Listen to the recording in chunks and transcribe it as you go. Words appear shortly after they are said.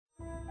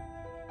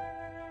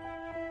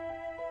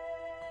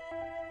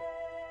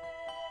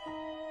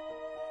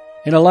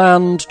In a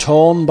land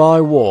torn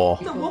by war.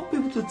 I don't want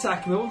people to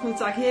attack him, I want them to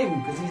attack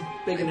him, because he's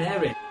big and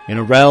hairy. In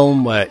a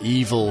realm where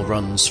evil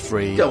runs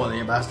free. Don't want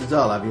any bastards,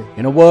 I'll have you.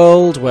 In a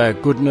world where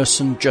goodness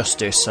and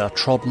justice are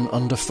trodden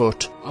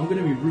underfoot. I'm going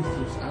to be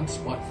ruthless and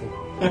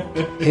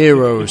spiteful.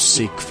 Heroes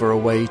seek for a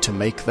way to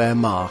make their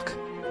mark.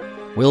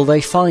 Will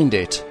they find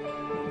it?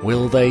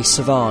 Will they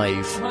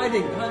survive?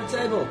 Hiding behind the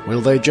table.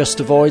 Will they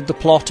just avoid the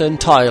plot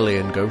entirely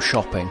and go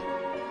shopping?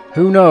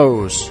 Who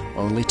knows?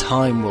 Only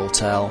time will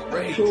tell.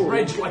 Rage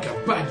like a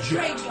badger.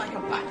 Rage like a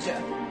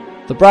badger.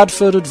 The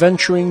Bradford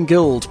Adventuring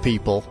Guild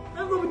people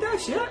I'm Robert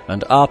Dash, yeah?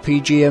 and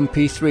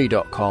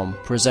RPGMP3.com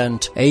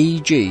present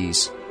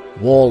AEG's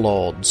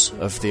Warlords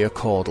of the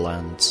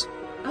Accordlands.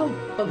 Oh,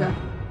 bugger.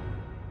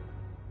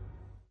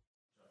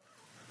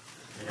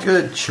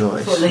 Good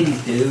choice. That's what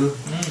ladies do.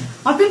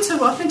 I've been to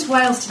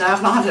Wales today.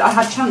 I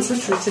had a chance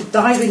literally to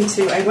dive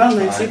into a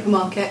well-known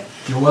supermarket.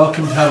 You're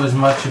welcome to have as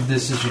much of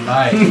this as you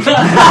like.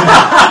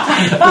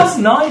 That's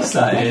nice,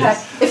 that is. Okay.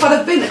 If I'd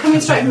have been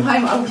coming straight from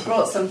home, I would have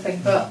brought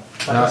something, but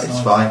No, it's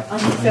fine. I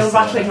would feel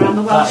rattling around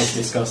the That is Welsh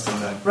disgusting,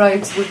 though.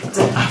 roads with.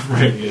 That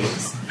really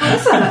is. What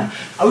is it? I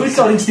would have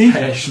started Steve.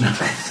 Well,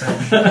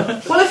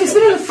 if it's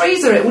been in the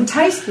freezer, it would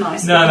taste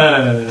nice. No. It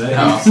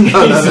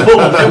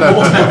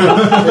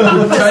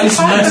would taste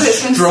fact that it's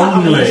less been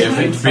strongly sat if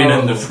on it's been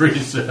in the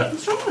freezer.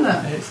 What's wrong with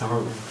it? It's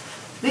horrible.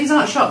 These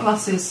aren't shot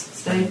glasses,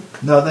 Steve.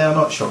 No, they are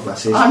not shot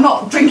glasses. I'm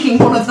not drinking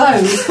one of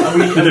those. I'm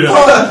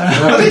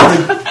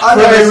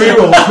very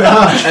real.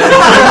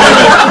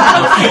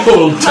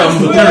 Full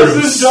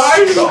tumblers.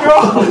 I'm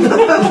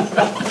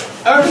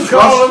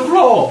on the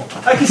floor.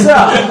 Okay, sir.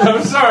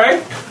 I'm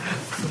sorry.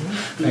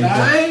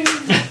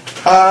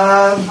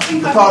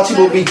 The party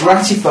will be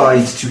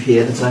gratified to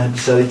hear that I have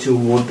decided to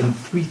award them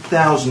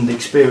 3,000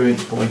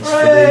 experience points for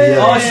the...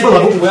 I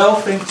should well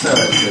think so,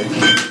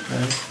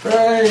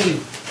 actually.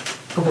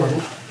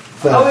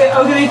 Are we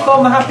going to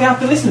inform the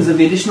happy listeners of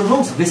the additional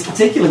rules of this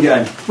particular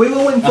game? We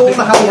will inform the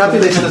happy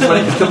listeners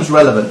when it becomes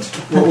relevant.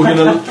 What, we're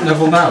going to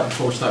level now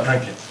before we start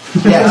drinking?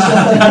 Yes.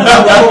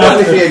 That will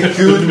probably be a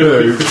good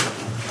move.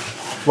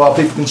 While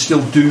people can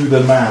still do the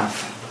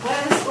math.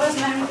 Where's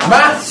Mary?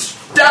 Maths!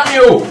 Damn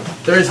you!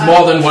 There is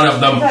more than one of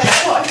them. Okay,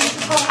 what have you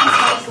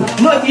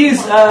I'm not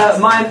used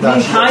my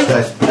Kai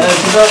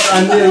developed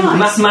a new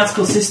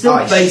mathematical system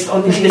based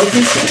on infinity.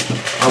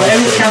 Where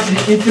everything's counted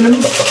in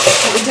infinities.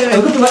 What are we The good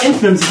doing? thing about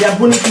infinities, if you have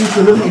one infinity to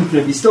another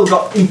infinity, you've still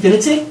got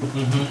infinity.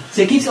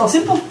 So it keeps it all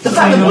simple. The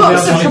fact the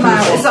books have come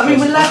out, does that mean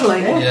we're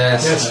levelling?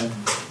 Yes.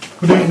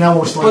 We're doing it now,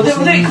 or We'll do it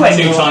quick.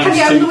 Can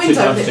you open the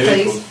window a bit,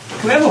 please?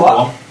 Can we have a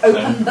what?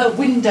 Open the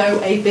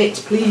window a bit,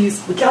 please.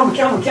 We can.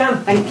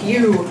 Thank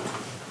you.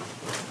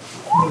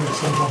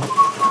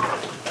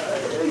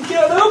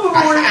 Get open the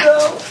window.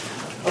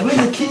 I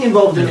believe the key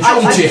involved in it.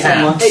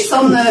 It's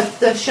on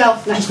the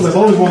shelf next Just to what I've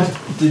always wanted.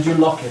 Did you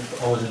lock it,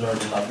 or was it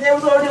already locked? It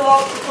was already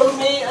locked. It wasn't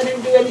me. I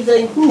didn't do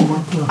anything.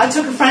 I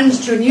took a friend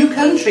to a new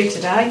country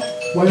today.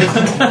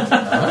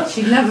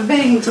 She'd never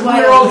been to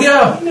Where all Wales. go?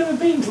 I've never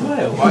been to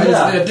Wales. Why is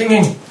there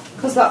dinging?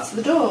 Because that's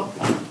the door.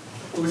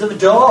 It was at the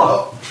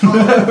door.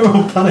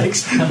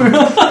 Panics.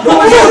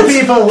 Oh,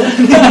 people!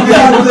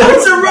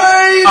 It's a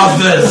raid!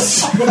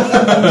 Others!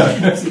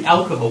 It's the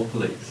alcohol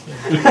police.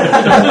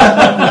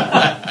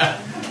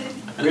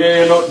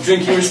 We're not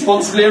drinking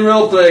responsibly in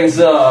role playing,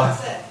 sir.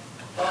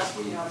 That's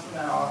what you have for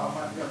now. I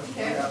might be able to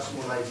figure out some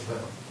more later,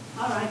 but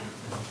Alright.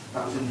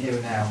 that was in here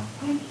and now.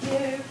 Thank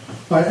you.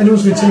 Right,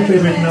 anyone's going to take a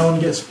now and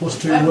gets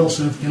 +2 will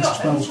save against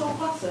spells.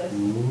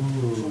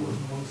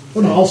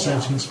 Well, not all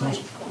saves against spells.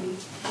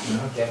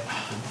 Okay.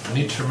 I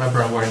need to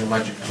remember I'm wearing a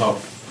magic cloak.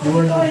 You're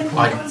wearing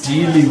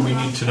Ideally, we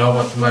need to know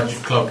what the magic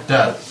cloak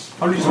does.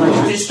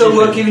 Does it still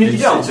work even if you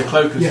don't? It's a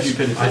cloak of Yes.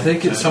 stupidity. I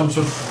think it's some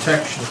sort of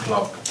protection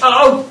cloak.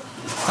 Oh!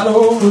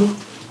 Hello!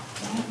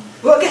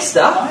 What a guest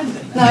star?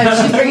 No,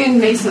 she's bringing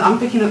me some. I'm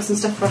picking up some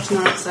stuff for us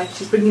tonight, so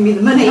she's bringing me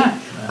the money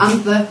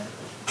and the.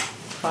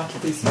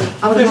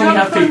 Don't you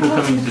have people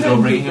coming to the door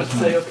bringing us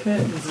money?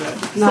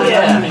 No,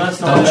 That's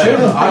not Don't you?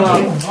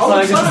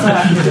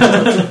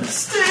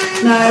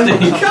 no.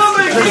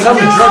 Because I'm a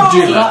drug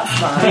dealer.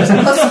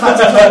 Plus the fact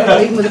that we're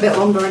leaving with a bit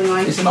longer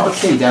anyway. Is there not a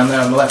key down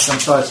there on the left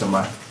hand side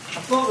somewhere? I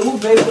thought there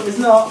would be, but there's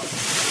not.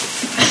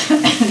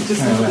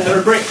 There's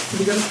a brick.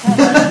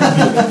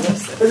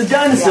 There's a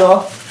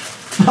dinosaur.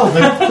 I'm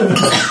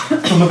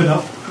moving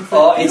up.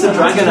 Oh, it's a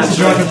dragon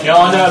actually. Yeah,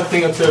 I know a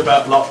thing or two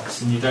about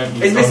locks, and you don't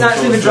use. Is this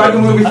actually the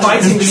dragon we'll be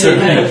fighting soon?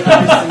 Do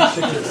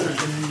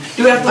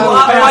we have to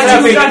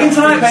fight the dragon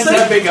tonight? Depends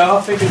how big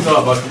our figures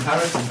are by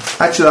comparison.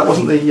 Actually, that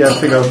wasn't the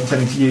figure I was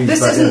intending to use. This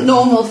but, isn't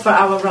normal for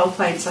our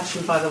role-playing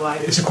session, by the way.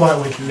 It's a quiet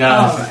week.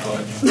 No,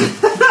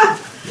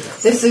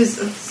 This is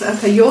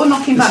okay. You're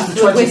knocking This back is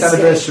the the 20th whiskey.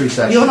 anniversary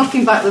session. You're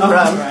knocking back the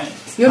rum.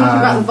 You're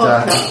knocking back the And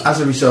vodka. as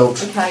a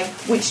result, Okay,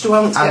 which do I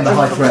want to and get the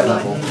high drunk threat on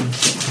level,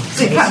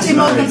 Is it Captain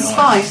Morgan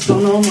spiced or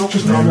normal?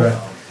 Just normal.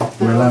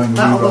 we're allowing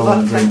That or the re-roll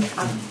and drink.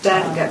 vodka. I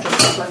dare to get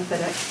drunk on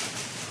Glenfiddich.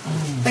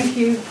 Thank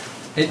you.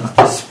 It's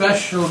a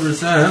special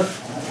reserve.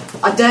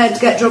 I dared to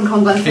get drunk on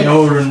In Glenfiddich.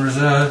 Oran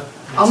Reserve.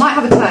 I might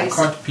have a taste.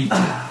 Quite peaty.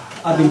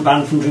 I've been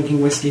banned from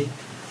drinking whiskey.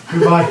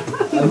 Goodbye.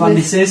 And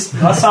this is.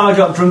 Last time I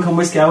got drunk on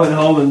whiskey, I went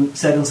home and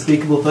said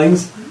unspeakable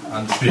things.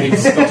 And speaking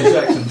Scottish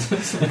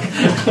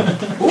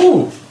accent.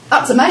 Ooh!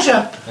 That's a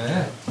measure.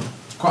 Yeah.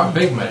 It's quite a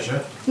big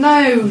measure.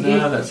 No,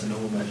 that's a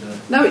normal measure.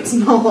 No, it's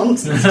not.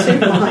 It's 2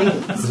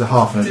 pints. There's a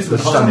half an It is the a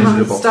half standard an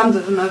of the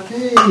Standard enough.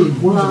 Hey,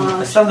 one of them.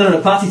 I stand there at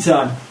a party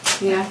time.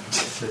 Yeah.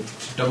 It's a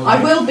double I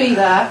measure. will be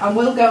there. I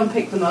will go and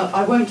pick them up.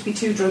 I won't be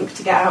too drunk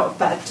to get out of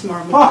bed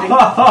tomorrow morning.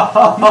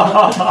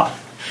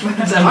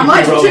 I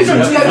might be too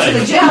drunk to go to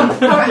the gym.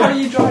 How are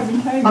you driving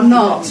home? I'm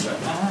not.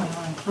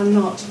 I'm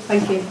not.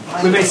 Thank you.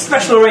 We made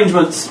special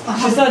arrangements. She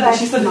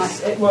said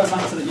it won't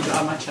matter that you don't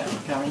have my check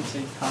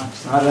guarantee card.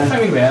 Hang on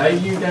a minute, are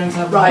you going to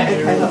have Right,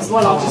 okay, that's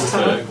one I'll just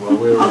tell her.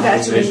 I'll get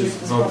her to read it.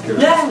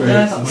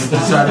 Yeah.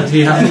 Decided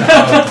he had to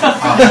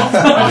have I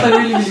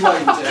really want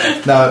you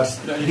to. No,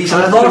 he's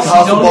only Ross,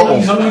 half a bottle.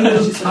 he's only a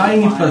little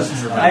tiny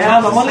person. I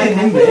am. I'm only a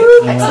nimby.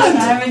 Excellent.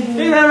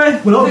 Hey, Mary.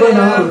 We're not going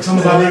now, it's on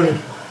the barbarian.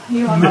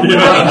 You are not.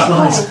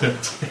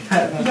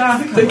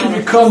 Think of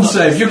your con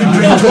save. You can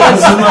drink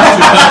twice as much.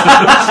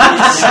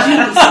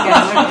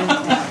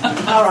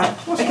 Alright.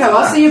 Okay, well,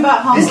 I'll see you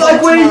about half. It's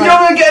like when you're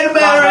young again,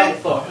 Mary.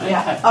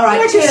 Yeah.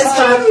 Alright, cheers.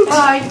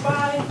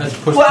 Bye. Let's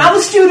push Well, I'm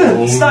a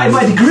student. Started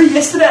my degree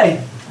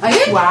yesterday. Are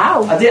you?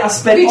 Wow. I did. I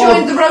spent Have you all.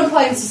 joined the role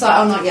playing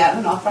society? Oh, not yet.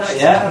 Then I'll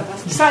practice. Yeah.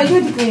 So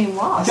you're degree in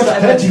what? I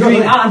got a degree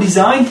in art and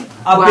design.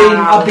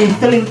 I've been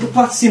filling the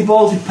plasticine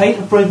balls with paint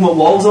and putting them on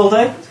walls all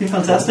day. It's been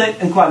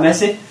fantastic and quite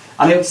messy.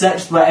 And it upset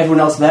just about everyone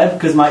else there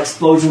because my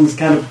explosions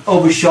kind of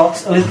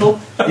overshot a little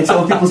into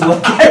other people's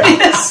work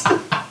areas.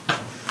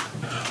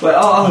 But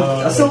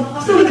I'm still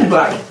looking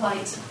back.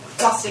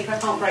 Plastic, I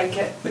can't break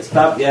it. It's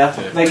bad, yeah.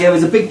 They gave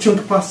us a big chunk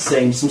of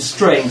plasticine, some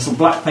string, some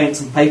black paint,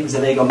 some papers,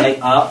 and they go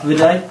make art for the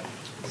day.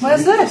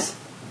 Where's this?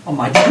 On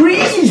my degree!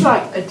 It's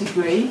like a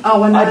degree. Oh,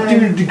 when I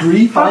did a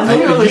degree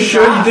finally. Are you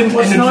sure you didn't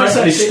What's nice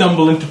inadvertently actually-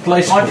 stumble into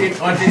place? I did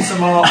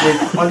some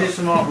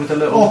art with a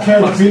little Oh,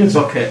 Carol, plastic Venus.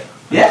 bucket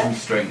Yeah. and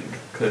some string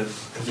because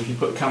if you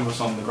put canvas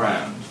on the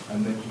ground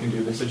and then you can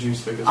do this juice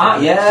figures. Ah,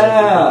 with it, yeah.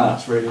 so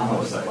that's really Oh,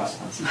 nice. it's quite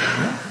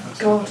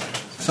fancy. God.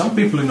 Some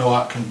people who know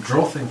art can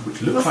draw things which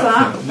look What's like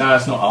that? things. No,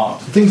 it's not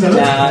art. Things like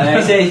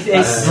that. No,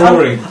 it's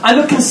Drawing. I'm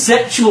a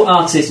conceptual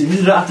artist. You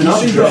don't have to You know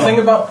see, to the draw. thing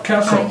about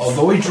Picasso,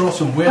 although he draws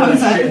some weird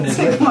ass shit in his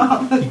head,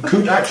 he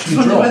could actually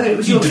Wonder draw. whether it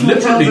was He your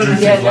deliberately drew children.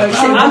 things Yeah, like no,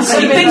 that. I'm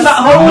skipping that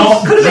whole.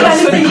 Not Could have been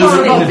just anything because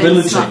of more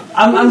inability.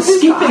 I'm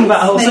skipping that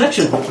whole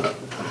section.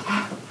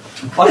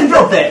 I can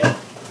drop it.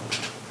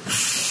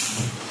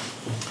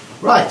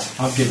 Right.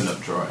 I've given up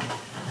drawing.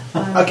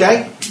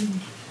 Okay.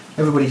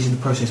 Everybody's in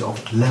the process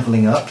of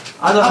levelling up.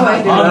 I don't know how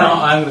to do I'm that. not.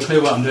 I haven't got a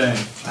clue what I'm doing.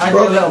 I do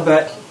a little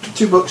bit.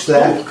 2 books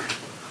there.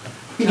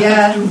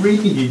 Yeah.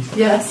 Read.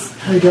 Yes.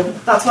 There you go.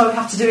 That's why we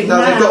have to do it No,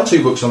 now. they've got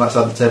 2 books on that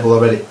side of the table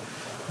already. Yeah,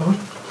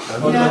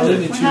 Only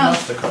we 2 have.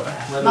 master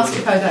copies.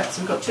 Master Codex.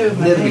 We've got 2 of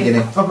them. Near the here.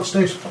 beginning. I've got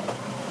Steve.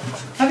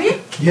 Have you?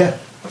 Yeah.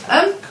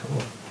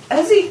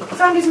 Has he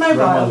found his Where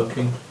am I mobile?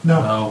 looking?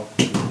 No. No.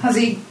 Has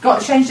he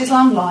changed his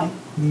landline?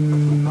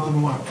 Not on the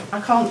wire. I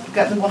can't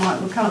get the one.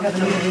 We can't get the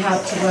number we had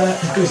to work.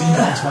 He's got his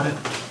email to it.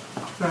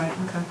 Right.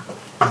 Okay.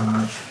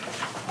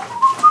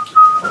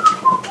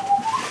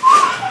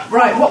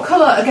 Right. What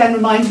colour again?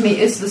 Remind me.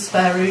 Is the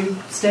spare room,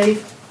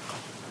 Steve?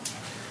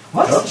 Go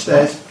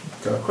upstairs,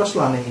 go across the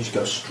landing, you just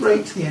go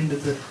straight to the end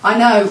of the... I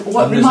know.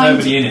 What And there's reminds?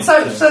 nobody in it,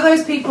 So so-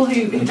 those people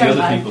who And the don't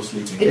other know, people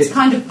sleeping. it's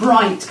kind of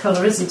bright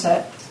colour, isn't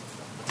it?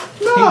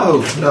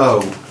 No.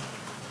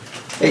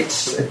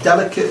 It's a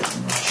delicate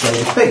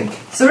shade of pink.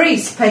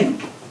 Cerise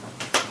pink.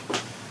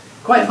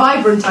 Quite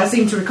vibrant, I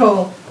seem to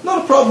recall.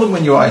 Not a problem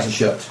when your eyes are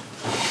shut.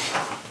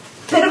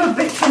 Bit of a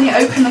bit when you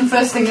open them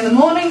first thing in the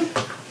morning,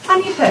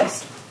 and you're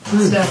pissed.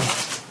 Still.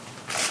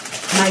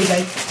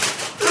 Maybe.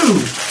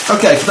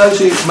 Okay, for those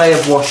who may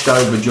have washed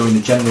over during the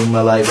general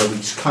melee where we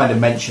just kind of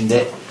mentioned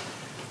it,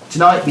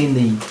 tonight being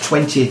the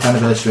 20th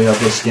anniversary of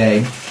this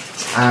game,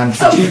 and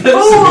Some fool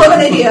of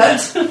an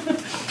idiot!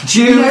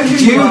 due know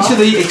who you are. to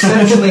the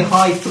exceptionally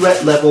high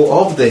threat level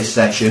of this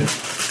session,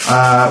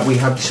 we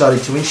have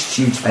decided to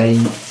institute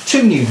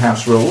 2 new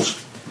house rules.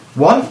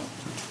 One,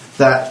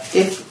 that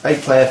if a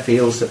player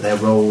feels that their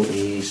role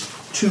is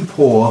too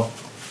poor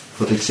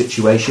for the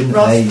situation,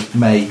 Ross. they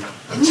may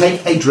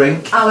take a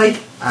drink Ali.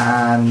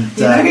 and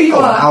You know who you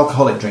are.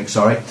 alcoholic drink,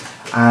 sorry,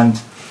 and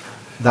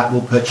that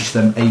will purchase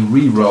them a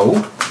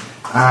re-roll.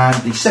 And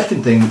the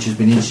second thing which has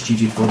been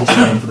instituted for this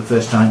game for the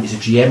first time is a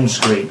GM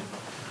screen.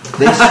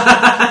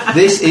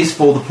 This is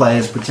for the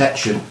player's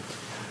protection.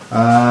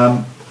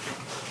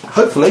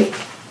 Hopefully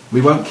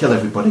we won't kill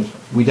everybody.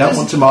 We don't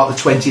want to mark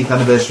the 20th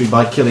anniversary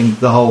by killing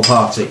the whole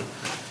party.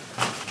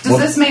 Does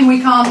this mean we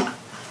can't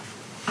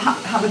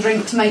have a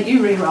drink to make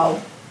you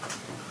re-roll?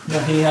 No,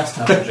 he has to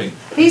have a drink.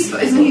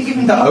 Isn't he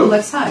giving people No,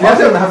 this home? I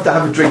don't have to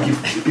have a drink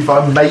if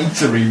I'm made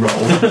to re-roll.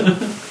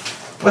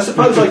 I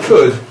suppose I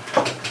could.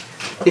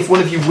 If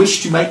one of you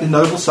wished to make the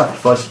noble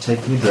sacrifice of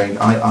taking a drink,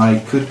 I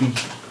could be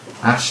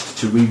asked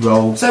to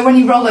re-roll. So when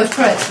you roll those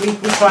crits, we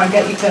try and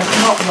get you to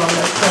not roll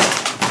those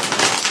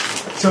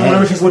crits. So I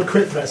notice what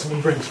crit threat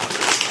someone brings.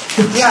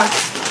 Yeah.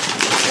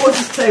 What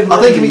does say?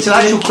 I think if it's an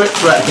actual crit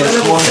threat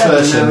against one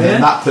person,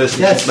 then that person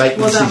should make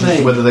the What does that decision as to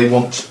mean? whether they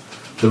want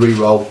the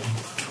re-roll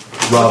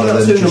rather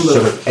than just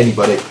sort of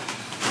anybody.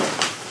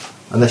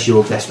 Unless you're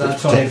all desperate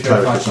That's to only take if you're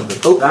cleric or fighting. something.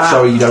 Oh,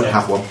 sorry, you don't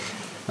have one.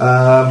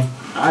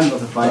 I'm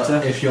not a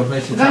fighter. If your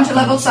basic We're going to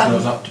level attack 7.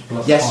 goes up to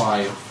plus Yes.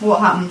 5, What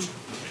happens?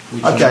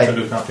 which Okay, you need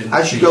to look up in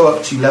as you the go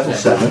up to level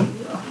 7,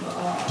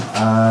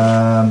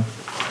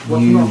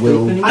 you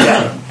will... I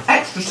get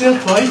extra skill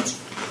points.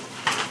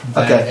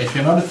 then Okay. If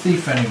you're not a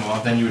thief anymore,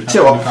 then you would have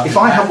So to look up if in I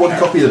that have one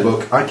character. copy of the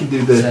book, I can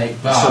do the Say,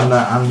 bar. Summoner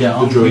and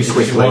the Druid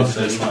quickly.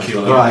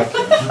 Right.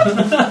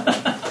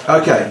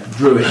 Okay,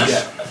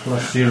 Druids.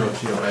 Plus 0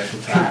 to your base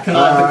attack. Can I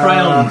have the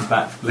crayons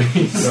back,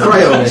 please?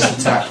 Crayons. Base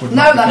attack would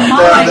No, not be they're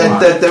counted. mine.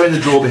 They're in the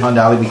drawer behind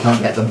Ali, we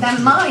can't get them. They're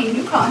mine.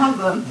 You can't have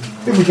them.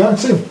 Here we go,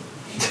 too.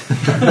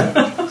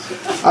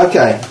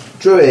 Okay,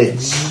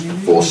 Druids,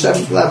 for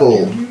 7th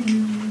level.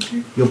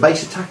 Your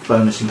base attack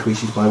bonus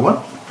increases by 1.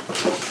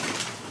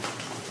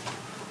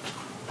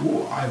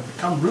 Ooh, I've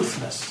become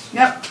ruthless.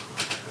 Yep.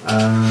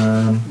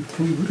 And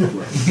we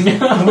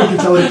can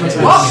tell the difference.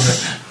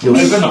 What? Your,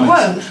 You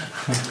won't.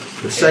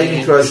 your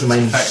saving throws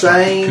remain the Coup de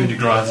same.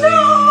 grace,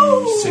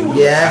 single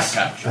Yes.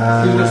 attack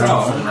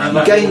action.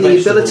 You gain the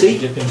ability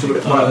to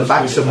look right at the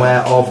back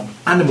somewhere of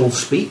animal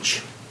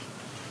speech.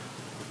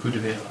 Coup de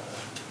ville.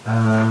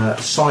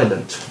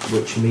 Silent,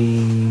 which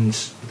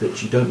means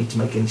that you don't need to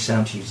make any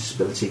sound to use this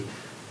ability,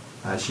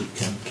 as you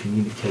can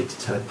communicate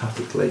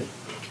telepathically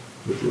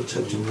with your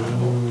totem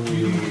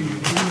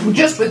animal.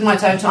 Just with my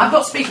totem. I've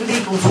got speak with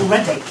equals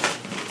already.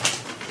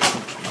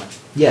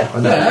 Yeah, I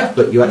know, Yeah,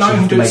 but you actually now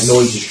have to you make do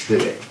noises to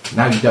do it.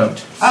 Now you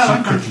don't. Oh,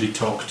 okay. Secretly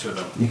talk to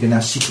them. You can now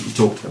secretly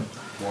talk to them.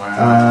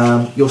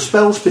 Wow. Your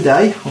spells per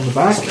day on the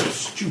back So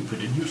stupid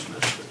and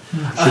useless.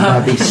 should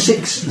now be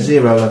 6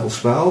 0-level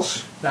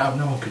spells, Now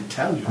no one can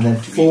tell you. and then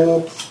what to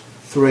 4,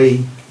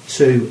 3,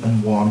 2,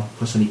 and 1,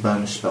 plus any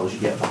bonus spells you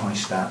get for high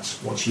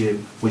stats. What's your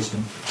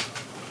wisdom?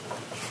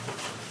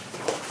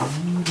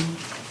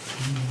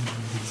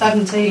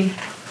 17.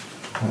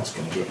 That's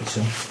going to get you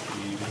some.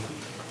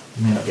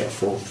 You may not get a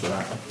 4 for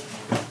that. I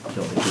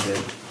don't think you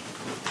do.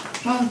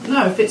 Well,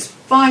 no, if it's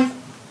 5.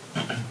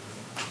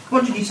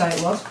 What did you say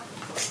it was?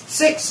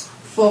 6,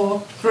 4,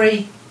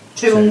 3,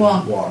 2, and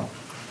 1. 1.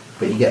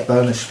 But you get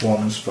bonus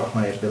ones for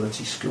high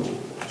ability scores.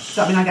 Does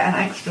that mean I get an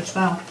extra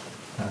spell?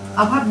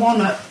 I've had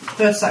one at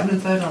 1st, 2nd,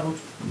 and 3rd level.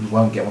 You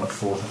won't get one at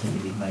 4th. I think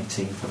you need an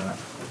 18 for that.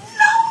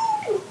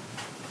 No!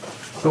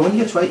 But when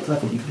you get to 8th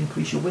level, you can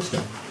increase your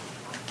wisdom,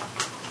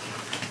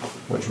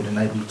 which would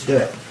enable you to do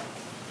it.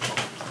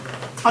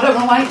 I don't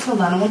want to wait till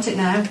then. I want it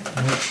now. And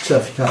it's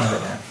tough, you can't have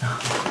it now.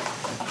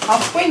 I'll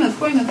squeam and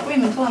squeam and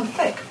squeam until I'm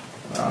thick.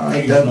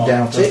 I don't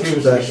doubt it,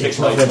 but it's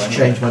not going to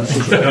change my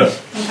decision.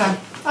 Okay.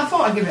 I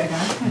thought I'd give it a go.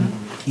 You know.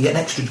 You get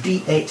an extra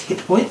D8 hit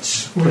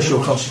points, plus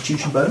your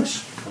constitution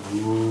bonus.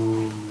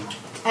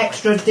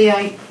 Extra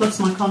D8 plus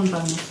my con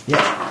bonus.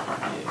 Yeah.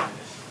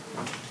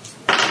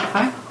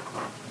 Okay.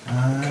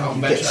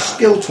 You get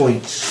skill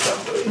points.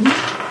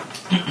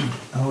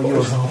 Oh,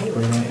 yours half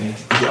brilliant, aren't you?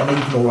 Is it on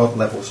even or odd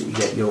levels that you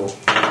get your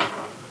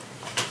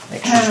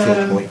extra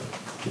skill point?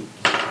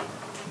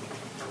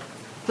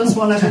 Plus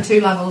 1 over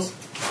 2 levels.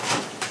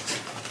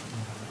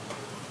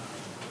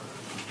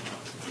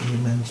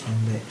 Humans,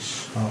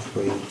 mimics,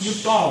 half-breeds.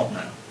 You're bald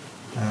now.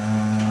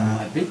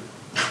 Might be.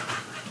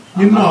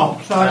 You're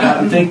not. So I I'm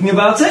don't. thinking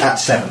about it. At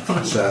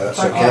 7th, so that's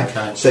Okay.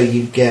 okay. So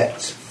you get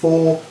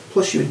 4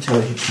 plus your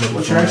intelligence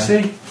What's your modifier.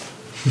 AC?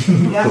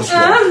 Yeah. Plus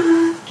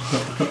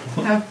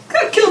 1. No.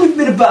 Can't kill me with a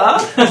bit of bar.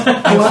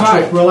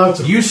 We're allowed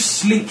to. You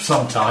sleep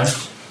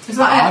sometimes. Is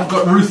that I've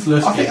got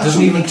ruthless. I think It that's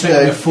doesn't what even you take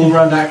do. me a full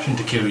round action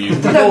to kill you.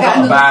 You don't get a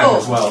another bag foot.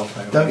 as well.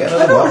 Don't get I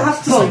another don't one.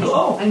 have to sleep at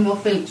all. Any more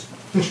feet?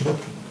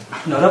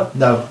 No, no.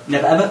 No.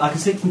 Never ever. I can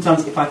sleep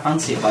sometimes if I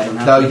fancy it, but I don't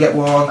have No, to. you get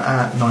one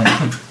at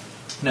 9.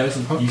 No, it's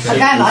not.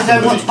 Again, I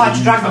don't want to fight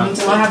a dragon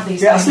until I have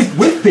these Yeah, I things. sleep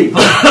with people.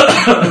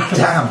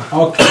 Damn.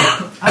 Okay.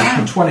 I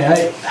know.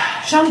 28.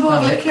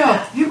 Chambord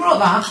liqueur. You brought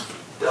that?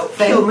 Don't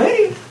kill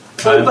me.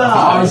 I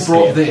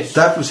brought this.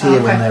 Dad was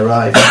here when Okay. they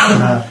arrived.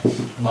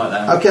 Like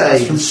that.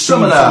 Okay, From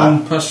Summoner.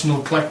 own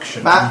personal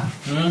collection. Matt.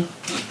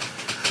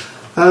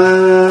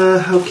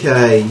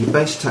 Okay, your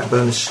base attack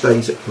bonus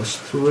stays at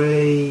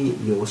 +3.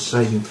 Your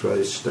saving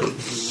throws stay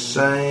the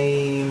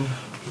same. You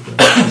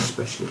don't have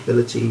special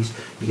abilities.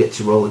 You get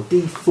to roll a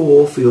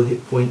d4 for your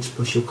hit points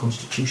plus your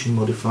constitution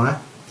modifier.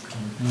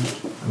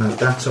 And add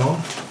that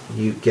on.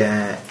 You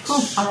get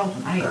Oh, I rolled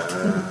an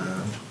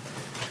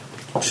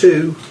 8.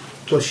 2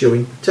 plus your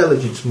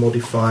intelligence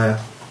modifier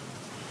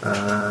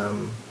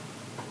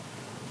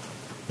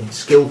in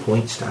skill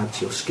points to add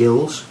to your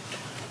skills.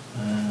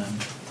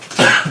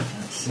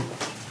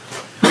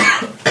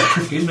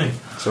 Excuse me.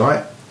 It's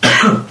alright.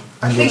 And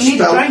I your think you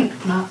need a spell,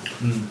 drink, Matt.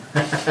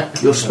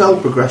 your spell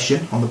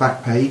progression on the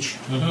back page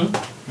I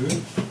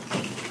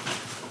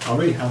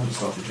really haven't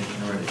started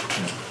thinking already.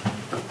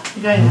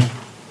 You don't know.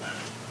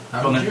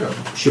 How would you?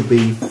 should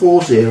be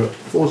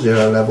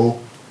 4-0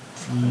 level,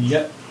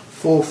 Yep.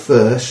 4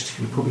 first.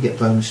 You probably get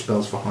bonus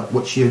spells for height.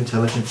 What's your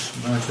intelligence?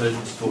 My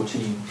intelligence is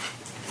 14.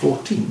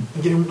 14.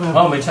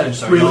 Oh, my intelligence,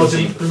 sorry,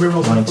 19.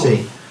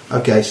 19.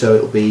 Okay, so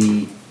it'll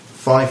be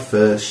 5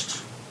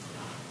 first.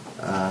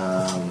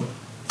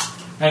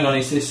 Hang on,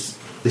 is this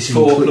This is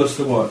 4 plus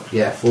the what?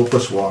 Yeah, 4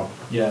 plus 1.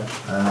 Yeah.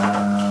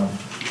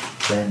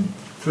 Then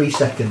 3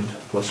 second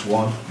plus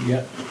 1.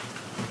 Yeah.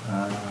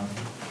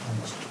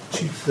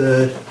 2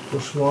 third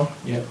plus 1.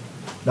 Yeah.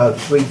 No,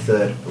 3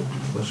 third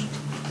plus.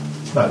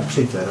 No,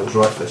 2 third. I was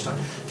right first time.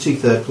 2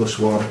 third plus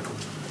 1,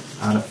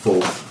 and a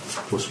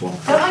 4th plus 1.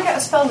 Don't I get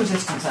a spell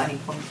resistance at any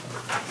point?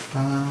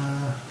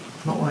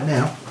 Not right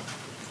now.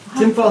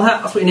 Tinfoil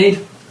hat, that's what you need.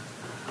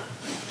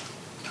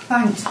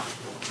 Thanks.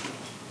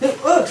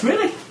 It works,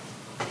 really.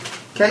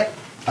 Okay.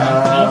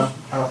 And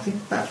I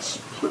think that's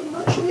pretty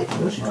much it.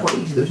 This is quite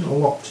easy. There isn't a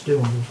lot to do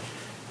on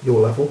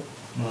your level.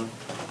 Right.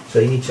 So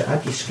you need to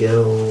add your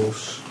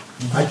skills,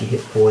 add your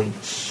hit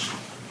points.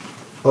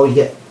 Oh, you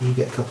get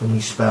a couple of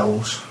new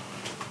spells.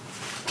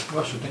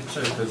 Well, I should think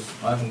so, because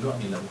I haven't got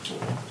any level 4.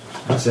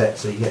 That's it.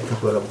 So you get a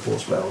couple of level 4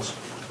 spells.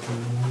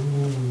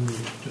 Ooh,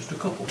 just a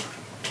couple.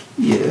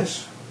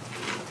 Yes.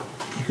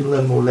 You can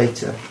learn more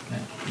later.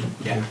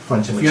 Yeah.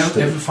 Find so If much you stuff.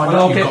 ever find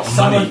Well, out you've got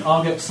money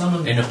I'll get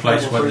summoned in a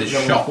place where there's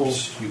level 3,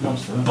 shops, you level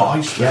 4 can buy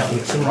Yeah, stuff you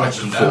get some and write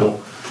Monster them down.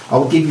 4. I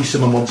will give you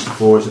some of Monster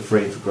 4 as a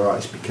free for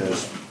gratis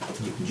because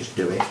you can just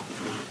do it.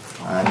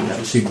 And you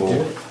have 2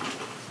 more.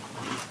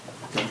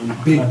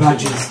 Big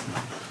badges.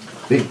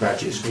 Big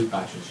badges. Big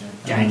badges, yeah.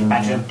 Giant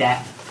badge of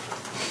death.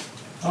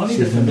 I'll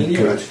need a Good.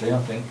 familiar, actually, I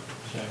think.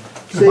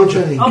 So, So you're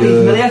really I'll be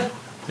good. familiar.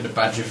 Did a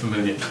badger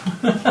familiar.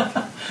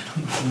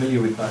 I'm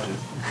familiar with badges.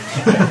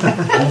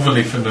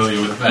 Overly familiar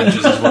with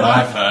badgers is what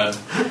I've heard.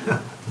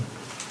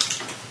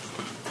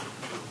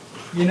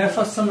 You know, if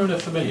I summon a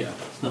familiar,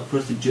 It's not for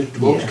us to judge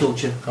dwarf Yeah.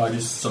 culture. can I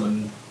just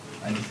summon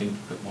anything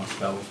but my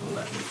spells or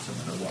let me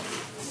summon a what?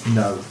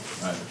 No.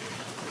 Right.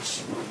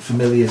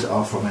 Familiars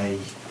are from a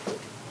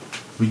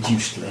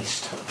reduced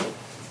list.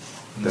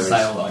 And the There is-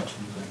 sale items.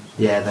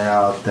 Yeah, they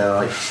are. They're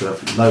like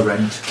sort of low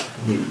rent.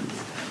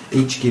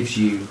 Each gives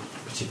you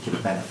particular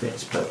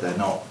benefits, but they're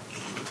not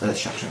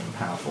earth-shattering and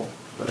powerful.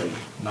 But they,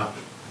 No.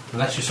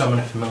 Unless you summon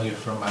a familiar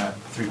from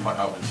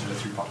 3.0 instead of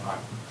 3.5.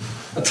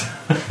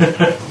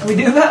 Can we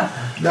do that?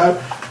 no,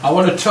 I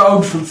want a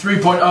toad from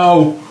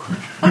 3.0.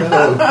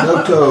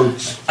 no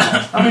toads.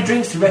 How many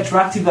drinks to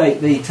retroactivate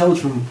the toads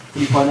from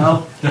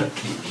 3.0?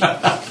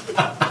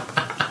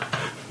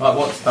 Like,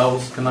 what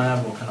spells can I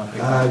have or can I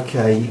pick?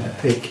 Okay, you can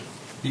pick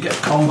You get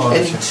a combo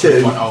any of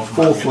 2 3.0 from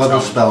fourth having a level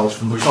toad. spells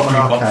from the With common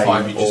 3.5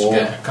 arcane you just or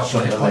get a couple of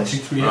some hit of points, the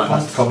 3 hit Right.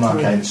 points. common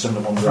arcane, some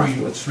of them on the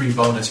afterwards. 3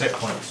 bonus hit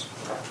points.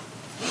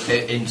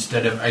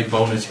 Instead of a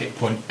bonus hit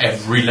point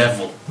every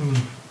level.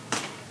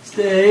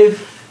 Steve,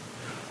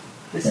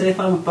 they say if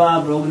I'm a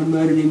Barbara, I'm going to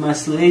murder you in my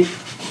sleep.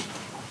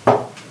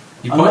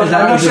 You I'm pointed not- I'm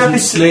out not he sure if doesn't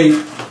it's- sleep.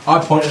 I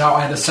pointed out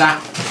I had a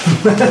sap.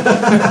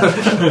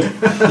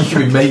 You can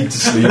be made to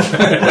sleep.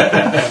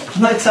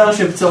 I'm not entirely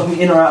sure if it's talking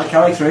in or out of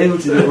character either,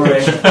 which is a bit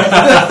worrying.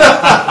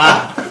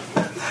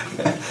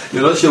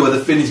 You're not sure whether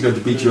Finney's going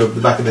to beat you over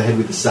the back of the head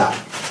with the sack.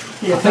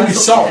 Yeah, I think a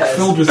sock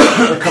filled with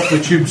a couple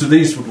of tubes of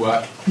these would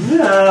work.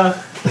 Yeah.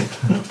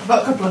 I've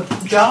got a couple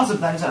of jars of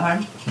those at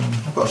home.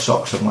 I've got a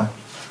sock somewhere.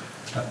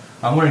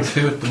 I'm wearing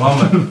 2 at the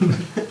moment.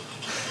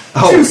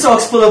 2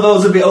 socks full of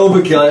those would be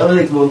overkill. I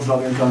only think one's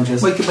not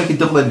unconscious. Well, you could make a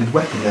double-ended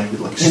weapon then with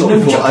like a Yeah,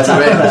 sword nunchuck at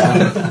either attack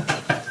end.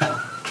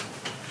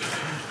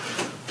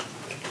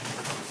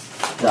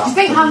 Do you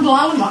think handle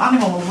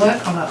animal will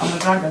work on a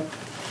dragon?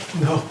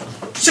 No.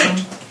 Sit!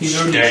 He's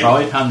already Stay.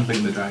 tried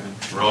handling the dragon.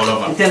 Roll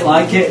over. It didn't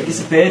like it, it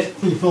disappeared.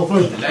 You fall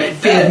through. Lay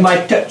Feared dead. my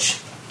touch.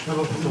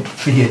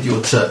 Feared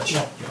your touch.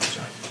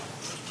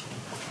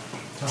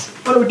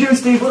 What do we do,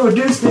 Steve? What do we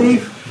do,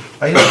 Steve?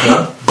 Are you not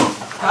done?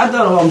 I don't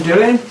know what I'm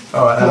doing.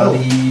 Alright, I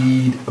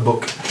need a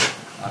book.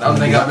 I don't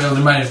think I'll be able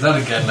to manage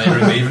that again later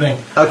in the evening.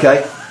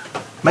 Okay.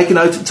 Make a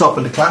note at the top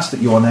of the class that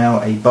you are now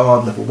a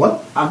bard level 1.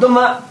 I've done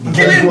that.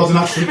 It wasn't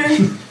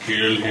actually.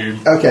 Kill him.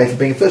 Okay, for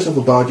being a first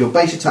level bard, your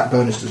base attack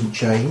bonus doesn't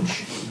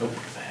change.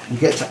 You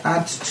get to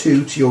add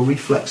 2 to your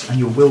reflex and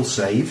your will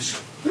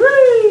saves.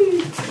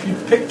 If you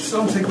picked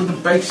something with a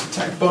base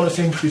attack bonus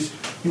increase,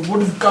 you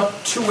would have got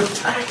 2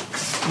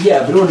 attacks.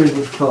 Yeah, but order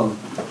was fun.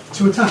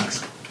 2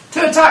 attacks. 2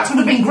 attacks would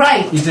have been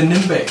great. He's a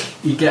Nimbic.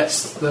 He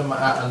gets them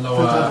at a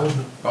lower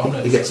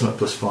bonus. He gets them at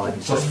 +5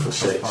 instead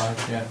Plus of +6.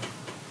 5, yeah.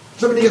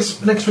 Somebody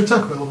gets an extra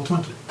attack by level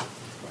 20.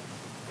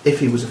 If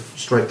he was a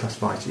straight class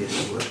fighter, yes,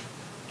 he would.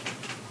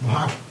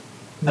 Wow.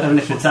 I'd have an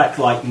extra attack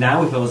like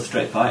now if I was a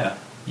straight fighter.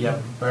 Yeah,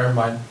 bear in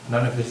mind,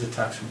 none of his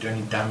attacks would do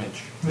any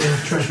damage. Yeah,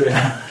 treasure.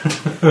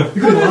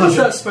 What is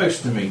that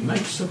supposed to mean?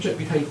 Make subject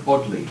behave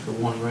oddly for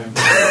 1 round.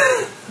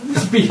 What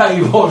does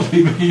behave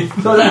oddly mean?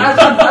 So add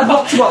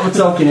up to what we're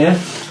talking here.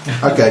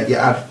 Okay, you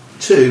add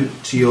 2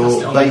 to your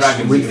Cast it on the base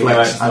dragons, you can go out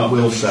reflex start and will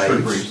building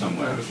shrubbery saves.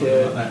 somewhere or something Yeah.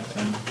 like that.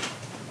 then.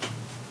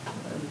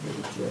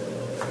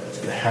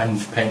 The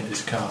hand paint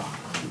his car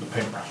with a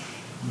paintbrush.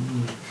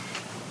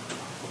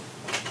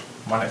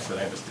 My next door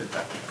neighbours did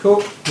that.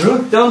 Cool.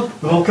 Really? Done.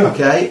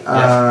 Okay.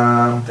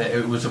 Okay.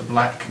 It was a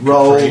black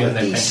Roll capri and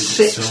they painted it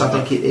d6, I silver.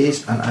 think it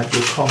is, and add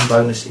your con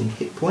bonus in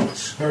hit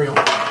points. Very on.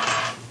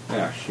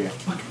 Ah, shit.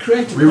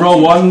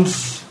 Reroll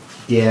ones.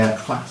 Yeah.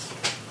 Class.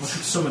 I could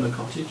summon a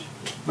cottage.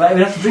 Right, we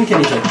don't have to drink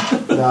anything.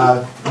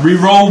 No.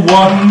 Reroll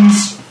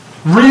ones.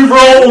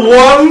 Reroll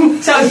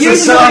one. So you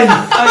sign.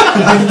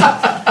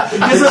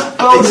 Because it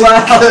bodes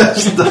well.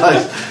 Cursed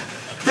dice.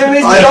 There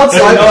is I God's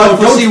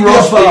can see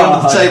Ross being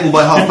on the table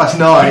by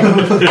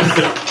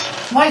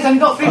 9:30. Why, he's only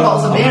got 3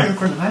 bottles of beer in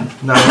front of him.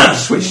 No, he'll have to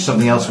switch to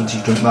something else once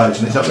he's drunk loads,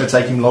 and it's not going to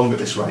take him long at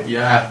this rate.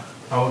 Yeah.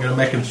 I'm going to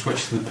make him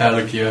switch to the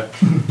Pellicure.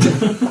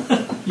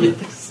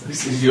 Yes,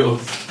 this is yours.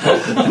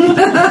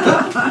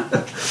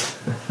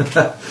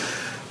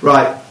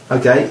 Right,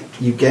 okay,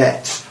 you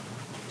get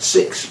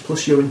 6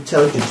 plus your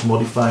intelligence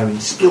modifier in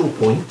skill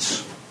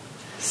points.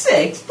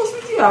 6? Plus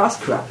with your ass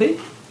crappy.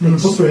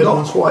 It's plus 3 not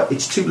advance. quite,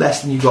 it's 2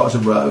 less than you got as a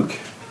rogue.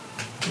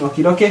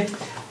 Okie dokie.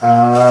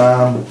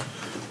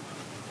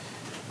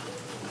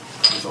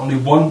 There's only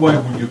one way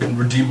you can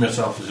redeem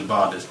yourself as a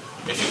bard is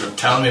if you can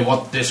tell me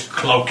what this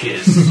cloak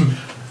is.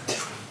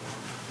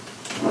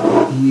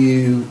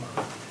 You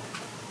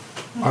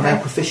are now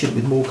proficient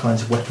with more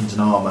kinds of weapons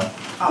and armour.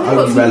 I'll put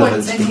Only some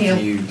relevance points in here.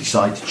 if you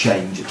decide to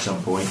change at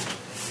some point.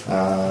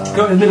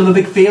 Got in the middle of a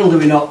big field, are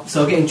we not?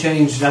 So getting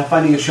changed and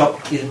finding a shop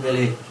isn't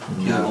really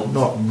No, doable.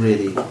 not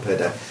really per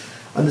day.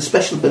 And the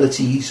special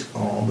abilities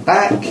on the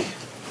back,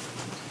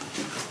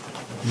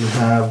 you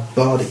have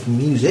bardic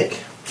music.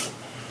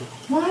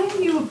 Why are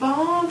you a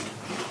bard?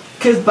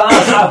 Because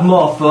bars have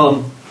more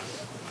fun.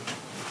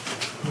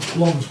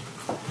 Blonde.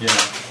 Yeah.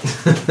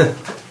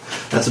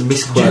 That's a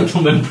misquote.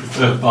 Gentlemen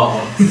prefer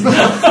bards.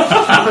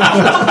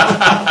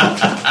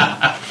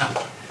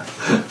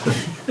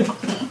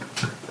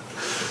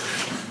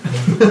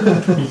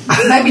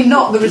 Maybe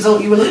not the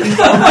result you were looking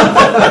for.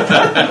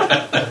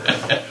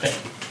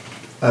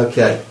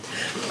 Okay.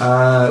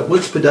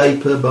 Once per day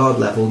per bard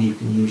level, you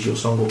can use your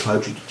song or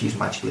poetry to produce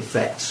magical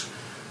effects.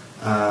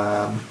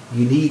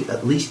 You need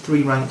at least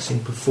 3 ranks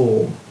in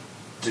perform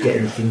to get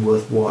anything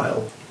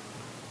worthwhile.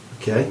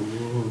 Okay.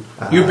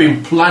 You've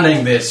been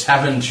planning this,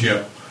 haven't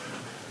you?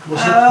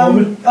 What's it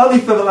for? Only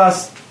for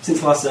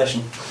since last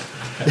session.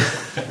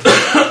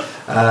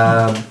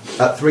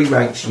 At 3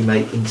 ranks, you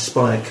may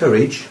inspire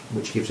courage,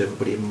 which gives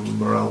everybody a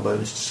morale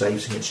bonus to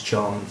saves against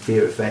charm and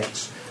fear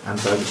effects,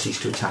 and bonuses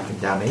to attack and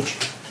damage.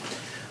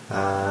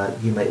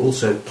 You may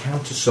also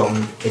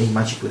counter-song any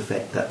magical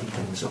effect that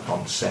depends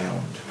upon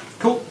sound.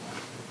 Cool.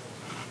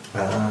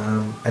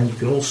 And you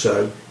can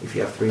also, if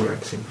you have 3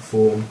 ranks in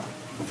perform,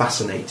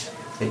 fascinate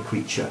a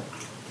creature.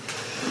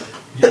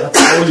 Yeah, that's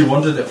all you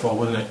wanted it for,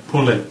 wasn't it?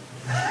 Pulling.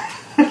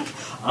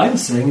 I'm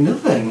saying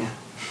nothing.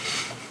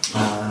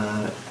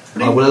 I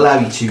will allow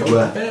you to Go to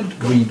bed,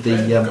 go read to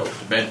bed, the... go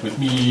to bed with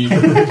me.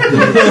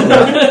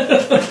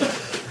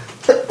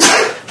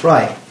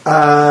 Right.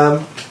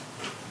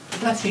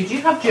 Bless you. Do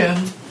you have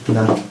germs?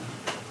 No.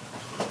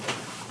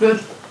 Good.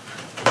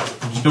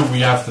 You know we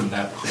have them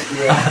now.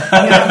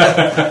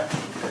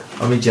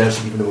 I'm in jealous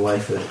of giving them away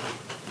for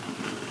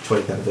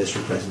 20th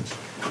anniversary presents.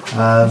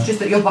 It's just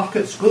that you're back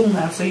at school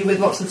now, so you're with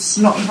lots of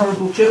snotty,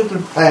 horrible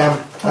children.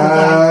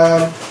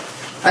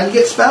 And you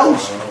get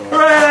spells.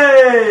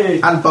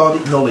 Hooray! And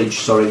bardic knowledge,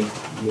 sorry.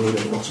 You need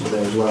a bottom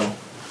there as well.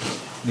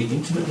 The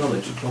intimate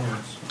knowledge of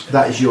gods.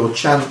 That is your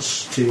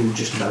chance to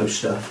just know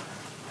stuff.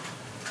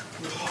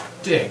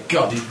 Dear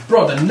God, he's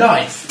brought a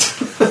knife.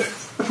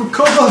 For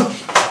cover!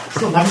 It's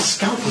not like a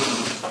scalpel.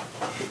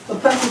 A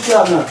pencil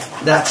sharpener.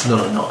 That's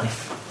not a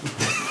knife.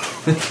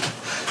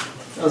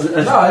 That was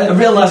a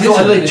real nice one.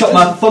 I really chopped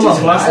my thumb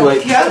off last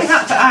week. You only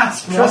had to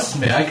ask. Trust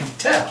me, I can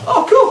tell.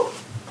 Oh, cool.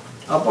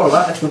 I'll borrow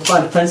that. I can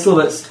find a pencil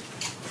that's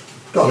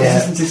got Yeah.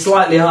 consistency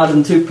slightly harder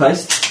than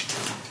toothpaste.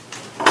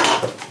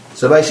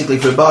 So basically,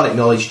 for a bardic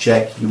knowledge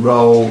check, you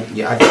roll,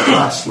 you add your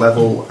class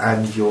level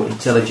and your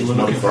intelligence We're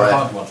looking for a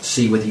hard modifier one. to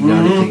see whether you know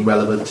anything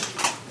relevant.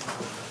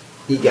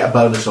 You get a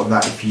bonus on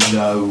that if you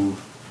know,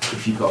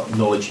 if you've got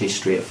knowledge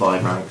history at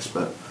 5 ranks,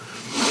 but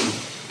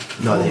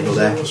neither here nor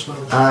there.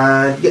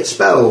 And you get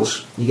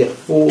spells. You get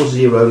 4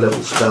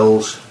 0-level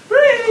spells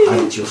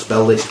added to your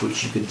spell list,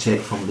 which you can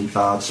take from the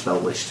Bard spell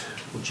list,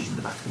 which is in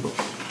the back of the book.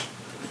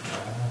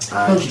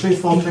 Concentrate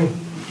 14.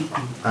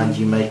 And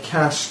you may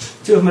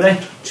cast 2 of them a day.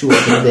 2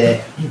 of them a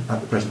day at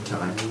the present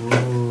time.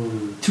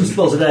 2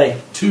 spells a day.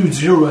 2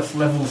 0th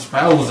level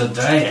spells a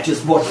day.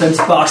 Just watch them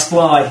sparks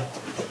fly.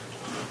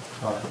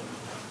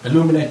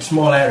 Illuminate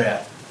small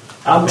area.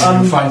 I'm- You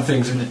can find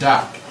things in the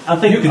dark. I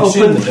think you can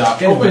see in the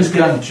dark anyways,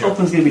 can't you?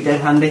 Open's going to be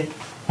dead handy.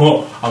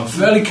 Oh, I'm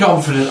fairly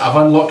confident I've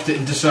unlocked it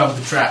and disarmed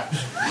the traps.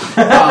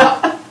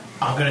 But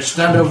I'm going to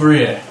stand over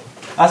here.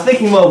 I was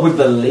thinking more with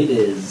the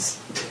ladies.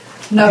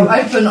 No,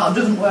 open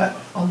doesn't work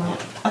on that.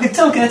 I can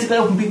telekinetically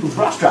open people's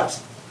bra straps.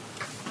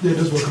 Yeah, it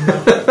does work on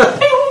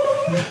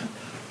that.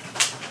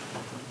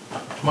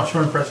 Much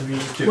more impressive you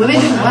just do. Well, they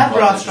one didn't hand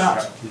wear while bra it's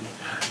straps.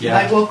 distracted.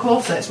 Yeah. They wore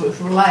corsets which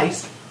were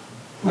laced.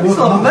 I just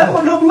open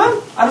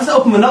them. I just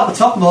open them up the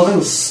top and all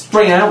those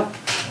spring out.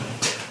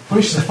 I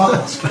wish it's a fat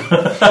mask.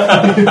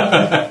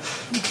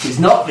 It's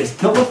not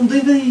from the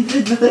thing.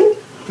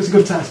 It's a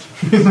good test.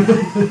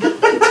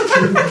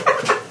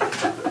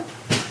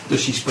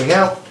 Does she spring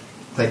out?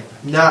 Think,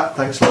 nah,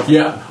 thanks, love.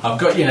 Yeah, I've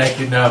got you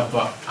naked now,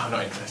 but I'm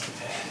not interested.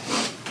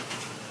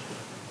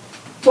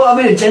 Well, I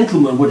mean, a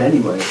gentleman would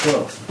anyway, of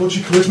course. What's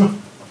your charisma?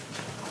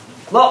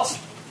 Lots.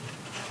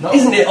 No.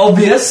 Isn't it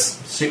obvious?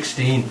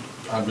 16,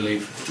 I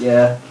believe.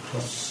 Yeah.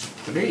 Plus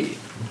 3.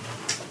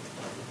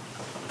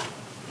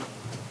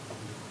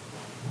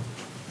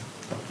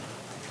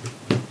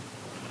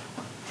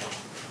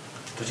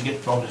 Does he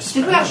get bonus?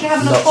 Did we actually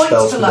have Not enough points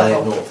spells to today at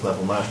level? North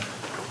level now.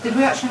 Did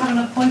we actually have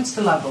enough points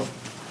to level?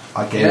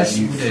 I gave Yes,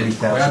 you we did. We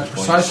 3,000 had points.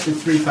 precisely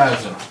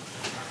 3,000,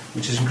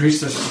 which has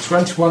increased us to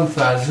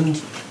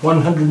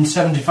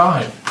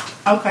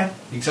 21,175. Okay.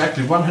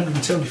 Exactly,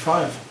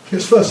 175.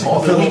 It's first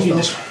More thing. than we Fill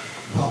need. spells.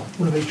 Oh,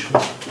 one of each.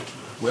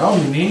 We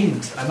only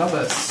need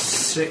another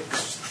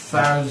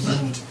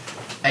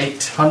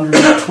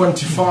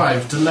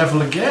 6,825 to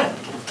level again.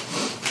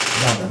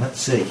 Now then, let's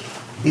see.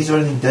 Is there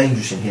anything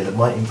dangerous in here that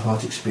might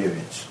impart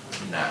experience?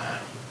 Nah.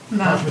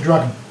 No. The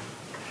dragon.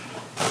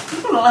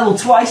 You've got a level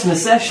twice in a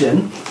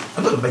session.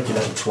 I'm not going to make you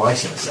level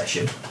twice in a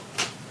session.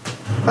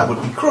 That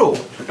would be cruel.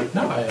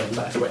 No, let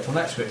us wait till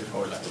next week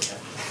before we level again.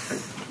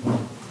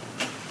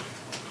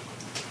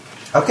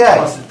 Okay.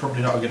 Plus, it's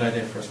probably not a good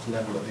idea for us to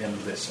level at the end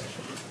of this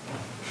session.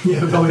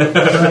 Yeah, probably.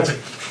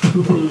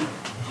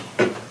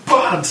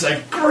 Bards are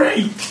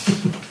great!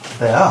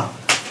 They are.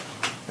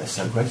 They're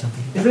so great. I'm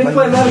thinking If we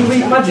play Learning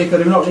Read Magic, or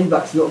do we not need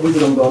that because we've got a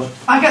wizard on board?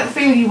 I get the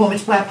feeling you want me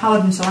to play a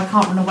paladin so I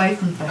can't run away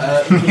from things.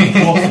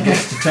 Dwarf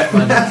gets detect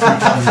magic 3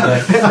 times a day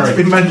for That's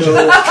free. been mentioned.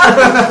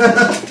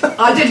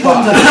 I did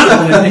wonder. But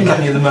when you nick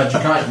any of the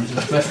magic items,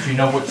 it's best you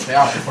know which they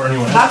are before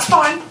anyone else. That's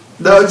fine.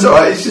 No, it's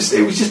alright.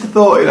 It was just a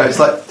thought. You know, it's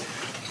like,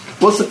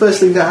 what's the first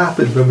thing that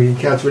happens when we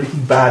encounter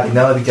anything bad in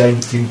now the game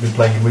that you've been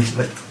playing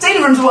recently? Tina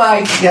runs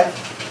away. Yeah.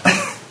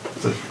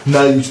 So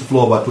nail you to the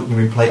floor by putting you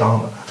in plate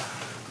armour.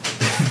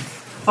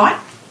 Fine.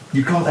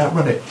 You can't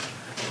outrun it.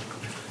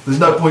 There's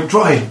no point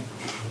trying.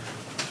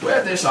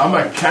 Wear this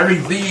armour, carry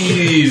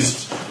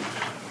these!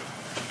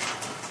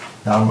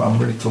 Now I'm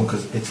really torn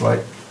because it's like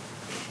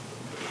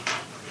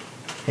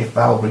if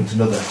Val brings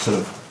another sort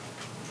of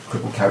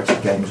crippled character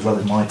game as well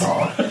as my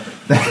part.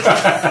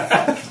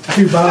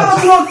 Too bad.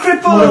 I'm not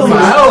crippled!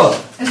 Well,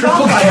 It's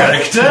triple not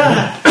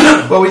character!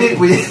 Well, we did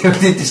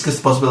discuss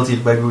the possibility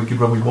of maybe we could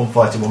run with one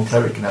fighter, one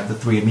cleric, and have the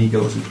 3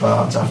 amigos with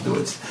bards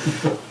afterwards.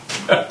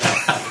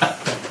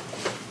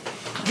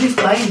 Who's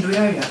playing? Do we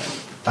know yet?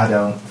 I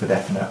don't, for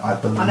definite. I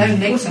believe. I know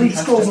Nick's What's read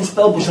scrolls and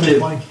interested. spellbooks do?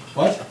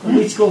 What?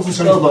 Read scrolls and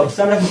spellbooks.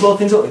 Don't I can blow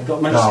things up? You've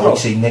got magic No, you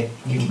scrolls. see, Nick,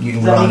 you can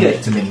Is that run any it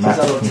good? to min Is that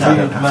magic. all I time?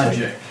 don't have to.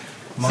 Magic.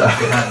 Might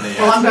be handy,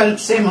 yeah. Well, I'm going to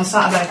see him on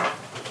Saturday.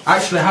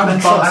 Actually, how I'm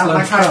did sort bards out my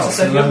learn character, spells?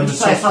 so if you want me to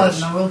play a Learn paladin,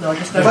 the I will do. I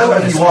just don't Play know.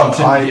 whatever you want.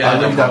 I really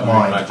don't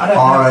mind. I don't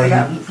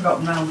know.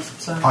 Forgotten rounds.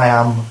 So. I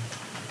am.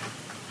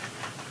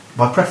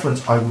 By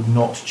preference, I would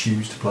not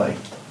choose to play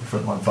the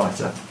frontline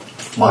fighter.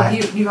 Well, My-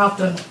 you have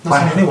done.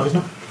 That's me anyway,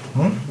 isn't it?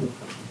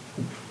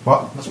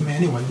 What? That's me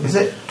anyway, Is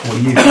it? What are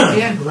you?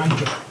 Yeah. A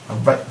ranger.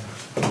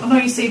 I know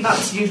you see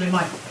that's usually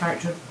my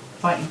character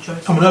fighting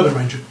choice. I'm an urban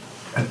ranger.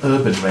 An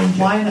urban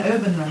ranger. Why an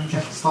urban ranger?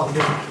 It's slightly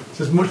different.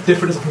 It's as much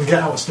different as I can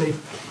get out of Steve.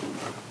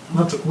 And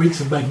that took weeks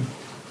of begging.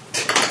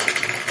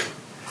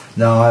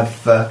 No, I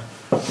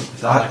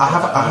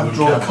have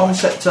drawn a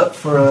concept up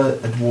for a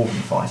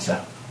dwarven fighter.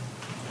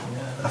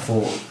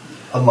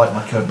 Unlike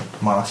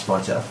my last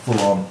fighter, a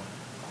full-on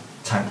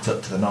tanked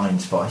up to the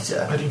 9s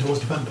fighter. Heading towards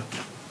defender.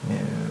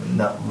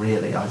 Not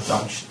really. I'm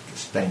just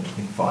staying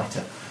in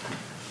fighter.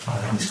 I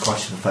think it's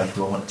Crisis of the Faith.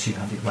 Do I want a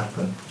 2-handed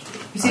weapon?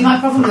 You see, my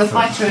problem with a For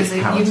fighter is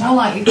that power you're attack. more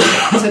likely to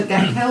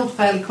get killed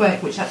fairly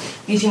quick, which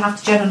means you have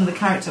to gen another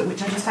character,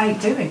 which I just hate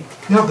doing.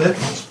 You have the hit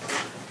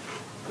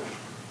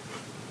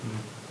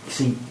You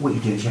see, what you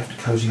do is you have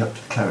to cosy up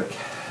to the cleric.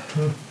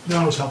 That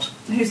always helps.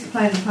 Who's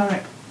playing the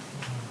cleric?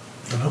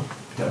 I don't know.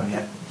 Don't know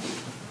yet.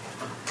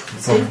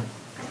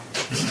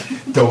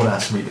 Steve? Don't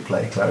ask me to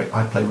play a cleric.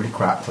 I play really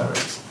crap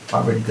clerics.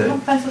 I really do. Come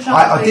on, pencil sharp,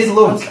 I did please.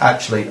 look,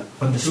 actually,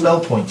 under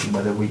spell pointing,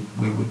 whether we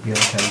would be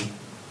okay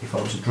if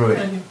I was a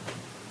druid.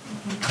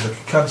 Because I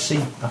could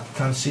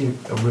kind of see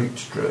a route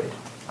to druid,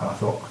 and I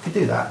thought I could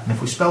do that. And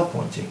if we're spell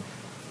pointing,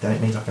 then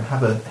it means I can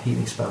have a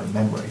healing spell in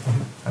memory,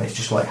 and it's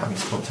just like having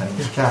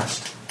spontaneous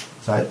cast.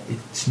 So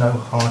it's no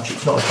hardship.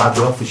 It's not as bad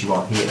off as you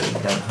are here. You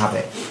don't have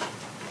it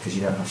because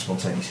you don't have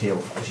spontaneous heal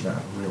because you don't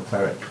have a real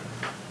cleric.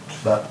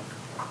 But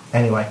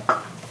anyway,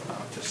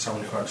 Just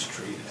someone who has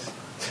trees.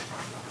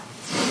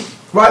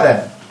 right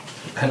then.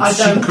 And I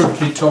don't.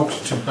 secretly talks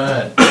to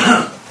bird.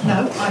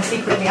 No, I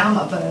secretly am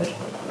a bird.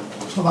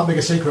 It's not that big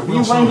a secret. Are We you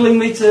all saw it. wangling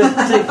me to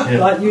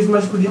like use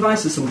magical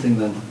device or something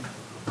then?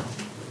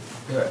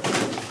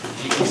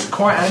 It's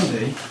quite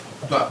handy,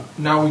 but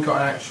now we've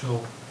got an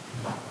actual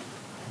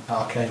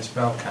arcane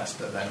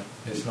spellcaster, then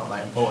it's not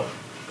that important.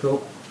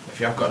 Cool. If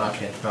you have got an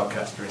arcane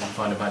spellcaster and you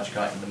find a magic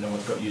item and no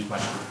one's got to use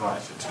magical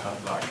device, it's kind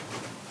of like.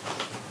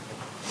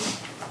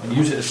 And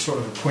use it as sort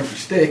of a pointy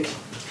stick,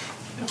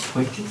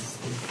 Wages.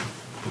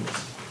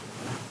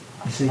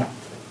 You see,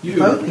 You,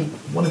 if only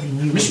one of you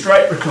knew. Mr.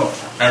 Apricot,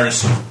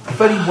 Harrison.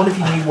 If only one of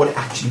you knew what it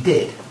actually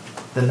did,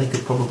 then they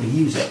could probably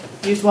use it.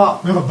 Use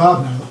what? We have a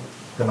bard now, though.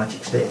 The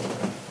magic stick.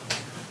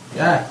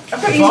 Yeah.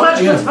 I've got used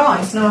magical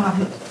advice. No, I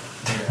haven't.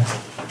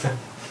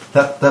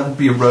 That would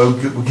be a rogue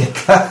that would get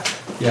that.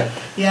 Yeah.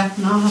 Yeah,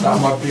 no, I That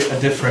haven't. might be a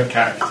different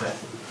character.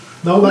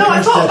 No, No, that I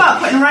guy's thought dead.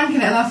 about putting a rank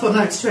in it, and I thought,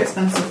 no, it's too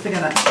expensive.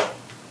 Forget it.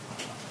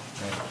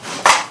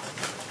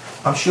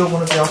 I'm sure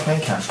one of the arcane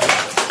casters,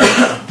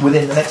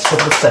 within the next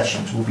couple of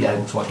sessions, will be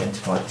able to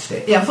identify the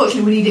stick. Yeah,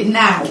 unfortunately, we need it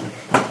now.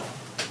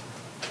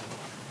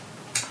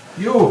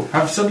 You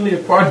have suddenly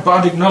acquired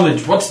bardic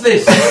knowledge. What's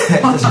this?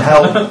 It doesn't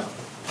help.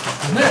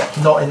 Isn't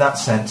it? Not in that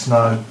sense,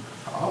 no.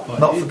 Oh,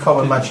 Not for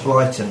common magical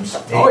items.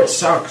 Oh, it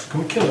sucks.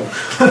 Can we kill him?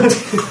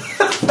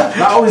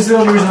 That was the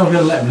only reason I was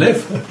going to let him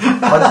live.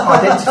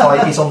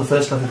 Identify is on the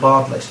first level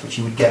bard list, which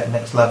you would get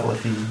next level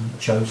if you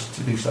chose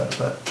to do so,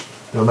 but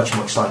there are much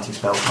more exciting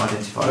spells to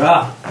identify.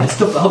 Ah, and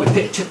stuff that help me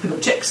pick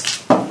up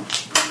chicks.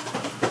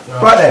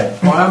 Right then.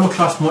 My armour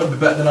class might be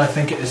better than I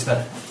think it is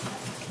then.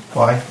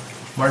 Why?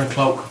 Wearing a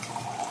cloak.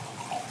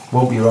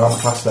 Will be your armour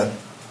class then.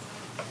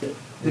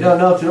 We don't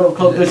know if you're all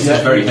called This good is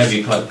a very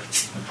heavy cloak.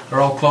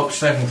 Are all cloaks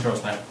saving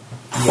throws now?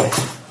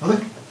 Yes. Are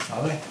they?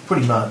 Are they?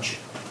 Pretty much.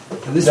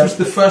 And this was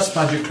the first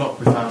magic cloak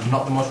we found,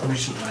 not the most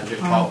recent magic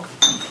cloak.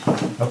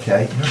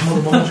 Okay. You have more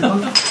than one magic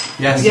item?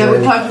 Yes. Yeah, So-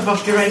 with cloak of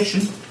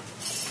obscuration,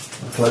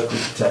 Cloak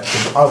with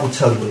protection. I will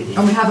tell you what it is.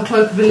 and we have a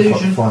cloak of If I can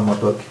illusion. find my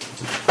book.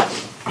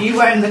 Are you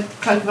wearing the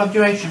cloak of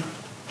abjuration?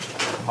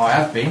 I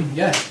have been,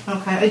 yeah.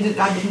 Okay, I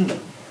didn't.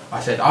 I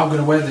said, I'm going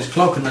to wear this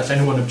cloak unless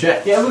anyone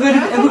objects. Yeah, have we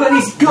got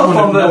any scope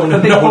on the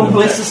big one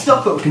list of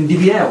stuff that we can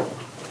divvy out?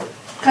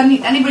 Can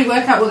anybody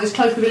work out what this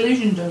cloak of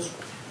illusion does?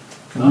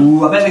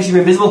 Ooh, I bet it makes you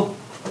invisible.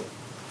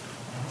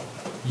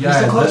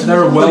 Yeah, Mr. Cloak's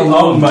they're a invisible.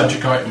 well-known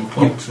magic item,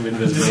 cloaks of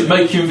invisibility. Does it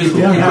make you invisible?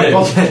 Yeah, You yeah,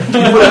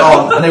 win. You put it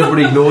on and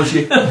everybody ignores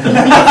you.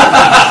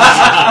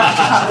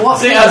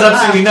 What's It has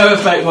absolutely no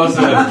effect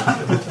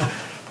whatsoever.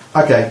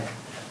 Okay.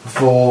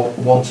 For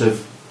want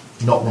of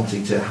not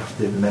wanting to have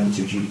to remember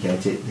to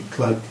adjudicate it, the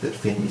cloak that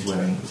Finn is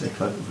wearing is a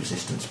cloak of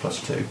resistance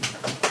 +2.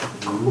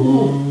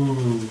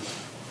 Ooh.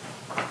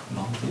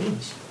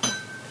 Marvellous.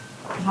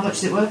 How much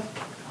is it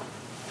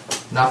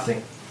worth?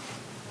 Nothing.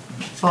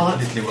 Bollocks.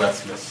 Completely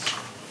worthless.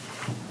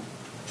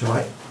 It's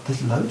alright.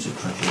 There's loads of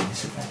treasure in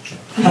this adventure.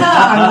 Yeah,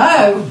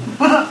 I know.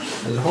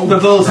 There's a whole For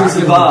those who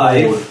dragon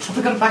survive. board. Have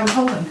we got a bag of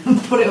holding?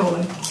 Put it all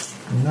in.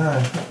 No,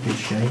 that'd be a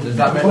shame. Does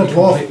that make What a me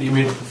dwarf. completely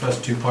immune to the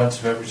first 2 points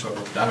of every sort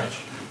of damage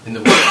in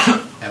the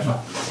world ever?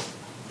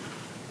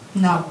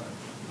 No.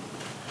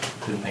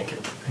 Didn't think it.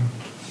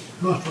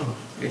 No, it's rather.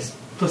 It's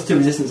 +2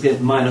 resistance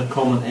against minor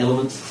common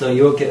elements, so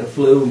you won't get the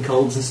flu and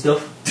colds and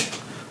stuff.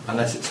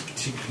 Unless it's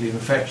particularly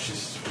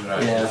infectious,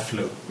 right? Yeah. The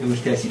flu. In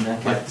which case you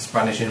knock Like it. the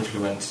Spanish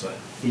influenza.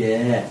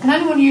 Yeah. Can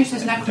anyone use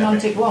this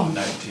necromantic wand?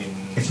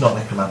 1950. It's not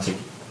necromantic.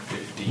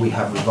 We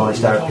have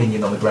revised our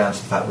opinion on the grounds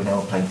of the fact we're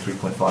now playing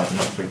 3.5 and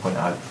not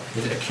 3.0.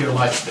 Is it a cure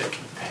light stick?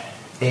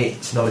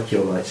 It's not a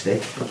cure light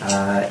stick.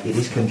 It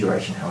is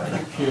conjuration, however.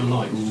 Pure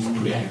light is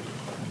pretty angry.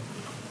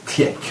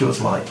 Yeah,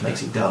 cures light,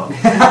 makes it dark.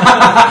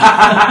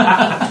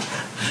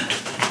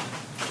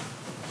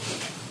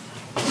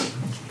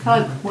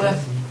 Cloak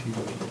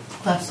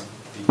worth less.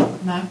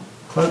 No.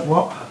 Cloak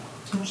what? How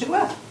much is it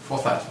worth?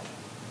 4,000.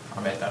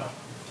 I made that up.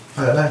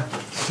 I don't know.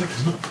 6,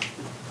 isn't it?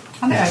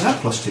 Hand it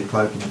over. +2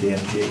 cloak in the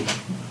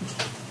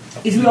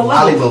DMG. Is we all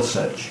Ali level? will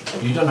search.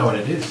 You don't know what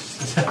it is.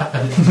 It's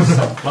just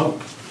some cloak.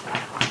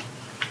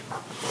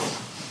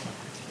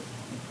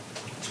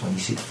 It's when you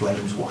see the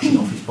flames washing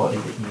off his body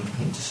that you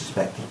begin to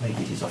suspect that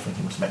maybe it is offering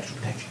him some extra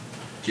protection.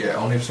 Yeah,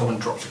 only if someone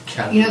drops a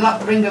candle. You know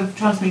that ring of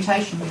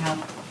transmutation we have?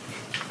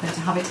 Going to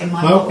have it in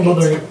my No, I'm not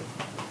pocket. doing it.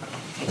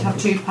 To have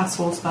 2 pass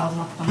wall spells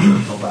off them.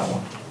 Not that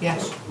one.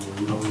 Yes.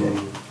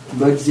 Okay.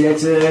 Emergency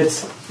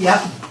exit.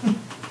 Yep.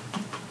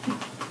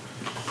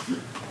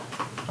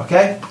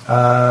 Okay.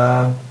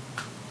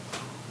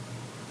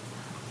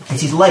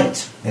 It is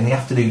late in the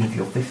afternoon of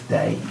your 5th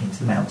day into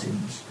the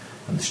mountains,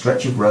 and the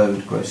stretch of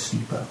road grows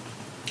steeper.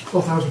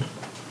 4,000.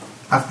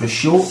 After a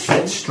short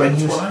yet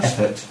strenuous Twice.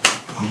 effort,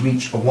 you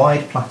reach a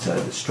wide plateau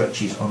that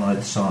stretches on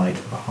either side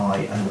of a high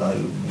and low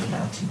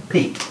mountain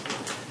peak.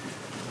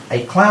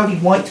 A cloudy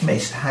white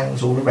mist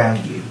hangs all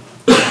around you.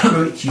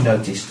 Through it you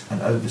noticed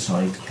an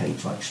oversized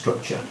cage-like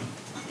structure.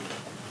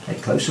 A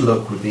closer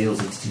look reveals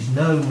that it is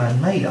no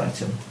man-made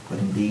item, but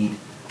indeed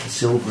the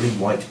silvery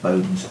white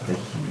bones of a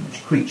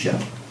huge creature,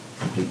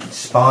 complete with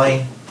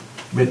spine,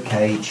 rib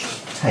cage,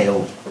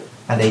 tail,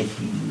 and a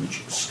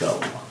huge skull.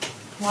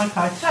 Like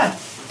I said.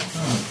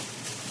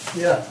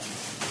 Yeah.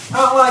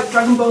 Oh, like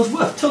Dragon Ball's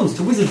worth tons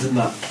to wizards and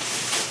that.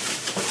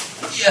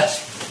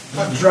 Yes.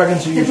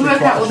 Dragons are Did we usually work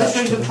quite out what this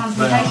attached ring to of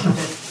them. transmutation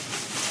did?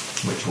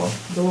 Which one?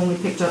 The one we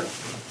picked up.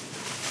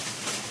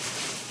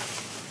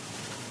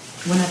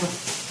 Whenever.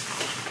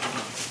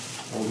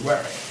 Or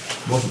wearing.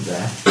 Wasn't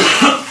there.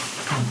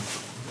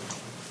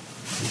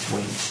 This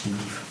way,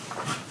 Steve.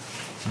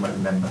 You might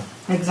remember.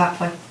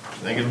 Exactly.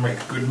 They're going to make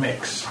a good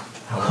mix.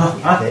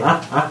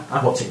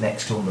 What's it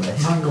next on the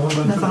list? Mango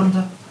and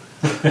Lavender.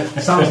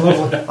 Sounds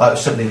lovely. Oh,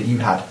 it's something that you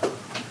had,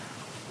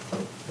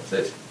 That's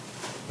it.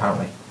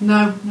 apparently.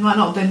 No, it might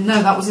not have been.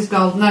 No, that was his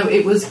goal. No,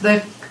 it was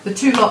the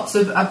 2 lots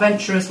of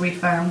adventurers we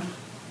found.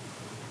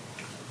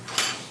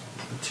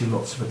 The 2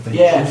 lots of adventure.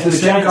 Yeah. The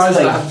same giant guys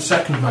snake. that had the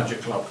second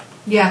magic cloak.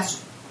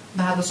 Yes,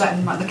 they had the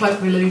second, the cloak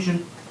of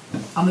illusion,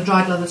 and the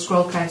dried leather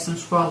scroll case and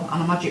scroll,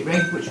 and a magic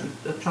ring, which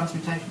was of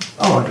transmutation,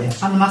 Oh, right,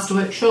 yes. and the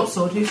masterwork short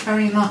sword. Who's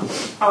carrying that?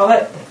 Oh,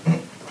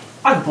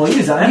 I can probably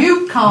use that. Eh?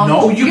 You can't.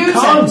 No, you use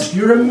can't. It.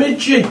 You're a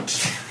midget.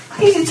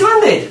 Easy to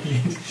handed.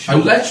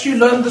 Unless you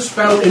learn the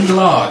spell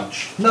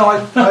enlarge. No,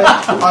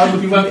 I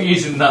You won't be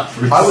using that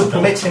for I would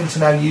permit him to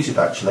now use it,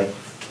 actually.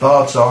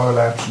 Bards are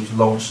allowed to use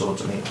long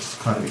swords. I mean, it's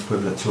kind of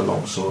equivalent to a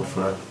long sword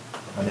for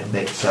an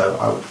index, so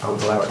I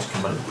would allow it to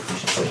come under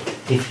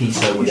proficiency, if he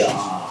so wishes.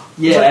 But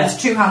Yeah. it's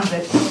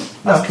 2-handed.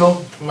 That's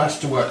cool.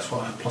 Masterwork's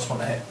 +1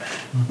 to hit.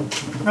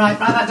 Right, write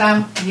that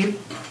down. You.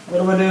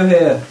 What do I do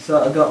here?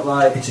 So I've got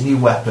like. It's a new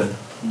weapon.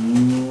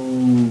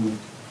 Ooh.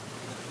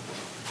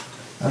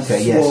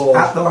 Okay, yes. Sword.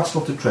 At the last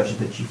lot of treasure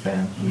that you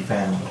found.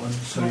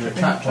 So your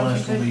attack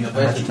bonus will be your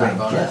base Magic attack ring,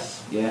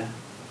 bonus. Yeah.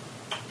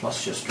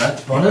 Plus your strength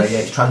Okay, bonus. yeah,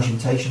 it's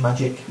transmutation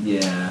magic.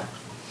 Yeah.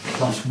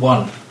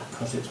 +1.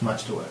 Because it's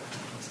masterwork.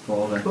 It's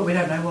 4 then. But we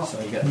don't know what.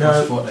 So you get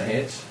No. +4 to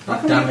hit. How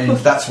can Damage. we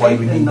put That's why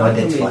we need an 8 and 9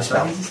 identify in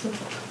spell. these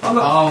stuff? Can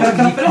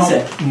I finish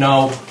it?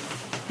 No,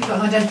 You've got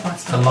an identifier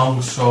it's a spell.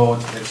 long sword.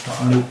 It's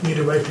not. Need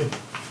a weapon.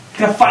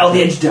 Can I file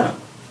the edge down?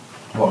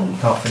 What? You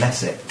can't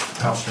finesse it.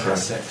 That's true.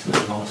 6. It's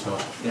a long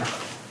sword.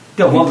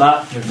 Don't want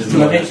that. Give the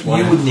So I think one.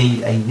 You would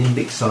need a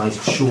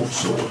nimbic-sized short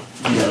sword.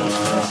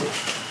 Yeah.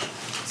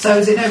 So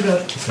is it no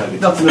good? So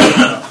Not to me. Is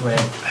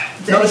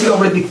it, Not if you've got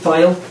a really big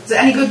file. is it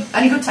any good?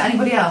 Any good to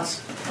anybody else?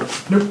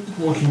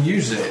 One can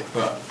use it,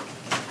 but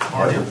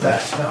already up there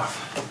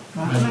stuff.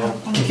 Right, May as no,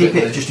 well. I'm- keep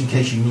it just in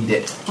case you need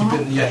it. Keep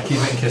it, yeah, keep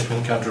it in case we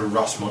encounter a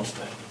rust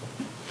monster.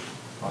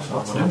 That's what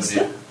whatever monster?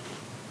 they do.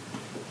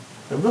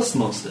 The rust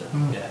monster.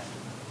 Yeah.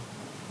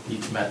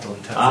 Eats metal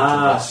and turns Ah.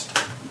 into rust.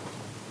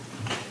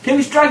 Okay,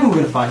 which dragon we're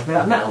going to fight?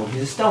 That metal?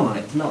 Use a stone on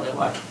it to melt it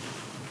away.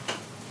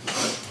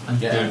 I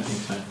Yeah. don't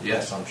think so.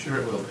 Yes, I'm sure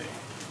it will be.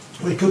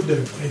 What you could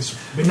do is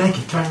be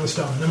naked carrying the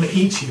stone and then it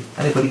eats you.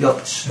 Anybody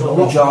got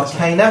Knowledge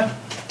Arcana?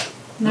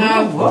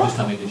 No. Or just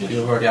having the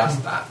You've already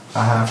asked that.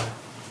 I have.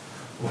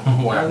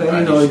 Why I've got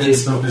any knowledge.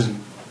 It's not, isn't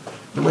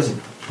The wizard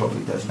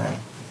probably does now.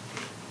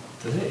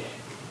 Does it?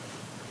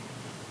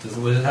 Does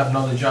the wizard have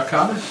knowledge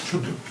arcana?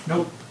 Should do.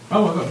 Nope.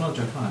 Oh, I've got knowledge.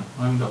 Fine.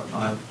 I haven't got.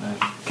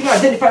 Can you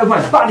identify with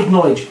my bardic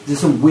knowledge? There's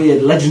some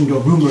weird legend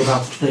or rumour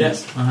about such things.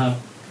 Yes, I have.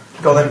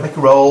 Go on then, make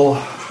a roll.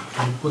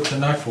 Can you put the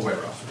knife away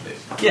off of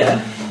this?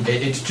 Yeah.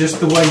 It's just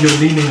the way you're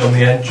leaning on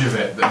the edge of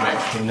it that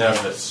makes me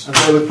nervous. I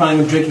thought we were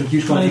planning on drinking a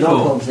huge quantity of 24.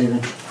 alcohol this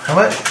evening. How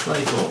much?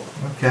 24.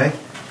 Okay.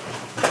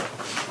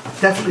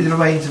 Definitely the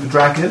remains of a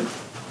dragon.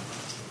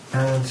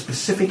 And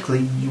specifically,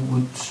 you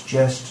would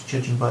suggest,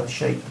 judging by the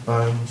shape, the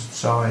bones, the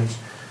size,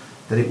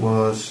 that it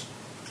was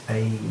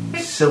a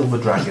silver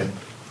dragon.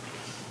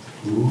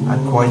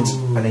 And quite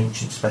an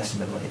ancient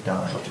specimen when it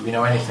died. Do we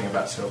know anything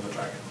about Silver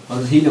Dragon? Or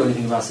does he know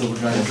anything about silver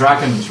The dragons?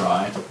 dragon's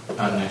right,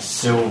 and they're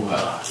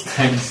silver,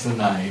 hence the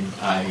name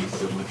A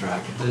Silver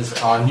Dragon. Does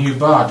our new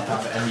bard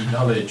have any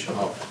knowledge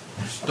of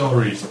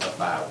stories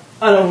about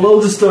I know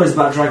loads of stories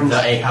about dragons.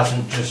 that he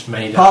hasn't just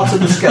made Part up? of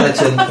the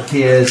skeleton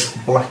appears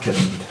blackened,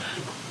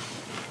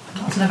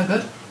 That's never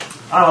good.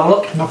 Oh,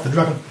 look. Not the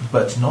dragon.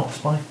 but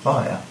not by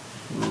fire.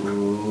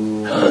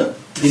 Did it have-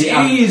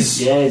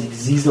 Disease! Yeah, it's a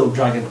diseased old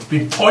dragon. It's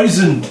been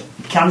poisoned!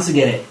 Cancer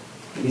get it.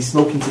 He's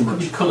smoking too Could much.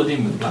 be coloured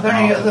in with Are black there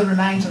any marble. other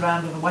remains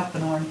around of a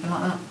weapon or anything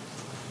like that?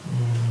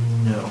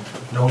 No.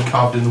 No one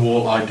carved in the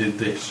wall, I did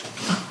this.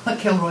 That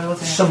Kilroy was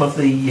here. Some of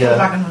the The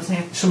dragon was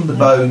here. some of the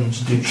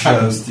bones do show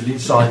Dragons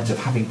deleted. signs of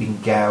having been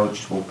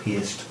gouged or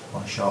pierced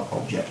by sharp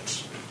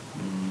objects,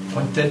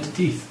 Pointed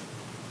teeth.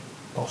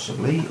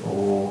 possibly,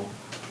 or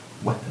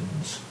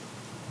weapons.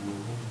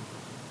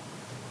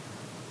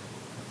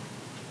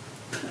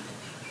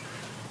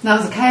 Now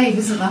there's a cave,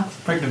 isn't there?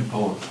 Pregnant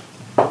pause.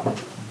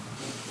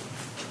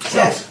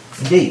 Yes,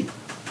 indeed.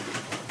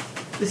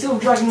 The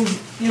silver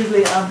dragons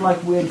usually have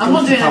like weird I'm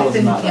not ghosty doing powers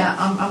anything. and that. Yeah,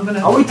 I'm going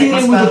to. Are we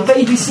dealing with a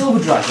baby silver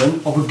dragon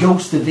or a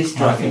ghost of this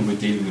I think dragon? we're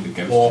dealing with a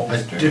ghost. Or of a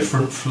this dragon.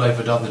 different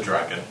flavoured other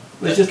dragon.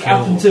 Which that just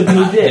happened to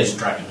killed be dead. his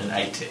dragon and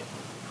ate it.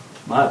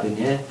 Might have been,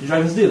 yeah. Do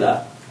dragons do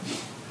that?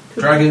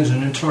 Dragons are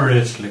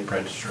notoriously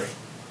predatory.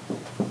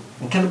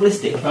 And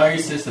cannibalistic? But I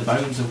guess the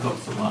bones have got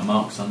sort of like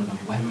marks on them.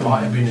 It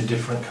might have been a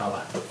different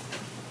colour.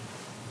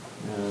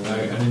 So I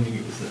didn't think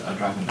it was a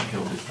dragon that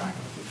killed this dragon.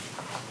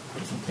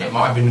 Or something. It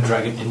might have been a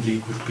dragon in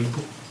league with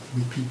people.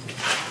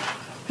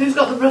 Who's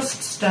got the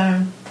rust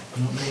stone?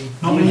 Not me.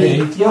 Not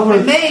me. You're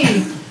one Me!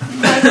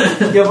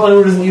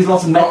 who doesn't use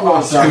lots of metal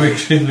or Too stuff.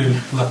 extremely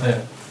like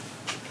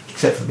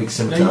Except for big They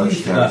scimitar.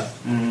 used that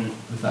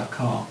with that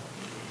car.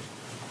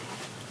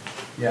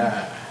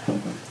 Yeah.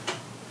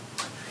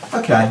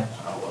 Okay.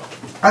 Oh well.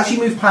 As you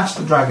move past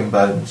the dragon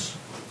bones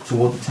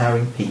toward the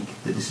towering peak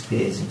that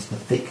disappears into the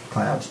thick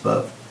clouds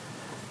above.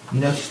 You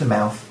notice the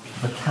mouth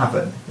of a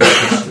cavern in the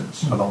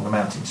distance along the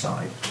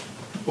mountainside.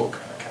 What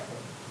kind of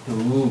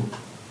cavern? Ooh.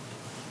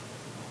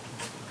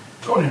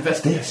 Go and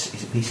investigate. This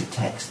is a piece of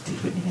text that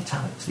is written in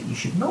italics that you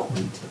should not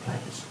read to the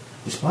players,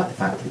 despite the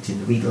fact that it's in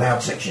the read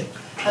aloud section.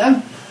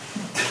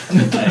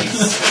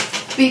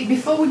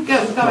 Before we go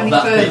any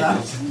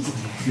further,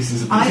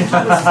 I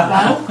have a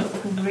spell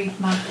called Read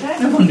Magic.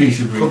 No wonder you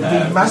should read Read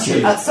that.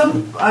 magic. At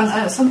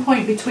some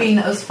point between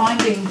us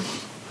finding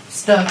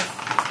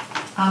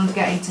stuff and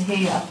getting to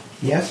here,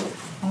 Yes.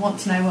 I want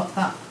to know what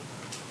that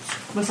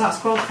was. That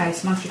scroll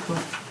case magical?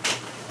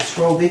 The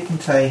scroll did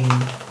contain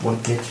what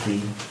appeared to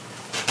be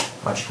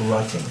magical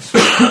writings.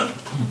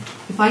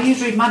 If I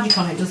use Read Magic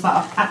on it, does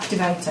that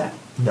activate it?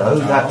 No,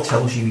 that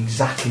tells you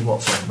exactly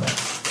what's on there.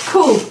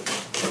 Cool.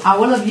 I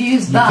will have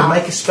used You that. can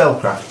make a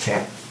spellcraft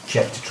check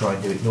to try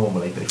and do it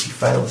normally, but if you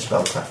fail the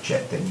spellcraft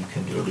check, then you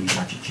can do a read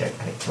magic check,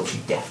 and it tells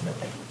you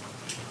definitely.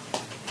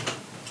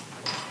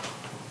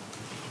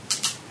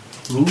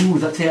 Ooh,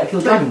 does that take out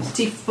kill dragons?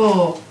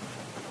 24.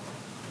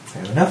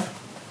 Fair enough.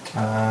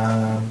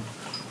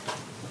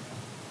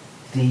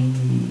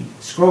 The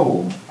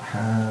scroll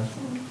has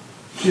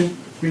 2,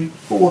 3,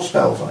 4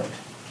 spells on it.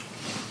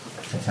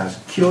 It has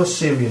Cure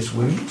Serious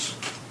Wounds.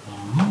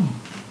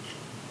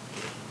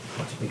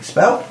 Quite a big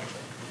spell.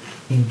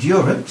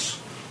 Endurance.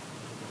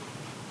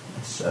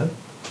 Less so.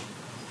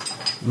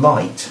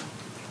 Light.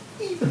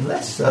 Even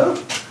less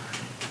so.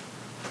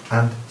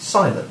 And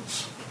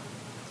Silence.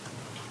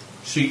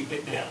 See,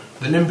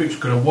 the Nimbic's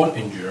going to want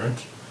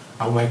endurance,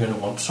 and we're going to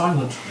want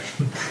silence.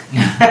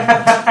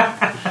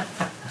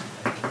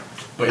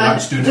 But he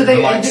likes doing it Do with they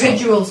the lights on.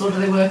 individuals or do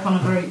they work on a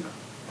group?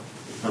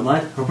 Don't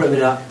mind. I'll put it in the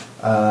dark.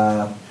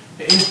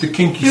 It is the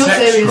kinky Pure sex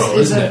Serious scroll,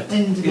 is isn't an it?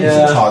 individual. It's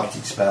Yeah. a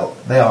targeted spell.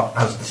 They are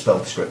as the spell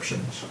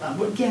descriptions. I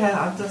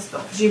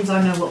presume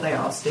I know what they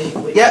are, Steve.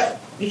 Which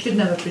Yep. You should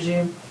never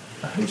presume.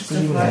 Who's Stuff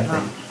presuming like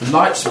anything? that. The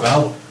light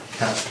spell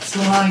casts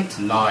Light.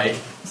 light.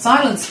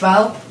 Silent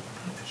spell.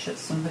 Shut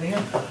somebody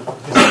up.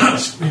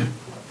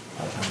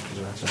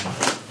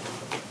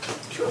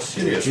 Cure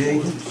serious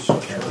wounds.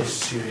 Cure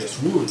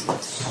serious wounds.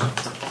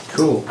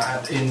 Cool.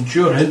 And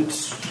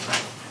endurance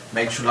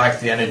makes you like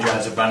the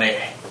Energizer Bunny.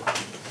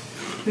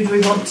 Who do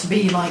we want to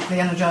be like the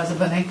Energizer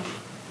Bunny?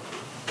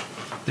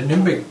 The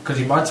Nimbic, because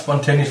he might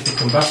spontaneously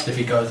combust if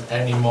he goes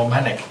any more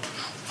manic.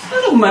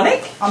 Little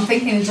manic. I'm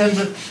thinking in terms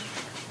of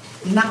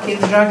knacking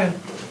the dragon.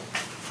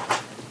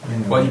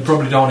 Well, you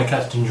probably don't want to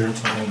cast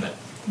endurance on him then.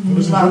 What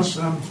does the Well,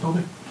 endurance spell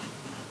do?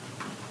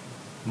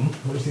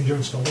 What does the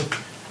endurance spell do?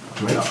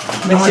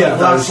 Makes it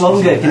last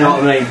longer, if you know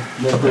what I mean.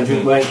 No good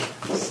drink break.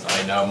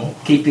 I know more.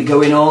 Keep it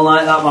going all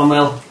like that, man,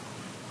 Will.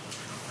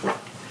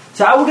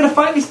 So how are we going to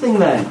fight this thing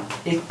then?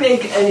 It's big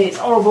and it's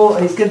horrible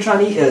and it's going to try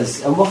and eat us.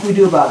 And what can we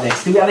do about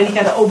this? Do we have any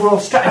kind of overall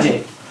strategy?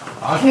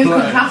 Who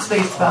can cast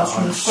these spells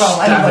from the scroll?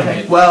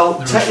 Anybody? Well,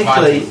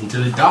 technically,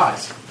 until it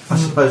dies. I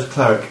suppose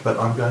cleric, but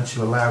I'm going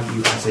to allow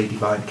you as a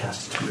divine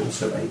caster to be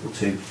also able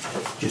to,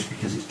 just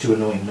because it's too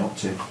annoying not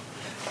to.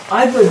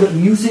 I've heard that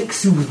music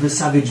soothes the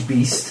savage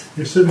beast.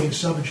 You're assuming it's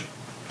savage.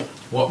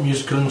 What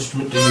musical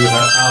instrument do you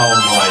have? Oh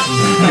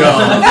my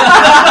god.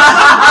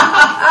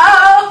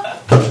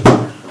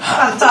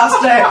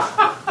 Fantastic.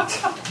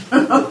 Do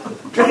you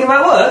reckon it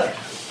might work?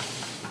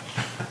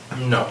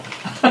 No.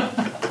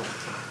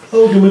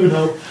 Oh, you live in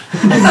hell.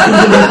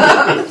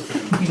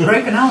 You've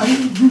broken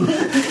Alan.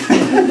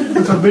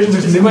 That's our vision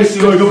is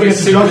going up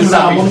against the dragon.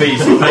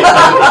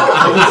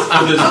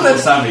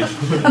 Savage.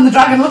 And the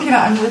dragon looking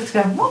at him with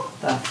going, what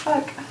the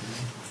fuck?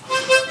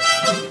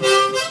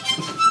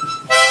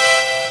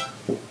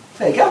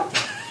 There you go.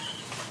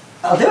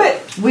 I'll do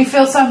it. We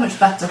feel so much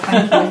better,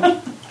 thank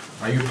you.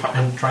 Are you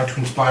trying to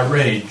inspire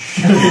rage?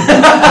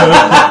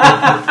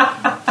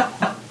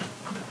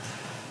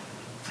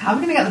 How are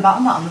we going to get the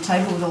battle mat on the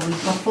table with all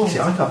these bottles? See,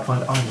 I can't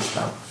find either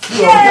spell.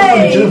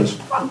 Yay! endurance.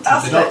 They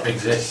Fantastic. don't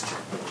exist.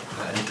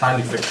 They're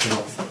entirely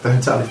fictional. They're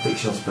entirely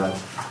fictional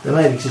spells. They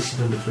may have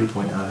existed under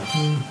 3.0.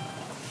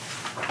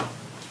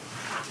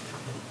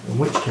 In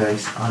which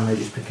case, I may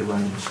just pick a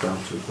random spell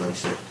to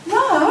replace it.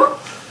 No.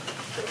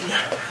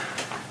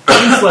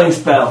 Slaying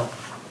spell.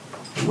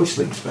 A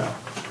whistling spell.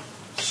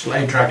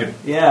 Slay dragon.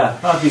 Yeah,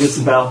 that'd be a good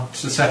spell.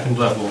 It's the second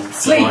level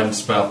Sleep. divine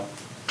spell.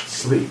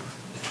 Sleep.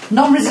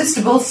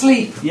 Non-resistible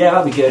sleep. Yeah,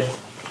 that'd be good.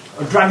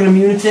 A dragon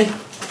immunity.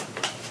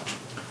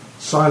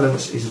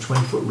 Silence is a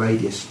 20-foot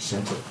radius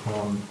set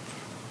upon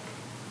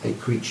a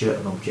creature,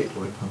 an object,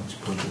 or a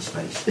point in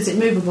space. Is it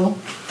movable?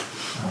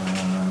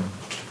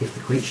 If the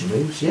creature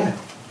moves, yeah.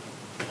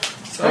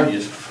 So you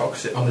just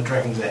focus it on the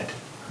dragon's head.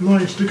 No,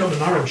 you stick on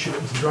an arrow and shoot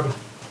it into the dragon.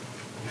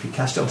 If you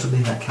cast it on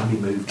something that can be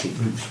moved, it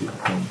moves with the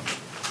thing.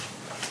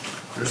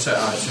 I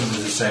assume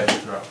there's a saving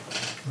throw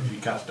if you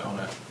cast it on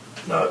a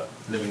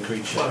living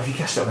creature. Well, if you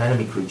cast it on an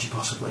enemy creature,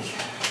 possibly.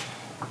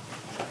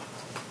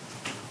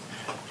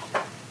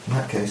 In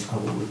that case, I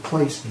will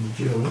replace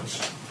endurance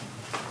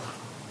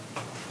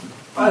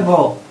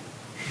Fireball.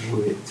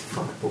 with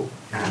fireball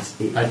as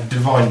it. A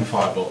divine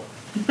fireball.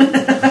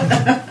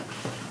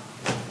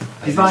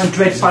 Divine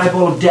Dread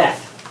Fireball of Death.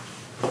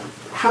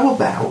 How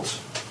about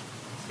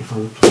if I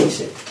replace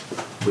it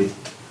with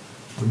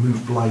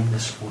remove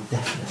blindness or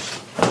deafness?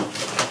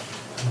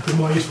 Be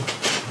more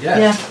useful.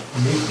 Yeah.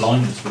 Remove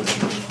blindness would be.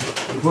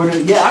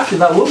 Yeah, actually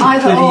that would be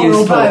Either pretty or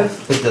useful.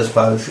 both. It does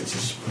both.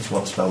 It's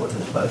one spell that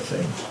does both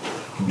things.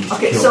 It can be used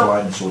Okay, to kill so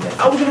blindness or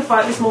deafness. are we going to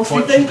fight this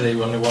monster thing?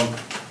 Fortunately, only one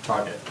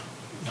target.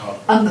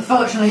 Oh.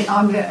 Unfortunately,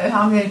 I'm the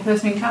only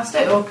person who can cast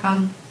it, or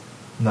can...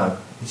 No,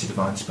 it's a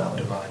divine spell.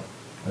 Divine.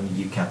 Only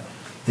you can.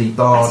 The Let's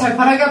bard. hope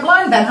I don't go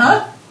blind then,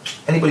 huh?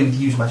 Anybody with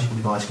used magical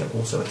device can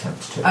also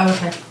attempt to, Oh,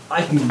 okay.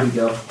 I can give it a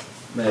go.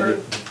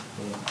 Maybe.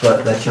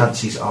 but their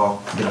chances are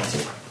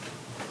limited.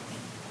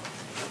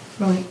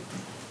 Right.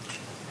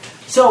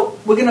 So,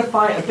 we're going to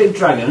fight a big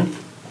dragon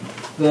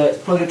that's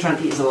probably going to try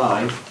and eat us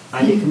alive,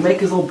 and it can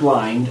make us all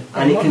blind,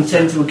 and it can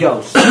turn into a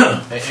ghost.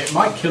 It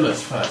might kill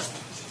us first.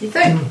 Do you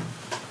think?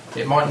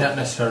 It might not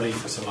necessarily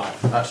leave us alive.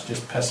 That's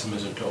just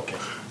pessimism talking.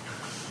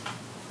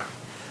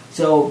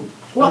 So,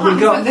 What have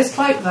we happens with this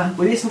cloak then?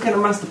 we need some kind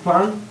of master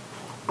plan.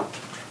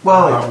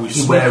 Well, we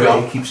you wear sneak it,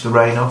 up. it keeps the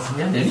rain off.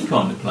 Yeah, any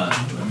kind of plan,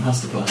 a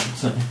master plan.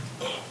 So,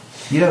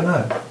 You don't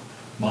know.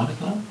 minor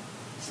plan.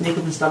 Sneak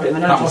up and stab it in the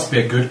That nose. must be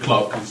a good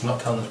clock because it's not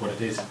telling us what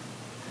it is.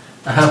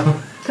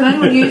 Can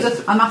anyone use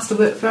a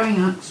masterwork throwing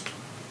axe?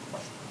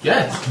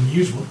 Yes. Can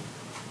use one.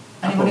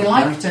 Anybody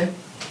like to?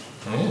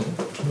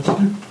 What's it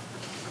do?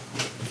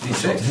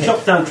 D6.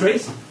 Chop down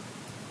trees.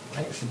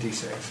 I think it's a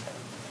D6.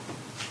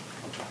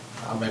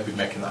 I may be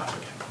making that up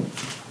again.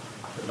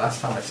 But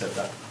last time I said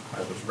that, I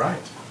was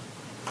right.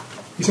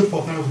 You said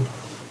 4,000.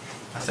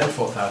 I said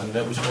 4,000,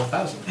 it was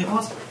 4,000. It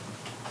was.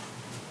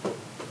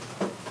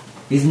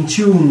 He's in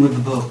tune with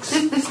the books.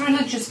 This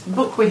religious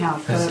book we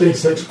have for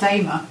D6.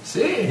 Damer.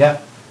 See? Yeah.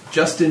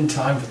 Just in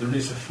time for the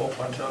release of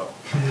 4.0.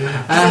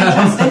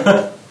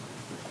 Fantastic.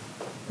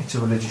 It's a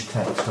religious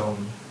text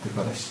on the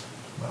goddess,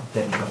 well,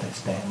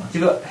 demi-goddess Diana. You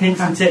got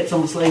hints and tips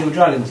on the slaying of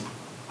dragons?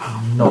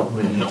 Not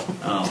really. No.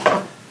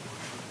 Oh.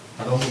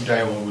 I don't think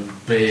J1 was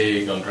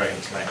big on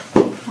Dragon Slayer.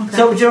 Okay.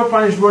 So, the general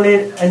plan is run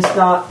in and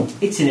start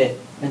eating it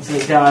until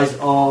it dies,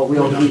 or we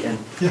all get eaten.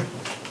 Yeah.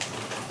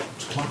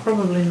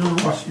 Probably not.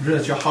 Plus, you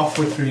realise you're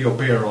halfway through your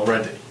beer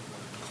already.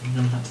 You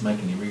don't have to make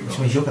any Which rerolls.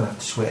 means you're going to have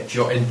to switch.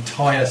 Your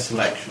entire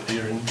selection,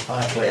 your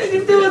entire You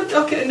collection. do it,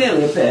 okay,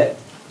 nearly a bit.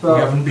 We But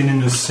haven't been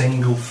in a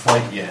single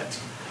fight yet.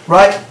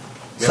 Right,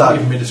 We so haven't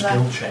even made a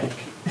skill check.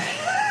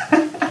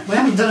 We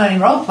haven't done any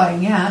role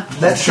playing yet.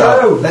 let's True.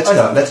 go. Let's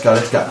go. Okay. let's go.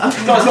 Let's go.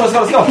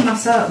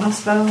 My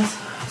spells.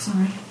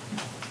 Sorry.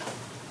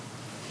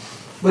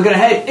 We're going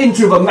to head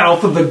into the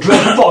mouth of the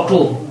dread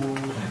bottle.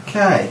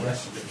 Okay. The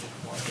rest of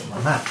it. Get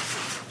my map.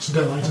 It's a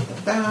day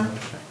later.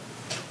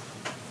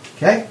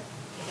 Okay.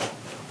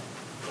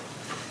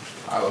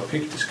 I will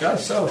pick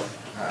disguise self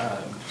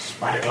and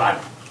spider climb.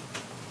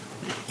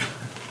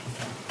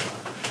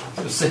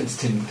 Sort of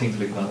sensitive things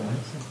like that.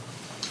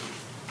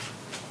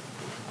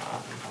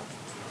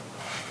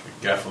 Be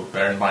careful,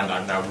 bear in mind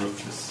I'm now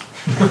ruthless.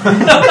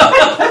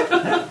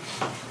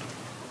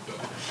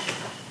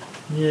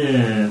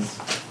 Yes.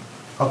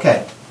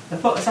 Okay. I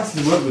thought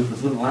Assassin's Word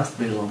Ruthless wouldn't last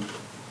very long.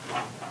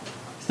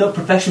 It's not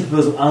profession for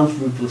those who aren't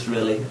ruthless,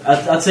 really.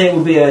 I'd say it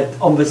would be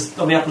on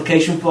the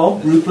application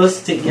form,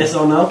 ruthless, tick yes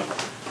or no.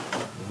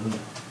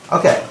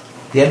 Okay.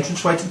 The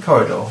entranceway to the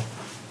corridor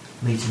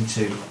leads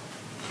into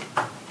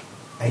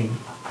a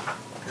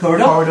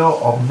corridor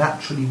of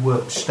naturally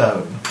worked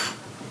stone.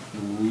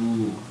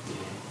 Ooh.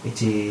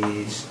 It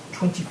is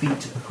 20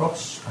 feet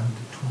across and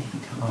 20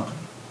 feet high.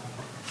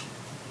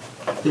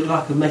 Do it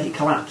like I could make it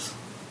collapse.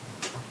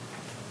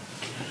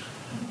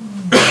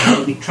 It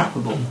would be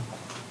trappable.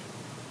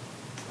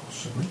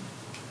 Possibly.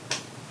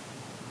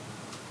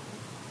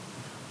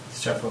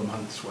 Several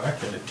months' work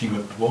and a team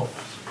of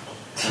dwarfs.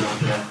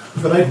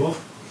 You've got 8 dwarf.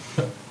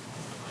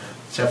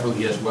 Several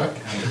years' work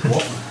and a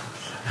dwarf.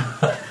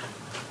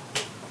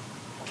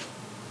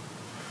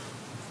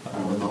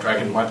 The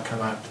dragon might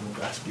come out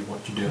and ask you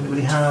what you're doing.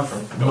 Anybody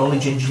have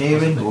knowledge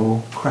engineering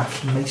or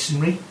craft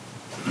masonry?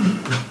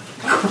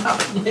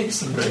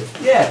 Masonry.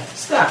 Yeah,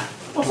 staff.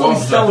 What's all Well,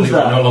 these stones we're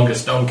no there? longer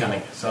stone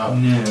cunning, so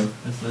No.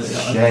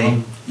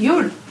 Shame.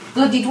 You're a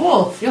bloody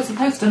dwarf. You're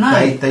supposed to know.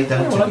 They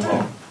don't well, I take do.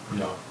 long.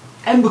 no.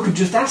 Ember could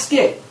just ask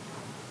it.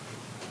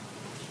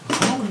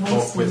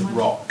 Talk with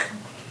rock.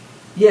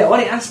 Yeah, why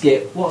don't you ask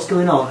it what's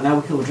going on and how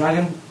we kill the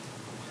dragon?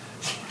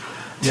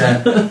 Yeah,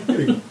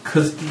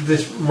 because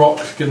this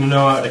rock's going to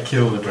know how to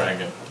kill the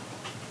dragon.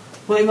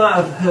 Well, he might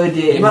have heard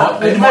it. It might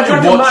The have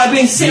dragon might have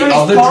been watched sitting the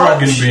on other its porch.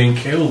 dragon being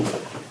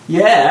killed.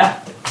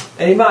 Yeah,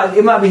 and it might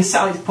have been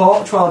sat on its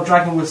porch while the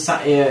dragon was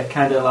sat here,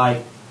 kind of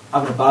like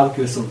having a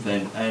barbecue or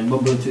something, and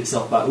mumbling to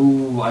itself like,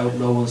 "Ooh, I hope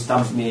no one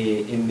stabs me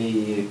in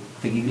me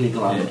giggly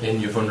gland."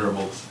 In your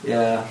vulnerables.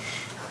 Yeah,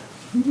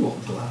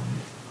 What gland?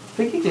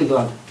 giggly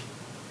gland.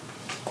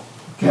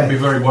 You'd be Okay.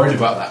 very worried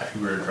about that if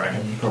you were a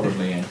dragon.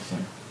 Probably, yes. So.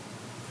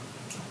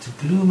 It's a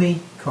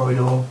gloomy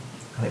corridor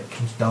and it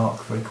becomes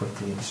dark very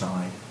quickly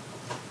inside.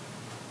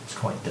 It's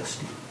quite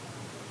dusty.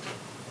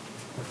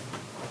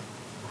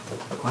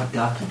 Quite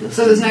dark and dusty.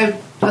 So there's no...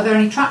 Are there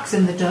any tracks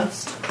in the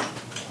dust?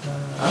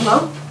 I don't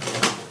know.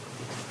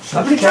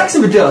 How many tracks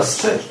in the dust?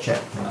 Search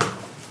check.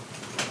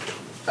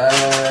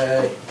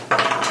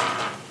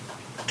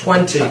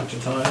 20.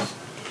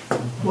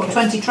 What,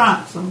 20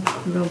 tracks? I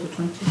rolled a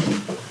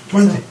 20.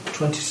 20.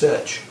 20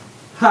 search.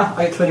 Ha!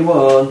 I get 21.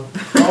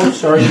 Oh,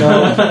 sorry,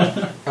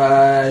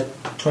 no.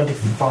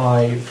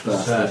 25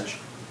 search.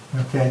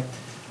 Okay.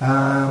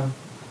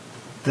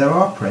 There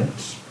are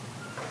prints.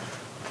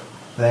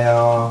 They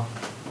are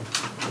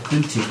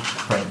booted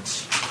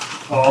prints.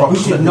 Oh,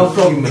 booted, not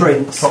from human,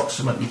 prints.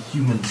 approximately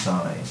human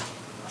sized.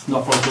 It's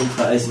not from prints,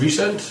 that is.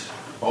 Recent?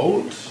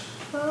 Old?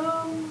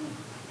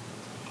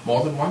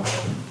 More than one?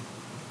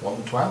 More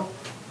than 12?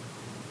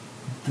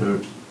 They're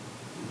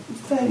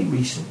fairly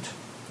recent.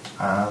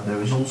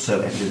 There is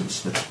also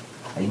evidence that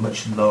a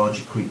much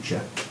larger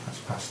creature has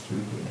passed through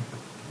here.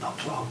 Not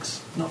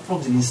frogs. Not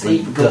frogs in the The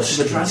sleep. dust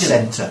The in the dragon.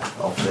 centre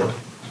of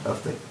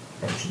the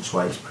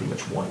entranceway is pretty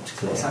much wiped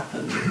clear. What's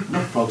happened?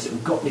 Not frogs.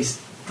 We've got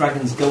this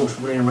dragon's ghost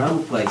running around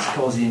the place,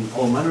 causing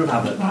all manner of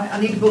havoc. Right, I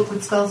need a book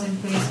with spells in,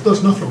 please.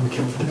 Those Northrop we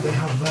killed, did they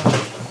have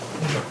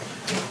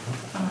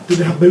did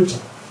they have boots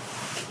on?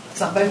 Is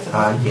that both of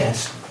them?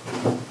 Yes.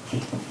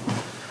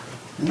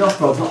 Not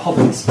frogs, not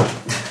hobbits.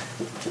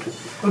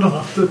 Oh no,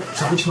 the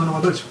savage man on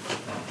my boots.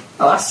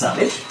 Oh, that's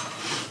savage.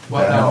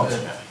 Well, They're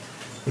no, not.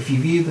 If you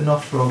view the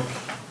Northrop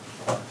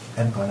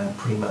Empire now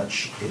pretty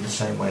much in the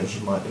same way as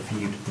you might have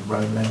viewed the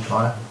Roman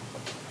Empire,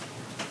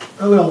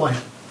 Early or late?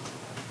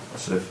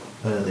 sort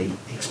of early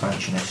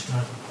expansionist.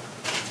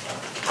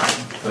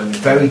 Burning.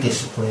 Very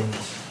disciplined,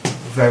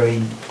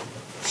 very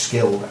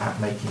skilled at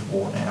making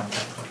war now.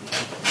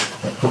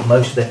 They put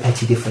most of their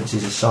petty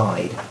differences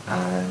aside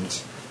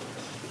and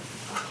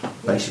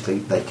basically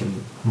they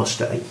can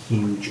muster a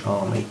huge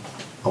army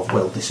of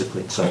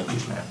well-disciplined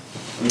soldiers now.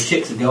 And the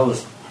chicks are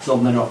goers.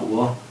 Some men are off at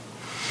war.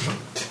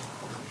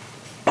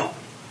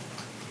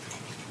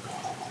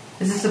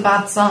 Is this a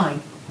bad sign?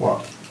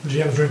 What? The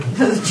GM's drinking.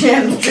 The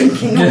GM's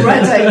drinking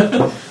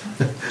already.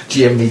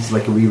 GM needs to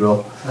make a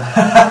reroll.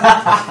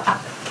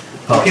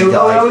 Okay, we're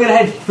going to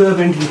head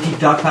further into the deep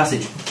dark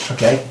passage.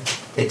 Okay,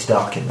 it's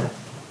dark in there.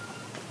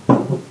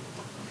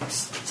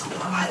 Something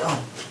like light on.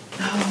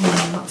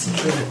 Oh, that's I'm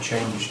sure they've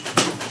changed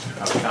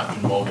how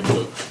Captain Morgan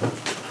looks.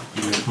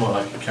 He looks more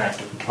like a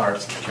character from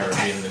Pirates of the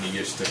Caribbean than he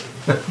used to.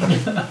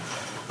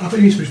 I thought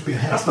he used to be a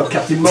head. That's not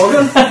Captain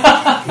Morgan.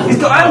 He's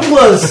got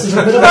antlers.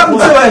 What happened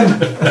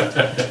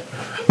to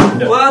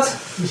him? What?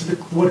 This is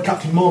the word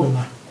Captain Morgan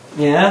there.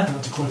 Yeah.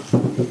 That's a quote.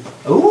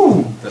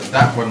 Ooh.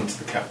 That one's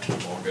the Captain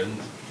Morgan,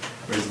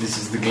 whereas this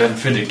is the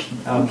Glenfiddich.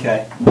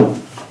 Okay.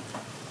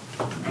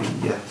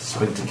 Yeah,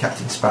 Sprinter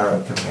Captain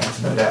Sparrow coming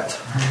out, no doubt.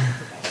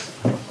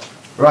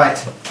 Right,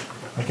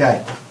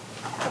 okay.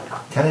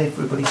 Can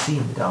everybody see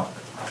in the dark?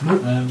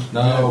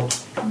 No.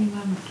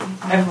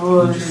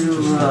 Everyone.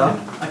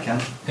 I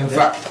can. In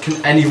fact,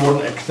 can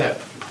anyone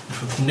except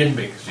for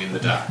Nimbic see in the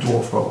dark?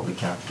 Dwarf probably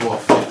can.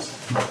 Dwarf, yes.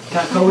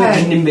 Can't call me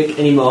Okay. Nimbic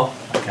anymore.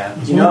 I can.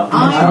 Do you know?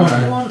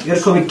 I want... You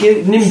gotta call me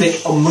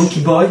Nimbic or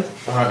Monkey Boy.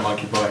 Alright,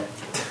 Monkey Boy.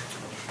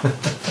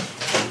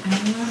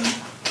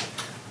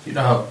 You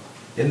know how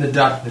in the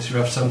darkness you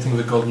have something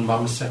the Golden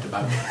Bomber said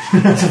about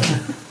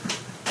it?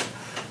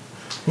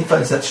 He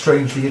finds that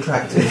strangely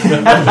attractive.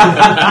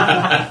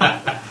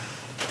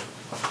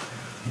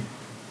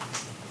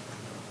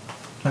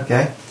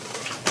 Okay.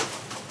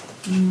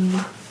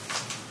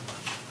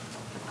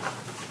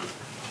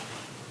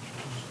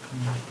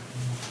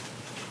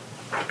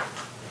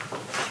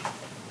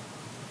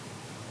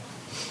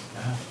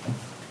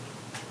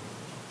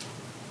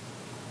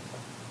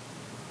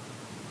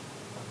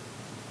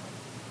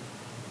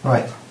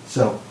 Right,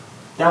 so,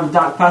 Down the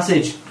dark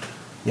passage.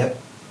 yep.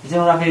 Is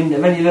anyone having,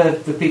 have any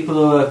of the people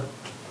who are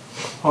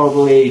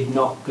horribly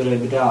not good in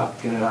the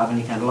dark going to have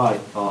any kind of light?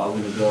 Or are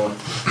we going to go...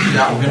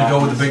 Yeah, I'm going to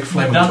go with the big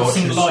flaming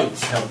Dancing torches.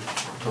 lights help.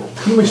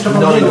 Couldn't we stop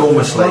on Not the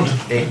enormously.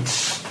 lantern?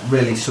 It's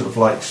really sort of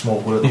like small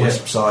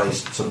will-o'-the-wisp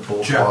sized sort of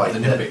ball Jab light. the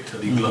Nimbic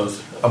till he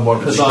glows. And one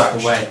of the Because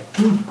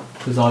distraction.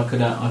 Because I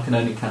can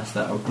only cast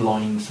that or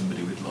blind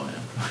somebody with light.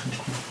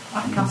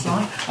 I can cast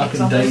light. I It's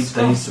can on the daze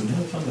scroll.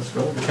 somebody. It's on the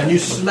scroll. Can you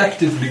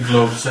selectively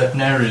glow certain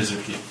areas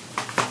of you?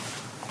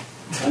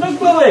 I'm not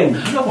glowing!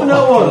 Not for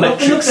no one! Not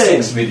for Electric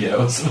nothing! Six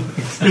video or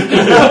something. I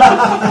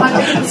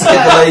pick up a Get the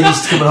stone.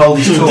 ladies to come and hold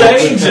his torch.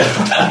 Danger!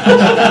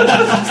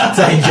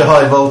 Danger,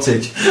 high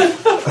voltage.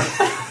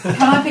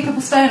 Can I pick up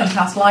a stone and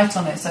cast light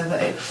on it so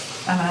that it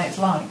emanates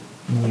light?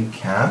 You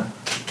can.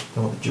 Don't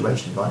know what the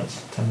duration of light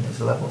is. 10 minutes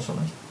a level or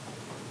something.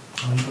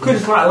 Could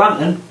just light a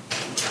lantern.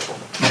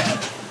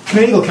 Can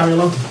an eagle carry a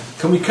lantern?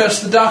 Can we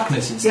curse the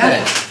darkness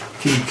instead?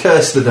 Can you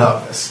curse the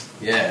darkness?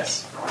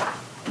 Yes.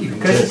 You can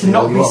Because curse it's to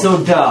not all you be want.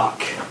 so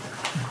dark.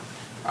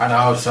 I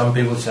know some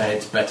people say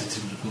it's better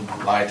to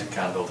light a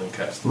candle than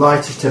curse the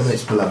Light is 10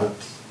 minutes per level.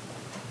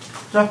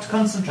 Do I have to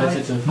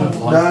concentrate?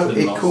 No,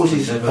 it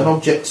causes an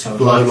object to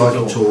glow like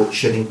a torch,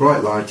 shedding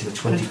bright light in a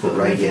 20-foot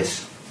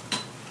radius,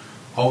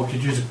 Oh, we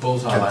could use a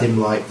bullseye and light. dim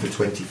light for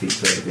 20 feet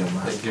further beyond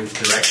that. It gives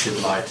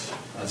directed light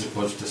as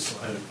opposed to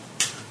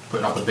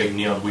putting up a big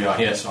neon "We Are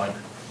Here" sign.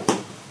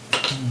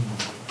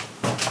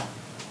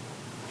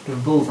 Do a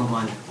bulls on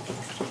mine.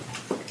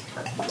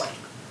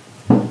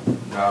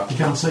 No. You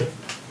can't see.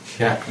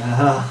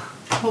 Yeah.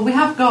 Well, we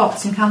have got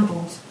some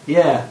candles.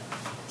 Yeah.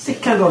 Stick a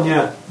candle on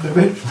you.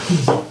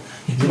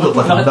 You look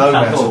like a gnome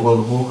out of World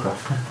of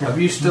Warcraft. Have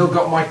you still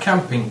got my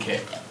camping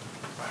kit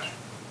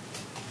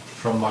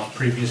from my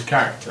previous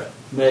character?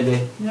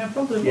 Maybe. Yeah,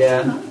 probably.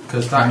 Yeah.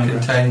 Because that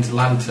contains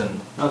lantern.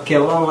 Okay,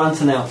 we'll have a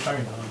lantern out. Very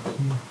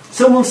nice.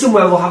 Someone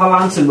somewhere will have a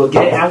lantern, we'll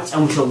get it out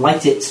and we shall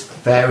light it.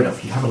 Fair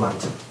enough, you have a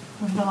lantern.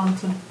 With the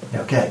lantern.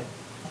 Okay.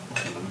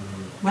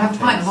 We have a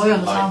pint of oil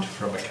as well. Light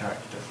from a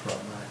character from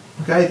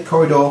there. Okay, the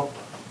corridor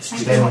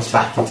Thank stems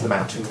back into the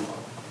mountain.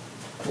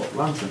 What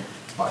lantern?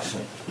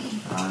 Bison.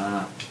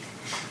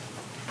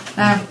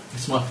 Now,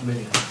 It's my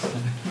familiar.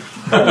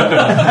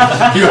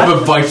 You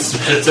have a bison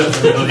that's a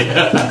familiar.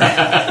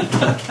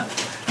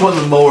 One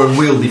of the more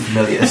unwieldy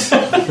familiars.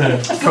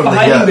 from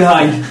Hiding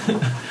behind.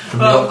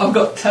 Well, I've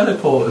got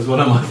teleport as one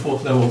of my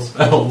 4th level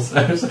spells, so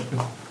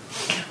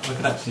I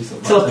can actually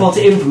sort of Teleport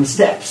it in from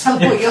steps.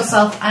 teleport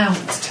yourself out.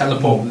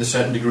 Teleport with a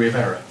certain degree of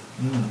error.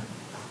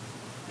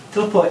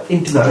 Teleport it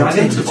into the No,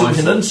 dragon. it's with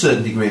an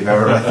uncertain degree of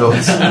error, I thought.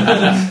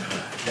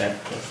 Yeah,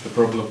 that's the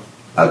problem.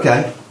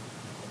 Okay.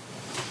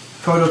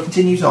 Corridor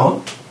continues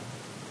on.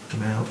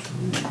 Come out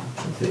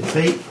 30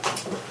 feet.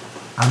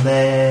 And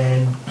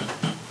then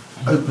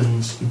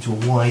opens into a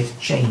wide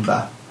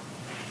chamber.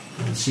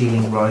 And the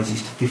ceiling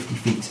rises to 50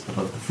 feet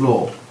above the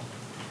floor.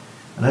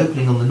 An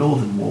opening on the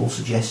northern wall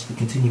suggests the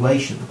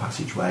continuation of the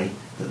passageway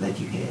that led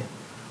you here.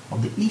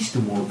 On the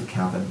eastern wall of the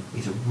cavern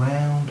is a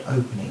round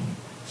opening,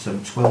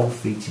 some 12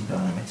 feet in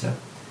diameter,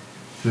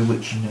 through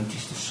which you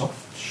noticed a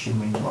soft,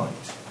 shimmering light.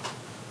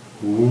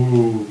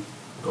 Ooh.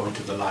 Going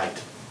to the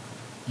light.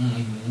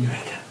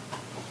 Eureka.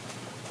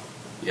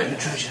 Yeah.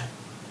 Treasure.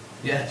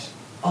 Yes.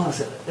 Oh, let's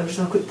just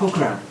have a quick poke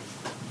around.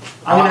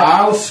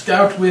 I'll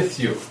scout with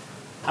you.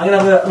 I'm going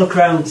to have a look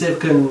around, see if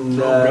I can...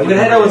 I'm going to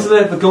head over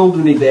to the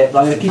golden-y bit, but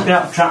I'm going to keep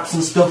out of traps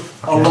and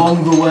stuff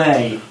along the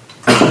way.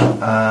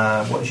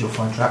 What is your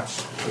find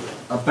traps?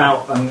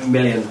 About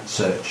 1,000,000.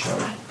 Search,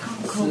 sorry.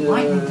 Can't call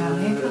lightning down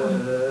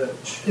here,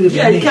 can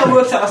Yeah, you can't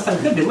work out last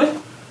time, didn't we? I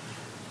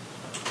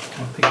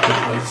picked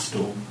up Ice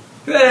Storm.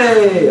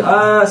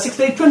 Hooray!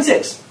 16,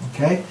 26.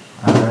 Okay,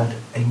 and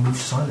a move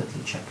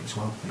silently check as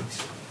well,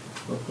 please.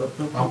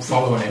 I'm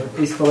following him.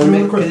 He's following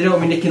me, because he don't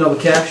want me nicking all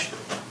the cash.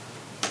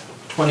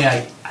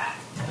 28.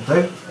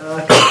 Although,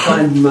 I can't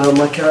find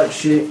my character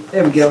sheet.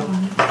 There we go.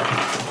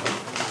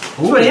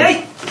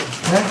 28!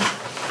 okay.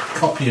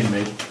 Copying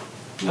me.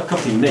 You're not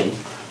copying me.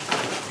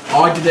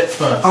 I did it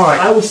first. Alright,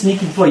 I was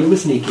sneaking before you were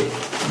sneaking.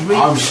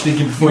 I was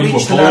sneaking before you were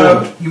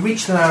born. you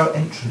reach the narrow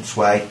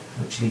entranceway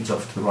which leads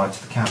off to the right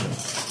of the cavern.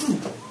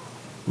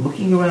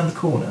 Looking around the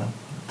corner,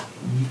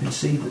 you can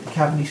see that the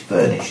cavern is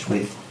furnished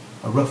with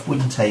a rough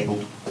wooden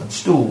table and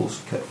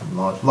stools cut from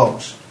large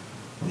logs.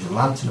 There is a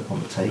lantern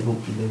upon the table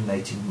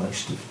illuminating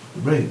most of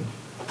the room.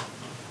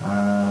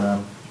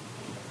 And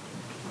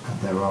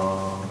there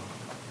are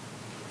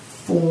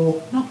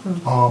 4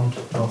 Nothing. armed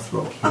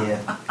Northrog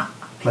here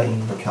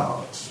playing the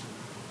cards.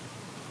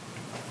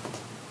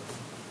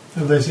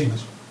 Have they seen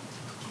us?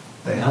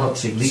 They have not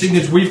seen these. Seeing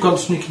as we've gone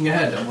sneaking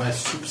ahead and we're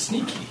super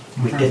sneaky.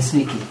 We're dead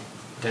sneaky.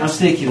 I'm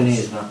sneakier than he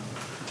is, man.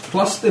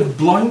 Plus they've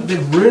ruined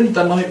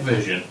the night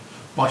vision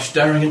by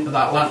staring into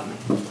that lantern.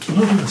 I'm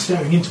not even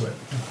staring into it.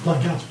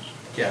 Blank out.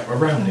 Yeah,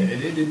 around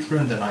it. It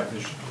ruined the night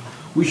vision.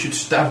 We should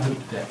stab them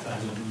to death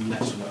as a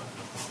lesson.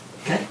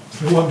 Okay.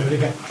 We won't do it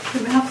again.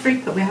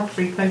 we have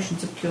 3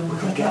 potions of cure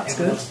magic. That's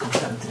good.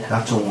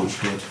 That's always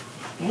good.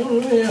 Oh,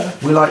 yeah.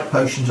 We like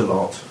potions a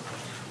lot.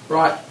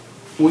 Right,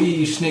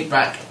 we sneak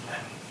back.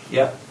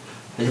 Yep.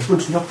 There's a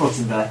bunch of knockouts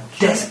in there,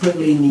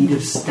 desperately in need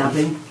of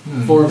stabbing.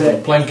 4 of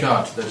them playing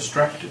cards. They're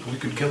distracted. We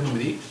could kill them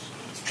with ease.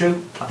 It's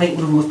true. I think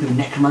one of them must be a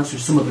necromancer or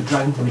some other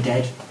dragon from the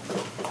dead.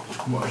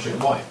 What is it?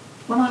 Why?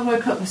 When I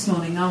woke up this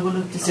morning, I would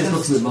have It just looks a bit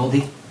discussed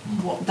mouldy.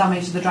 what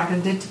damage the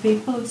dragon did to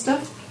people and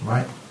stuff.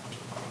 Right?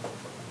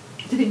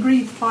 Did it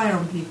breathe fire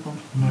on people?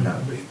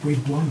 No. We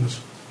blindness.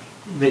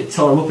 They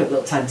tore them up in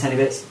little tiny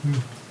bits.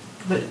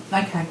 But,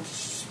 okay.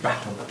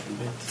 Spat on that a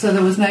bit. So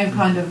there was no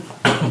kind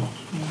of...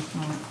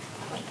 Right.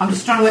 I'm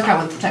just trying to work out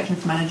whether protection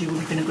from energy would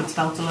have been a good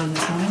spell to learn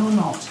this morning or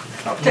not.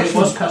 It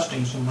was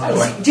casting some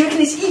Anyway, Do you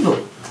reckon it's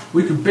evil?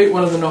 we could beat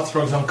one of the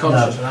Northrogs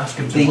unconscious and ask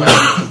him to The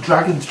wait.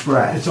 dragon's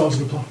breath It's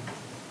always a good plan.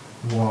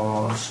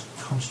 was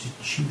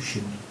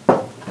constitution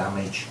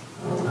damage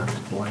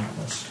and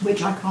blindness.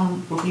 Which I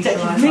can't Protected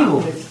neutralise from that evil.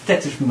 with.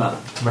 Protected from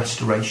that.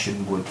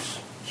 Restoration would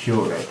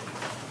cure it,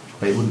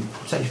 but it wouldn't.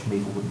 Protection from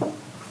evil wouldn't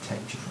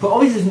protect you. But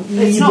always there's an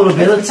It's evil not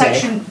ability.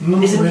 protection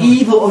It's an really.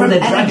 evil from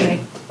undead energy.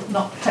 dragon.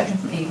 Not protection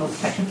from evil,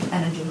 protection from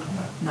energy.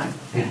 No.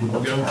 It wouldn't We're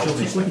going to kill help.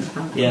 these Wouldn't things.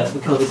 help. Yeah, we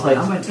kill this I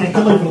place. won't take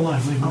I'll leave it that.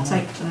 alive. Leave it I'll alive.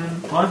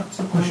 take Why?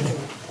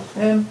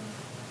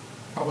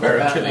 Oh, we're going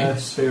to kill him.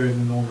 Sphere of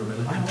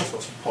invulnerability. I have all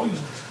sorts of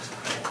poisons.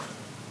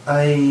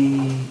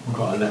 We've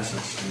got a lesser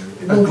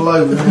sphere. a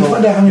globe,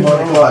 Find out how many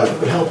not a globe.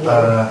 would help.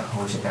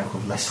 What is it now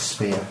called? Lesser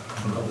sphere.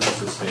 We've got a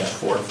lesser sphere.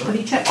 4 of Have them.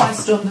 you checked why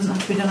storm doesn't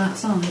have to be done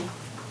outside?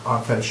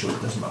 I'm fairly sure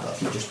it doesn't matter.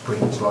 It just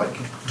brings like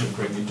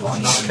Bring you to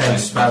An the arcane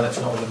spell, it's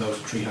not one of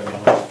those tree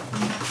hugging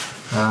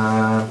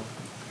ones.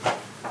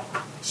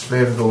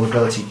 sphere of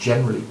vulnerability.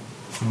 Generally,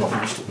 from what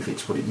it used to, if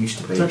it's what it used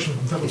to be, Protection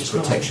from it's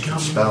spells. protection from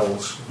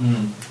spells.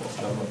 What's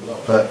that one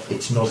below? But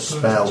it's not a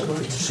spell.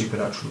 It's a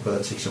supernatural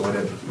ability, so I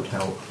don't think it would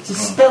help. It's a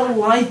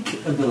spell-like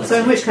ability.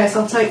 So in which case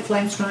I'll take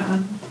Flame Strike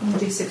then, on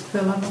D6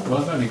 per level.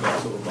 Well, I've only got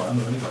sort of like,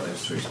 I've only got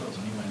those 3 spells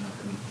anyway. And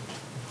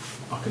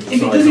I can If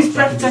decide it does its not to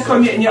breath attack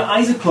on you and your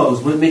eyes are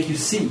closed, will it make you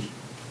see?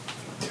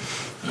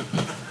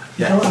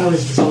 Yeah.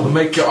 It'll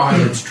make your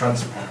eyelids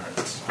transparent.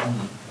 It's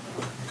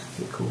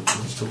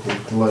still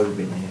called globe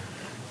in here.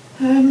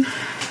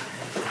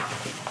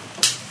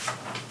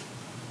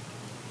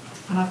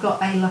 And I've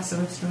got a lesser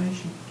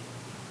restoration.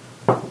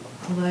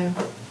 Although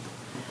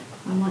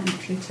I might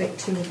actually take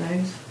 2 of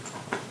those.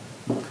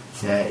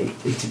 Yeah,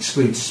 it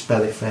excludes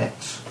spell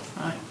effects.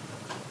 Right.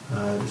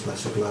 There's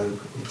lesser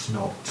globe. It's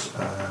not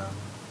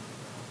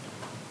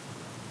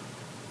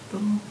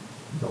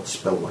not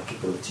spell-like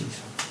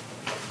abilities.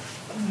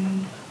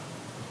 3.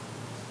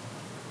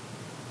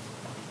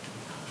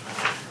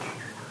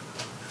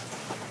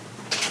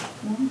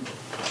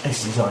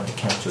 It's designed to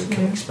counter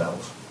incoming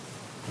spells.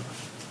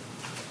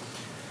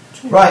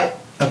 Right.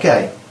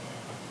 Okay.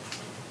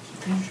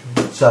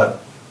 So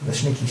the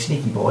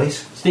sneaky boys.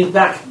 Sneak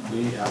back.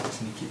 We have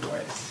sneaky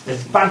boys.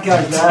 There's bad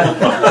guys there.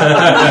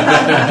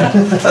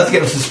 Let's get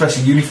them some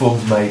special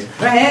uniforms made.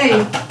 Hey!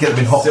 Get them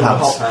in hot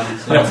pants.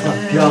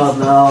 God,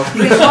 no.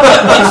 Which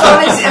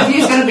one of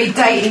you is going to be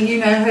dating you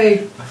know who? I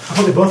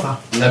thought they both are.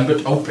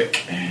 Lambert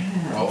Opic.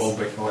 Or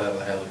Opic, or whatever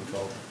the hell it's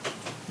called.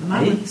 The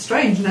man with a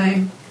strange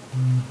name.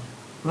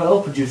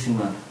 Well, producing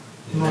man.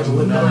 No, it's a No,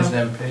 limp. he's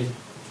an MP.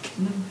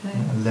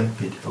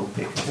 Limpid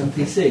opic.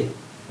 NPC.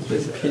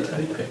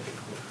 Opic.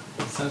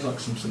 Sounds like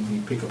something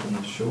you pick up on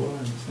the shore.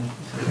 And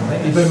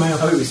You better mail.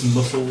 oh, it was some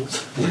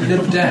mussels.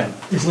 Lib Dem.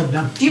 It's limp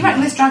down. Do you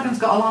reckon this dragon's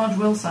got a large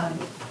will sign?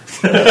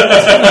 You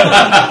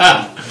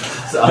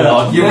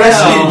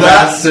rescued that.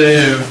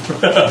 Massive.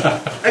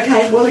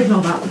 Okay, we'll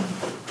ignore that.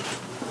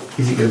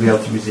 Is it going to be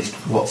able to resist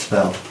what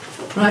spell?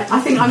 Right, I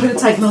think I'm going to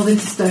take mould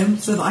into stone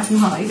so that I can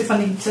hide if I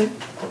need to.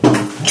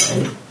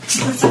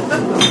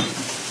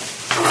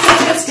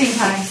 Just in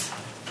case.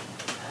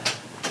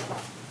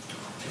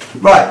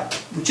 Right.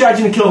 We're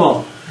charging to kill them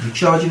all. You're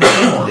charging a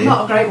kill, I'm dear.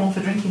 not a great one for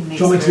drinking these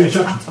Do you want me to do a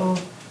spirits check? at all.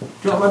 Do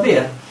you want my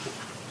beer?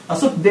 I'll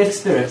stop beer for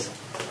spirits.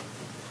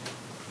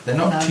 They're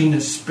not No.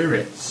 Tina's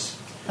spirits.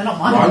 They're not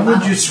mine. Why they're would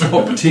mine. you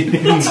swap Tina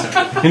in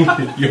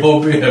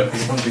your beer for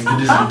something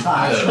that isn't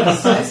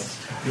hers?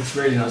 It's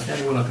really nice. The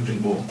only one I can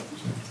drink warm.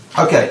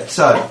 Okay,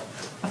 so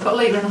I've got a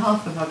litre and a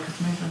half of vodka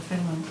from over in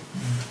Finland.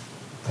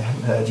 they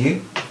haven't heard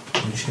you.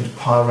 You're just going to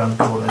pile around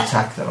the corner and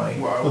attack them, are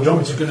you? Well, Well, John-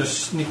 I'm just going to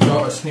sneak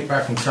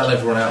back and tell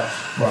everyone else.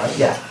 Right,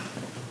 yeah.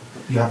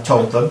 You have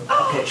told them.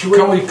 Okay, should we?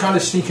 Can we kind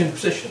of sneak in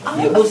position?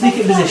 Yeah, we'll sneak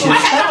in position.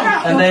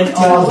 And then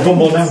I'll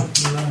bumble down.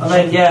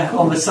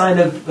 on the sign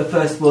of the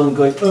first one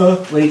going,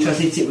 when he tries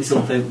to hit it with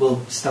something,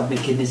 we'll stab me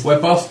kidneys. We're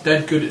both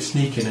dead good at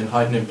sneaking and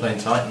hiding in plain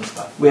sight and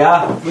stuff. We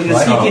are. We're going to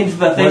Right. sneak into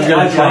the thing We're and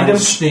going hide to try behind and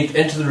him. sneak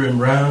into the room,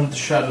 round the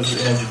shadows at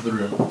the edge of the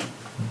room.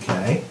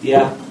 Okay.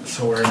 Yeah.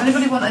 So we're Does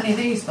anybody want any of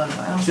these, by the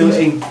way? So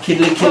in killing Well,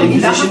 killing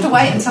you don't have to position.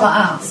 wait until I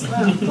ask.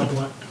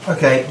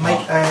 Okay, make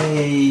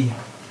a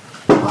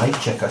hide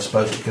check, I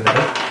suppose it's going to be.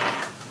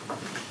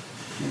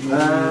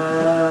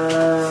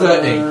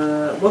 30.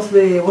 What's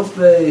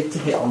the to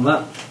hit on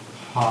that?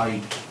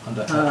 hide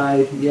under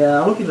her.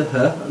 Yeah, I'll look at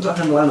her. I've got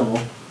handle animal.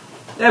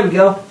 There we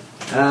go.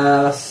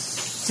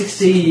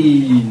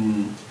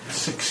 16.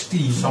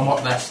 16.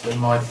 Somewhat less than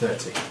my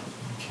 30.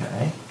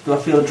 Okay. Do I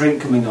feel a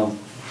drink coming on?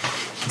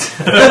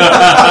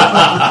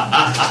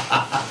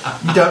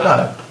 You don't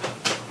know.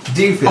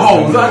 Do you feel?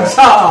 Oh, that's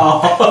how.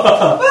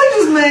 That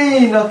just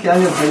mean. Okay,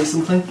 I'm gonna drink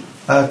something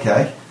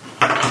Okay.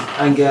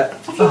 and get.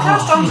 If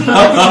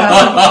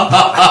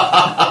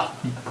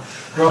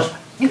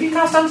you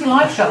cast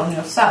anti-life shot on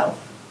yourself,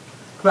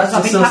 That's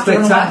I've been so happy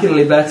on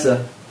spectacularly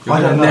better. You're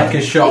I going don't to know. neck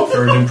a shot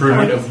for an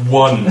improvement of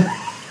 1.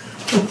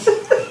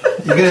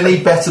 You're going to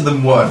need better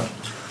than 1.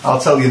 I'll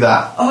tell you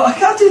that. Oh, I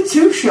can't do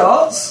 2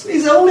 shots.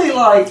 It's only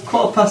like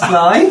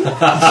 9:15.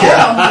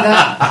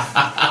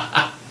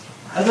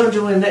 I don't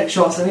do any neck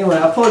shots anyway.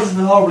 I apologise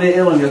for horribly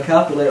ill on your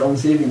carpet later on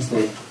this evening,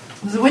 Steve.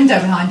 there's a window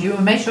behind you,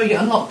 and make sure you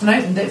unlocked and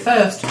opened it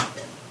first.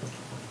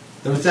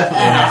 There was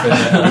definitely enough in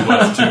there to be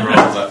worth 2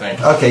 rolls, I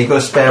think. Okay, you've got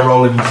a spare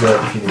roll in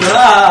reserve if you need it.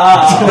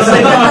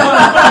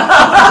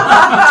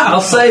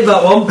 I'll save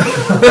that one.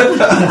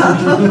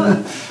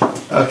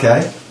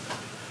 Okay.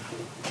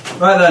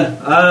 Right then.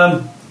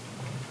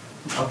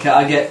 Okay,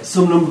 I get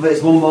some number of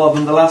it's one more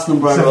than the last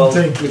number I rolled,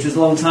 17. which was a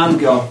long time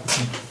ago.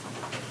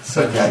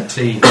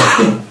 17.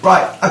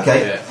 Right,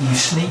 okay. Yeah. You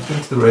sneak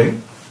into the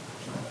room.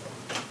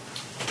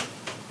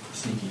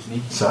 Sneaky,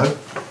 sneaky. So,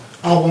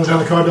 I'll wander down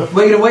the corridor.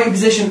 We're going to wait in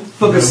position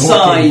for the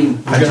sign.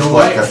 And just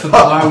like Wait a, for the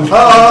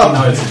loud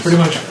noises. Pretty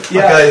much.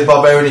 Yeah. Okay, the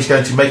barbarian is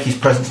going to make his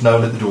presence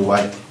known at the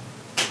doorway.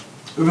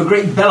 With a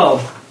great bellow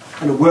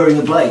and a whirring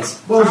of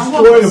blades. Well, I it's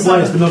want wearing a the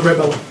blaze, sun. but no great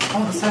bellow. I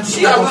want the seventh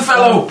See out the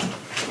fellow!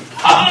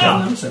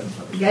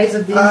 Gaze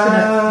of the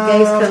infinite.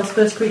 Gaze kills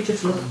first creature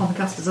to look upon the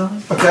caster's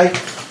eyes. Okay,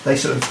 they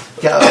sort of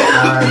get up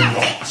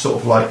and sort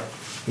of like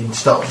in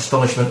startled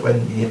astonishment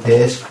when he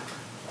appears.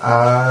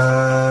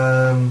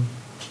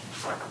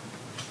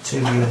 Two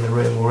of you in the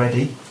room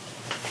already.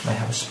 They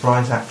have a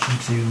surprise action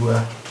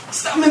to.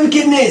 Stab him in the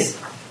kidneys!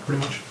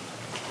 Pretty much.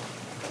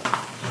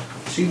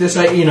 See this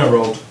 18 I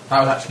rolled?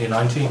 That was actually a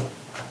 19.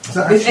 Is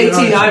that It's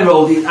actually 18 right? I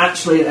rolled, it's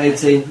actually an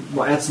 18.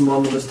 What, add some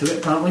more numbers to it,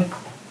 apparently.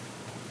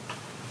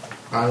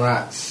 And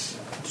that's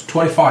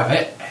 25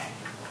 hit.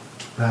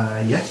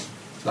 Yes.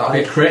 So that'll be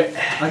a crit.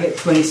 I get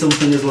 20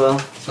 something as well.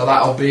 So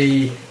that'll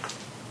be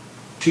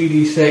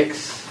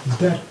 2d6 He's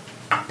dead.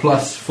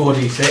 plus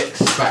 4d6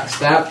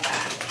 backstab.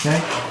 Okay.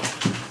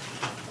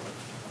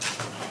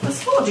 There's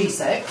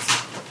 4d6.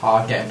 Oh,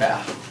 I'm getting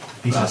better.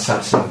 He's an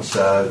assassin,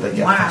 so they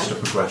get Wow. faster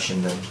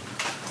progression than.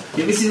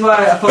 Yeah, this is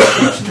why I thought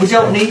we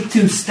don't need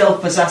 2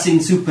 stealth assassin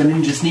super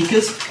ninja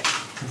sneakers.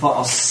 I thought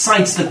I'll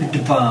sidestep into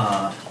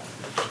bard.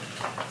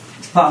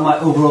 It's part of my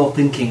overall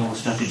thinking on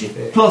strategy.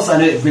 Plus, I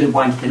know it's really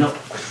winding up.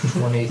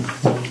 20.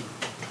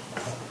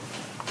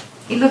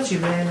 He loves you,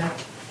 really.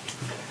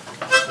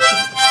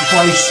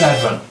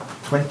 27.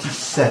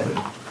 27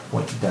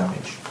 points of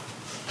damage.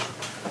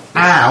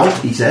 Ow,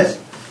 he says.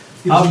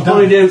 I'll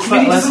probably do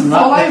quite he less doesn't than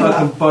fall that if I over?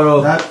 can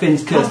borrow No.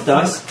 Finn's cursed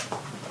dice.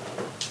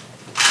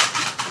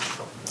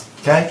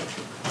 Okay.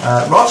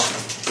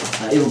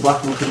 Ross? Evil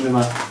Black one could be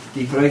my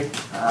D3.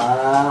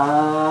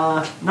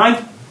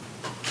 9.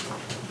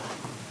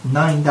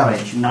 9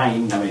 damage.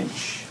 9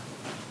 damage.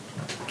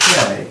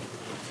 Okay.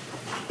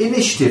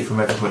 Initiative from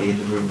everybody in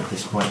the room at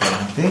this point, then,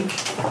 I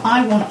think.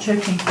 I want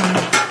choking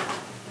cloud.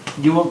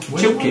 You want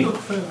choking?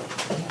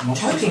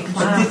 Choking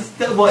cloud. Is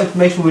that what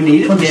information we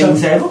need at the game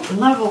table?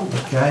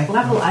 Okay.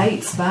 Level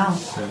 8 spell.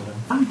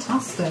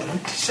 Fantastic.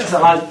 Is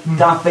that like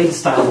Darth Vader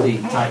style D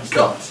type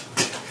stuff?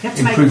 You have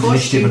to make Improved a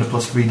initiative and a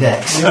push +3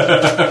 dex.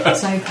 to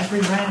save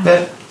every round.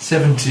 Then,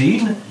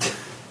 17.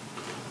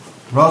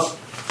 Ross?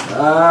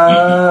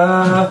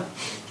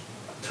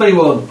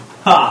 21.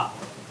 Ha!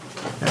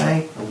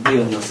 Okay. I'll be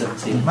on your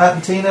 17. Matt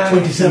and Tina?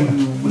 27.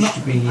 You wish to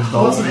be I involved?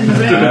 wasn't in the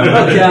room.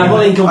 Okay, I'm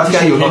not in competition.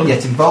 Okay, you're not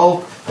yet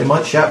involved. They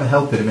might shout for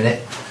help in a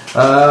minute.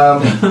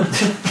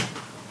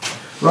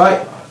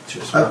 Right.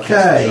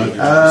 Okay. See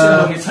how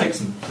long it takes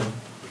them.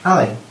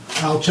 Ali,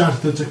 I'll charge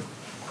the two.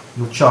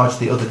 you'll charge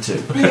the other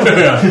two.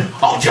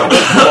 I'll jump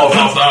off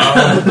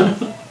of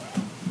them.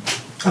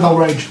 And I'll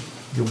rage.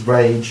 You'll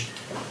rage.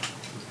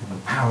 And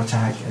a power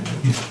attack. And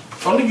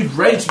If only you'd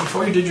raged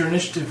before you did your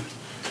initiative.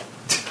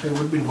 It would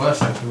have been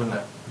worse, actually, wouldn't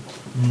it?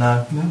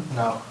 no.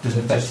 No.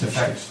 Doesn't Just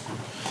affect affects.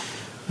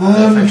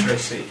 Affects your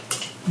AC.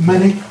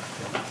 Many.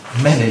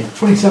 Many.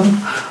 27.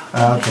 Okay,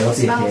 I'll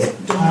see it Smells here.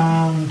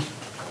 done.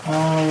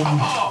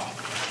 And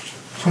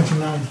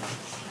 29.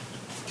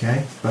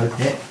 Okay, both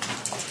hit.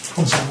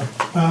 On Saturday.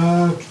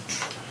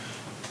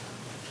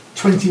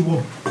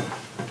 21.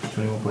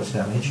 21 points of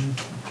damage.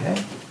 Okay.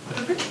 But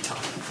a bit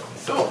tougher than I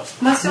thought.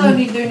 Am I still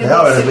only doing They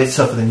are a a bit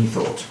tougher than you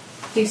thought.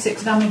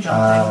 D6 damage on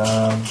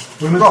things?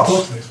 We're meant to Ross.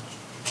 close these.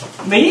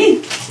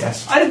 Me?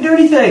 Yes. I didn't do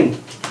anything.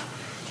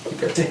 You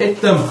get to hit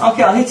them.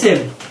 Okay, I'll hit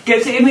him.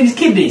 Get to him in his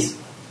kidneys.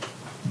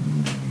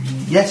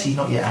 Yes, he's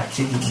not yet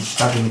active. You can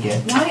stab him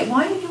again.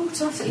 Why are you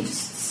automatically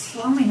just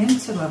slamming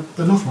into them?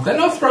 They're not They're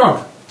not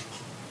throg.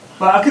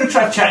 Well, I could have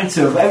tried chatting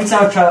to him, but every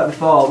time I've tried that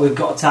before, we've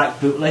got attacked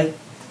brutally.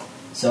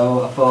 So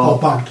I all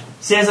thought, bagged.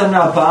 see as I'm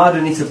now bard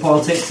and into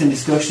politics and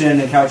discussion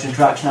and character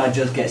interaction, I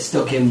just get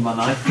stuck in with my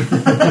knife.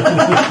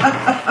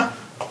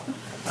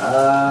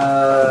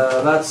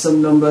 That's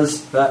some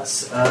numbers.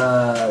 That's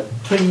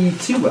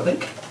 22, I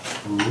think.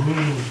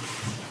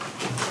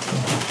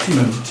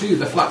 2,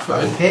 the flat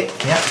footed. Hit,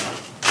 yeah.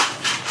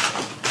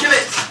 Kill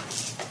it!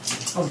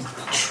 I'm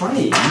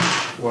trying.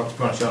 Well, to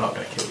be honest, you're not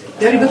going to kill you.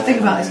 The only good thing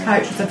about this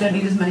character is I don't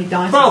need as many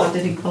dice Well. as I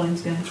did in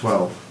Colin's game.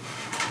 12.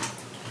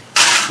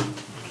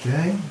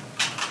 Okay.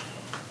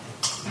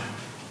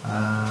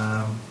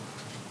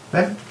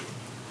 Ben?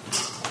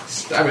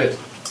 Stab it.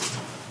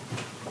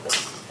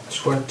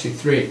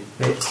 23.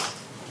 Hit.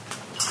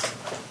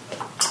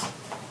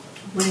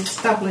 We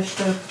established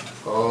a...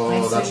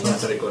 Oh, that's not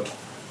very good.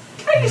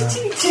 Can I just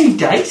give you 2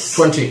 dice?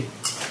 20.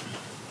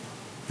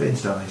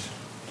 Finn's dies.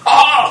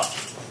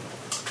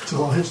 It's a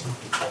lot of hits.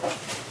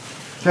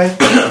 Okay.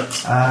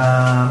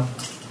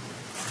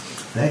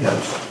 There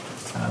goes.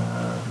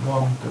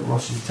 One that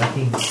Ross is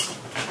attacking.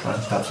 Trying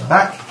to stab him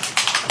back.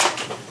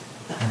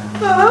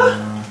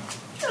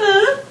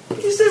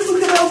 You said we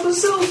could help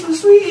ourselves for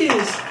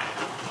sweeties.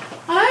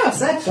 I know, I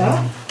said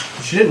that.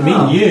 She didn't mean I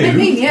didn't you.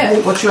 mean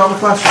you. What's your armor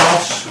class,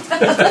 Ross?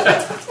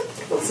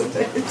 What's a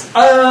bit?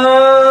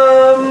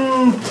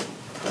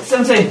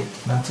 17.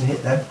 That's a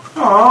hit then.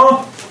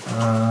 Aww.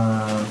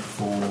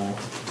 4,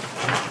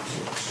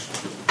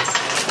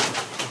 6.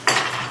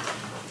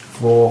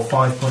 for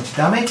 5 points of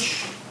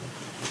damage.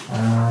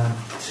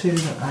 2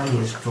 that Ali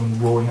is from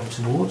roaring up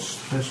towards.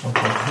 First one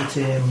tried to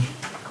hit him.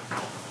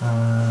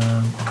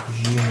 I'm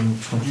presuming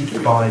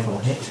 25 will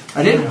hit.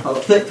 I did. I'll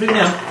flip through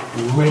now.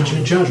 Ranging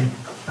and charging.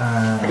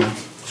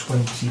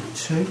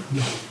 22.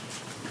 Yeah.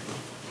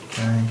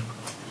 Okay.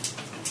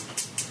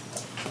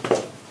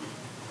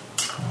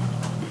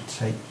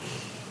 Take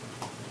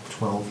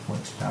 12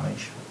 points of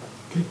damage.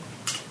 Okay.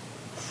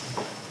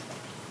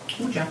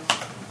 Ooh, Jack.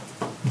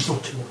 I'm still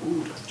 2.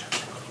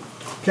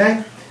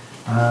 Okay.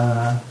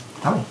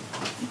 Ali,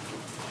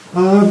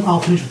 I'll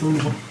finish with the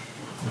wounded one.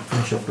 we'll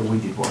finish off the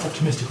wounded one.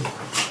 Optimistically.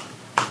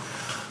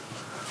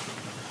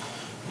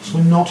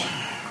 Swing not.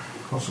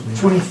 Possibly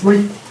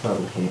 23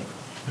 that'll hit.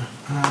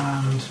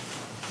 and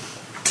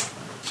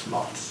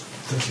Lots.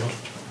 30 odd.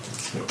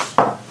 Hits.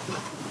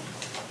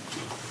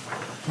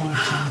 5,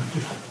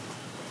 10,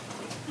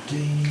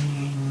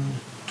 15,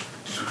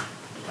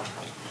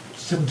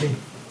 17.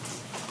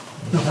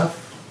 Enough.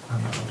 And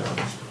that'll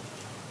die.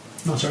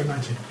 No, sorry,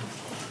 19.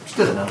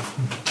 Still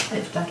enough.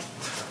 It's dead.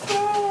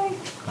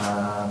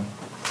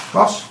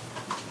 Ross?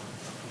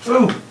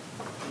 Ooh.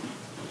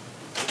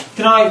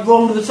 Can I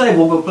roll under the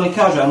table but play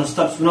cards around and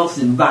stab someone else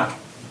in the back?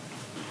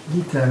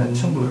 You can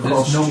tumble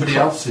across. There's nobody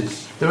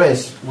else's. There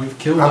is. We've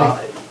killed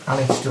that.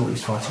 Ali still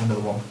is fighting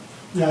another one.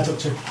 Yeah, I took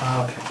 2.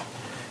 Okay.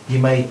 You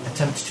may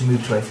attempt to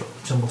move to a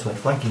tumble to a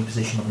flanking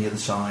position on the other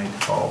side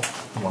of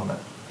the one that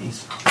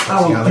is I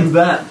facing will Ali. do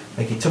that.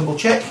 Make a tumble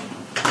check.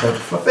 Don't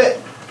fluff it.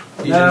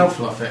 You No. didn't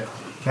fluff it.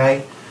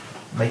 Okay.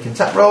 Make an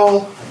attack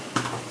roll.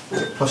 +2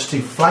 for I'll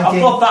flanking.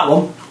 flop that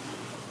one.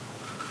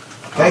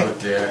 Okay. Oh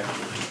dear.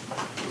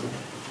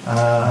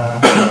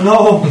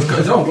 No. He's got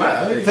his own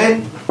glare.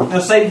 Finn.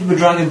 I'll save it for the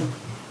dragon.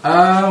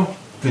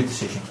 Good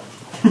decision.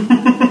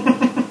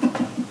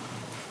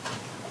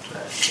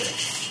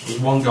 There's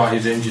one guy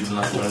who's injured and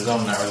left on his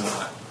own now, isn't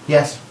there?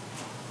 Yes.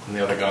 And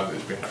the other guy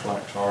that's been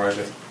flanked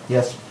already.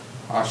 Yes.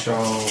 I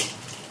shall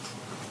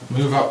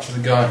move up to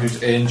the guy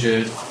who's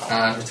injured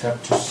and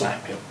attempt to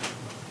sap him.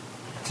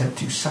 Attempt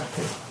to sap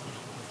him.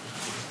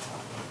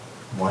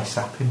 Why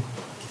sap him?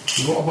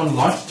 You want one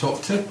life to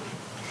talk to?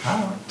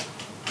 Ah.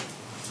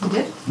 You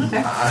did? Okay.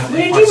 And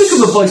Where if do you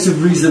become a voice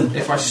of reason?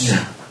 If I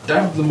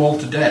stab them all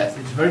to death,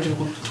 it's very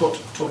difficult to talk.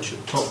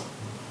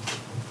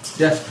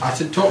 Yes, I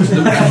said talk to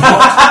them,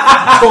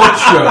 not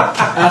torture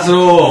at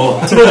all.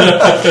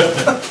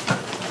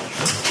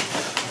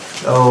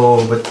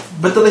 Oh,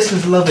 but the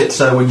listeners love it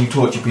so when you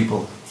torture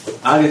people.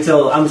 I'm going to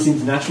tell Amnesty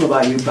International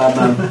about you, bad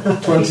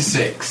man.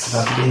 26.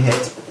 That'll be a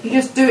hit. You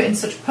just do it in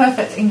such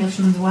perfect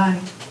Englishman's way.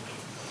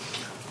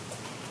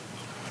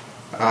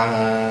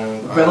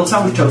 And Rebel I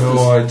sandwich have toasters.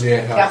 no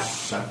idea how Yeah.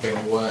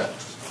 sapping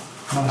works.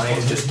 I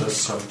think it just does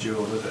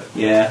subdual, does it?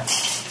 Yeah.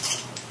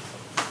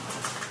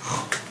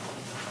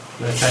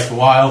 Going to take a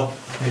while.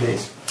 It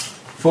is.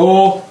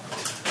 4.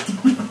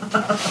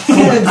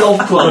 Golf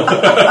club.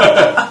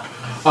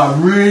 I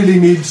really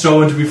need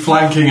someone to be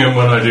flanking him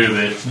when I do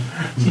this.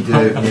 You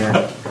do,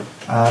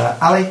 yeah.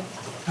 Ali?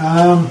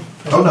 Oh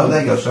no,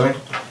 there you go, sorry.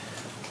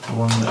 The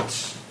one that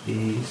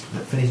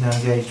Finn is now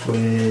engaged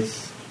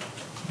with.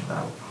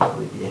 That'll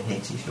probably be a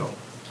hit. He's got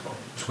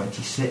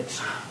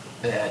 26.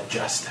 Yeah,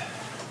 just.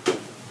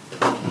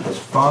 That's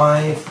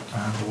 5.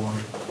 And the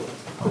one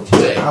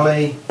pointing at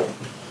Ali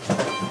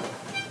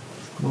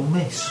will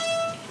miss.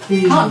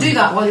 Can't do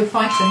that while you're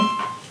fighting.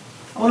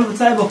 I'm under the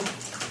table.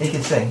 He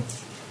can sing.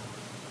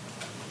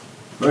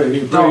 Don't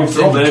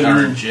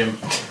encourage him.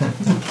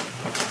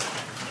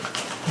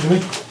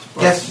 Really?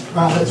 Yes.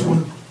 That's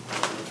 1.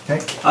 Okay.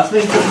 I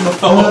think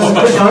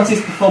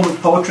personalities performance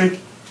poetry.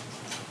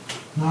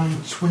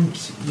 9,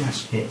 20.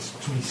 Yes. Hits.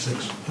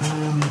 26.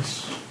 And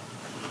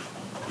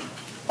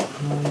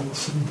 9,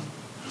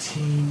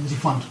 17. Is he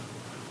flanked?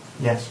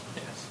 Yes.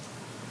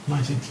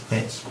 19.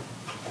 Hits.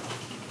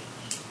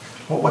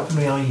 What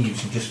weaponry are you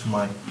using, just for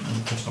my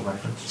own personal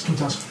reference?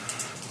 Scimitars.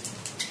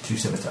 2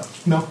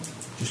 scimitars. No.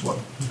 Just 1.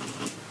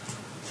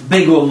 It's a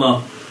big one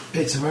though.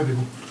 It's a very big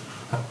one.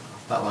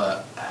 That'll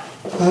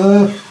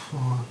hurt.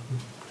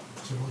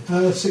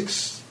 Possibly.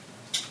 6,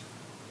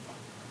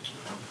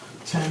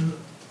 10,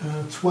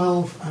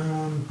 12,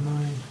 and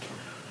 9.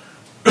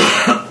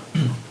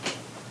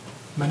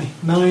 Many.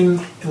 9,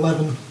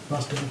 11.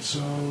 That's different. So.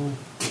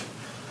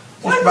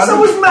 Why are there so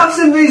much maths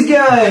in these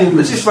games?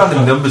 There's just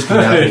random numbers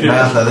coming out of your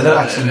mouth, though. They don't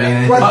actually mean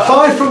anything. Right,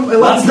 5 from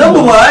 11. That's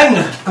number one.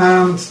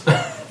 And.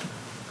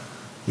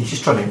 He's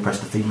just trying to impress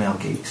the female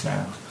geeks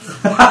now.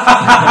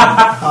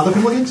 Are there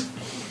people against?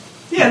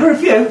 Yeah, there are a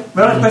few.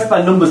 We're not impressed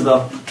by numbers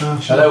though. Sure.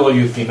 Hello, all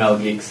you female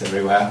geeks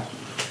everywhere.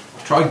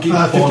 Try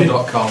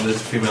geekporn.com,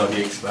 there's female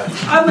geeks there.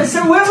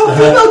 So we have a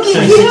female geek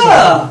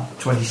here.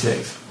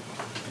 26.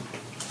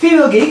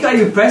 Female geek, are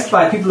you impressed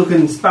by people who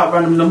can spout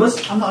random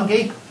numbers? I'm not a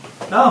geek.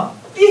 No.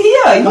 You're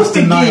here, you must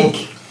be denial.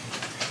 geek.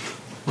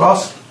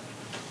 Ross?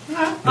 No.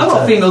 I'm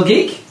not a female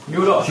geek.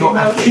 You're not a Your female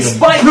action. geek.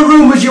 Despite the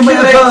rumours you may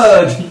have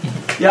heard.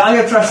 Yeah, I'm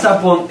going to try to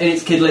stab one in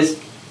its kidleys.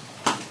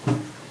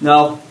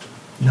 No,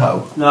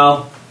 No.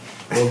 no.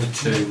 Rolled a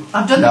 2.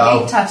 I've done No. the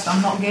geek test,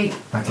 I'm not geek.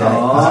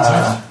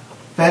 Okay.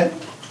 Ben?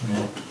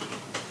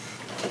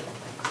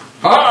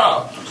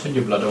 Ah! Send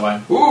your blood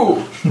away. Ooh!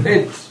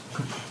 Hits!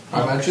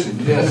 I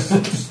mentioned, yes.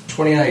 It's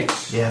 28.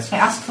 Yes. It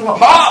asks a lot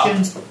of Ah!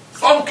 questions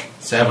Funk!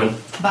 7.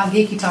 about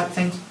geeky type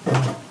things.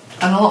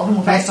 And a lot of them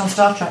were based on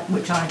Star Trek,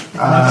 which I didn't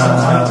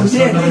know.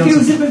 Yeah,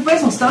 if it was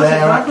based on Star Trek,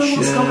 Their right?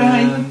 What's going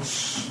behind?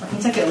 actions. I can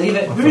take it or leave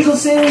it. The original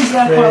series,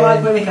 I quite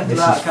like Burning after This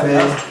that. is Can't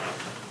fair.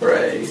 be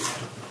Hooray!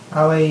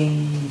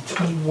 Ali,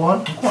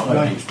 21. Quite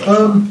like these, but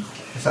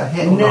Is that a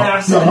hit or Nah, I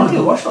not? said I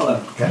didn't watch all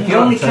of them. Okay. The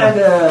only kind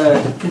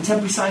of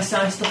contemporary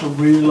sci-fi stuff I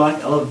really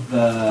like, I love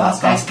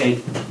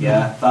Farscape.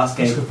 Yeah,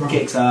 Farscape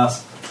kicks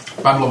ass.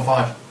 Babylon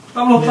 5.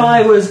 Babylon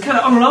 5 was kind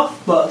of on and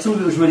off, but some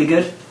of it was really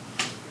good.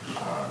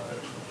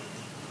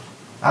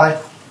 Ali?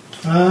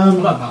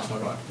 that part's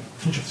not right.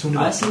 Finish off some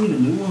I seen the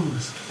new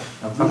ones.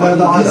 I've got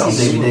the on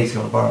DVD if you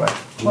want to borrow it.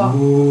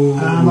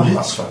 What?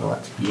 That's what I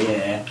like.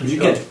 Yeah, was it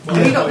good?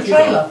 Have you got the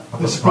trailer? I've The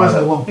got surprise the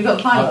I won. You got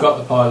the pilot? I've got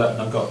the pilot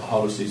and I've got the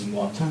whole of season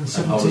 1. 10, And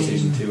whole of 17.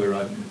 season 2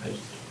 arriving in the page.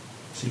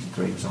 Season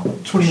 3 was on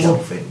 21.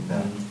 shelf in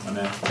I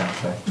know.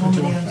 downstairs.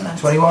 21.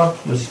 21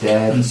 was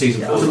dead. And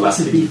season Yeah, I 4 was a was last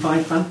massive season.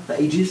 B5 fan for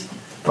ages.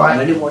 And I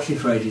Right. didn't watch it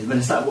for ages, but I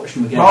started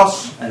watching them again.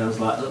 Ross? And I was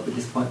like a little bit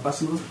disappointed by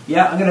some of them.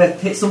 Yeah, I'm going to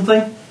hit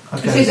something.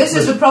 You see, this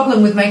is the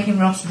problem with making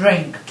Ross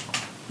drink.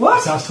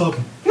 What? Starts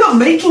talking. You're not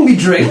making me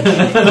drink. He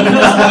doesn't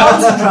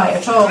concentrate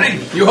at all.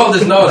 You hold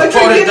his nose, I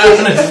pour drink it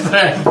down his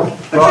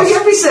throat. I drink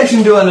every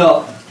session, do I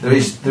not?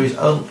 There's This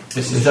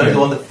there's is only true. the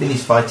one that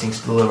Finney's fighting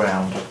still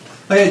around.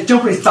 Oh yeah,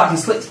 jump on his back and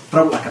slit his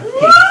throat like a pig.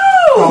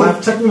 Oh,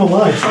 I've taken them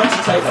alive. Trying to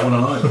take that one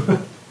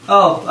alive.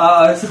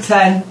 Oh, it's a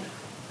 10.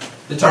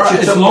 It's That's alright,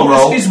 your as tumble long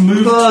roll. as he's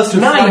moved Plus to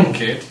 9.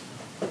 flank it,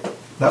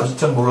 That was a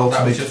tumble roll That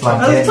to was move to just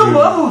flank Oh, it.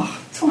 tumble. Oh,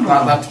 tumble.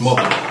 that's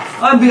mother.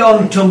 I'm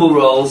beyond tumble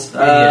rolls.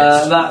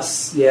 Yes.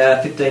 That's,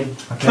 15.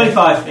 Okay.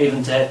 25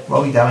 even to hit.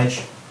 Roll your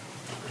damage.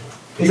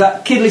 Is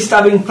that kidley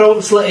stabbing,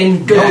 throat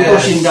slitting, gut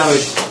Yes. pushing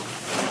damage?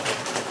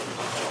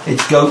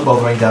 It's goat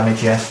bothering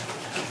damage, yes.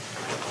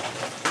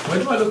 Where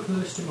do I look for the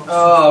list of monsters?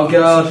 Oh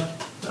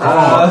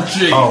god.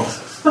 Gee. Oh,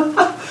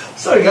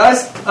 Sorry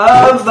guys.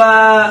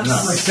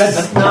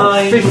 That's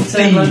 9,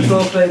 10, 11,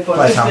 12, 13, 14,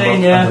 play 15,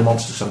 handbook yeah. and the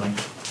monster something.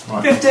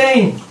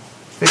 15.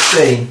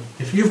 15.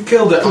 If you've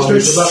killed it, I'll be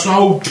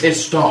so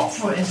pissed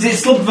off. What is Does it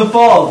slump the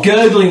fall,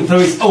 gurgling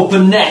through its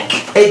open neck?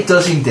 It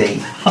does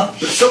indeed. But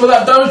some of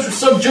that damage was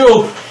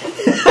subdual.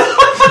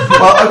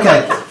 Well,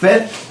 okay,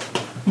 Finn.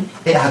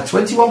 It had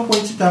 21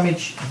 points of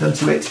damage done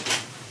to it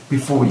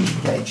before you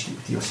engaged it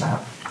with your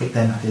sap. It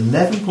then had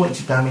 11 points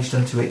of damage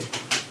done to it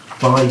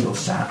by your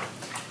sap.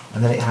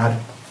 And then it had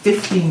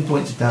 15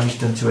 points of damage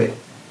done to it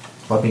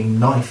by being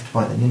knifed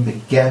by the nimb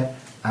again,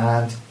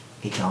 and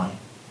it died.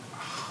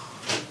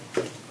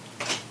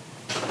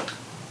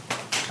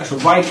 I shall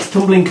ride its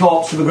tumbling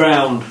corpse to the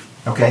ground.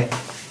 Okay.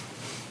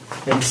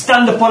 Then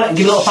stand upon it and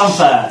give it a little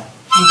fanfare.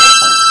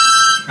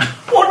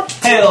 What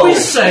Hell. did we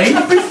say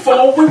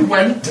before we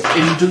went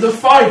into the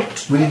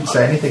fight? We didn't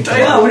say anything.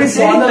 Take No, we didn't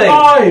say one anything.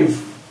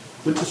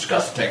 alive. We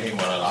discussed taking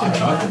one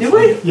alive. Did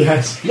we?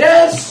 Yes.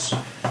 Yes.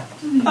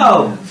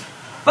 Oh.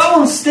 That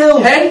one's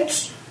still...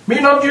 Hence, me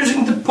not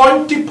using the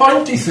pointy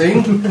thing,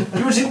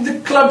 using the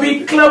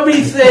clubby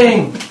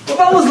thing. Well,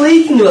 that was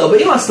leaking a little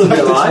bit. He might still be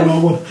That's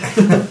alive.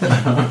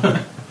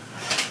 one.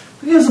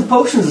 We have some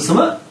potions or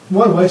something.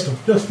 Why waste them?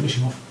 Just finish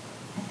him off.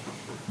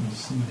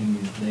 Something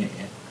is there.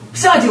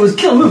 Besides, it was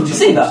kill move. Did you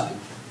see that?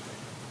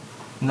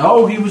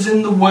 No, he was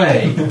in the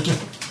way.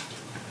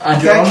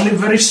 And you're Okay. only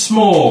very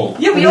small.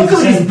 Yeah, but you're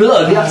covered in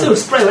blood. You have to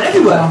spray it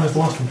everywhere. Down as the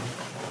last one.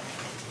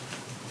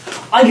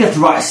 I'm going to have to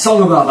write a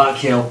song about that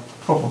kill.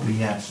 Probably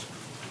yes.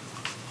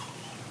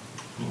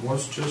 It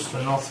was just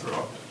an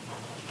Othrop.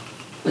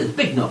 It's a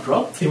big nut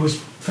rock. It was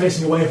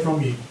facing away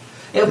from you.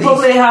 It'll These-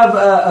 probably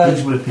have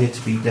These would appear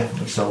to be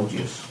definitely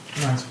soldiers.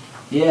 Right.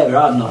 Yeah, there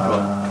are nut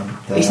rock.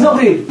 It's not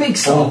going to be a big all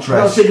song. Not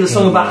dressed a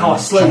song about how I in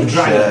slayed the chain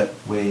dragon. shirt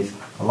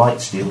with a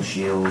light steel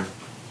shield,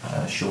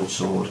 short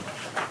sword,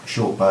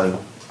 short bow,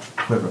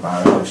 quiver of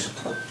arrows.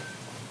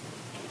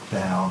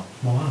 They are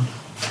Wow.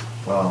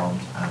 well armed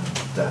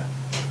and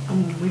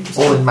We just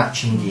all in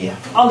matching gear.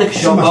 I'll lick a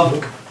shot,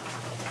 Bob.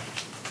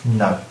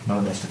 No, none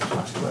of their stuff is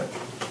masterwork.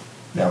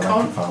 They are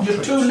rank and file You're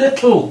tricks. too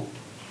little.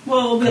 Well,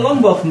 it'll be a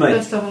longbow for me.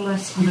 Let's have a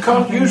list. You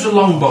can't use a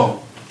longbow.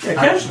 Yeah,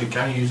 can Actually,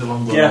 can you use a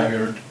longbow? Yeah. now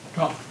you're a-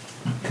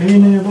 Can you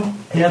name one?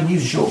 Yeah, I can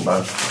use a short bow.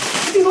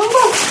 It's a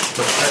longbow.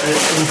 But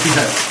if you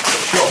have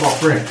shot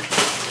off ring.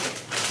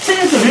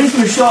 Seriously, the difference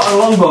between a short and a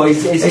longbow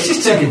is... It's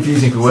just too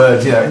confusing for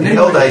words, you know. In the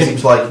old days, it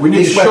was like, We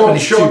need this a weapon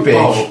is too short big,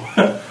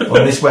 bow. or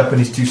this weapon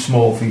is too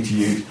small for you to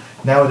use.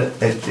 Now,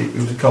 it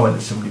was a comment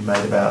that somebody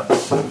made about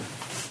sort of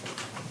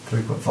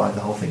 3.5,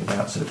 the whole thing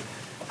about sort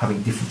of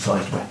having different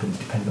sized weapons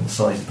depending on the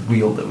size of the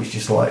wield. That was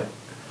just like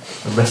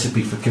a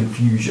recipe for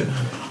confusion.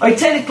 I mean,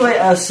 technically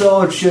a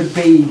sword should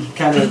be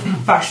kind of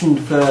fashioned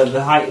for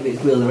the height of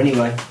its wielder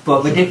anyway,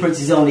 but the difference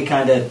is only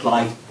kind of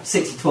like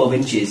 6 to 12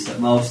 inches at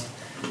most.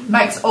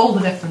 Makes all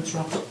the difference,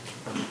 Ross.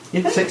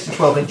 You think? 6 to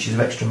 12 inches of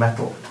extra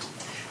metal.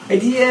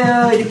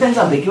 Yeah, it depends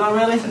how big you are,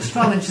 really. It's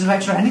 12 inches of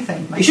extra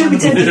anything. You shouldn't be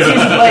tempted to use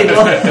the blade,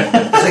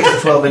 though. 6 to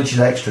 12 inches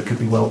extra could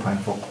be well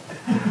painful.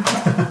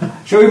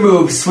 Shall we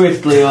move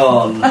swiftly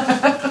on?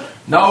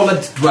 No,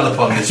 let's dwell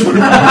upon this.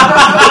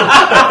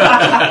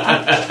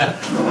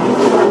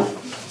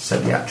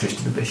 Said the actress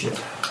to the bishop.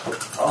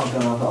 Oh, God,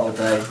 I've got all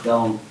day.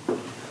 Don't.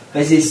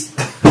 This is...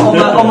 On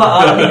my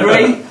art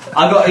degree,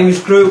 I got in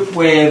this group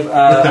with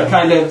a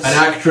kind of... An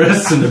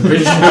actress and a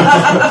bishop.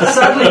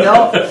 Sadly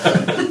not.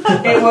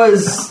 It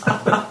was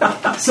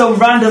some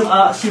random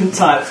art student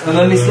types, and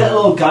then this little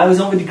old guy was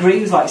on my degree,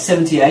 he was like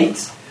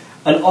 78,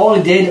 and all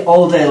he did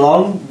all day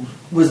long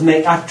was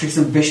make actress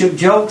and bishop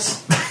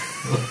jokes.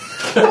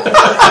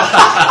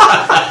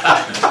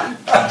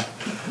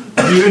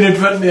 You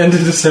inadvertently entered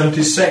a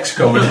 70s sex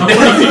comedy.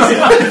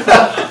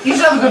 You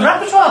should have a good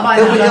repertoire by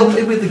now.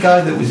 He'll be the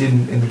guy that was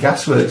in the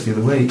gasworks the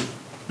other week.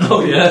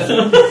 Oh, yeah.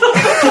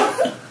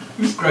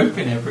 He was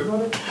groping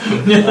everybody.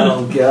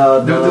 Oh,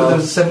 God, There no.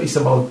 was a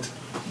 70-some odd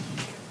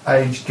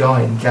aged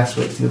guy in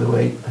gasworks the other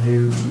week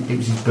who it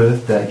was his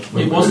birthday.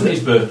 It wasn't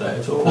his birthday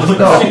at all.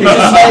 No, he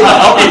just made it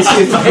up. He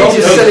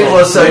just said it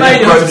was so he Made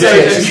could grope him say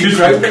it. that he was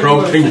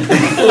groping.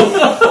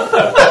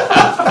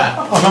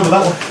 I remember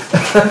that one.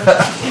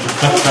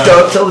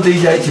 Go up, tell the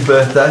DJ it's your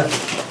birthday.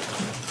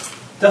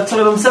 Did I tell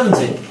him I'm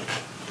 70?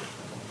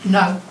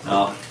 No.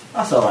 Oh,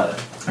 that's alright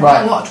then.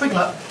 Right. What, a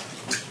twiglet?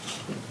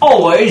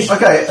 Always!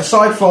 Okay,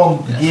 aside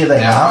from the gear they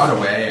Now, have, right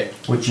away.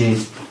 which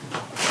is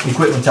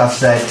equipment I've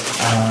said,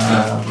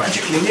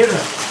 Magically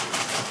nearer.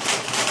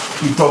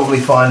 you probably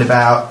find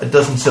about a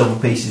dozen silver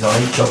pieces on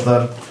each of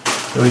them.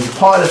 There is a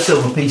pile of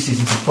silver pieces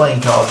and some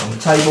playing cards on the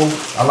table,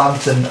 a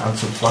lantern and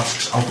some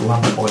flasks of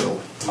lamp oil.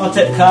 I'll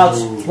take the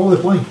cards. What were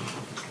they playing?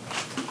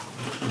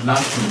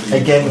 A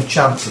game of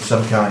chance of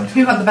some kind.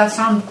 Who had the best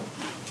hand?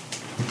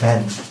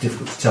 Depends. It's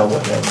difficult to tell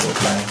what game we're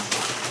playing.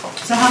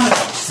 So how much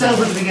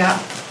silver did we get?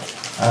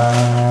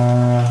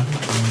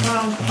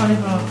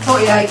 24.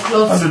 48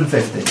 plus.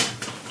 150.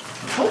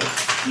 Oh,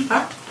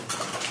 okay.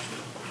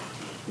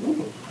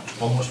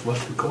 Almost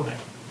worth recording.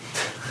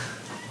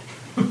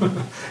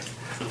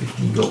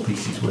 15 gold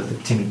pieces worth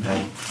of tinny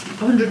pay.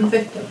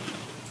 150.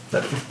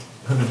 That's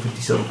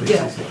 150 silver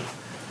pieces. Yeah.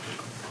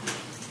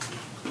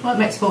 Well, it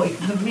makes 40,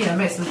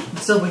 makes the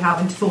silver we have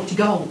into 40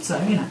 gold,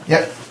 so, you know.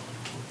 Yep. Do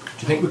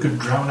you think we could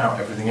drown out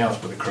everything else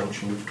with the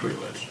crunching of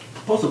twiglets?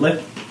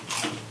 Possibly.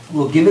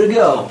 We'll give it a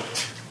go.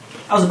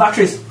 How's the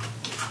batteries?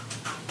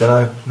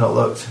 Dunno, not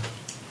looked.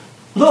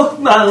 Look,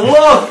 man,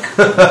 look!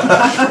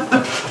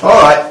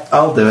 Alright,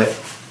 I'll do it.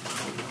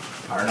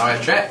 Paranoia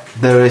check.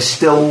 There is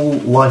still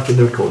life in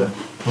the recorder.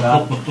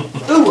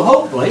 Ooh,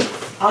 hopefully,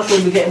 I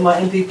shall be getting my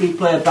MPP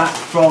player back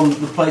from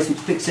the place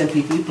which picks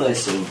MPP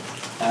players soon.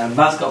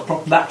 That's got a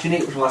proper battery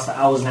in it, which will last for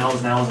hours and hours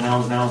and hours and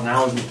hours and hours and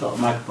hours, and it's got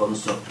a microphone and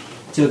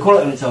stuff. So the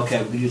quality on it's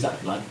okay, we can use that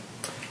if you like.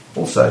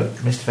 Also,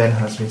 Mr. Venn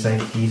has been saying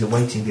that he's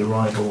awaiting the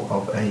arrival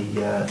of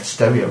a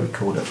stereo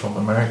recorder from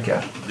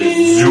America.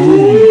 The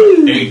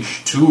Zoom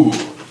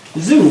H2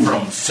 Zoom?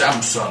 from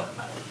Samsung.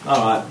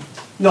 Alright.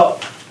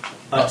 Not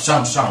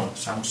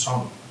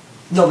Samsung.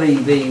 not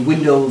the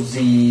Windows,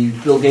 the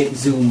Bill Gates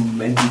Zoom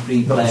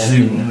MP3 Not player.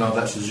 Zoom. No,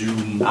 that's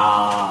Zoom.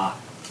 Ah.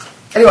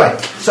 Anyway,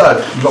 so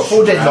you've got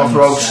 4 dead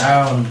Mothrogs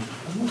Sound.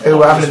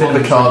 who are having a bit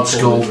of a card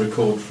school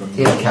Record from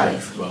in a cave.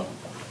 as well.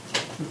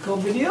 Record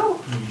video?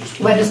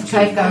 Where does the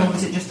cave go, or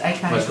is it just a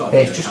cave?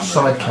 It's just a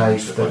side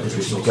cave that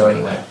doesn't go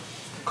anywhere.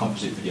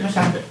 Composite video,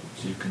 Okay.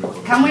 so you can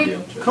record Can we?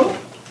 video to it. Cool.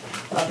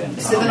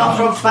 So they're not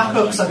frogs back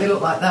up, so they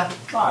look like they're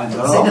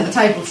sitting at the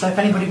table, so if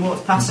anybody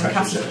walks past and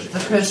casts the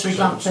cursory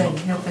glance in,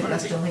 he'll think they're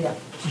still here.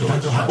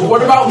 But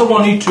what about the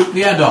one he took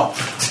the head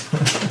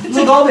off?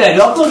 Look, all the head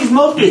off, look, it's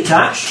mostly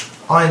attached.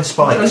 Iron A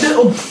spikes.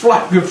 little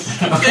flap of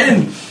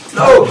skin.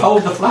 No.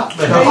 Hold the flap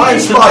there. No, iron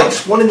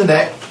spikes. One in the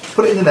neck.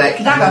 Put it in the neck.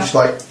 And Dagger. just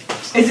like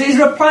Is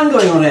there a plan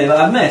going on here that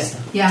I've missed?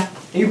 Yeah.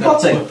 Are you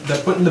plotting?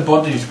 They're putting the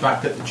bodies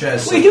back at the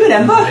chairs. What are you doing,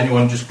 Ember?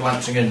 Anyone just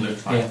glancing in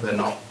looks like Yeah. they're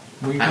not.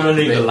 We're going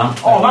to need a lamp.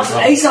 Oh, that's an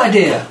ace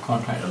idea.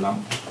 Can't take a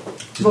lamp.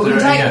 But we can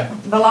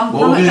take the lamp.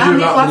 What are we How going to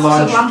many do about the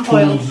flasks of large lamp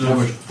oil? pools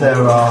of...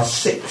 there are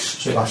 6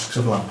 flasks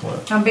of lamp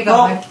oil. How big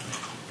are they?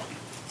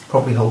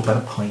 Probably hold about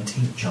a pint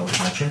each, I would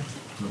imagine.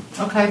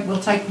 Okay, we'll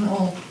take them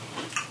all.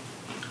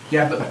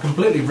 Yeah, but they're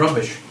completely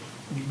rubbish.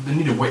 They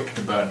need a wick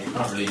to burn. You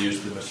can't really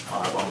use them as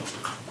firebombs.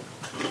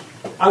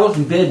 I got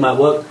some beard, might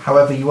work.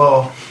 However, you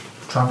are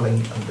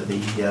travelling under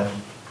the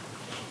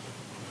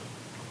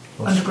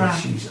Underground.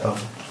 species of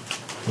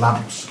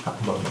lamps at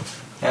the moment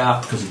Yeah.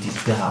 because it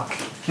is dark.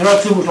 You don't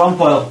have too much lamp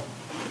oil.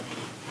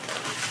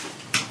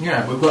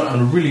 Yeah, we've got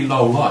a really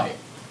low light.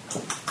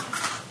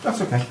 That's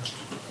okay.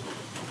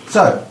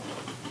 So,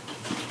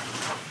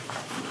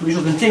 We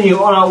shall continue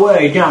on our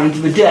way down into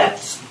the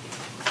depths.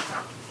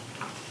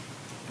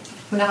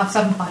 We're going to have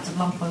 7 pints of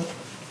lamp oil.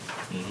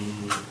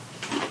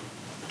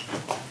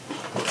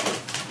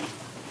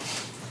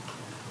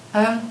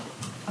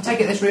 I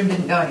take it this room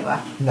didn't go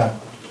anywhere. no.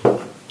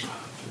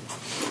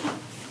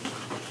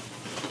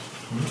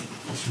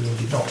 This room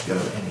did not go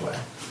anywhere.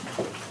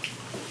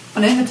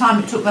 And in the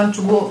time it took them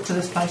to walk to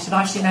this place, had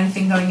I seen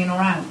anything going in or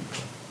out?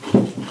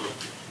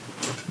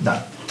 No. I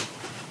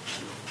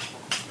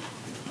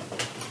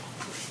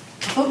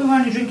thought we were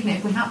only drinking it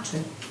if we had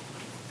to.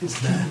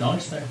 It's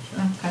nice though.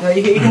 Okay. No,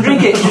 you can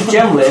drink it just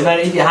generally, and then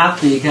if you have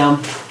to, you can.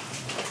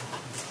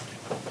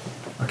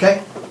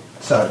 Okay.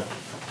 So,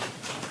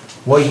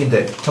 what you can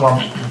do? Come on.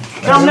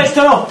 Down next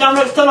tunnel! Down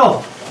next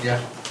tunnel!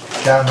 Yeah.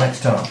 Down the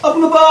next tunnel.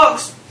 Open the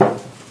box!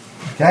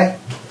 Okay.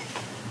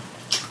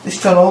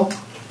 This tunnel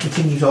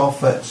continues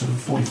off at sort of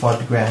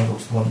 45-degree angle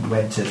to the one that you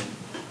entered.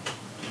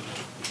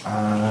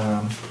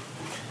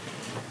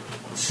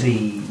 Let's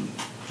see.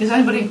 Is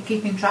anybody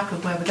keeping track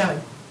of where we're going?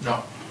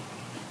 No.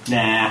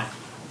 Nah.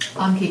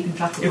 I'm keeping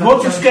track of If where we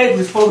want we're to going. escape,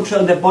 we follow the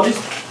trail of dead bodies.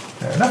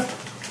 Fair enough.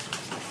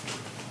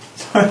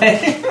 Sorry.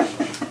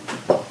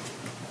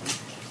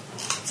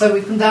 So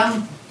we come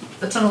down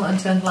the tunnel and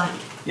turn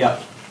left. Yeah.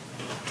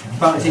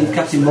 Apparently, think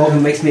Captain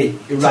Morgan makes me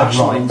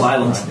irrational Right. and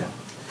violent. Right, yeah.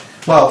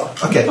 Well,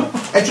 okay.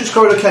 Entrance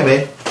corridor came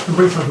in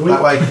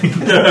that way.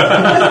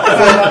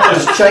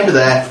 There's a chamber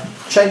there.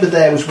 Chamber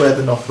there was where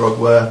the Nothrog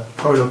were.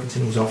 Corridor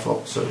continues off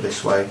sort of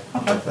this way,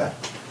 up there.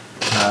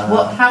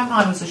 What? How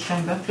high was this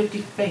chamber?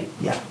 50 feet?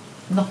 Yeah.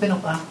 Nothing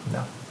up there?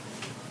 No.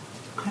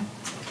 Okay.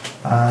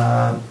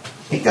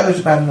 It goes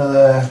about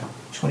another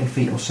 20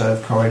 feet or so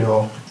of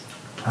corridor,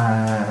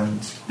 and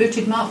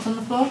Booted marks on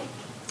the floor?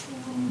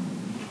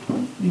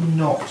 probably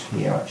not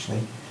here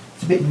actually.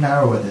 It's a bit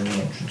narrower than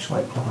the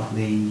entranceway,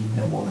 probably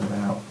no more than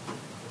about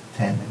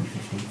 10, maybe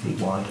 15 feet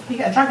wide. You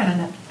get a dragon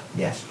in it?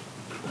 Yes.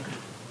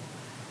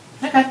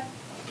 Okay.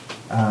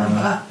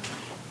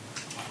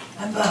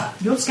 Ember!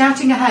 You're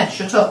scouting ahead,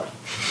 shut up.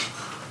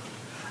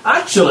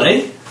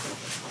 Actually,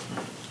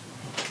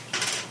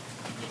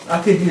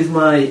 I could use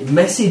my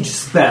message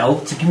spell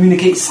to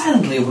communicate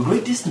silently over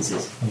great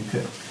distances. You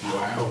could.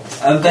 Wow.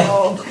 And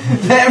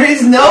there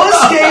is no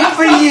escape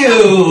for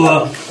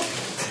you!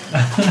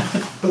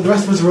 But the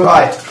rest of us are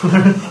Right.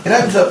 It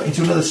opens up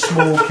into another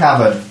small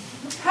cavern.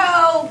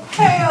 Help!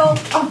 Help!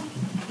 Oh,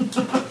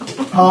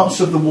 Parts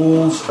of the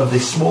walls of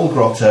this small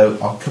grotto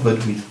are covered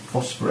with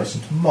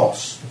phosphorescent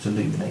moss that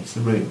illuminates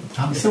the room.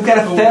 Some kind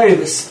of fairy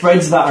that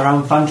spreads that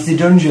around fantasy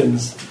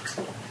dungeons.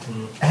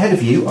 Ahead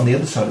of you, on the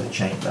other side of the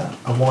chamber,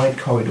 a wide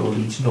corridor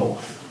leads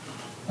north.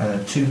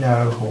 Two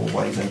narrow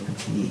hallways open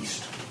to the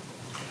east.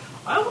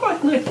 I would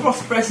like to know if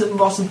phosphorescent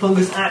moss and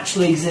fungus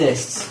actually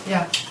exists.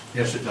 yeah.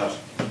 Yes, it does.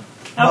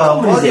 How Well,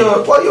 common is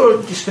it? while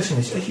you're discussing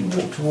this, as you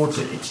walk towards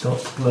it, it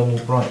starts to glow more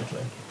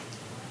brightly.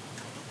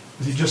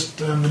 Is it just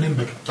the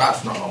Nimbic?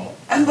 That's not normal.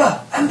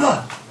 Ember!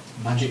 Ember!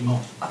 Magic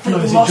moth. I think No,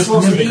 the is it moss just the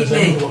wants to Nimbic eat as me.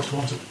 anyone wants to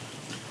want it?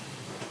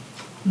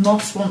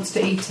 Moss wants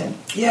to eat him.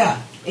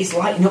 Yeah, it's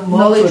lighting up more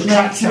Knowledge to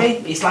attract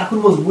nature. me. It's like one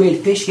of those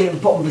weird fish you get at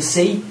the bottom of the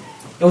sea.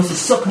 It wants to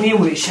suck me in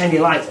with its shiny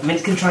light. I mean,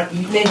 it's going to try and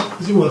eat me.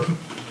 Is it working?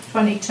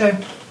 22.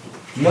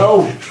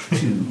 No,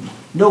 2.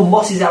 no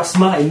moss is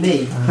outsmarting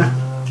me.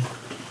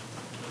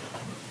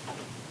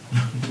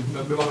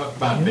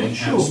 About being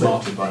sure,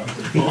 outsmarted by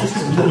It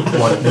doesn't look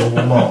like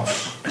normal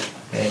moss.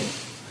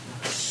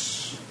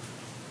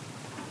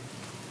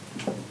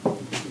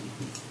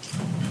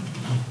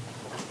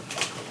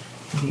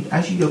 Indeed,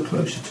 as you go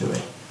closer to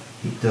it,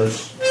 it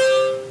does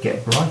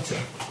get brighter.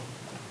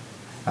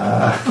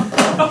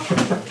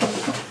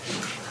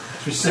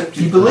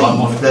 receptive. You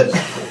believe that,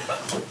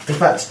 in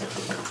fact,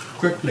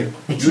 Quickly,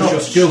 It's use not your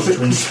skills to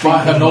strictly inspire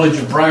her speaking- knowledge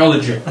of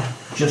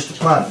bryology. just a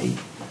plant,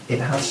 it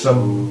has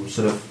some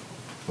sort of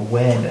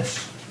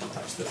awareness.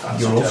 That's the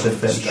fancy You're also term for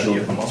fairly study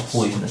sure of that moss. it's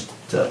poisonous to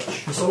touch.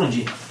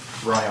 Physiology.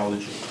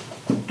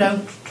 Bryology.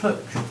 Don't touch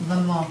the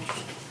moss.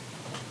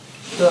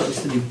 Don't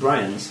study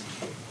Brian's.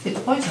 It's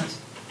poisonous.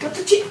 Don't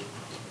touch it.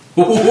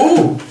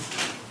 Ooh,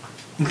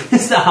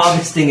 Start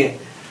harvesting it.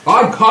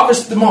 I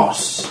harvest the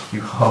moss.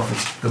 You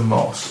harvest the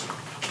moss.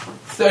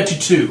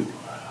 32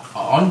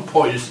 on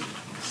poison.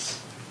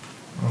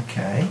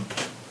 Okay.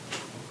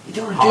 You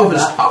don't want to do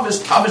that.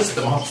 Harvest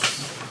the moss.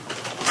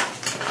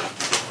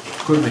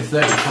 Could be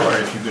 34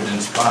 if you could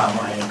inspire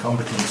my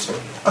incompetency.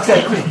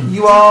 Okay,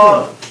 you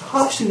are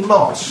harvesting the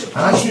moss, and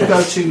as you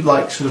go to,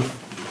 like, sort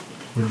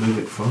of remove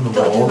it from the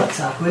Don't do wall, that,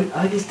 Tarquin.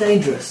 I think it's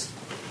dangerous.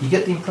 you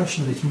get the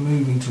impression that it's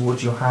moving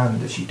towards your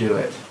hand as you do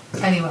it.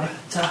 Anyway.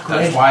 That's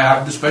Tarquin. why I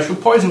have the special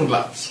poison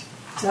gloves.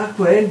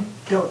 Tarquin,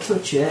 don't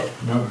touch it.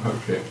 No,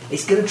 okay.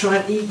 It's going to try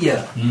and eat you.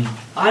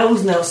 I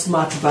wasn't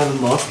outsmarted by the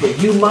moss, but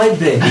you might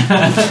be.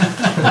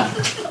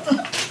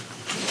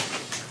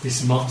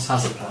 This moss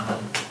has a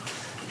plan.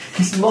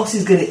 This moss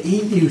is going to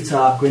eat you,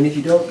 Tarquin, if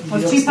you don't. If you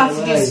Well, don't two stay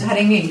passages away.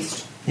 heading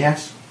east.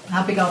 Yes?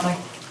 How big are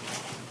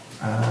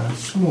they?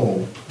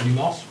 Small. New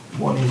moss?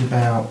 One is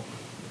about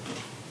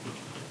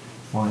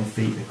 5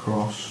 feet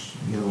across,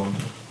 the other one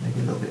maybe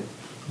a little bit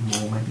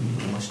more,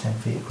 maybe almost 10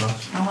 feet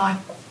across. How high?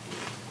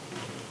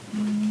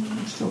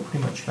 Still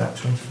pretty much about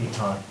 20 feet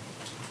high.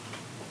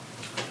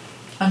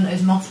 And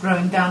is moss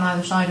growing down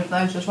either side of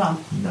those as well?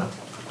 No.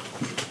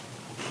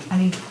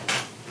 Any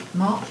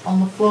marks on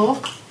the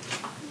floor?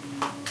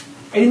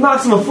 Any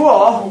marks on the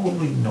floor?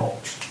 Probably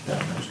not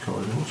down those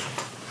corridors.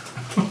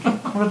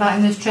 What about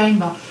in this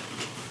chamber?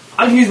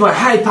 I can use my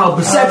high-powered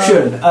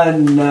perception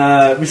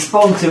and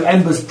respond to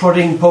Ember's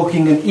prodding,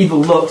 poking, and evil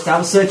looks to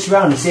have a search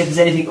around and see if there's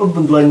anything other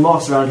than glowing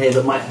moss around here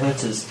that might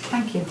hurt us.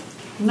 Thank you.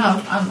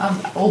 No, I'm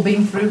all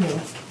been through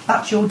here.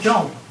 That's your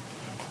job.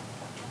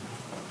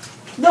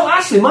 No,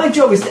 actually, my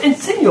job is to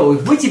entertain you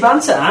with witty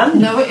banter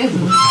and No, it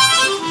isn't.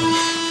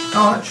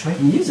 Oh, actually.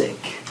 music.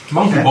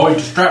 Monkey Okay. boy,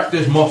 distract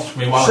this moss for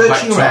me while I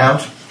Searching collect around,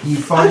 some. you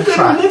I'm find going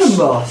to live in tracks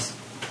boss.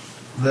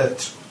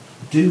 that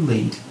do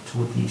lead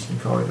toward the eastern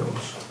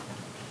corridors.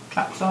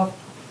 Tracks of.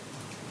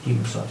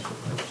 Human-sized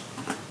footprints.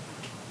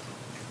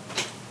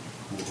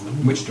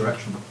 Which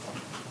direction?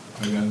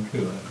 Are we going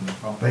through from the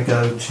front? They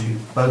go to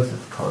both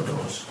of the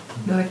corridors.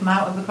 Do they come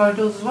out of the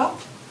corridors as well?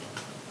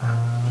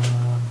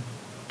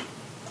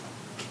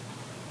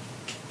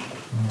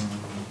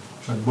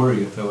 I'd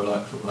worry if there were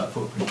like sort of like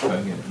footprints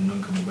going in and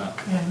none coming back.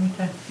 Yeah, me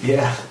too.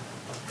 Yeah.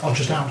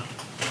 Ultrasound.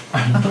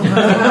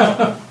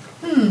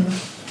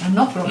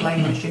 Another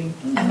playing machine.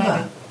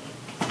 Maybe.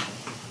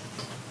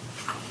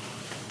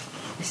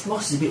 This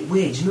moss is a bit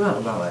weird. Do you know that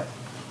about it?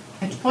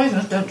 It's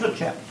poisonous, don't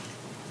touch it.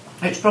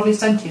 It's probably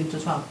sentient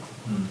as well.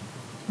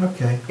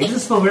 Okay. It doesn't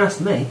smell very nice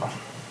to me.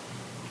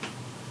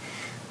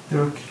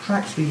 There are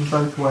tracks leading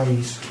both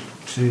ways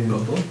to Well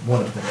done.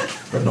 one of them,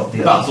 but not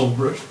the other. Basil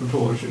brush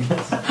proportions.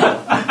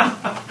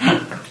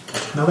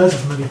 Now there's a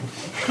familiar.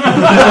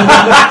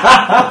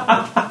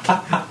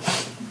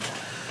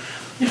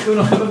 You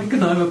can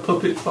have a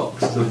puppet fox.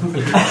 Can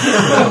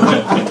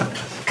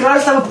I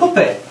just have a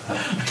puppet?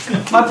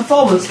 My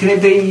performance, can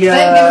it be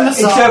Then give him a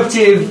song.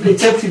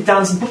 interpretive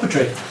dance and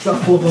puppetry? Is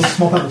that called those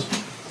small pebbles?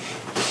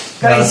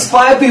 Can I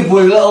inspire people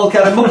with little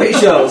kind of Muppet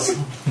shows?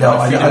 No,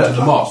 I Feed don't. into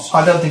the moss.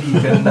 I don't think you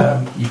can.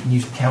 You can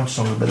use the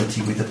counter-song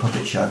ability with the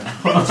puppet show.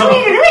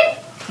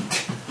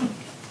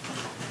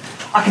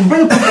 I can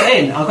bring a puppet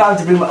in. I'll have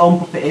to bring my own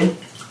puppet in.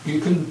 You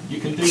can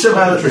do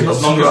Somehow puppetry it's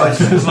as not long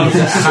as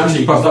it's handy,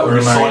 because that would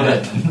be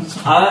Marionette.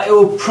 silent. It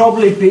will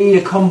probably be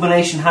a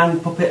combination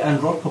hand puppet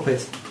and rod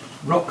puppet.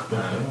 Rock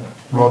puppet.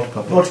 Rod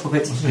puppet. Rod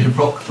puppet.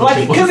 Rock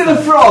Like puppet. Kermit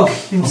the Frog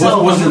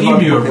himself. Wasn't was a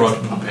Emu a puppet.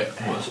 rod puppet?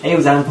 He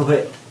was a hand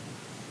puppet.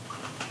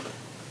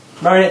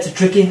 Marionettes are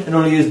tricky and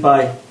only used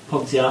by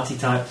Pontiati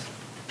types.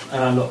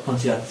 And I'm not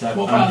Pontiati type.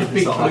 What I'm about the different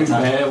big sort of blue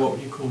type. bear? What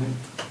would you call him?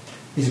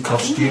 He's a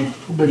costume.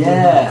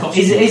 Yeah,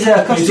 he's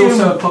a costume. He's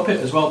also a puppet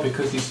as well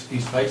because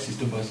his face is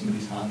done by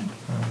somebody's hand.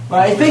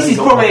 Right, his face is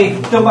probably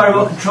done by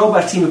remote control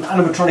by a team of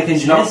animatronic No,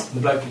 engineers. the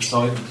bloke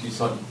inside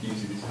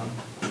uses his hand.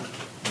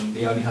 And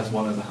he only has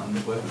one other hand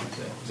that works with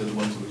it. These are the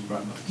ones always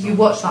broken. You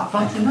watch that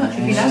far too much if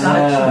you know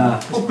that. Yeah.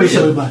 It's pretty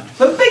silly, man.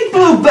 The big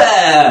blue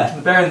bear!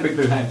 The bear in the big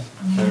blue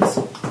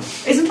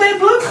house. Isn't bear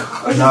blue?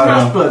 Or is No, it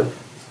grass no. blue?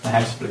 The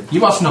house blue.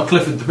 You must know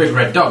Clifford the big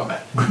red dog, man.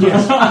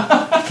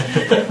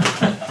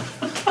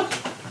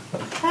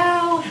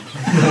 Help!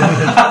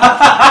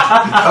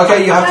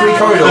 Okay, you have 3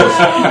 corridors.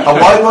 A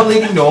wide one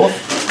leading north,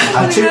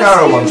 and 2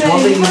 narrow ones.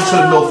 One leading to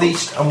the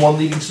northeast, and one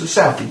leading to the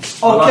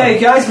southeast. Okay,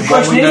 guys, we're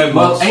Well, we know, questioning.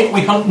 well, ain't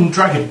we hunting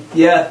dragon?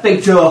 Yeah,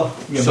 big jaw.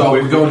 So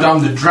we go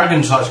down the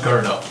dragon-sized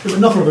corridor. It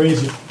would not very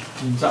easy.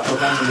 Is that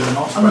what I'm doing?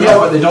 Not Yeah,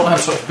 but they don't have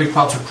such big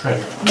parts of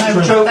treasure. No,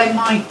 True. they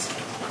might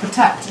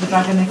protect the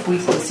dragon if we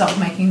start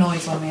making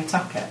noise when we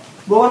attack it.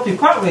 We'll have to be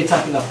quite really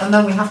attacking them. And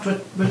then we have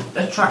to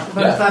attract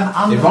both them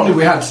and If them. only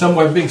we had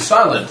somewhere being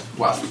silent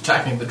whilst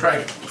attacking the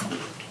dragon.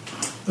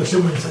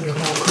 Assuming it's like a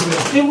more career.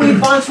 Didn't we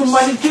find some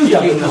magic juice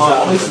in the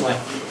heart recently?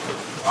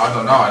 I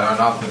don't know. I know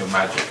nothing of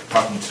magic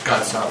apart from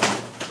Sky South.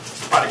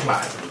 Spider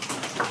Climb.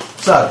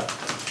 So,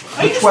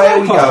 Are you which way are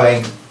we sniper?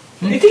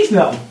 going? You teach me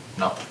that one.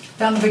 No,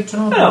 Down the big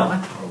tunnel, Yeah.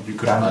 aren't you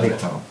couldn't Down the have big it.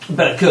 tunnel. I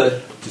bet I could.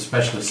 It's a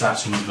special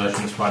assassin's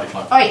version of Spider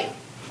Climb. we? Oi!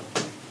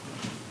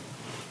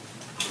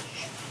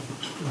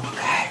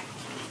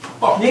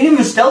 Oh, You give him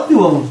a stealthy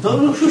one.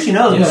 Don't look sure she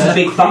knows. It's a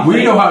big fat we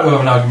thing. know how to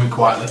have an argument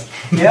quietly.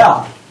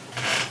 Yeah.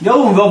 The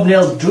other one got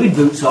nails druid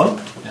boots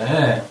on.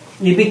 Yeah.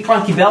 And your big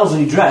planky bells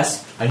on your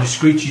dress. And your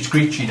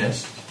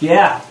screechiness.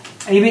 Yeah.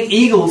 And your big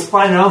eagles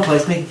flying around the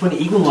place making funny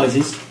eagle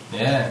noises.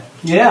 Yeah.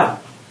 Yeah.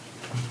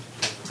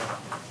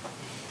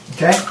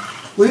 Okay.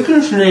 We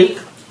can sneak.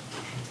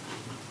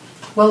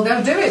 Well,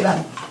 go do it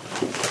then.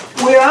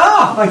 We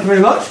are. Thank you very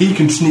much. He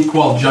can sneak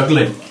while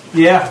juggling.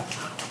 Yeah.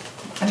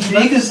 And if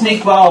You can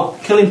sneak while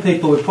killing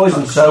people with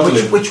poison. So,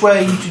 which way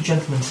are you two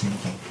gentlemen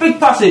sneaking? Big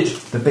passage.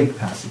 The big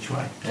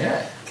passageway.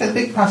 Yeah. Okay, the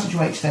big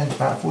passageway extends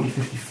about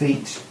 40-50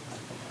 feet.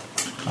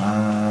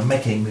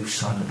 Make a move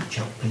silently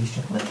check, please,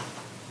 gentlemen.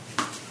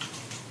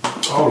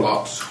 Oh,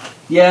 lots.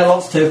 Yeah,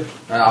 lots too.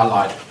 I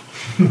lied.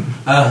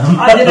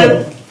 I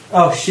didn't.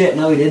 Oh shit,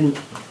 no he didn't.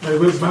 They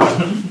will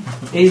about.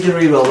 He's the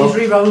reroll he's though.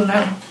 re-rolling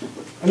now.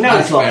 And now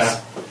it's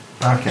lots.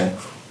 Okay.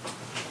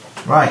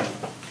 Right.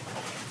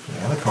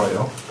 The other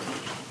corridor.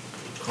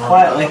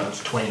 Quietly.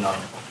 That's 29.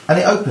 And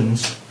it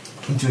opens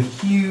into a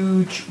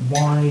huge,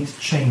 wide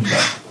chamber.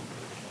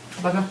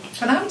 Bugger.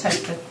 Can I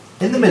taste it?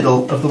 In the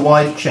middle of the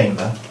wide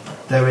chamber,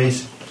 there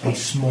is a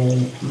small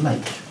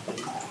lake.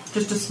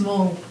 Just a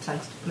small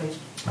taste, please.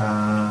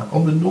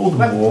 On the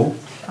northern wall,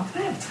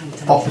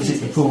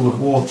 opposite the pool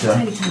of water,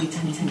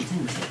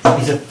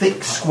 is a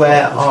thick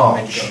square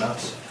arch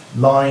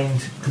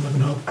lined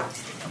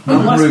Well,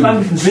 last with time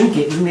we can rooms. drink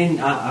it doesn't mean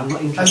I'm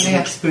not interested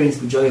in experience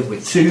the joy of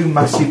which. Two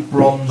massive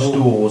bronze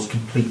doors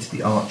complete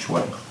the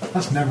archway.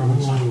 That's never a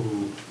good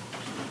sign.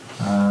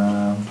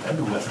 That'd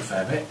be worth a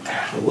fair bit.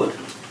 It would.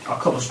 I'll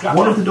couple of straps.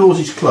 One of the doors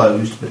is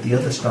closed, but the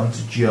other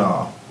stands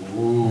ajar,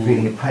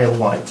 revealing a pale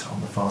light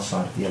on the far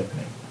side of the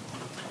opening.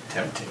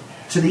 Tempting.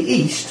 To the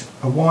east,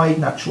 a wide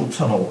natural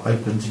tunnel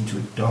opens into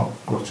a dark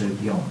grotto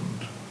beyond.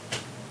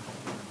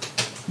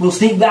 We'll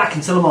sneak back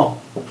and tell them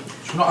all.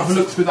 Should we not have a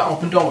look through that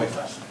open doorway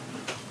first?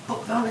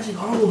 But they're actually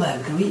horrible there,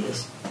 we can eat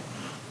us.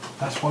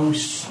 That's why we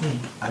sneak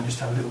and just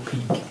have a little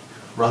peek,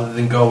 rather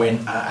than go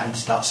in and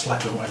start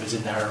slapping whatever's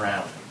in there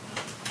around.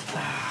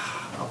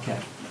 Okay.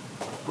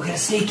 We're going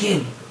to sneak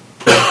in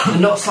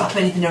and not slap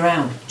anything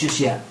around just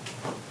yet.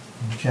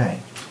 Okay.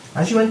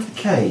 As you enter the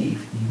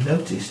cave, you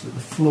notice that the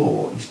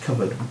floor is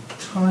covered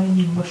with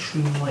tiny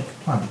mushroom-like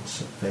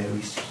plants of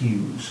various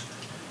hues.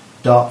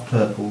 Dark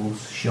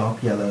purples,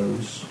 sharp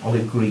yellows,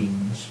 olive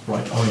greens,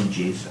 bright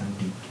oranges and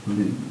deep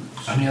blues.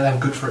 Any of them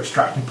good for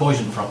extracting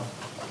poison from?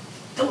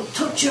 Don't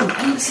touch them.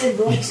 Ember said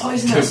they're all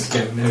poisonous.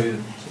 Don't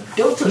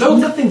Don't touch Look,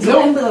 nothing till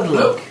look, Ember had a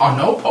look. Look, I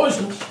know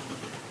poisons.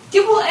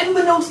 Yeah, well,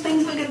 Ember knows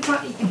things that are going to try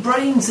to eat your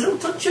brains, so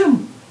don't touch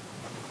them.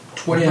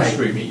 28.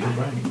 mushroom eat your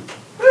brain.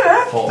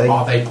 Or They-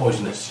 are they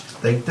poisonous?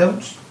 They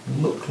don't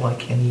look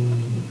like any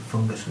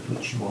fungus with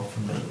which you are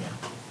familiar.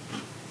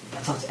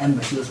 I talked to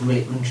Ember, she looks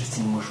really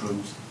interesting in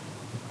mushrooms.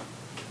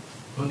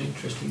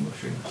 Uninteresting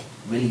mushrooms.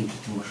 Really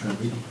interesting mushrooms.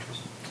 Really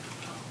interesting.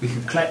 We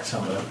could collect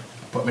some of them,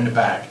 put them in a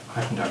bag.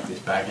 I can have this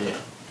bag here.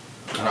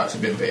 I know it's a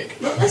bit big.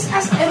 Look, let's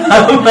ask Ember.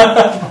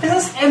 Let's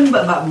ask Ember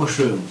about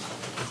mushrooms.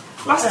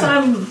 Last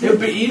time... It would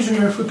be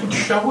easier if we could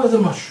show her the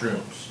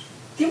mushrooms.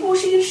 Yeah, what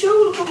was she going to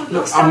show? Look, Look,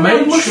 last I time we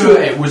had made sure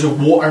mushrooms. it was a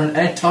water and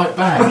airtight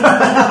bag.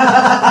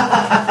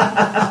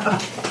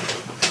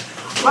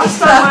 Last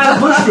time I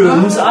had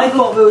mushrooms, I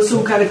thought there was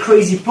some kind of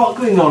crazy plot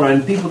going on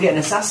and people getting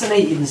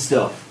assassinated and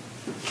stuff.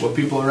 Were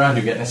people around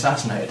you getting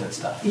assassinated and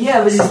stuff?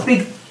 Yeah, there's this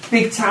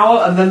big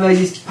tower and then there's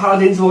these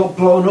paladins all got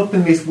blown up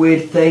in this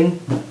weird thing.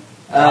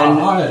 And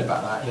I heard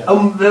about that, yeah.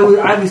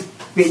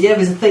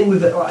 there's a thing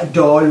with like a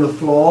door in the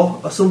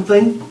floor or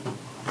something.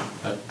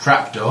 A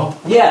trapdoor.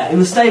 Yeah, in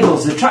the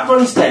stables. There's a trapdoor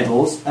in the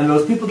stables and there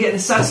was people getting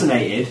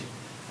assassinated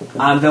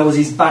and there was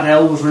these bad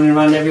elves running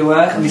around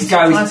everywhere and this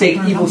guy with his big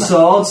evil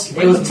swords.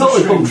 It was a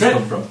totally fun trip.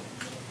 Come from?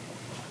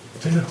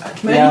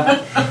 Yeah.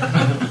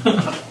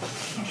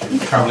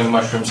 Travelling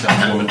mushroom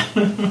sound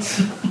woman.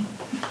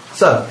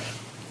 So,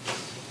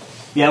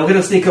 Yeah, we're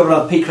going to sneak over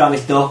and peek around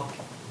this door.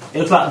 It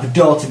looks like the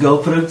door to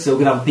go through, so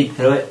we're going to have a peek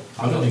through it.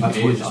 I don't think That's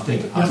it what is. you I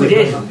think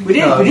think. We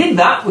did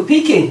that. We're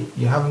peeking.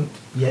 you haven't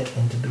yet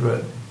entered the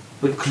room.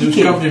 We're It was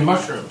peeking. covered in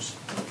mushrooms.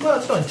 Well,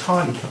 it's not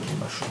entirely covered in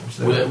mushrooms.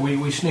 though.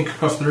 We sneak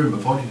across the room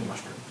avoiding the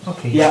mushrooms.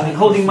 Okay, Yeah, sneak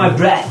holding my through,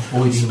 breath.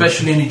 avoiding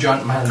Especially any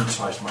giant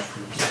man-sized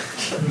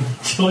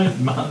mushrooms. Giant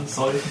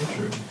man-sized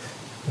mushroom.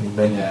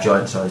 many Yeah.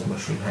 giant-sized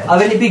mushroom heads. Are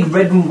there any big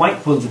red and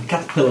white ones with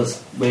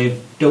caterpillars with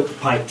dope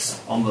pipes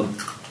on them?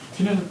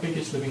 Do you know the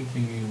biggest living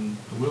thing in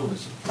the world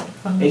is?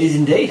 It is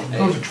indeed.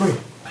 Oh, it's a tree.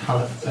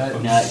 No,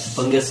 it's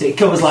fungus. It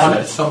covers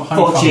like Some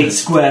 48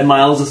 fungus. square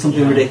miles or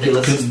something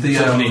ridiculous. Because the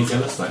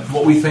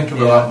what we think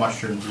of about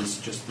mushrooms is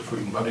just the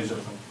fruiting bodies of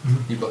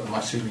them. You've got the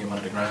mycelium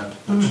underground.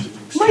 which is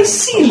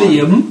extremely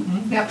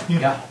Mycelium? Yep.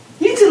 Yeah.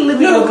 You need to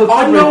live in Look, a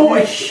I know a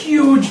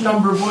huge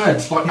number of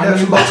words. Like You I know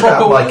knew lots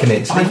about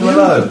lichenids, I leave them knew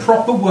alone. the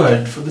proper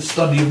word for the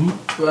study of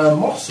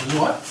moss as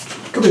well.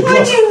 Could be Why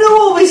bluff. do you know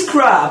all this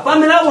crap? I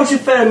mean, I watch a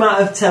fair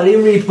amount of telly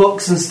and read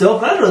books and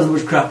stuff, but I don't know as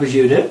much crap as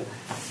you do.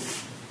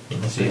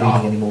 Unless See, you're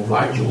reading any more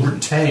I Virgil.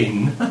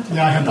 retain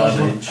Yeah, I have that as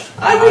well. knowledge.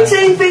 I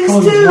retain things Come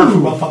on,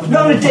 too! laugh about that,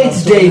 Not on a then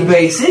day-to-day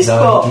basis,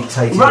 No, but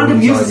dictating random all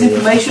these useless ideas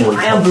information, before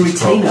I he am the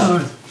comes across.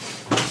 retainer.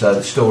 So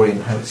the story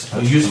and how it's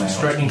supposed You use to come it out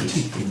straightening is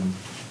teeth.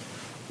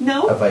 in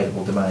No,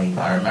 available domain.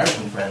 Our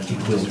American friends It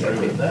would will disagree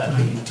get with that.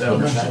 written. Tell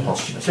them It's that.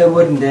 posthumous. they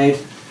would indeed.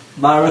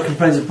 My American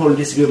friends would probably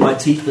disagree with my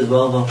teeth as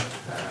well,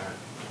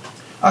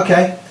 though.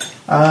 Okay.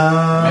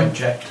 I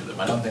object to them.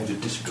 I don't think they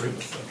disagree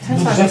with them.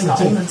 Tastes like it's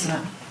got almonds in it.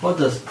 What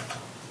does?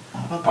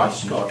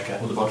 Bison vodka.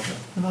 Or the vodka.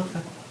 The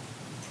vodka.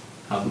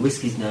 The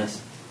whiskey's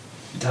nice.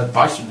 It has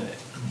bison in it.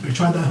 We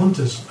tried that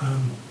Hunter's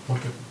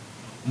vodka.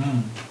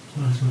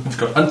 It's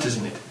got hunters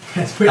in it.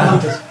 It's pretty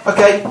Hunter's.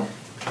 Okay.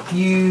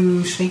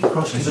 You sneak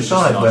across to This the is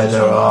just side not where just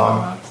there on are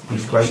our-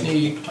 these great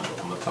Sneak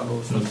on the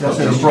tunnels. There's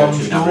no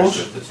bronze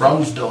doors?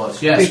 Bronze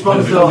doors, yes. Big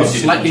bronze doors.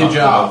 Slightly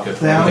ajar.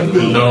 They are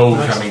indeed. No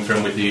coming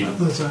from within.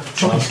 There's a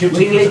chocolate skip.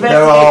 Wiggly bit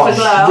There for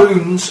are glow.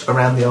 runes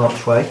around the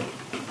archway.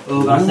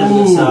 Oh, that's the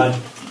other side.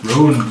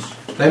 Runes.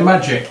 They're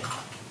magic.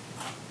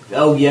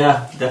 Oh,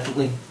 yeah,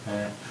 definitely.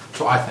 That's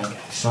what I think.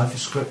 Cipher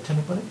script,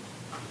 anybody?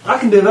 I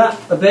can do that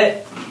a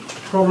bit,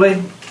 probably.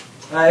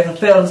 If I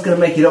fail, I'm just going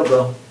to make it up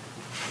though.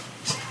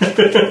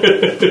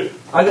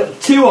 I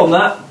got 2 on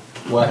that,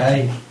 Well,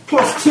 hey.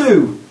 plus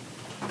 2.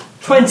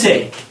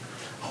 20.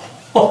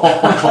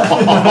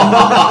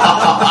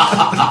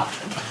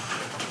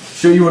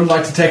 Sure you wouldn't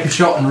like to take a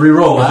shot and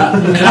re-roll that?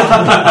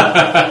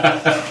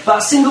 That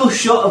single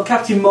shot of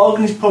Captain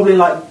Morgan is probably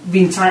like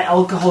the entire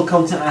alcohol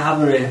content I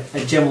have in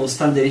a general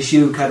standard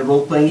issue kind of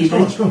role-playing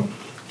evening.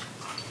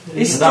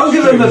 It's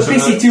stronger than the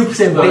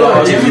 52% beer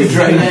I generally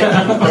drink.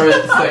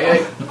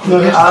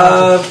 Or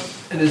at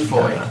 38? It is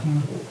 40.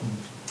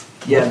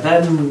 Yeah,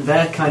 then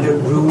their kind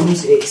of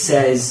rooms, it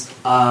says,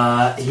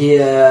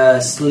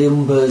 here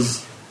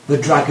slumbers the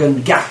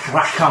dragon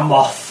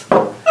Gakrakamoth.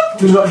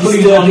 Do not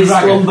disturb his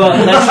slumber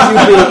unless you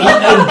be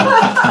eaten.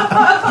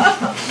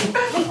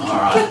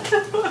 Alright.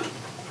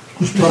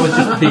 Probably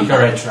just peek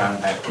our heads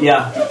round now.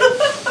 Yeah.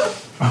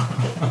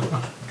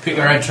 Peek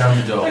our heads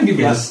round the door. And give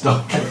me the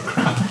stock.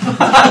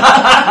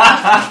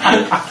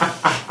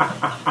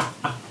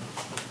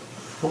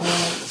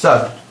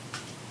 So,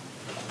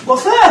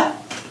 What's there?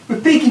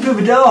 We're peeking through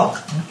the door.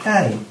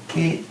 okay,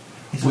 it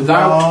is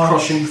Without large-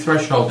 crossing the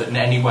threshold in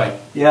any way.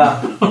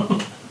 Yeah.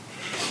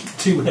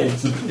 2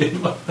 heads of it.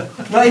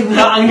 Not even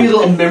that. I'm going to use a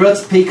little mirror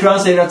to peek around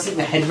so you don't have to stick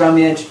my head around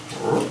the edge.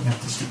 You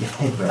have to stick your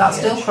head round That the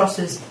still edge.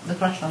 crosses the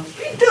threshold.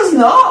 It does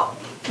not.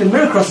 The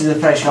mirror crosses the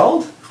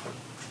threshold.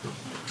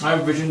 I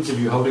have visions of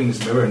you holding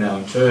this mirror now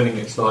and turning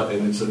it slightly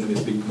and then suddenly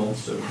this big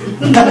monster appears.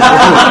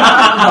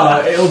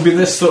 It'll be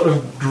this sort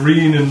of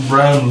green and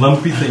brown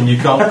lumpy thing you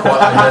can't quite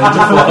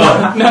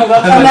identify. No,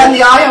 that's And then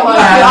the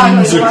eye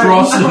Hands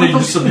across and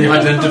you suddenly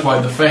identify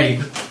the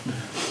fade.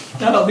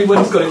 that'll be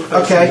when it's got it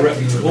Okay.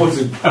 directly towards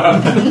him.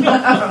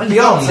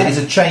 Beyond is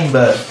a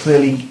chamber,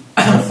 clearly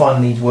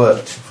finely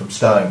worked from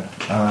stone.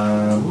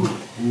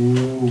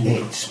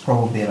 It's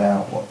probably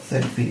about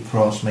 30 feet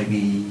across,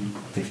 maybe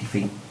 50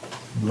 feet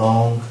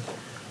long.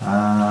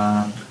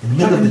 In the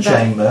middle of the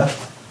chamber,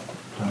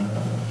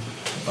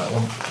 that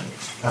one,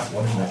 it's that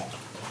one, isn't it?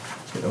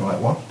 Let's get the right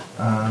one.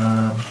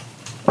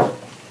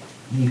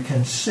 You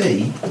can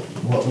see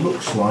what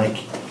looks like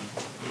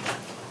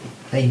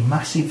a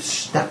massive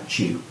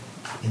statue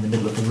in the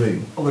middle of the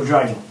room. Of a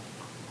dragon.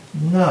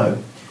 No,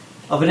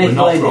 Of an We're naked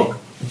not lady. wrong.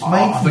 it's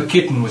made The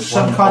kitten with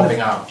some one kind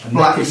popping of out.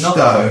 black naked knock.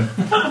 stone,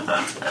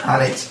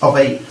 and it's of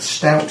a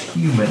stout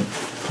human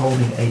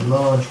holding a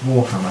large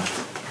warhammer.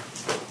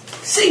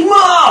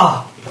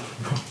 Sigma!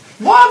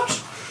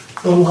 What?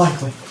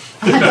 Unlikely.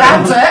 I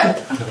doubt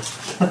it.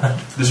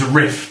 There's a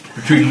rift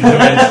between the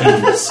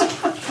dimensions.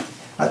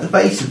 At the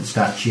base of the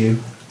statue,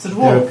 It's a there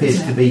dwarf, appears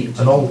isn't to it?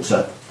 be an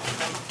altar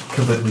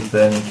covered with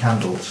burning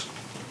candles.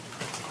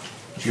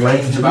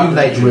 Flames about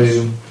illuminate the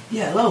religions? room,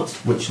 Yeah, loads.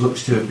 which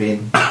looks to have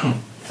been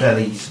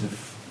fairly sort of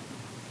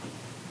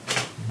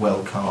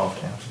well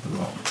carved out of the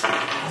rock.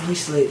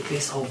 Obviously,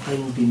 this whole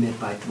thing will be made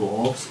by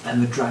dwarves,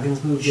 and the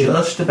dragons moved in.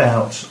 Just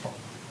about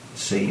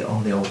see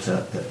on the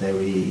altar that there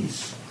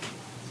is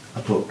a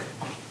book.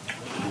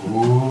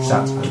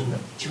 Sounds open.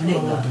 Do you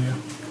need that?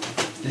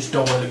 This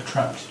doorway looked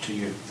trapped to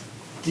you.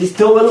 Does this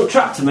doorway look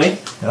trapped to me?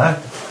 Hello?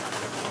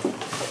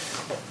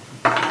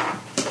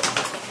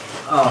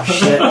 Oh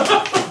shit!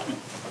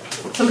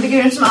 Somebody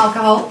give him some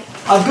alcohol.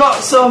 I've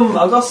got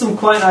some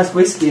quite nice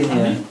whiskey in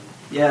here.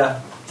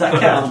 Yeah, does that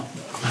count?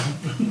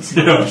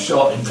 Yeah,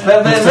 shot in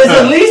there. There's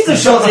at least a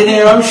shot in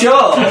here, I'm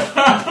sure.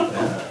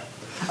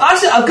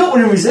 Actually, I've got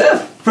one in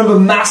reserve from a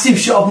massive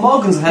shot of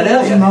Morgan's I had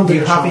earlier.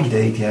 You have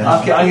indeed, yeah.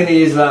 Okay, I'm going to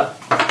use that.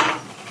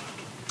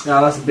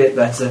 No, that's a bit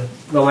better.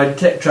 Well, my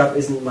detect trap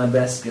isn't my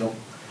best skill.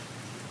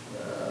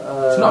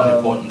 It's not an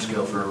important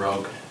skill for a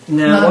rogue.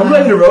 No, No, I'm no. not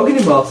even a rogue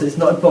anymore, so it's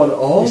not important at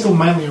all. You're still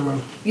mainly a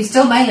rogue. You're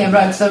still mainly a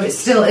rogue, so it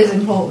still is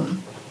important.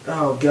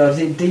 Oh god, is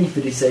it D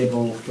for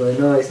disabled? But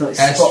no, it's not. It's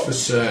S spot. for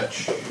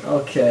search.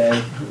 Okay.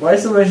 Why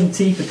is the version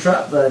T for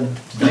trap then?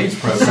 Dave's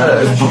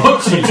program.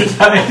 Books you just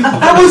had in.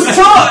 I was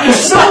taught!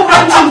 It's so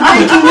mentioned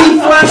making me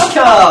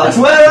flashcards!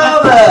 Where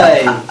are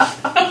they?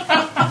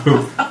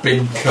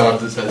 Big card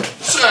that says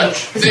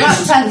search. It's about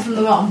 10 from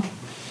the bottom.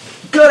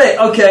 Got it!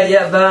 Okay,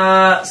 yeah,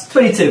 that's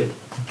 22.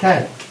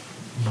 Okay.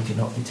 You do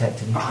not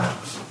detect any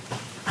traps.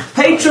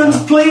 Patrons,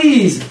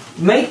 please!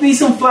 Make me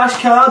some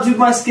flashcards with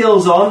my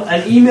skills on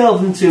and email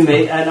them to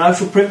me, and I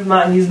shall print them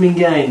out and use them in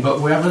game.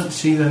 But we haven't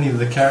seen any of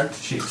the character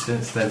sheets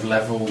since they've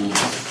leveled.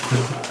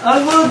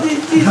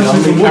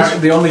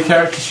 The only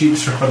character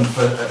sheets are on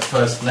at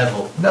first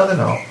level. No, they're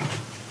not.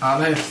 Are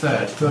they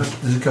third?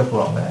 There's a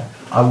couple on there.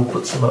 I will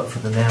put some up for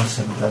the now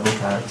 7th level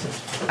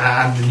characters.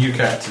 And the new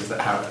characters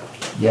that have it.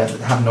 Yeah, that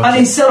have not And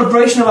in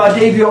celebration of our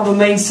debut on the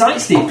main site,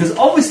 Steve, because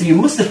obviously you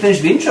must have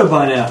finished the intro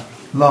by now.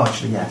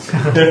 largely, yes.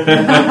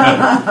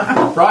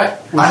 Right.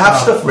 I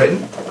have stuff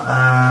written,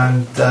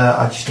 and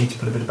I just need to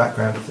put a bit of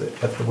background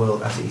of the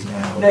world as it is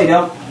now. No, you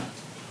don't.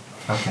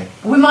 Okay.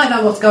 We might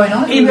know what's going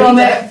on. if we Email read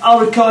me, it. I'll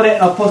record it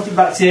and I'll post it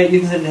back to you. You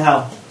can send it to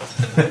hell.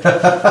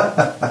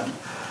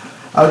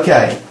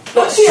 Okay.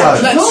 Let's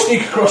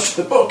sneak across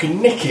the book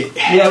and nick it.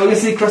 Yeah, we're going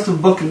to sneak across the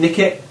book and nick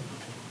it.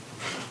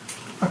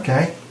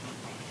 Okay.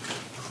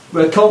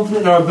 We're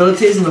confident in our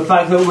abilities and the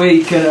fact that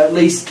we can at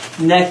least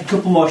neck a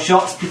couple more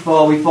shots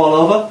before we fall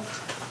over.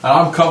 And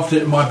I'm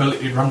confident in my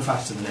ability to run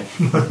faster than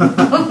him.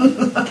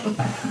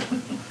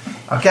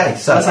 Okay,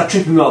 so Unless I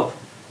trip him up.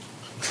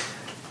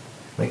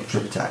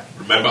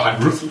 Remember,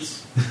 I'm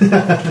ruthless.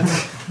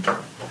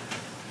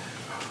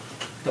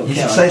 You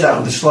should say that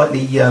with a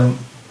slightly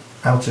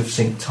out of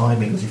sync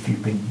timing, as if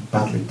you've been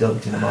badly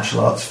dubbed in a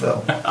martial arts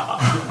film. It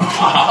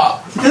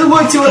doesn't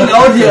work too well in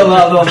audio,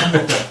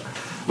 that though.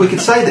 We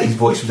could say that his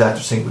voice was out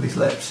of sync with his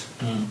lips.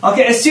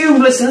 Okay,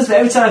 assume, listeners, that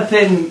every time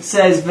Finn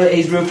says that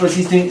he's ruthless,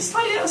 he's doing it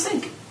slightly out of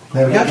sync.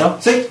 There we There go. we go.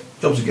 See?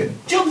 Jobs are good.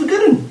 Job's a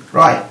good one.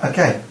 Right,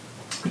 okay.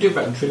 Could do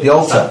better than The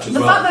altar. as The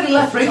well. fact that he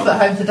left Ruth at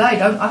home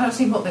today, I don't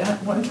see what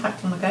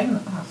impact on the game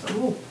that has at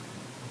all.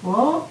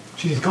 What?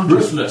 She's gone.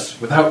 Ruthless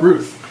without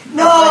Ruth.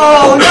 No!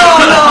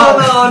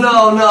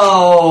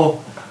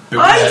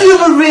 I do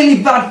the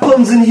really bad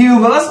puns and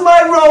humour. That's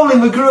my role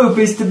in the group,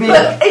 is to be...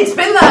 But it's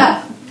been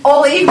there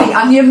all evening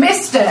and you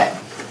missed it.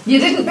 You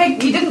didn't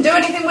do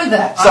anything with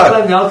it. So- I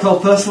blame the alcohol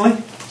personally.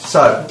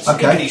 So,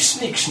 okay.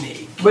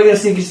 Sneak. We're going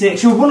to sneak.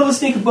 Should one of us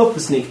sneak above the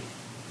sneak?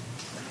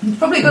 It's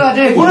probably a good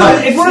idea. If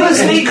one of us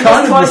sneak,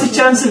 there's twice the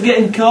chance of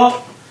getting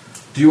caught.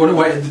 Do you want to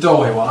wait at the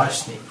doorway while I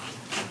sneak?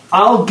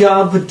 I'll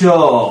guard the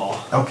door.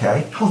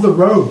 Okay. Oh, the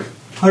rogue.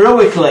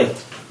 Heroically.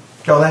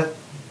 Go on then.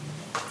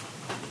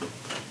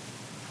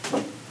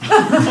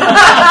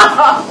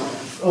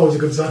 Always a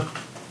good sign.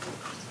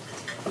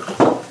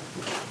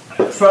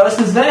 For our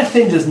listeners, their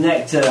Finder's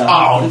nectar.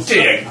 Oh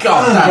dear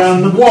God,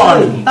 that's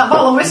one! That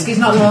bottle of whiskey's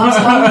not going to last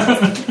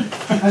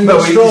long. And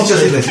No, you've got he's straw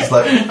just in tea. this. It's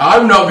like,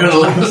 I'm not going to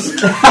last.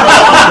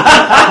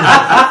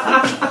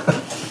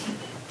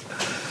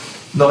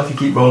 not if you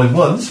keep rolling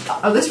ones.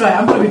 At this rate,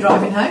 I'm going to be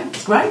driving home.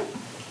 It's great.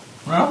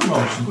 Well, I'm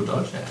rolling some good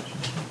dodge there,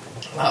 actually.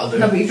 That'll do.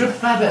 No, but you drunk a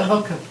fair bit of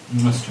vodka.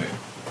 That's true.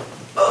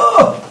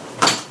 Oh,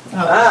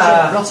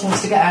 shit, Ross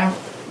wants to get out.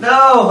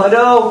 No, I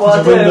don't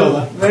want There's a window to.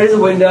 there. There is a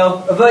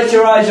window. Avert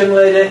your eyes, young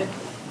lady.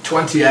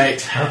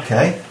 28.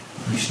 Okay.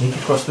 You sneak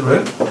across the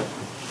room.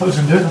 I was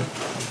going to do that.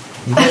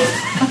 You get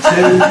to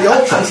the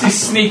altar. What's this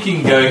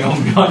sneaking going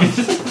on, guys?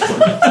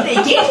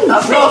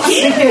 That's Ross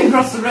sneaking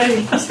across the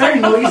room. It's very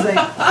noisy.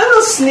 I'm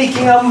not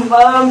sneaking,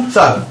 I'm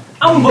So,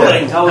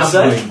 ambling, I would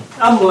say.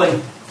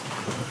 Ambling.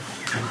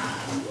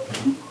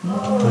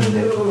 Ambling.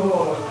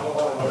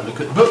 Look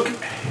at the book.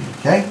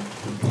 okay.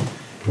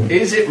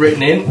 Is it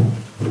written in?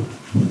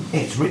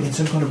 It's written in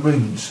some kind of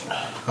runes.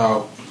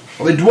 Oh.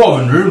 Are they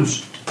dwarven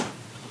runes?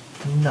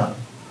 No.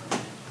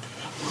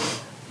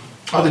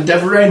 Are they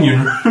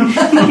Deveranian runes?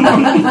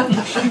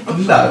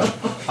 No.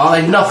 Are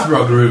they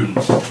Nothrog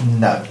runes?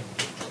 No.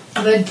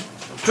 The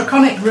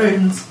draconic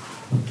runes.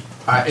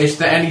 Is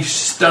there any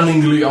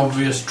stunningly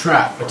obvious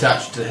trap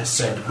attached to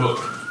said book?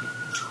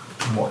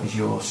 What is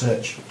your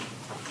search?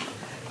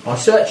 My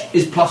search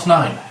is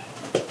 +9.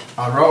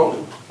 I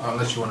roll,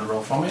 unless you want to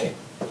roll for me.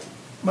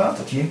 Well,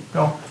 it's up to you.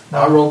 Go on.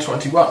 I roll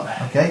 21.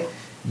 Okay.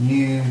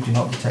 You do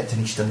not detect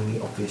any stunningly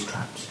obvious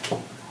traps.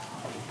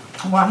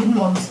 Well, hidden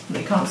ones that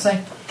you can't see.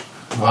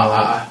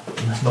 Well,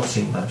 You've not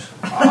seen those.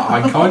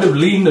 I kind of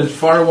lean as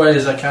far away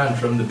as I can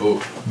from the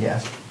book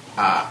Yes.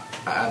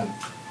 and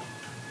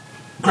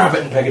grab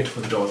it and peg it for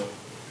the door.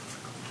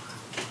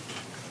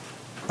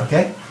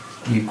 Okay.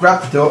 You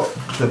grab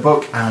the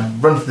book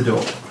and run for the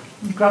door.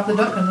 You grab the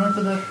duck and run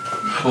for the...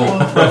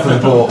 Run for the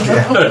board.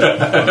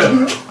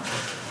 Yeah.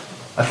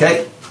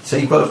 Okay. So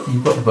you've got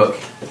the book.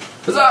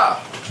 Huzzah!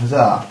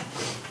 Huzzah.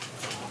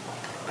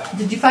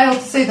 Did you fail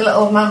to see the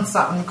little man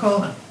sat in the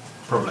corner?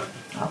 Probably.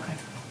 Okay.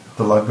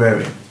 The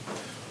librarian.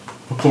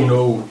 Oh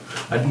no,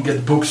 I didn't get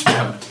the book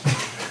stamped.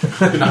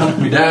 You're gonna hunt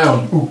me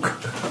down. Ook.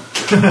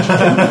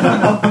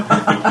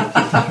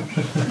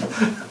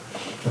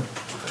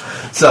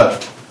 So,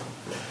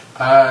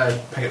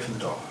 Peg it for the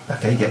door.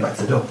 okay, you get back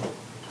to the door.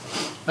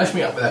 Let's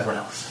meet up with everyone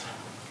else.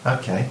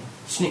 Okay.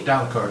 Sneak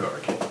down the corridor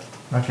again.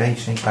 Okay, you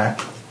sneak back.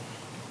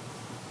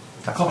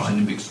 That's Cop's fine.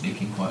 in a big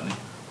sneaking quietly.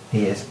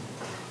 He is.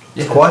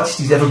 The quietest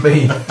he's ever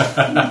been.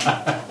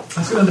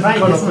 That's going to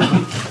Right, be isn't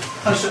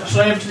it?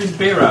 Shall I empty this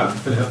beer out and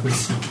fill it up with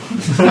some?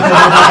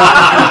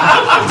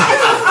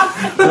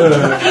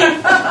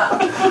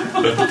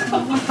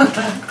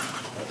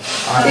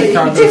 I think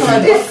I'm going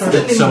to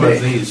fit some of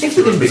these. If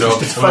the Nimbus was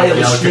to So I'll fail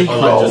be a able to sneak get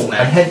on like roll just and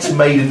now. hence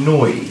made a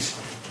noise,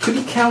 could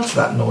he counter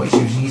that noise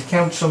using his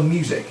counter song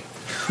music?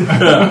 Who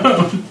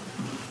knows?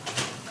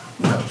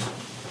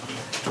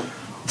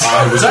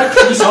 I was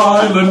actually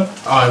silent.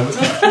 I was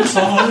actually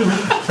silent.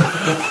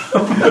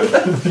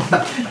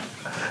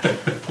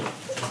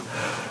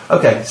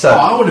 Okay, Oh, so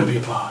I want to be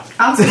a part.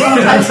 Answer one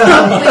of those, please.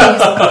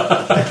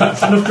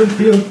 That's enough good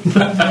for you.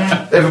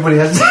 Yeah. everybody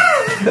has.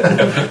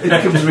 It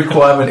becomes a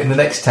requirement in the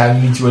next town.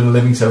 You need to earn a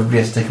living, so everybody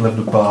has to take a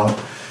level of bar,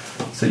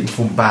 so you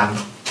form band.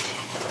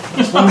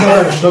 It's one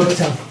direction, don't get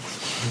 10.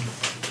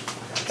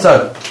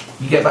 So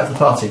you get back to the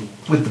party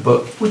with the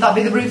book. Would that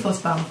be the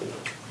Ruthless band?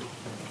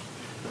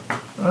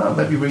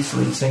 Maybe Reese,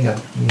 the lead singer.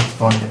 You need to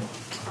find him.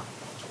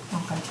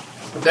 Okay.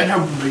 But then how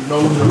would we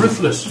know the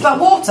ruthless? Is that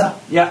water?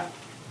 Yeah.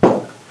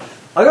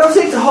 I got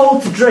something to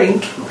hold to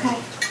drink, Okay.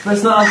 but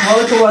it's not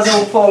alcoholic, otherwise I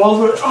will fall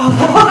over it.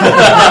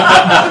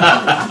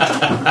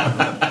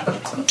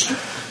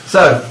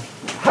 So,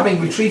 having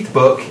retrieved the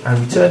book and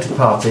returned to the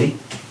party,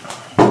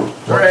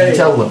 what do Hooray. you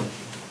tell them?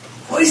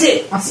 What is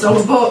it? I stole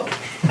a book.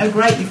 Oh,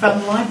 great, you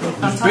found the library. There's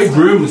a Fantastic. big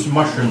room with some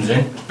mushrooms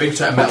in, big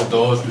set of metal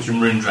doors with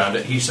some runes around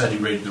it. He said he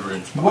read the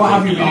runes. What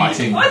have you been Lied.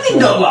 eating? I did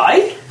not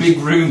lie. Big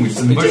room with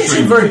some It didn't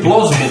seem mushrooms. very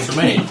plausible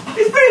to me.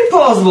 It's very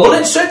plausible. Well,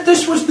 it said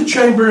this was the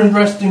chamber and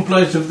resting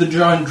place of the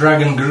giant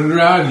dragon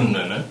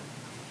in it.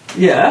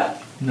 Yeah.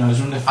 No,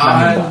 there's only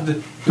And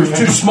it was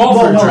too small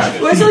for a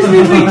dragon. Well, it's only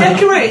been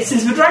redecorated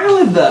since the dragon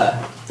lived there.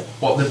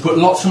 What, they put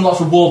lots and lots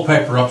of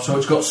wallpaper up so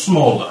it's got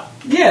smaller.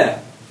 Yeah.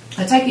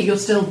 I take it you're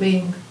still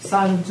being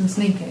silent and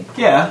sneaky.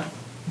 Yeah.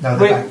 No,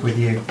 Wait. they're back with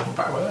you.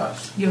 Back with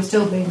us. You're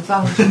still being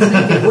silent and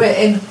sneaky. We're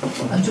in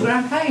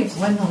underground caves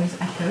where noise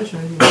echoes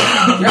really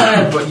well.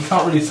 Yeah, but you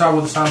can't really tell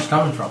where the sound's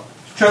coming from.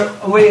 True.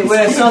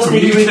 We're so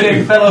sneaky we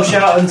can fellow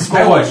shout and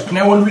squall. Anyways, can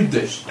anyone read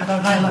this? I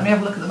don't know, let me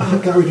have a look at the I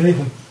book. can't read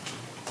anything.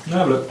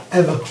 No, look.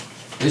 Ever.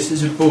 This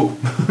is a book.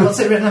 What's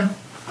it written in?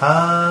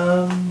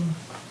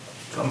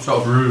 Some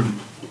sort of rune.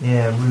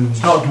 Yeah, rooms.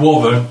 It's not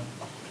dwarven.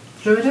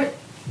 Druidic?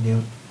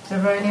 New.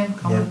 Silveranian?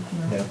 Common?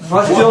 Yeah. No.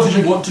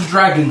 What do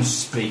dragons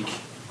speak?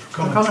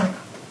 Draconic.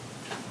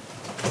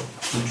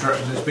 Do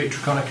they speak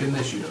Draconic in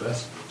this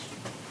universe?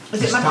 Is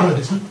It's it standard, magic?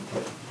 isn't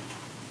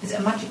it? Is it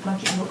a magic book?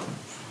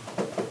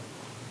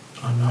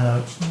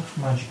 No, it's not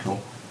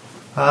magical.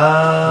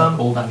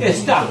 Yeah,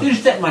 it's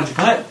that magic,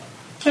 right?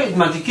 So it's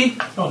magic-y.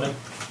 Oh, no.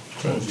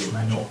 It's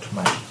not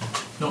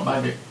magical. Not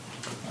magic.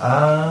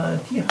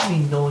 Do you have any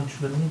knowledge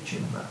of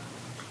religion, Matt?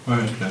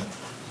 Right, okay.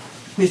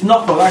 If it's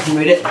not book, I can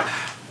read it.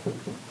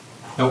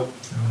 Nope.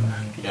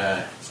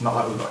 Yeah, it's not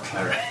like we've got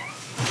cleric.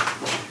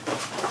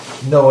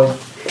 No,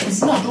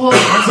 It's not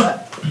dwarven, is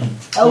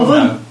it?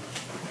 Elven?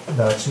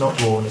 no, it's not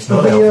dwarven. It's No,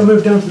 not they elven.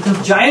 moved down to the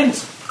temple.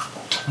 Giant?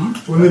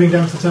 We're moving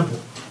down to the temple.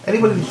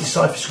 Anybody with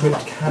decipher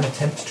script can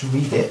attempt to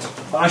read it.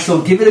 I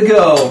shall give it a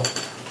go.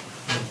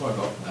 That's what I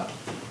got for that.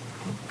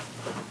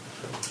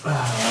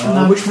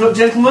 Which one,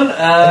 gentlemen?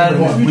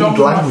 Anyone you who don't read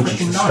languages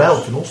freaking and nice.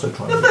 spell can also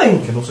try and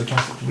Nothing. can also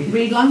cast it to read it.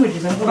 Read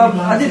languages, I've got Well, read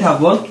I did languages.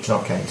 have one. It's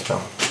not arcane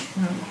spell.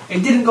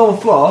 It didn't go on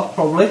the floor,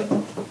 probably.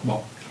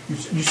 What?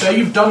 You say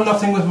you've done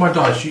nothing with my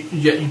dice,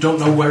 yet you don't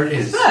know where it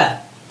is.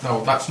 There.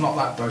 No, that's not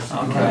that dice.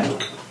 Okay.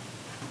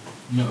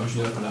 No, I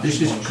should open that.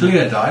 This is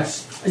clear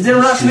dice. Is there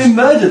actually been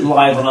murdered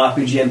live on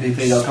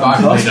RPGMPP.com?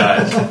 Sparkly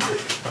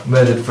dice.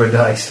 Murdered for a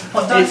dice.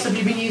 What dice have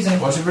you been using?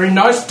 Well, it's a very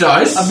nice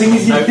dice. I've been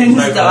using No- Finn's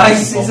no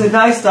dice. problem. It's a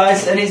nice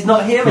dice, and it's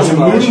not here It's a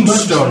anymore.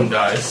 moonstone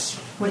dice.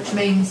 Which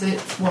means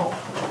it's what?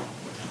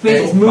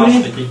 It's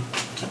moony. Plasticky.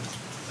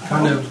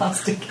 Kind of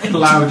Plastic.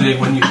 cloudy.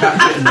 When you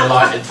catch it in the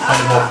light, it's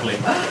kind of awfully.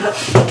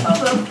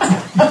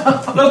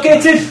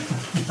 Located.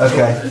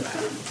 Okay.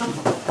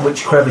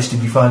 Which crevice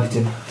did you find it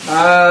in?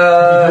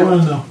 Well,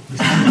 no.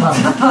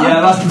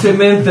 Yeah, that's between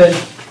me and Finn.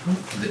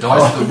 The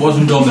dice that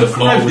wasn't on the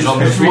floor was on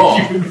the floor.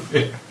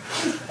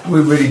 We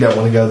really don't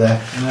want to go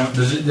there.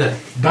 Does it, Dice,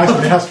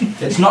 but it has.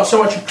 it's not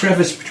so much a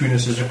crevice between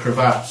us as a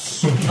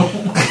crevasse.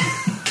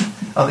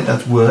 I think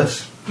that's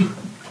worse.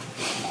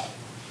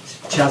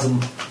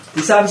 Chasm.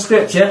 Decipher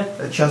script, yeah?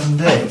 Chasm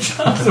Day.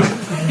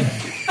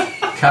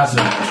 Chasm.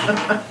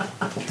 I'm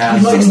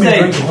Chasm. not even 16.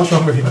 drinking. What's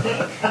wrong with you?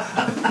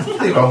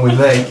 Nothing wrong with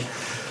me.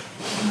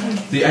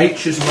 The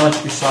H is allowed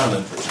to be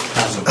silent. It's a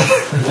chasm.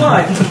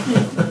 Why?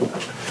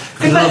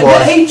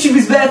 The H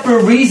was there for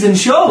a reason,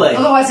 surely.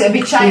 Otherwise it'd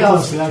be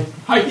chaos. Yeah.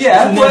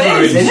 Yeah, well, Never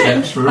it is, in isn't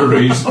it? steps for a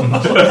reason.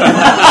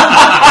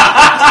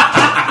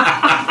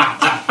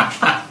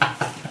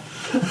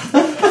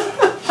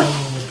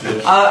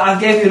 I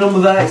gave you a number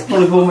there. It's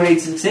probably one we need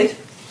to succeed.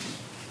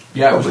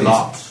 Yeah, it was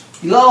lots.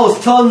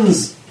 Loads,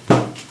 tons.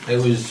 It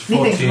was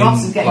Methinks 14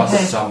 Ross is getting plus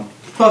paid. some.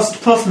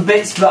 Plus the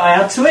bits that I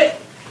add to it.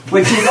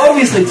 Which is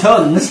obviously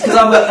tons, because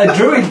I'm a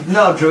druid.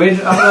 Not a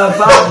druid, I'm a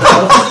bard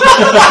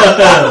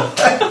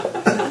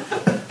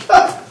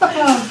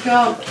Oh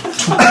god.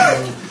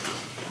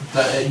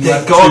 You Dear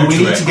had God, two we to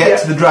need it. to get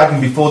to the dragon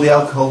before the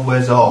alcohol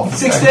wears off. now.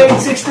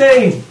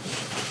 16.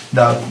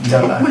 No, you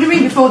don't What know. do you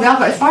mean before the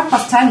alcohol? It's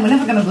 10:05. We're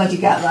never going to bloody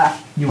get there.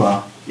 You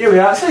are. Here we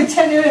are, it's only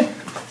 10 here.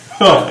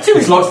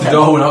 He's locked the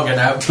door, we're not getting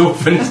out till we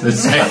finish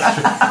this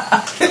section.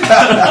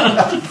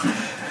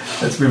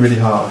 Let's be really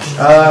harsh.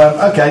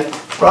 Okay,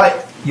 right.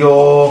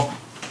 You're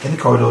in the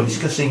corridor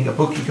discussing a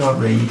book you can't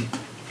read.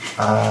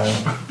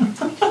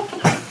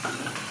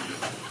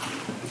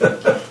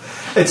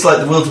 It's like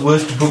the world's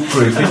worst book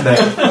proof, isn't it?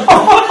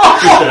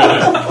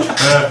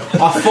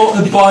 I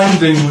thought the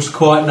binding was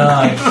quite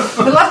nice.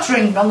 The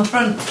lettering on the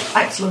front,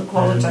 excellent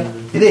quality.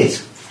 It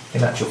is,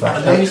 in actual fact.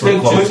 And then you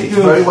Excellent think to- quality. It's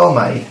very well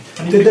made.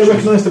 Did they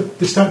recognise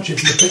the statue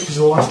from the pictures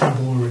of the last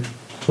temple we were in?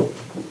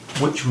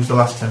 Which was the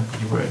last temple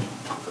you were in?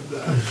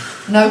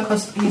 No,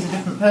 because he's a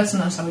different person,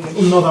 and so he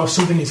Oh, no, that was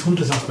something in his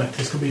hunter's aspect.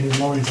 This could be in his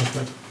warrior's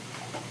aspect.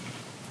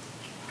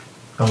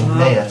 Oh,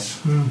 Neas.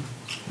 Hmm.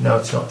 No,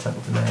 it's not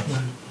Temple to Neas.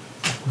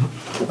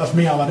 That's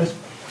me, how that is.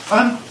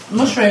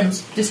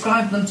 mushrooms,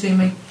 describe them to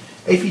me.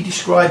 If you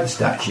describe the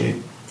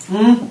statue,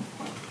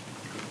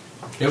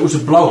 It was a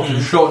bloke, he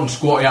was short and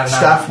squatty and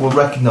staff will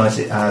recognise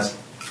it as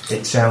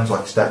it sounds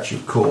like a statue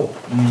of Kor.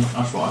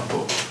 That's what I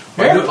thought.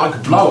 He looked like a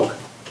bloke.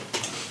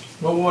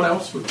 Well, what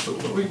else would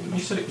sort of... You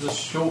said it was a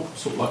short,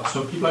 sort of like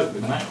sumpy bloke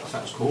with an axe.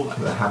 That was cool.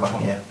 With a hammer,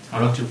 yeah.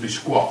 Relatively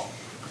squat.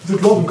 The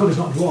dwarf, God, he's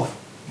not a dwarf.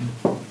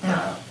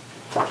 Yeah.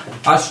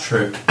 That's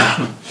true.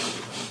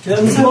 So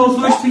what's worse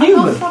for What are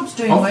human? Northrop's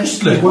doing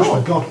Obviously. He's worshipping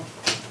worshipped God?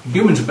 God.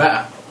 Humans are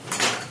better.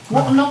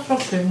 What are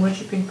Northrop's doing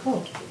worshipping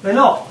God? They're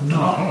not. No.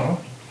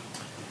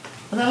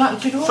 Are they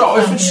like to do So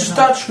if down it's a here,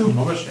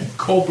 though? statue,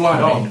 cold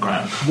blind on the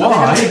ground,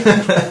 why? Are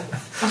they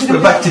We're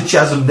gonna back to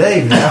Chasm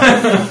Dave now.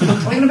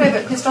 Are we going to be a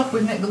bit pissed off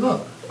we've nicked the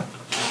book?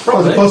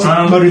 As opposed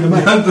to murdering the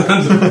man.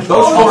 Those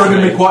four are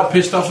going to be quite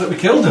pissed off that we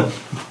killed them.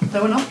 They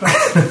were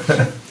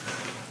Northrop's.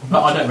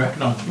 No, I don't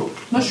recognise them.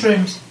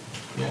 Mushrooms.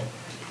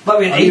 But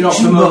we Are you not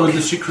ancient familiar book. with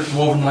the secret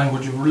woven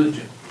language of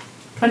religion?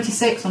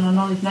 26 on the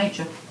knowledge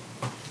nature.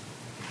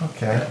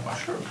 Okay.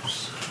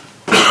 Mushrooms.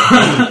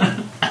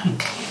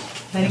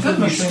 Very good These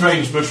mushrooms.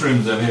 strange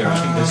mushrooms over here. I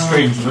think they're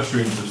strange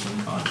mushrooms of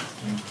some kind.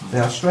 They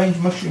are strange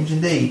mushrooms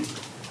indeed.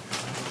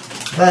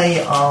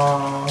 They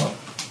are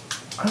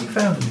only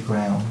found in the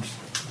ground,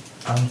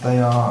 and they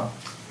are,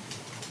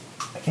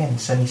 again,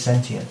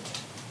 semi-sentient.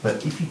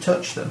 But if you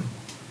touch them,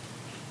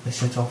 they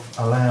set off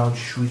a loud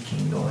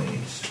shrieking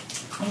noise.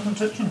 I wasn't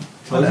touching them.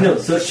 Well, you know,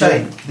 such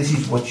Say, a- this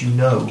is what you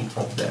know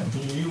of them.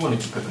 You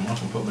wanted to pick them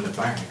up and put them in a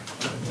bag.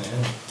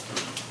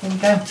 Here we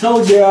go.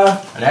 Told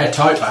ya. An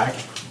airtight bag.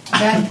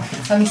 Again,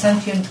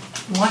 semi-sentient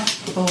life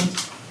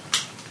forms.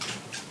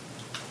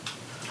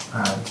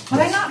 And Are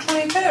they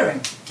naturally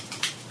occurring?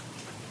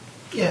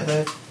 yeah,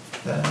 they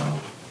are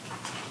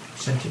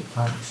sentient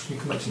plants. You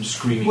can make some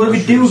screaming. What do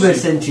we do with their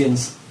mushrooms.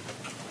 sentience?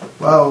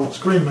 Well,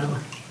 Scream, man.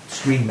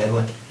 scream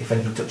meddling if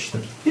anything touches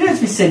them. You don't have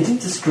to be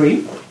sentient to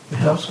scream. It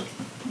does.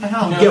 They You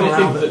are. know Get anything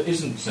around it. that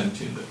isn't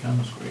sentient that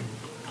can scream?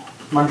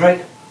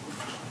 Mandrake.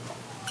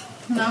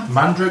 No.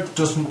 Mandrake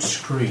doesn't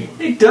scream.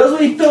 It does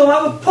when you fill them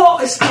out of a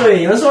pot, it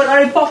scream. That's like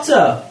Harry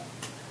Potter.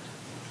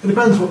 It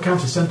depends what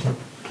counts as sentient.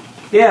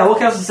 Yeah, what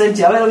counts as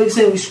sentient? I don't know if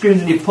it screams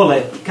when you pull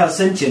it. It counts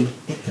sentient.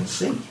 It can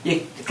see.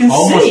 You can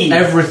Almost see.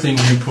 everything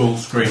you pull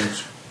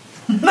screams.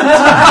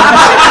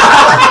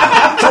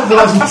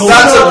 That's a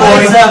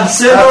point.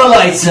 Sooner or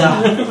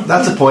later.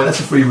 That's a point. That's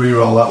a free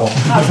reroll, that one.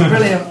 That's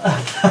brilliant.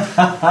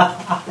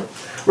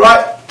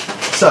 Right.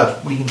 So,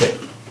 what you can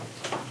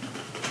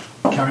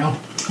do? Carry on.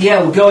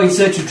 Yeah, we'll go in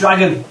search of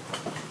dragon.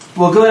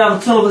 We'll go and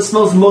have a tunnel that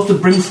smells the most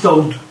of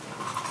brimstone.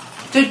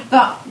 Did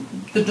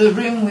the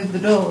room with the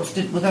doors,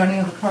 were there any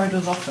other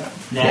corridors off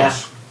it? Nah.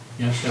 Yes,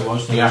 there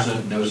was.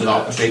 There was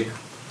a big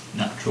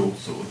natural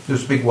sort of.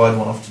 There's a big wide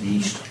one off to the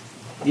east.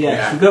 Yeah,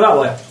 Yeah. we go that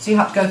way. So you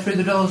had to go through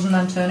the doors and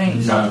then turn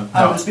east? No,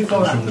 Oh, it was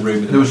before from that. the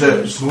room. There was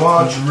a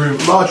large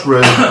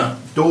room,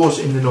 doors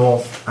in the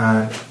north,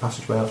 and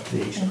passageway off to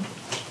the east.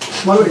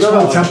 Why don't we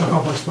explore the temple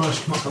complex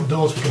first? Not got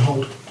doors we can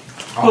hold.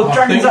 Well, I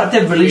dragons think aren't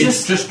dead religious.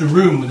 It's just a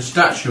room with a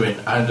statue in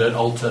and an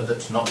altar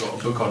that's not got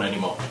a book on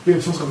anymore. Yeah,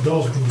 if someone's got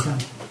doors we can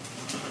defend.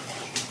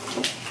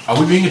 Are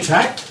we being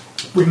attacked?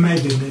 We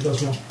may do need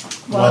those one.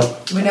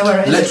 Well, we know where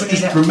it is Let's if we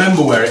need just it.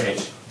 remember where it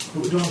is.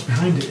 But we don't know what's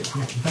behind it if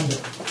we have to defend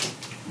it.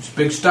 It's a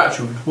big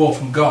statue of a dwarf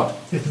and god.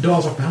 If the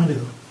door's off behind it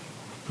though.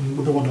 And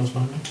the one door's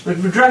behind it.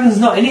 But the dragon's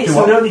not in it,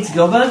 so we don't need to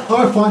go there.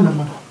 Oh, fine then,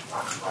 man.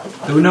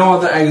 There were no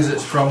other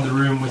exits from the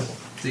room with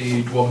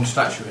the dwarven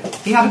statue in.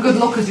 He had a good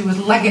look as he was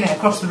legging it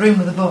across the room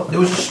with a book. There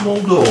was a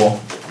small door.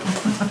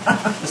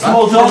 A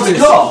small door to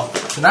go.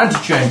 It's an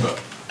antechamber.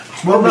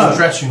 It's Well, probably no. a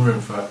dressing room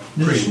for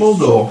There's a priests. small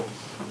door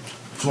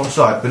to one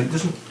side, but it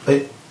doesn't.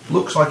 It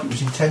looks like it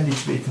was intended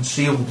to be a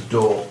concealed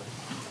door,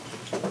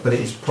 but it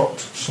is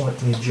propped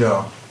slightly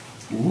ajar.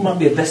 Might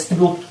be a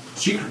vestibule.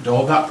 Secret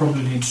door, that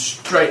probably leads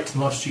straight to the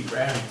most secret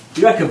area.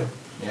 Do you reckon?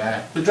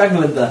 Yeah, The dragon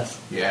lived there.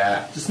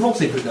 yeah. It's a small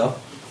secret door.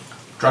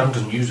 Dragon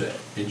doesn't use it.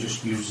 It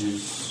just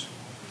uses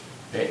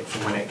it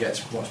for when it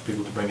wants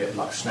people to bring it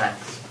like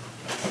snacks.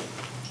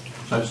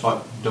 So it's like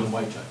dumb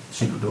waiter.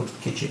 Secret door to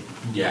the kitchen.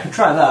 Yeah.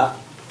 Try that.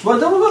 Well,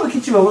 don't we got the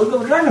kitchen, we've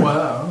got the dragon.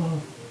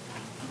 Well,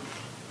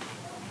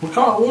 we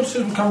can't. What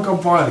says we can't go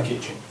via the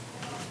kitchen?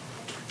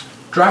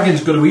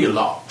 Dragon's got to eat a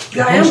lot.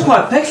 Yeah, I am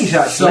quite peckish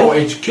actually. So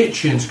its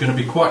kitchen's going to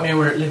be quite near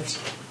where it lives.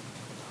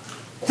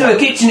 So a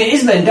kitchen it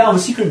is then, down the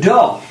secret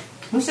door.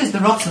 This is the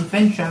Ross and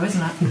Finn show,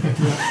 isn't it?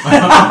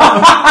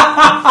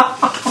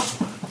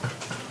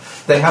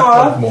 They have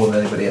done more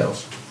than anybody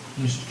else.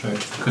 This is true.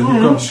 Because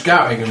we've gone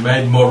scouting and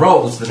made more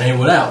rolls than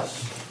anyone else.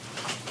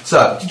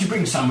 So, Did you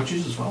bring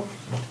sandwiches as well?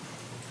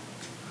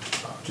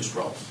 Oh, just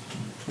rolls.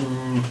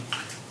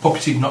 Poppy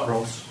seed nut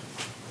rolls.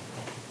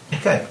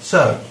 okay.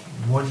 So,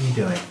 what are you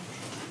doing?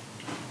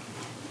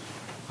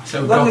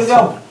 So we Let me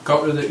go.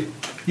 got rid of it.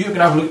 You can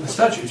have a look at the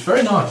statue. It's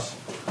very nice.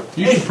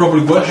 You should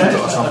probably worship it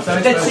or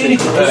something. Dead scenic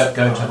it is.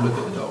 Go and have a look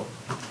at the door.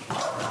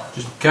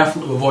 Just be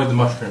careful to avoid the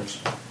mushrooms.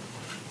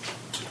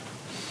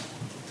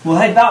 We'll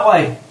head that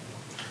way.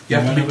 You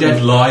have to be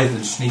dead lithe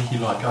and sneaky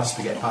like us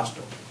to get past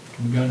them.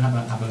 Can we go and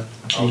have a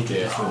Oh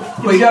dear.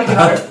 Well, you don't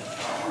have to.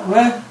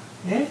 Where?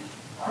 Yeah?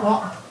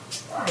 What?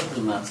 It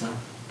doesn't matter.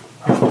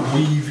 You have to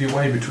weave your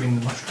way between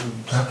the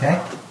mushrooms. Okay.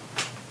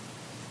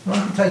 Well,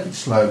 if you take it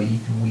slowly, you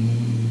can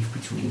weave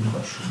between the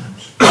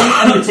mushrooms.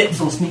 Any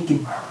tips on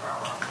sneaking?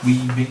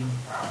 Weaving.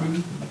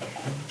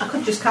 I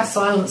could just cast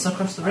silence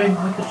across the room.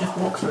 We could just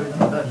walk through them.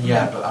 But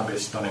Yeah, but that'd be a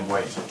stunning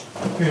weight.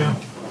 Yeah.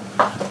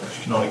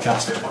 You can only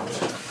cast it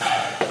once.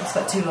 I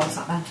spent too long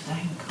sat down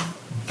today. And can't.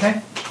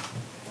 Okay.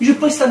 You should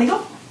play standing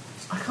up.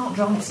 I can't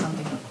drive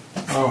standing up.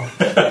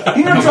 Oh.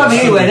 You're not driving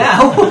anywhere now.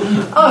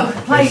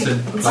 Oh, play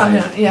Listen,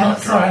 standing up. Yeah, not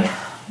sorry.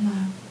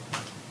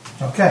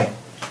 drive. Okay.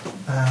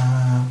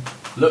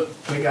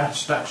 Look, big ass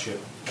statue.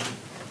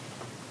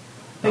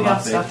 Big Not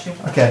ass big.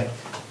 statue. Okay.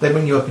 They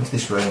bring you up into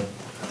this room.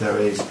 There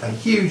is a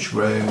huge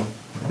room,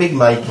 a big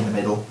lake in the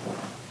middle.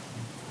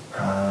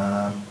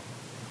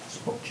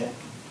 Spot check.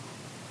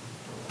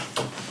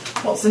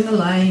 What's in the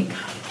lake?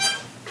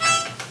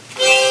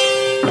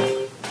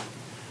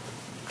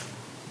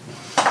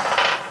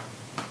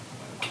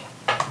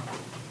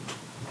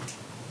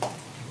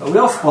 Are we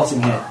all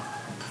spotting here?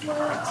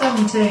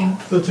 17.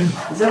 13.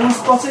 Is everyone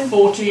spotting?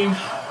 14.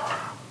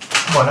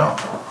 Why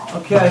not?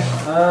 Okay.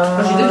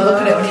 Because you didn't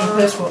look at it when you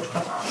first walked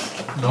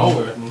across. No,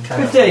 we're in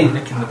 15.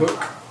 Nick in the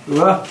book. We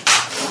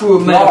were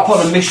met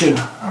upon a mission.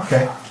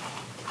 Okay.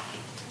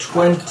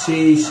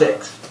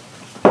 26.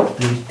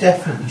 There is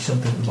definitely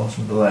something at the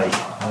bottom of the lake,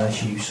 and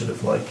as you sort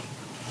of like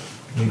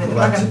move the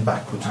lantern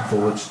backwards and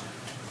forwards,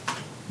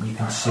 you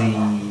can see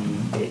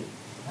it,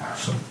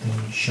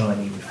 something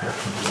shiny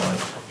reflecting the light.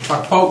 If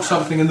I poke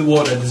something in the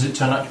water, does it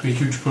turn out to be a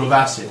huge pool of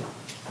acid?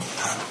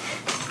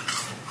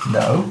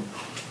 No.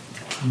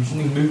 There's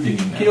something moving in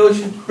Can there. you hold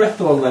your breath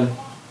along then?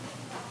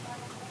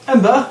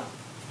 Ember?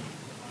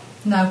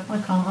 No, I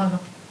can't either.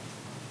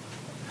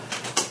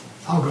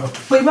 I'll go.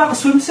 But you might have a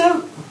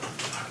swimsuit?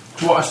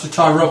 Do you want us to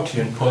tie a rope to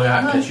you and pull you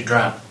out in case you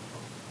drown?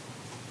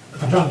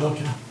 If I drown, don't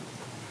you?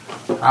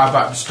 How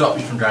about to stop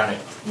you from drowning?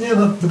 Yeah,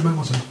 that makes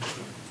more sense.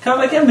 Can't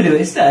make Ember do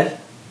it instead?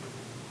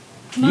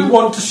 You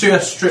want to see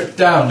us stripped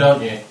down,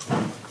 don't you?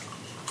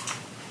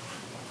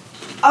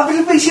 I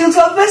think she'll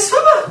got the best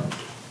swimmer!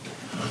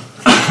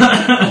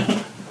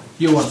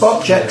 You want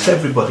Spot checks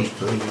everybody,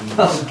 please.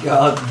 Oh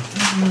god.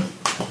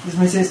 This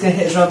means it's going to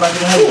hit us right back in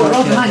the head. Oh, I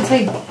rolled a won't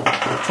it?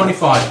 19.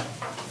 25.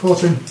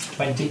 14.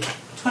 20.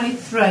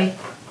 23.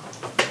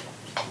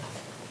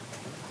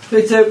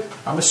 32.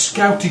 I'm a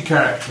scouty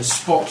character.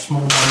 Spot's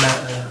more than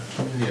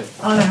familiar.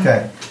 I know.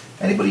 Okay.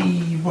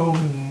 Anybody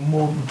rolling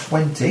more than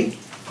 20?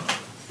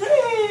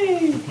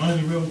 I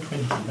only rolled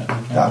 20.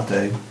 That'll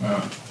do.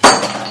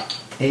 Right.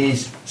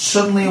 Is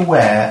suddenly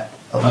aware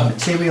of the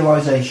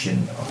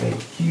materialisation of a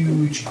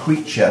huge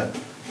creature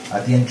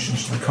at the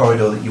entrance to the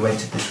corridor that you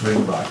entered this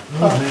room by.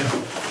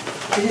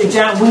 Is it a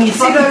giant wingy See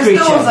flappy those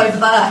creature? doors over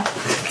there?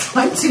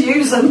 Time to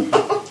use them.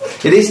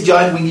 It is a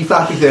giant wingy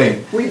flappy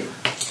thing.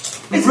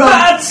 It's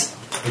bats!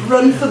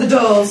 Run for the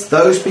doors.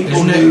 Those people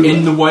Isn't who... it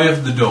in the way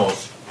of the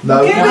doors?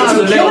 No. Yeah, we have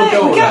to the kill little it. We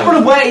door can't there.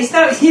 run away. It's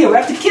now it's here. We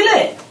have to kill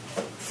it.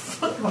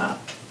 Fuck that.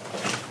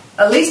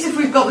 At least if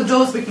we've got the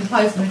doors, we can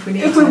close them if we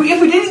need If to. we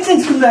did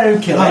intend to come down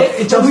and kill it,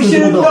 It's then we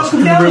should have not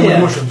come down with here.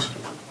 mushrooms.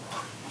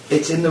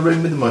 It's in the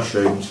room with the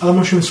mushrooms. Are the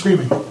mushrooms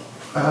screaming?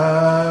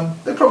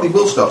 They probably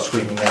will start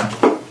screaming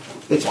now.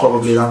 It's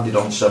probably landed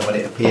on some when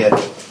it appeared.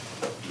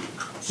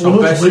 So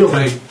Well, it's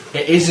basically,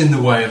 it is in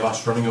the way of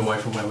us running away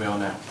from where we are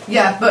now.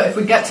 Yeah, but if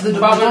we get to the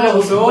About the little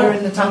doors, door. we're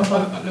in the temple.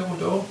 That little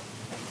door.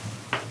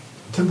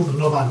 Temple to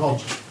know our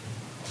gods.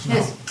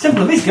 Yes.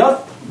 Simple as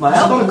God. My It's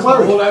help. not a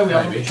cleric. Although we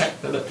haven't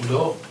checked the little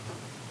door.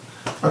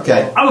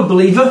 Okay, I'm a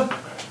believer.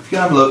 if you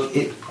have a look,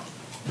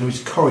 there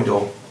is a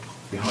corridor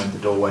behind the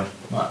doorway.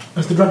 Right.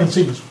 Has the dragon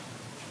seen us?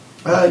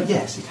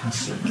 Yes, it has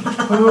seen.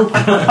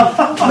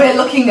 We're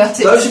looking at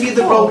it. Those of you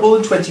that roll more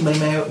than 20 may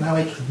now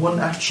make one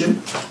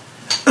action.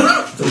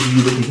 Those of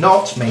you that did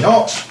not, may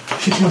not.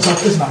 Shitting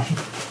myself is an action.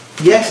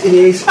 Yes, it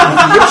is. And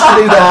if you wish to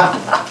do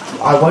that,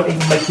 I won't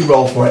even make you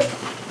roll for it.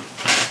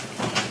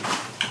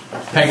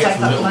 Peg it Take for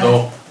the that little away.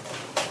 door.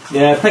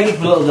 Yeah, peg it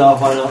for a little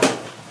dog, why not?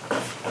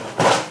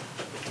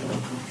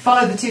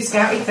 Follow the two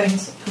scouty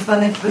things, because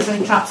then if there's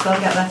any traps, they'll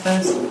get there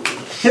first.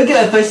 He'll get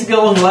that face to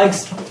go along the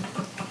legs.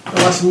 The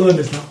lesson learned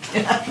is now.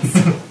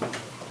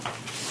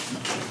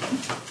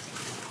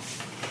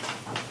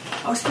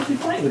 I was supposed to be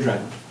fighting the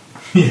dragon.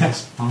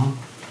 Yes.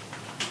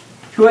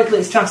 If you wait till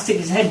it's trying to stick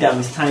his head down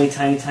this tiny,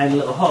 tiny, tiny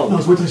little hole. No,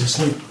 it's wait till he's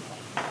asleep.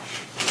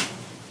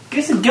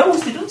 It's a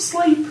ghost, it doesn't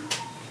sleep.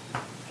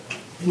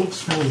 It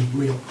looks fairly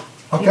real.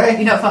 Okay,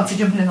 You don't fancy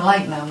jumping in the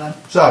lake now, then?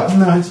 so,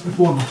 No, it's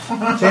one.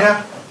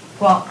 Tina,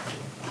 What?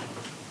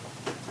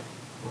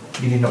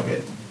 you did not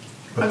get...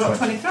 I got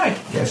 23.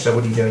 Yeah, so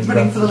what are you doing?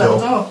 Running You for run the little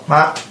door.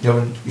 Matt, you're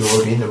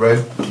already in the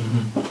room.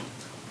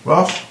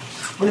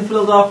 Ross, Running for a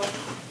little dog.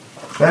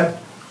 Ben,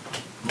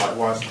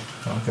 Likewise.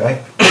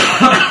 okay.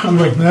 I'm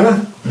going,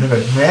 no. You're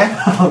going to there.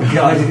 Oh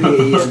god,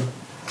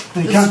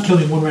 Ian. You can't kill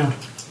me in one round.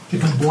 You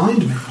can blind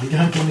me, but you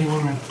can't kill me in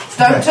one round.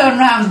 Don't Okay. turn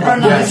round,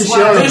 run Yeah, this it's way.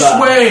 your-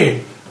 This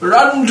way!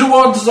 Run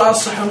towards the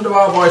sound of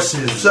our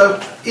voices.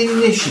 So,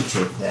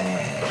 initiative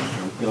there.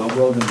 Go on,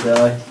 roll and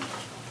die.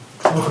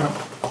 Oh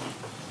crap.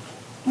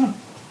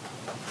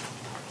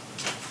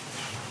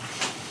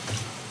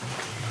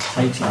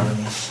 Any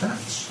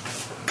stats?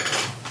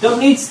 Don't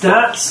need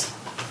stats.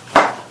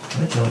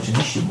 don't know what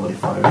initiative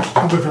modifier is.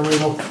 I'll go for a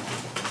reroll.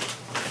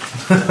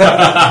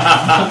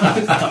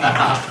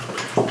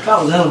 That was a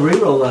hell of a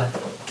reroll there.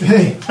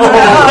 Hey.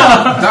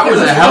 That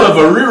was a hell of a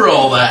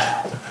reroll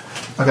there.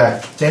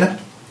 Okay, Tina,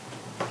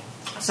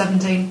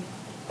 17.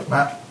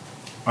 Matt,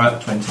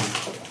 20.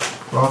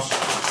 Ross.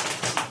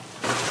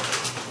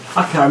 I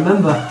can't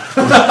remember.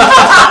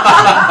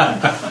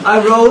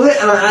 I rolled it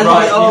and I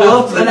added it all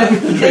up and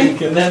everything.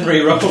 Drink and then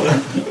re-roll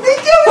it.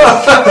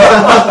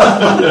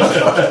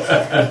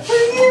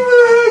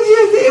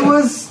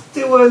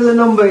 It was a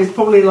number. It's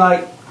probably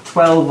like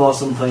 12 or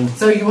something.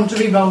 So you want to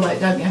re-roll it,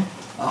 don't you?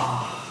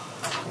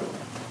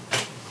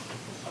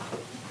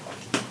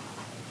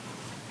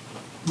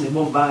 It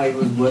wasn't bad. It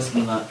was worse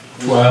than that.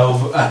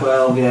 12.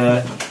 12,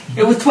 yeah.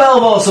 It was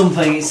 12 or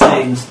something. It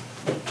seems.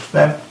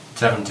 Ben,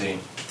 17.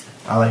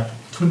 Ali.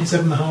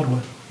 27 the hard way.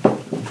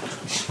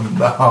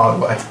 The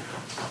hard way.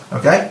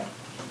 Okay,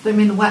 Do you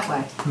mean the wet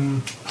way?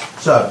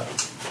 so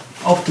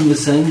Often the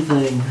same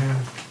thing.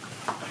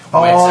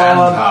 Wet and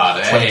on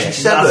hard, eh?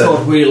 27, That's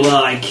what we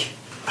like.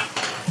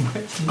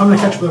 I'm going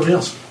to catch up with everybody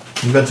else.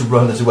 you're going to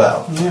run as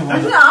well. Yeah,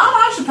 why No,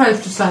 not? I'm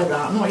supposed to say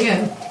that, not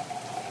you.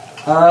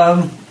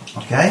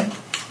 Okay,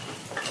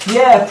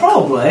 Yeah,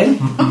 probably.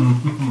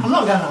 I'm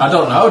not going to. I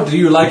don't know. Do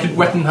you like it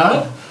wet and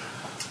hard?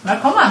 No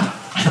comment.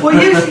 Well,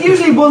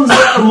 usually one's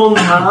wet and one's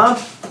hard.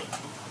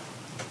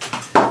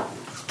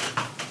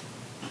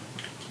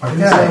 I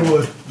didn't say a okay.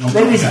 word.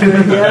 Then it's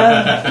good,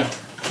 yeah.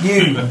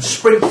 You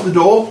sprint to the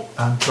door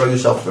and throw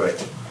yourself through it.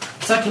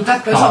 Circle of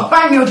death goes on,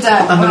 bang, you're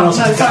dead. And then Oh, no,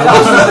 also- sorry,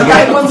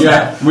 that was the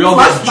Yeah, we all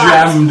get Flashbacks.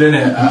 jammed in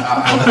it.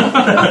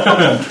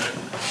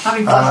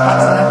 Having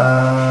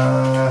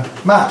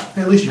flashbacks Matt,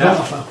 At least you got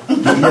that far.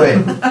 what are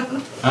you doing?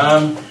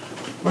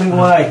 Running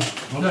away. I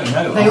don't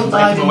know. They all I'm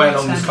died making in my way the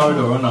along this same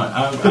corridor, aren't I?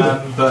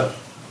 But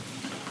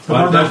I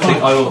don't think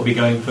I ought to be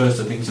going first.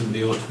 I think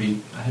somebody ought to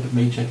be ahead of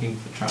me checking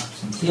for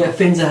traps and stuff. Yeah,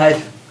 Finn's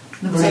ahead.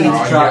 there. Really?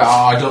 Oh, yeah,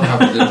 I don't have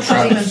the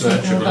trap Demons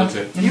search will go.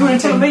 ability. You were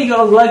telling me you got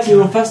long legs, you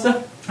run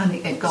faster. And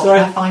it got Sorry.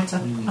 a fighter,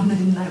 and they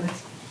didn't know it.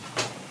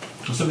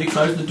 Will somebody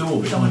close the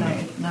door behind me?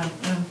 Dominated. No,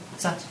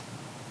 set.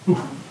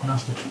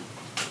 Nasty.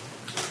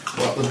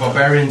 Well, the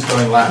barbarian's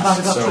going Have I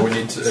last, got so to we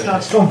need to.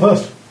 start? Go on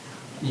first.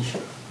 You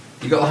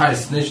got the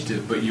highest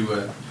initiative, but you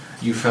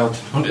failed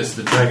to notice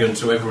the dragon,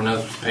 so everyone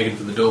else was pegging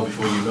for the door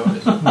before you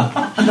noticed.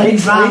 And they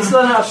He's ran. learned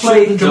how to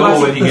play Shut the door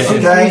when you get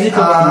in. dramatic Okay, music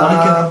up with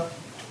Monica.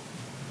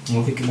 I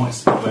think it might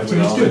stop where we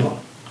Sounds are. good.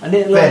 I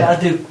didn't learn Ben. how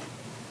to do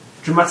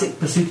dramatic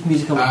pursuit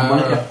music on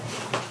harmonica.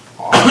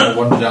 I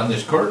wander down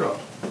this corridor.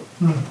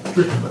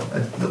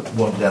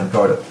 Wander down the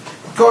corridor.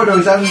 The corridor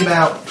is only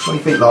about 20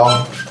 feet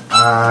long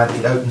and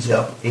it opens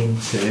up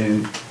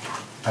into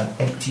an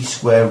empty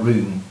square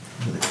room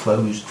with a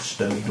closed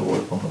stone door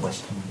upon the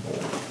western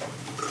wall.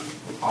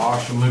 I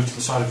shall move to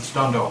the side of the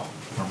stone door.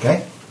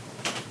 Okay.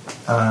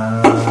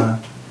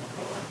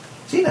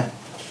 Tina,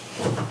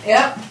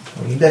 Yeah,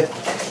 what are you doing?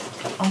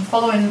 I'm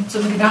following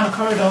somebody down a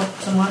corridor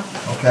somewhere.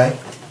 Okay.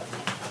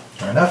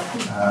 Fair enough.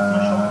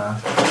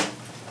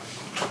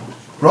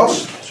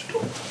 Ross?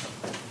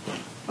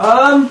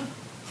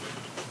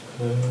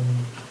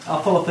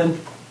 I'll follow Finn.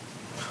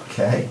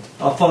 Okay.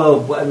 I'll follow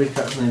whatever his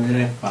character's name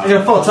is. I'm going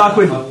to follow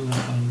Tarquin.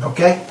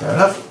 Okay, fair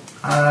enough.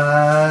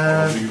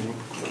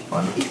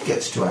 When it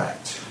gets to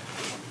act,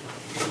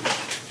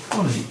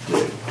 what does it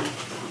do?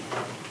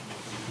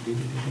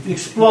 It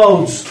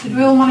explodes. Did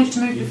we all manage to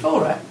move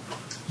before it?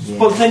 Yeah.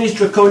 Spontaneous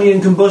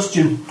draconian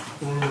combustion.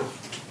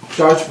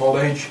 Dice of old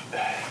age.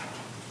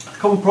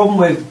 Common problem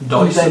with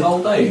Dice undead- of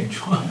old age.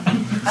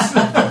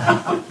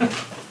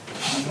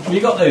 Have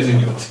you got those in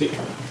your team?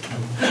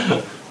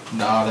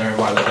 No, they're in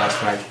my little last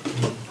bag.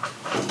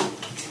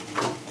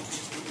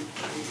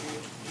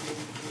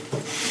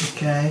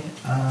 Okay.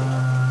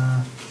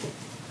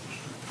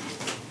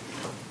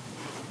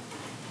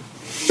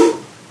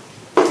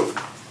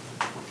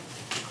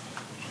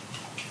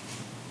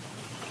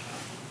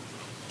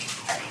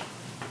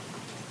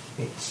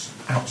 It's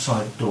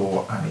outside the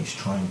door and he's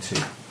trying to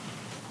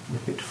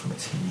rip it from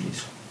its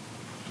hinges.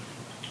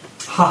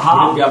 You Haha.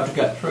 wouldn't be able to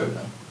get through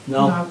then.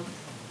 No.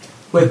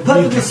 We're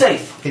perfectly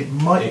safe. It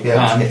might It be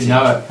able can, to if get you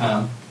it. know it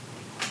can.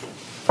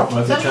 Well,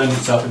 if it turns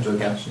itself into a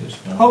gaseous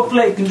form.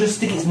 Hopefully it can just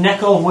stick its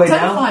neck all the way It's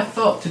only down 5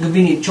 foot. to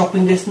convenient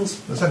chopping distance.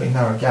 There's only a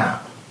narrow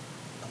gap.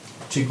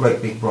 Two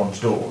great big bronze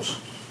doors.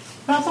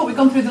 But I thought we'd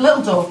gone through the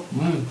little door.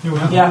 Here we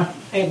have. Yeah.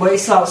 But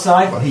it's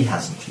outside. Well, he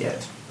hasn't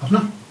yet.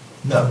 No.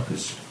 No,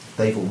 because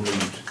they've all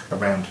moved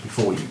around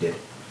before you did.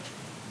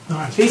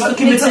 Alright. He's But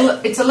looking it's,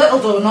 at it's a little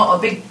door, not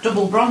a big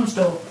double bronze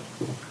door.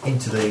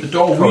 Into the The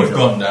door corridor. we've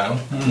gone down.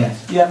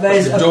 Yes. Yeah,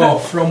 there's The door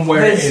from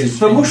where it there's is.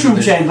 the into mushroom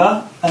this-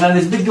 chamber, and then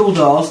there's big double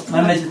doors, and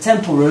then there's the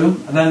temple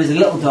room, and then there's a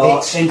little door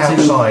It's into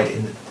outside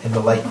in the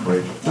lake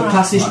room. the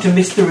passage to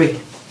mystery.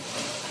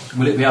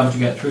 Will it be able to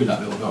get through that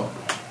little door?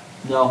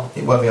 No.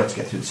 It won't be able to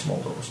get through the small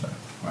doors now.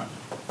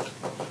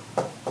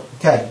 Right.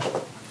 Okay.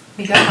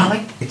 Here you go,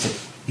 Ali.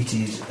 It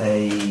is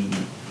a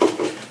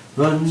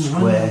Run,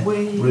 square run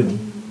away.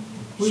 room.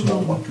 We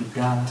Small want one. to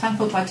die. 10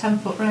 foot by 10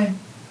 foot room.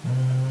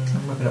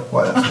 About Maybe not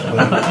quite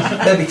that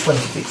small. Maybe 20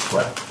 feet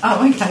square.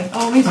 Oh, okay.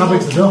 Oh, me How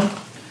big's the door?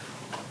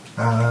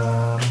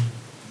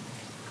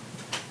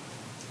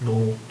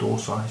 Normal door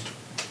sized.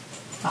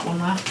 That one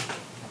there.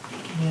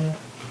 Yeah.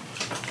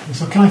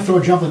 So can I throw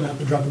a javelin at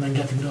the dragon and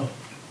then get to the door?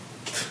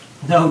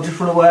 No, just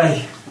run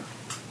away.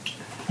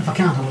 If I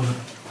can't, I love it.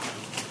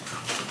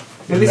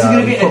 This is going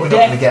to be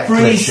a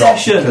deck-free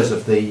session. Because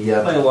of the,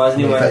 Otherwise,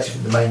 anyway.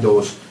 effectively the main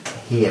door's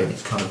here and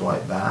it's kind of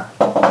like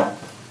that.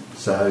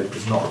 So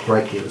there's not a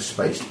great deal of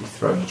space to be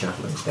throwing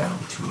javelins down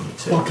between the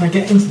two. Well, can I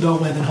get into the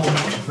doorway and then hold an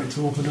action for it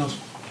to open the doors?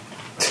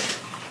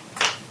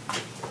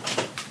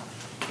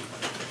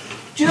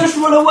 Just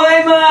run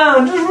away,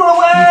 man! Just run You can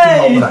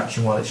hold away! an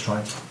action while it's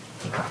trying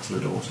to batter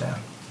the doors down.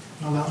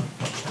 Oh, that one.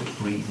 Not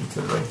to breathe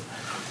into the room.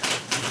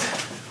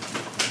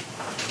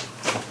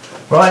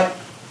 Right.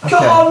 Okay.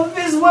 Come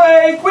this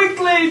way,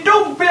 quickly!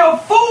 Don't be a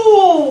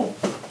fool!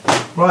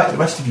 Right, the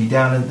rest of you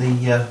down at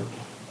the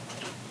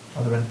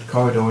other end of the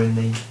corridor in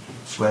the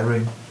square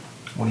room.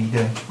 What are you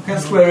doing? What kind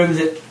of square room is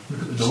it?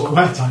 Look at the door.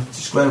 Square type. It's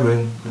a square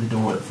room with a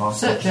door at the far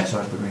Search it.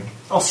 side of the ring.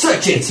 I'll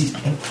search it! It is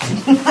empty.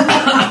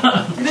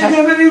 You're going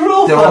to make me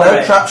roll There for are no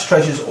it. traps,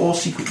 treasures, or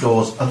secret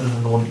doors other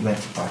than the one that you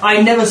entered by.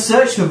 I never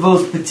search for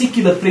those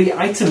particular 3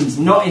 items,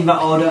 not in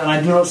that order, and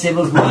I do not say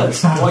those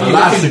words. What are you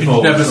Last looking thing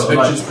for? never Sort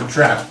of searches for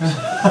traps.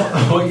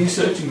 What are you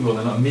searching for?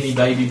 They're like mini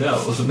baby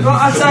bells or something. Well,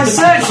 I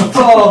search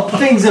for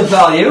things of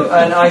value,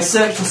 and I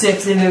search to see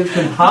if anything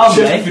can harm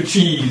Check me, for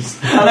cheese.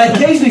 and I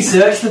occasionally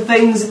search for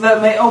things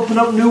that may open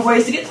up new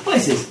ways to get to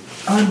places.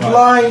 I'm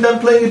blind, I'm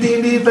playing a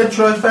D&D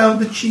adventure, I found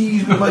the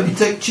cheese with my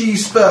detect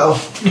cheese spell.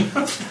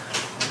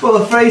 Well,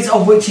 the phrase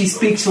of which he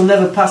speaks will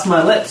never pass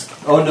my lips.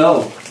 Oh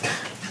no.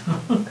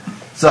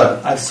 So,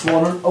 I've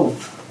sworn an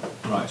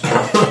oath. Right.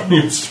 So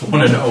You've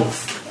sworn an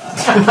oath.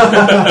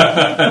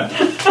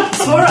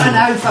 Swore at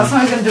an oath. That's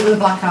what I'm going to do with a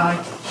black eye.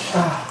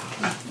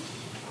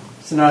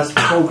 It's a nice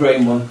full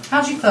grain one.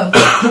 How's your thumb?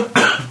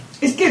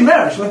 It's getting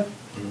better actually.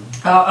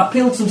 I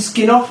peeled some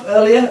skin off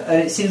earlier,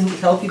 and it seems much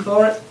healthy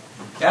for it.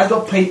 It has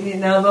got paint in it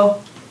now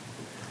though.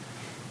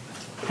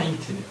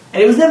 painting it.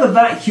 And it was never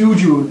that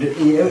huge a wound.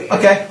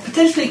 okay.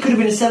 Potentially it could have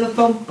been a 7th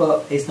thumb,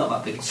 but it's not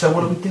that big. So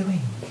what are we doing?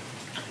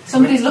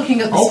 Somebody's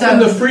looking at the Open stone.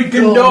 the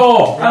freaking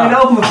door! I'm going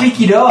to open the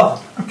freaky door.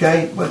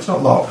 Okay, well it's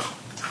not locked.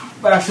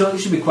 But actually, it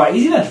should be quite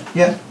easy then.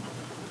 Yeah.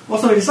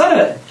 What's on the other side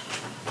of it?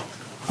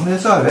 On the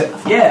other side of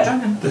it,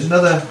 Yeah. there's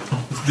another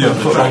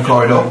foot-long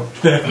corridor.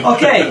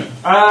 Okay,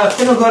 I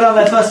think I'll go down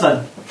there first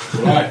then.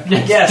 Right.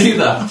 Yes. Do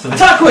that.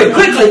 Attack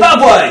quickly, bad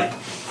boy!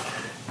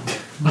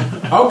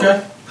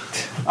 Okay.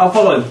 I'll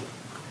follow him.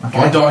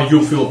 My daughter,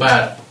 you'll feel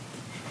bad.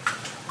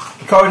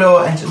 The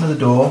corridor ends at another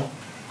door,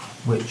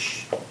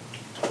 which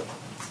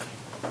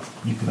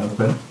you can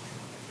open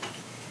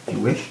if you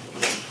wish.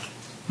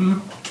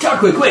 Attack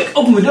quick,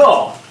 open the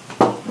door!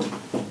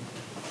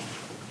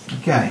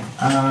 Okay.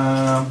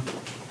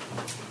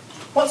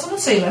 What's on the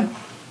ceiling?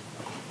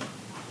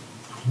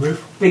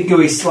 Roof. Big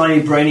gooey,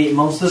 slimy, brain-eating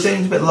monsters.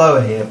 Seems a bit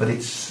lower here, but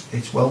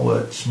it's well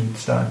worked, smooth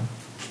stone.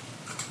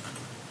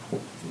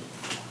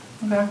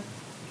 Okay.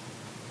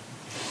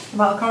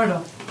 About the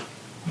corridor?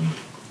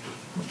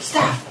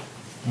 Staff!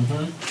 Do you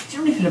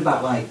know anything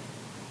about, like,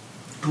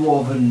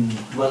 dwarven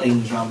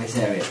dwellings around this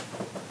area?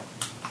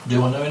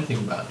 Do I know anything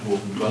about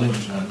dwarven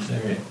dwellings around this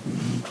area?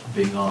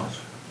 Being asked.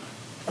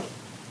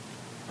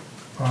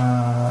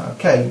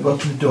 Okay, you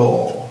open the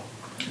door.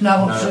 No,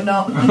 obviously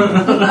not.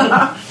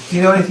 Do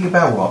you know anything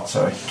about what?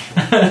 Sorry.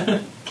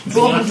 Dwarven Do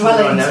I know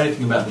dwellings.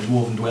 anything about the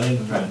dwarven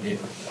dwellings around here?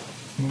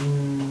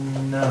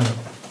 No.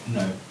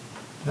 No.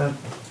 No.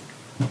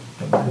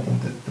 Don't know anything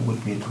that there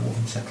would be a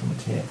dwarven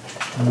settlement here.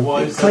 And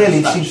why It is clearly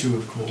there a seems- statue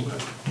of Corvo?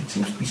 It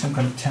seems to be some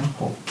kind of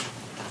temple.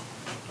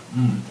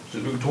 So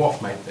the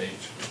dwarf made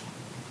these.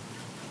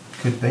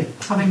 Could be.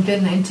 Having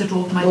been into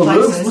dwarf-made Well,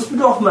 Ruth, places. what's the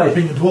dwarf made?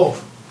 Being a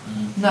dwarf.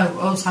 No,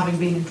 us having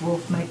been in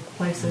dwarf-made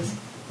places.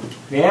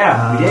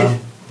 Yeah, we did.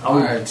 I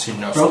had seen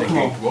no broke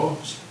stinking them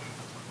dwarves.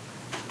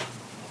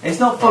 It's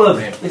not full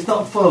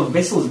of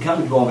missiles, it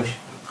can't be dwarvish.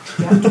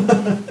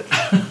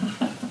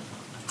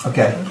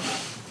 Okay.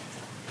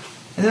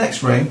 In the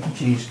next room,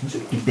 which is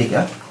considerably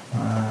bigger,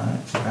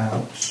 it's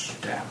about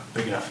Damn,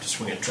 big enough to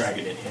swing a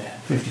dragon in here.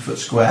 50 foot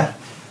square.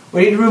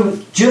 We need a room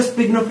that's just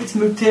big enough for it to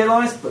move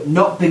tail-eyes, but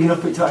not big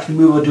enough for it to actually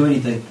move or do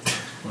anything.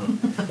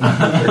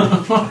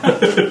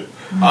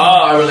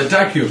 I will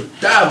attack you.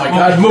 Damn, I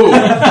can't move.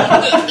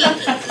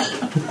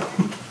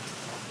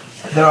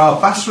 There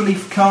are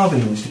bas-relief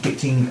carvings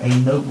depicting a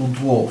noble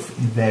dwarf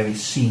in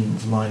various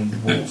scenes lining the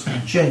walls of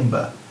the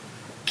chamber.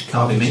 The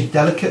carvings are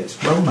delicate,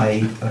 well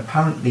made, and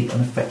apparently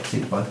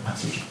unaffected by the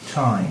passage of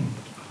time.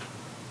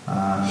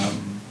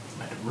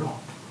 Made of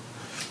rock.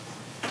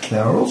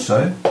 There are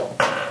also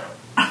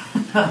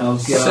Oh,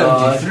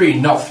 God. 73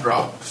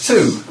 Northrop. 2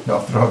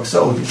 Northrog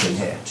soldiers in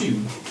here.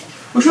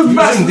 We should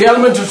Using the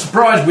element of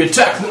surprise, we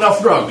attack the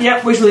Northrog.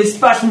 Yep, we shall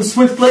dispatch them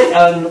swiftly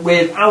and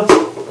without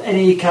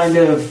any kind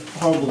of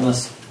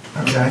horribleness.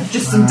 Okay.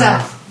 Just some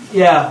death.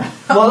 Yeah.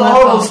 Well, the my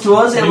horribles God. to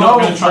us, You're it not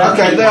will going to try and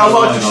Okay, keep they are them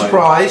largely alive.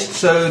 surprised,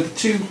 so the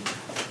 2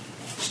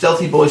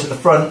 stealthy boys at the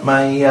front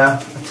may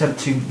attempt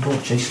to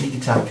launch a sneak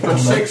attack. Got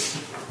 6.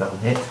 That'll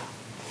hit.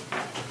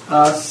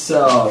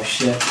 So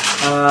shit.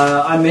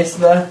 I missed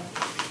there.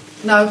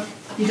 No,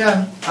 you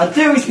don't. I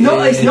do. It's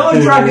not a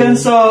dragon,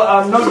 so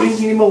I'm not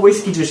drinking any more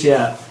whiskey just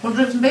yet. Want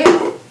to drink some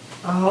beer?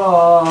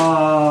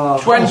 Oh.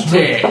 20.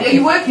 Yeah,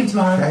 you're working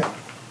tomorrow. Okay.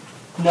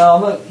 No,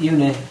 I'm at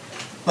uni.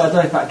 But I don't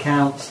know if that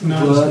counts.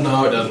 No, Work.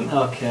 No, it doesn't.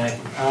 Okay.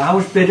 How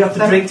much beer do you have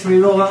to drink to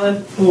re-roll that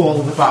then? All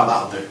of it. About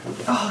that'll do.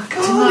 Oh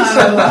god.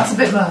 No, that's a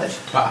bit much.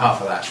 About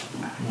half of that.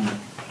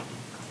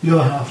 The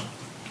other half.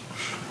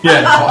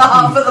 Yeah,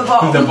 Half at the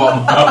bottom. the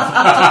bottom half.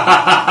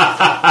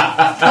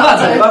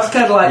 That's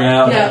kind of like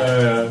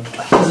Yeah.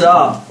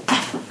 bizarre.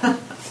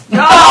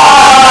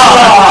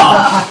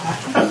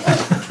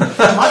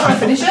 I might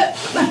finish it.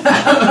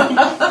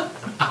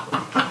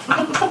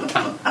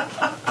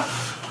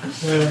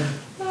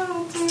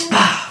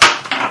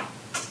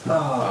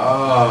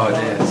 Oh,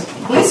 dear.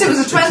 At least it was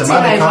a 20, The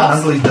man who can't Amos.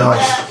 handle his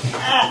dice.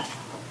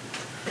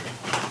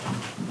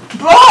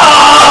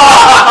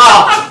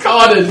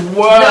 God, it's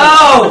worse.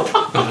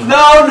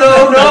 No!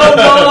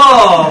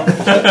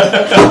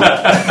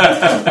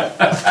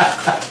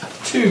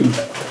 2.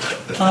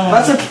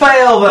 That's a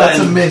fail then. That's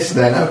a miss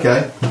then,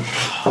 okay.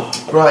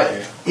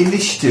 Right,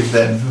 initiative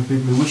then, for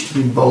people who wish to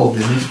be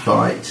involved in this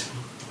fight.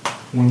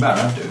 One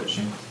better, I'll do it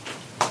soon.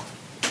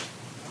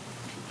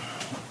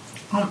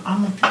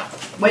 I'm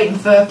waiting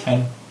for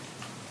 10.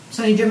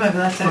 Sonny Jim over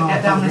there to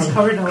get down this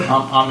corridor.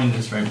 I'm in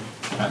this room.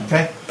 10.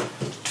 Okay.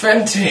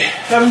 20.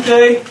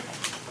 70.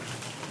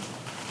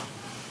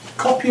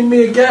 Copying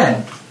me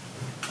again.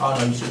 Oh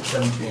no, you said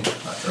 17.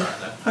 That's alright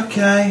then.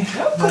 Okay,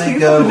 copy there you you,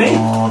 go copy me.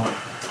 on.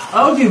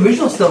 I was the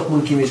original Stealth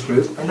Monkey in this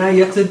group, and now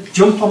you have to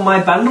jump on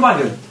my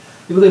bandwagon.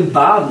 You're doing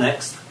Bard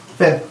next.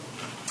 Ben,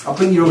 I'll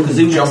bring your own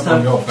kazoo next Jump on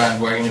time. your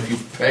bandwagon if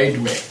you've paid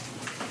me.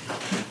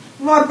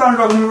 My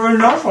bandwagon is very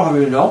nice for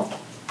having it on.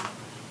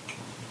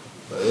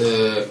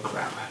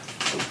 Crap.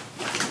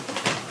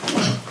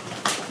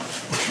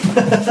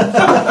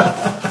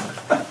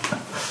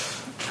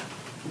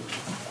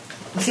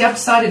 See, I've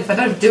decided if I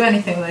don't do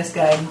anything in this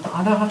game,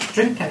 I don't have to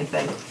drink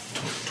anything.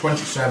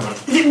 27.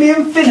 Is it me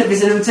and Finn at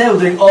this end of the table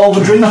doing all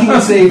the drinking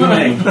this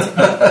evening? it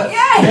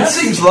Yes!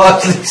 seems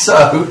largely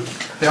so.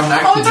 They haven't Oh,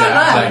 I acted don't yet,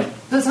 have know.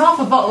 There's half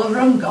a bottle of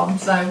rum gone,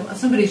 so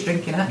somebody's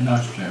drinking it.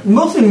 Nice joke.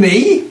 Mostly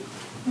me.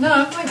 No,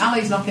 I think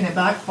Ali's knocking it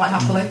back quite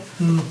happily.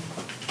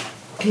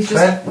 He's just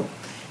Ben,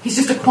 he's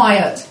just a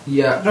quiet, they?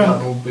 Yeah, Drunk.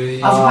 that'll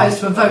be. as opposed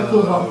to a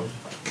vocal one.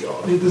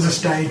 God. There's a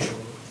stage.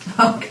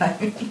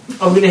 Okay.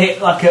 I'm going to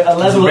hit like a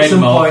level There's a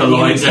at some red point. marker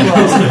line.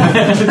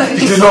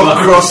 do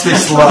not cross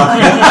this line.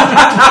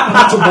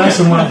 That's up there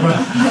somewhere.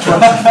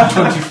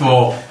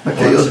 24.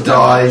 Okay, yours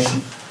dies.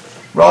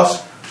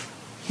 Ross,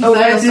 Oh,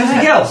 there's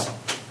anything else?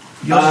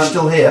 yours is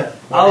still here.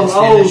 It's the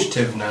I'll-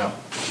 initiative now,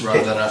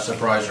 rather than a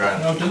surprise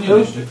round. I've done your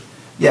initiative.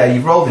 Yeah,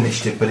 you rolled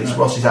initiative, but it's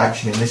Ross's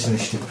action in this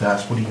initiative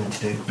class. What are you going to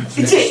do? It's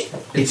it.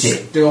 It's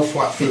it. Still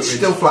flat-footed. It's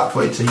still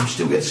flat-footed, so you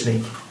still get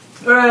sneak.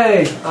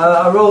 Hooray!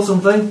 I rolled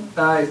something.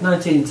 It's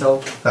 19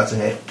 total. That's a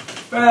hit.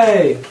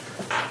 Hooray!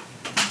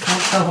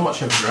 Can't tell how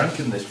much I've drank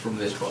in this from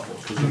this bottle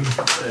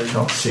because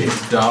Can't see it.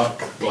 it's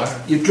dark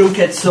black. You've drunk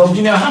it Did some.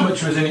 you know how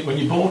much was in it when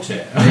you bought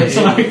it? It's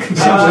like, It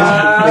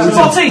was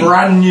a 14.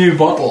 brand new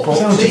bottle.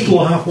 Sounds just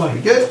below halfway.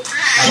 Very good.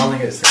 I don't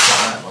think it's like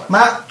that much.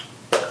 Matt,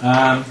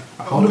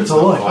 I hope it's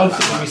all not right. I'll like stick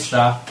with that my much.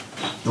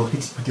 staff. you'll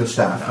hit with your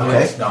staff. No,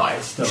 Okay. it's not.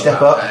 It's still Step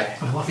about up. there.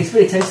 It's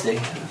pretty tasty. I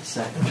have to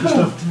say.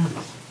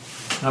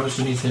 How much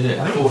did you hit it?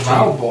 I think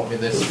Val bought me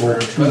this for a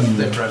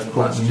birthday present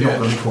last Not year.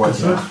 really quite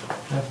Good.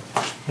 enough.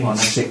 I think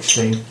it's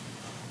 16.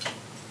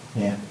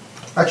 Yeah.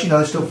 Actually, no,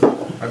 it's still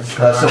I just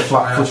still I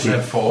flat-footed,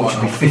 said 4, which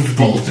would be and 50.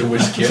 bottles of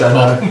whiskey. So, at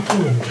no. the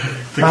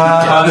bottom.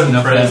 I've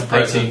enough Friends for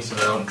presents, so I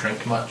don't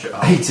drink much at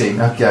all.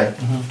 18, okay.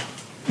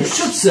 It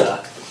should,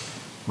 sir.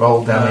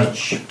 Roll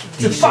damage.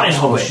 It's a fine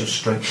hobby. What's your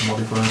strength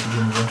modifier?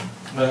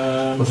 presumably?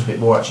 Um, Plus a bit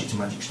more actually to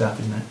magic staff,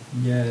 isn't it?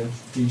 yeah,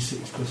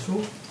 D6 plus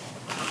 4.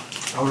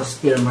 I want a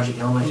spear and magic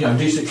helmet. Yeah,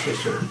 D6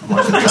 plus 2.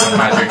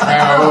 Magic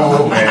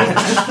helmet.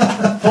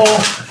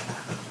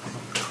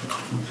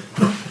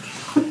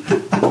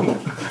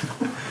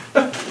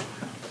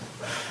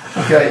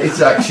 Okay,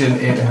 its action,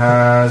 it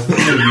has the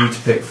two of you to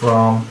pick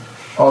from.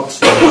 Odds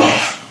to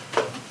odds.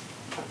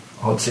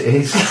 Odds it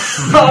is.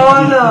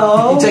 Oh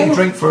no! You take a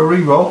drink for a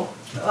re-roll.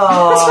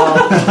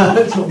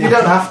 Oh You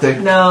don't have to.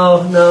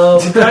 no!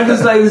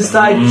 Dragon's not even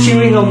started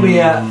chewing on me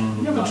yet.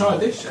 You haven't tried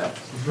this yet?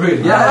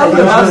 Really? Yeah,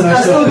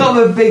 I still got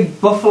the big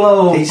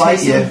buffalo He's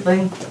hit you. bison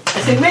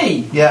thing. Is it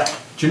me? Yeah.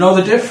 Do you know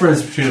the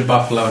difference between a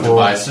buffalo and a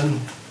bison?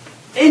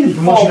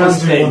 In Wash your form hands in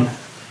spin. one.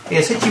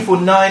 Yes, hit you for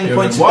 9 You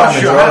points can of wash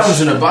damage. your Ross.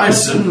 hands in a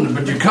bison,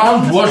 but you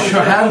can't wash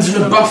your hands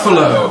in a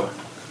buffalo.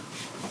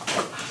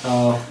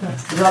 Oh,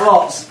 is that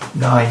lots?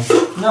 9.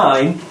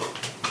 9.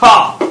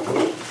 Ha!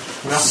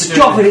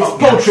 Stop it! It's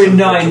poultry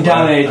 9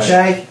 damage.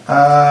 Okay.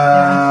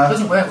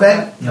 Doesn't work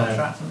Ben, with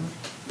that.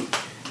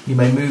 you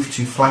may move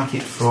to flank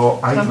it for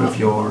either of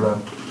your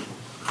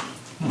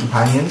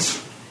companions.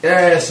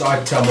 Yes,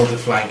 I tumble to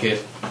flank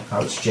it. I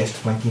would suggest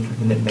flanking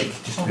with an inmate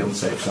just to be on the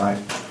safe side.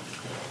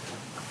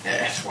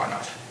 Yes, why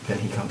not? Then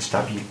he can't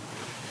stab you.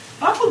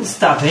 I wouldn't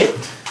stab it.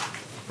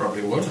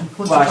 Probably would.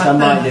 Well, actually, I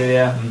might do,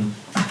 yeah.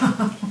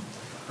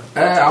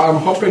 I'm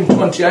hoping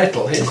 28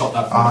 will hit. Got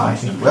that from I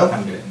Thompson, think well.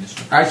 can get it in this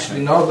one.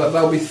 Actually, no,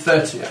 that'll be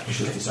 30. It's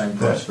Actually. the same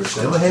price for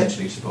Still a hit.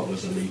 essentially as well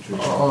as a litre.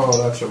 Oh,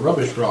 that's a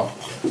rubbish roll.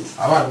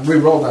 I might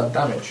re-roll that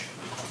damage.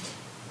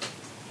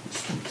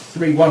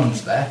 3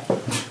 1s there.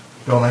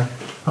 Go on then.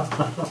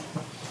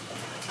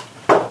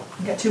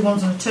 You get 2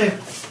 1s and a 2.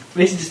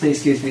 This is just an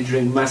excuse for me to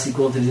drink massive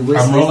quantities of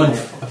whiskey. I'm rolling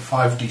isn't it? a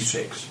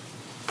 5d6.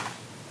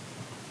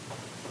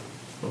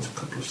 That's a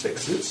couple of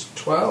 6s.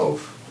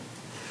 12.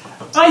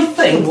 I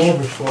think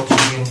 14.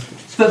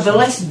 that the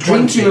less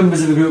drinking 20.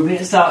 members of the group need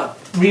to start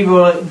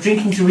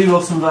drinking to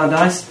re-roll some of our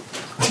dice.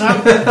 No?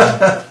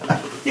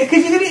 Yeah,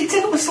 because you're going to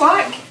take up a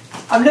slack.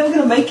 I'm never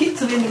going to make it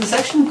to the end of the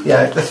section.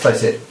 Yeah, let's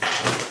face it.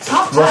 It's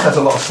half Ross has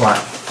time. a lot of slack.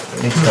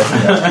 He needs to go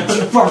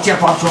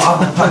through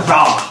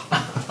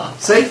that.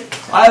 See?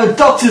 I have a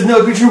doctor's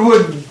note which you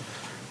would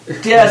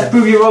dare to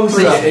prove you wrong, He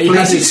sir. has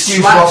Please his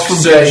excuse slack Ross from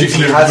James.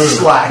 surgically He has removed.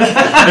 slack.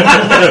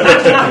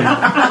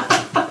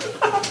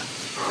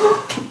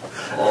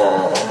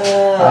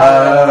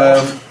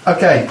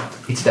 Okay,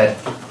 it's dead.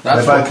 That's They're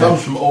what both comes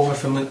dead. from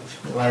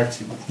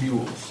over-familiarity with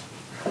mules.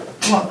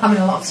 What, having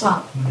a lot of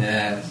slap?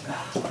 Yes.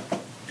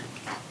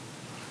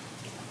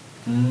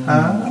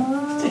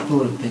 Take a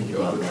look and think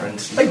about that.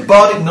 Friends. Big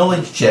bardic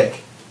knowledge check.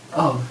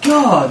 Oh,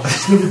 God.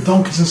 Look at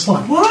donkeys and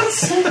slack. What?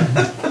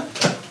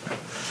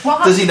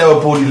 What Does he know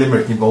a bawdy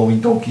limerick involving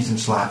donkeys and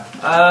slack?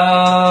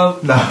 No.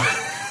 No.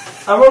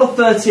 I rolled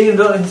a 13. I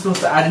don't think I'm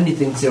supposed to add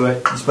anything to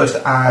it. You're supposed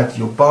to add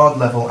your bard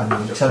level and your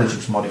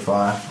intelligence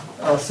modifier.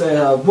 I'll say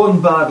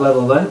 1 bard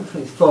level then.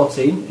 It's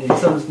 14. And your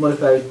intelligence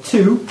modifier is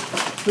 2.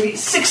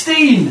 It's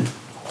 16.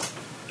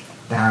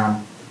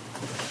 Damn.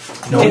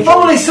 If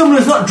only someone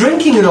who's not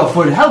drinking enough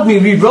would help me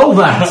re-roll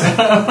that.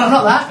 I'm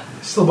not that.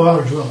 Still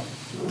bar as well.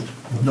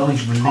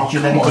 Knowledge, religion,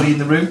 come anybody on. in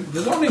the room?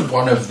 There's only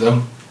one of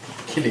them.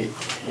 Kill it.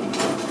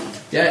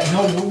 Yeah,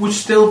 no, we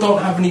still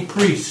don't have any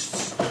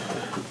priests.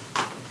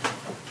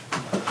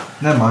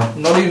 Never mind.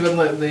 Not even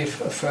the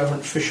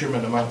fervent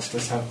fishermen amongst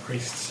us have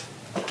priests.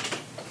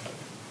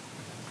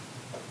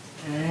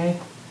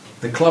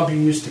 The club you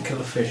use to kill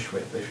a fish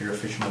with, if you're a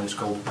fisherman, is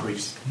called a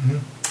priest.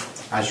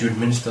 As you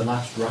administer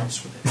last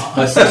rites with it.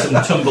 I see some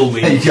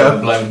tumbleweeds There you go.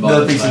 blown by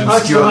There'll the be some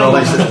flames. obscure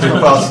knowledge that's been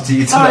passed to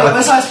you Sorry, tonight.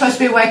 was I supposed to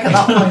be awake at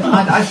that point?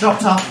 I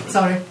dropped off.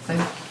 Sorry.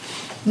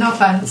 No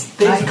offence.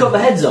 Did you cut the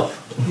heads off?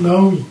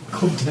 No, you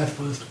club to death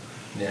first.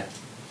 Yeah,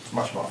 it's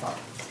much more fun.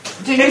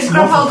 Do you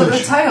grab hold of the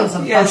tails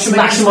and Yeah, bash them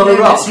smash against them on a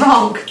the rock.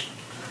 strong?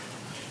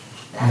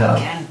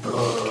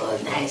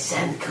 No. Nice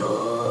and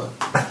cool.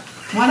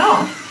 Why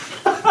not?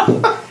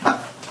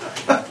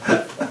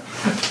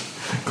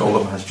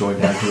 Golem has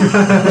joined our group.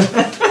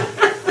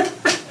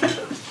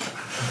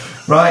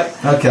 Right,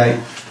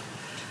 okay.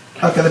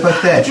 Okay, they're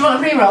both Do dead. you want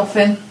a re-roll,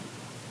 Finn?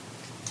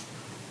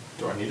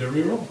 Do I need a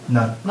reroll?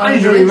 No. I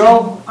need to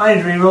re-roll. I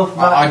need to re-roll.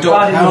 I don't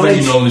Bard have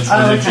any knowledge. knowledge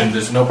Oh, religion, okay.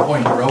 there's no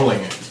point rolling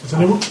it. Is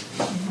anyone?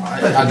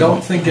 I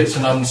don't think it's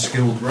an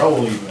unskilled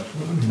roll even.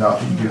 No,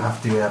 you do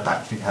have to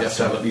have You have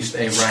to have at least a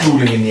rank.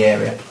 schooling in the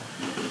area.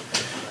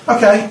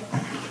 Okay.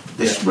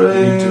 This Yeah, I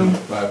need room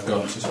to have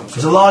gone to some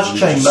There's a large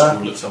religious chamber.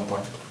 school at some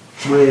point.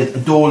 with a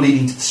door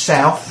leading to the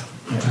south.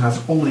 It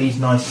has all these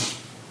nice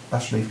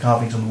bas-relief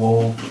carvings on the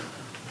wall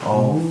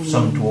of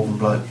some dwarven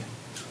bloke.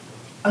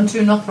 And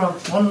 2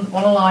 Nothrogs.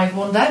 One alive,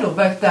 one dead, or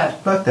both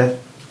dead? Both dead.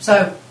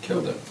 So,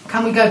 Killed it.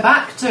 can we go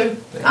back to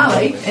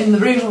Ali in the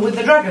room with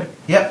the dragon?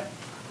 Yep.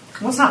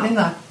 What's happening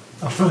there?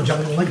 I thought Jack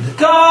and legged it.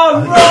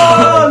 Come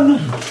run!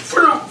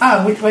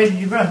 Oh, which way did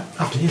you run?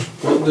 After you.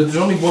 Well, there's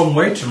only one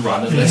way to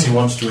run unless he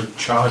wants to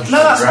charge No,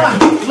 the that's dragon.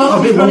 fine. As long I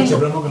as he's did want running, to,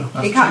 but I'm not going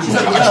to. he catches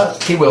up with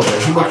us. He will do.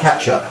 He will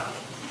catch up.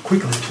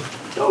 Quickly.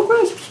 Oh,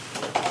 crisps.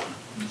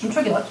 Some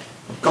Twiglets.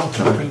 Got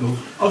to.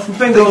 Oh, some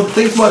Pringles.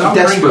 Things might be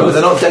desperate, but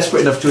they're not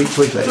desperate enough to eat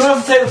Twiglets. Do I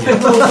have to take the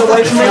Pringles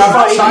away from If me? you have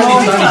Right, tiny,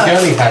 ignore tiny that.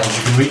 girly hands,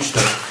 you can reach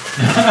them.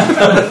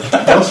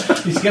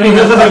 He's getting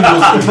the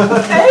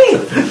Pringles.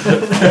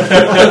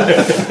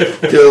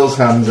 Hey! Girls'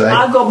 hands, eh?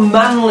 I've got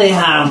manly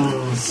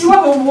hands. You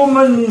have a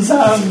woman's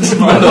hands.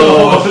 My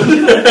lord.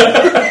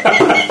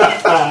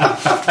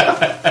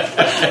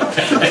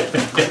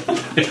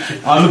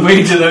 I'll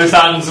be to those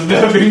hands and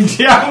they've been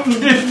jammed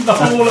in the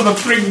whole of a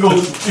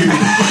Pringles tube.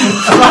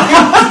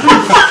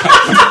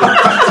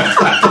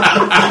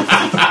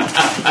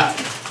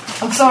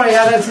 I'm sorry,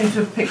 I don't seem to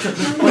have picked up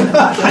the point of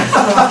that.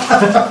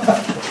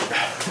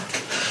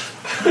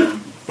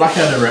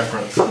 Blackadder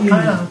reference. I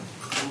know.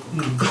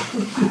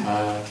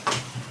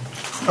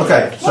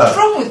 Okay, What's so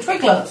wrong with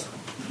Twiglets?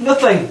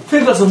 Nothing.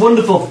 Twiglets are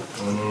wonderful.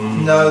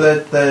 no,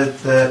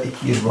 the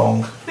icky is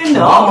wrong. They're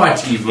not.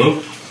 Marmite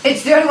evil.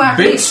 It's the only way I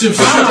can Bits eat of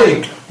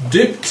steak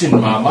dipped in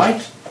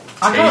Marmite.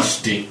 I can't.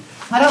 Tasty.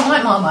 I don't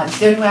like Marmite. It's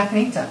the only way I can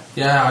eat it.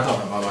 Yeah, I don't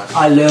like Marmite.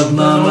 I love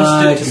No, stick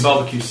Marmite. to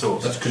barbecue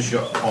sauce. That's because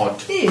you're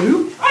odd.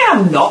 You? I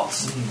am not.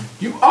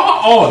 You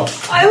are odd.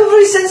 I am a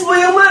very sensible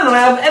young man and I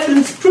have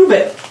evidence to prove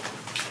it.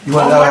 You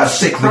won't know how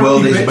sick the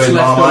world is about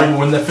left Marmite. over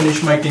when they're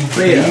finished making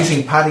They're beer.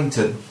 using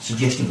Paddington,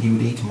 suggesting he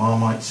would eat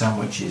Marmite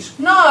sandwiches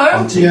No.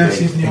 on TV Yes,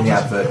 he's in the the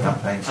advert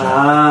campaign. So.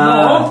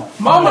 Ah.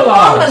 Marmalade.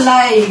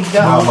 Marmalade.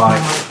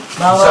 Marmite. So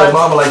Marmite.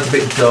 Marmalade's a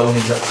bit dull and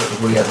he's that sort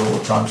of weird all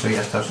the time, so he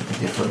has to have something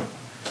different.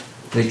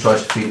 Then he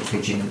tries to feed a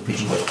pigeon and the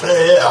pigeon goes, Is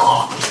it?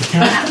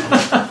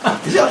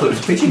 I thought it was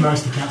a pigeon. No,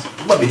 it's the cat.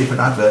 Might be a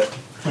different advert.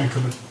 Very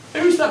covered.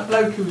 Who was that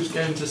bloke who was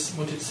going to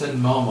wanted to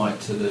send Marmite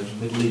to the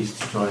Middle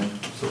East to try and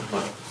sort of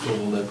like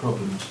solve all their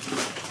problems?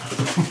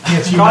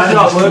 Yes, you Try to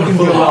not managed working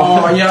to too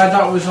well. Oh, yeah,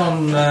 that was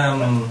on.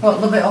 What,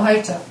 love it or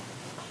hate it?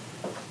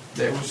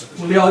 It was.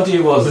 Well, the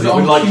idea was Was that it it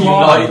would on like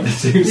QR? unite the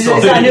two Is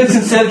that a new sides.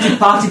 Conservative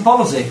Party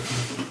policy?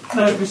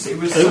 No, it was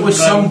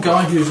Some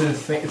guy who's in a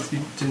think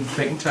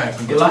tank.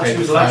 And gets paid It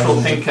was a lateral thousands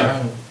of thinker.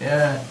 pounds.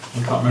 Yeah, I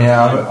can't remember.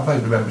 Yeah, the name. I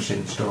vaguely remember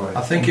seeing the story.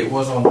 I think it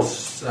was on.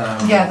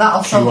 Yeah,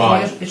 that'll solve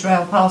QR. the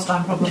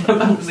Israel-Palestine problem.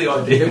 That was the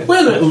idea. It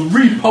will. It'll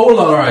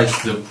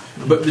repolarise them,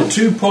 but the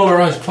two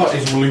polarised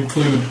parties will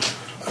include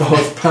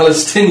both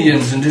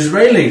Palestinians and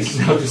Israelis.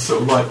 They'll just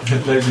sort of like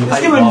those who Let's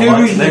hate give them a new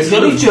Marmite, reason to those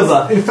kill who- each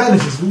other. In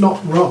fairness, it's not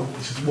wrong.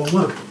 It's just one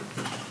word.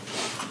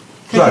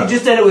 You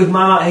just end it with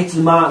Marmite haters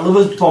and Marmite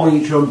lovers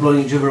bombing each other and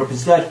blowing each other up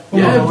instead.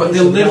 Yeah, but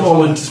they'll live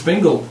all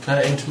intermingled.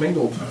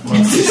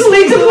 Just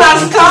lead to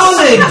mass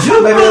carnage!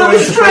 You're Maybe pulling they're the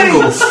into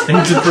strings!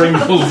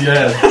 Intersprinkled,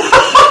 yeah.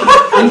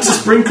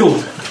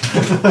 Intersprinkled.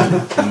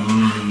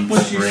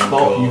 Once you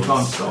spot, you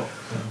can't stop.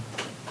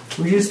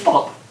 Will you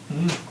spot?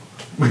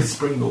 With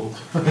Springle.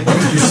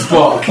 You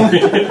spot.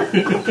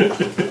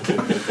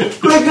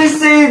 Quickly,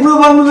 Steve,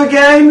 move on with the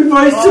game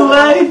before it's too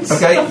late!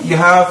 Okay, you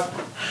have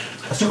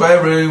a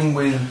square room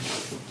with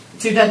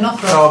 2 dead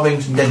Northrop.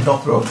 carvings and dead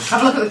Nothrogs.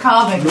 Have a look at the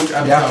carving. Look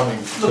at Yeah.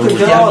 carvings. Look at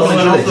Yeah, God,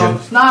 religion.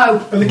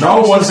 No. And the No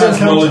counts one the same has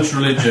counter. knowledge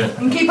religion. You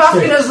can keep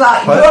asking us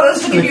that. You What? want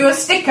us to give you a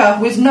sticker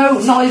with no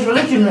knowledge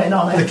religion written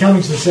on The it.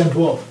 counting's the same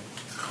dwarf.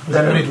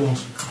 They're the mid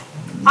ones.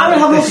 I'm going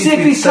to have a look, This see is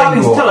if these the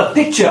carvings same tell a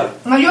picture.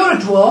 No, you're a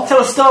dwarf. Tell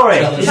a story.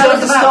 Tell us. Is Tell that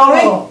us the about story?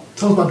 dwarf.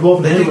 Tell us about dwarf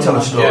and They do hero. tell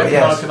a story,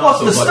 yes. What's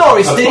the A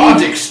story, Steve?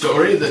 bardic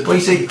story that Well,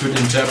 you see, could if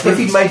interpret.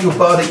 you made your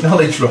bardic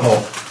knowledge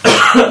roll,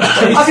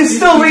 I can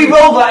still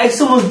re-roll that if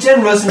someone's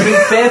generous and being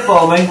fair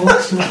for me.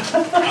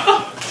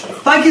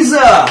 Thank you,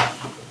 sir.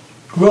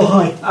 Roll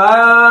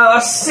high.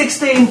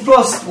 16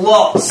 plus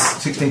lots.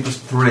 16 plus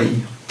 3,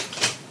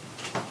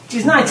 Which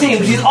is 19,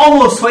 which is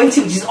almost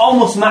 20, which is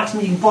almost the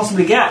maximum you can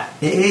possibly get.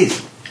 it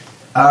is.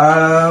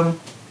 The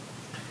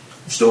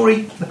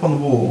story up on the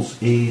walls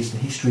is the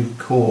history of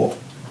Kor,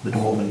 the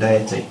dwarven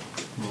deity.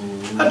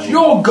 That's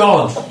your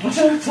god.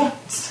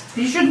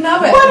 You should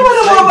know it. Why do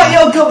I know more about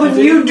your god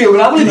than you do?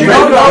 And I'm going to You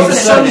go go off to to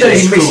Sunday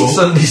Sunday. school.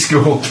 Sunday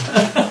school.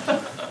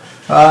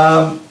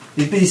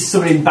 He's busy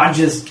summering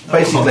badgers.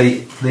 Basically,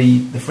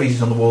 the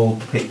friezes on the wall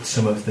depict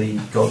some of the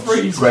god's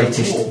Frieze on the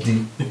greatest wall.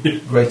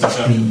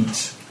 greatest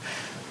deeds.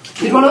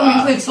 Did one of them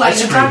include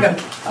slaying a dragon?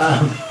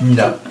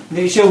 No, Did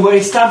it show where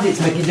he stabbed it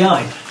to make it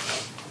die?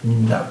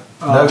 no,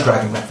 no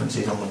dragon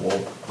references on the wall.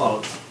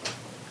 Bollocks.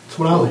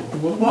 So what are they?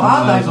 What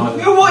are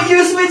they? What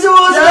use me to us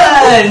What the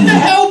then?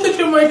 hell did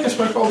you make us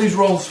make all these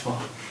rolls for?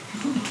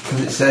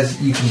 Because it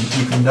says you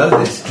can know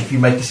this if you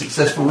make a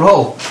successful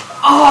roll.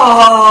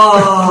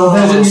 Oh!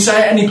 Does it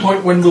say at any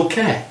point when we'll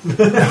care?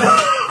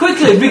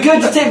 Quickly, be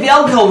good to take the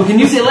alcohol, we can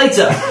use it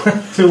later.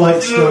 Too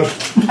late, Stuart.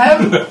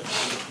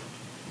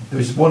 There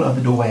is one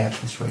other doorway out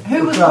of this room.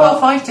 Who was Paul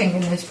fighting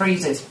in his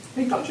freezes?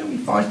 He's not generally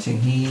fighting.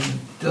 He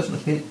doesn't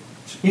appear.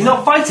 He's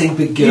not fighting,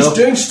 big He's girl.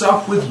 doing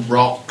stuff with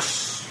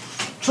rocks.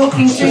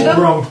 Talking to them?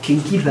 Wrong.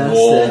 Kinky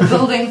bastard.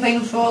 Building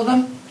things for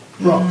them?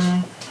 Rocks.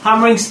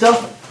 Hammering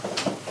stuff.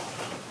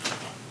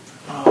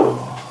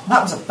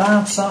 That was a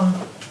bad song.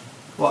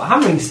 What,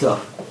 hammering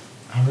stuff?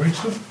 Hammering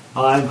stuff.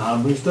 I'm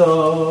hammering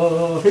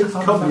stuff. It's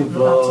coming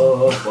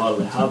bluff while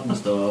we're having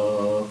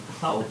stuff.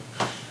 That one.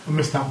 I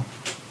missed that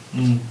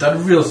one. That a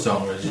real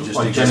song, or is it just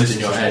Like exist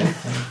in Genesis. your head?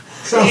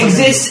 It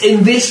exists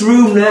in this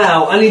room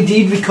now, and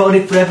indeed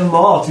recorded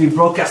forevermore to be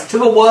broadcast to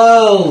the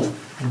world.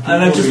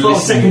 And I've just got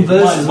a second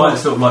verse as Might well.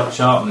 sort of like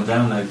chart on the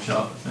download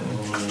chart.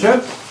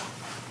 True.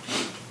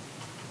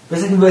 The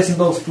second verse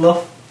involves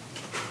fluff.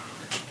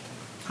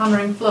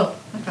 Hammering fluff.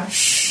 Okay.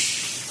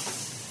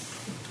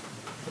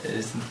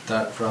 Isn't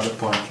that rather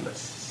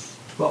pointless?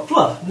 What,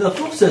 fluff? No,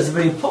 fluff serves a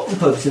very important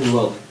purpose in the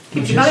world.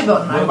 Keeps your belly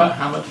button What out. about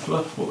hammered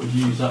fluff? What would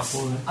you use that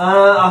for then?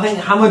 I think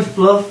hammered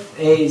fluff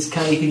is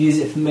kind of, you can use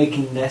it for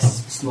making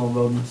nests for small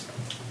rodents.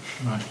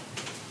 Right.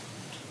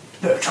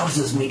 Pair of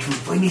trousers made from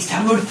finest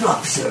hammered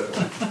fluff, sir.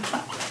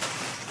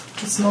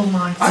 A small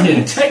knife. I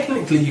mean,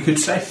 technically, you could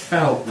say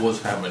felt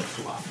was hammered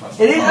fluff.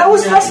 It is,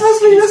 that's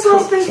what I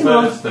was thinking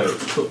of. First, though,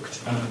 it's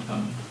cooked and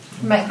done.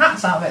 Make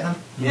hats out of it then.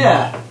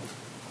 Yeah.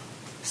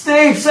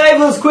 Steve,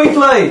 save us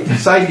quickly!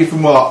 Save you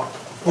from what?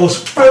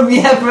 From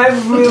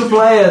every real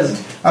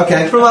players.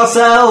 Okay. From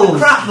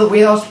ourselves. Crap that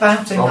we are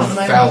spouting From at the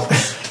moment. felt.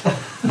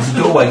 There's a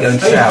doorway going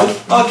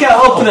south. Okay,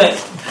 I'll open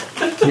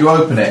it. You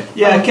open it.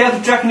 Yeah,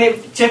 careful tracking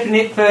it, checking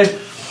it for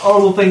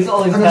horrible things.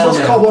 All these And that's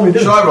what's called what we do.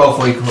 Shall I roll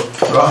for you,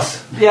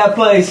 Ross? Yeah,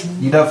 please.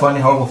 You don't find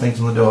any horrible things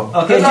on the door.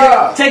 Okay,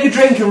 take a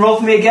drink and roll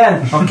for me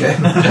again. Okay.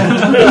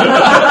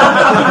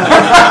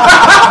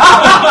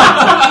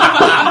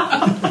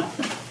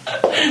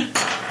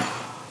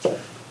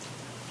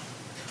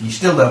 You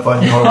still don't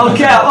find any horrible Okay,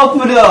 things. I'll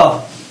open the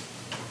door.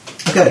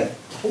 Okay.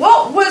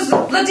 What was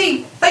bloody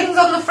things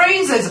on the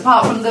freezers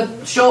apart from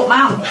the short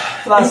man?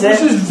 That's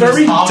This is it.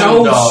 very It's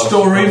dull dog.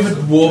 story of a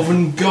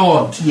dwarven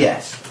god.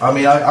 Yes. I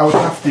mean, I would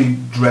have to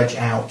dredge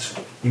out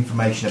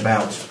information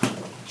about.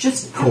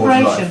 Just Cause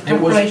preparation,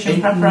 It was preparation,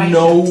 in preparation.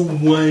 no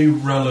way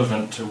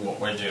relevant to what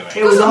we're doing.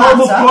 It was a Doesn't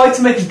horrible matter. ploy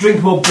to make us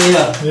drink more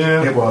beer.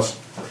 Yeah. It was.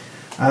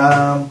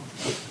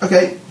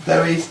 Okay,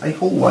 there is a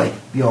hallway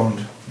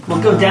beyond.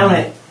 We'll go down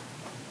it.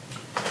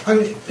 I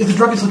mean, is the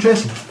dragon still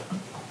chasing?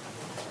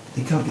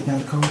 You can't get down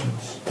the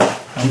corridors.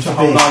 It's a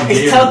whole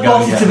idea It's of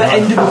going teleported to the down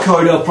end of a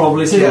corridor,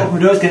 probably, so Yeah. the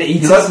open door's going to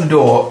eat You'll us. open the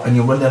door and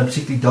you'll run down a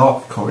particularly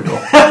dark corridor.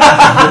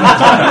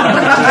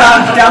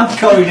 Damp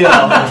corridor.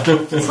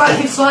 It's like if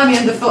you're slimy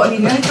underfoot and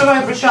you only throw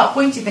over a sharp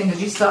pointy thing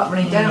as you start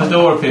running The down.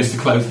 door appears to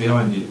close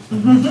behind you.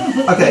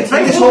 Okay, in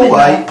very this warm in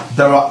hallway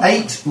there are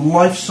 8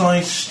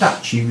 life-size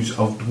statues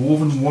of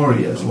dwarven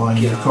warriors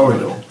lining the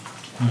corridor.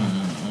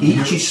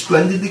 Each is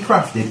splendidly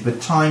crafted,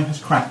 but time has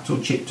cracked or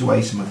chipped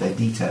away some of their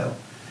detail.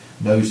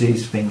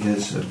 Noses,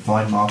 fingers, and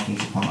fine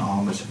markings upon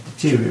armours have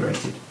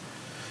deteriorated.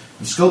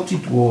 The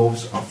sculpted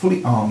dwarves are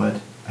fully armoured,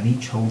 and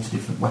each holds a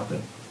different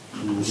weapon.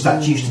 The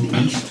statues to the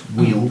east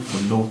wield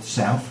from north to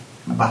south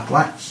a battle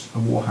axe, a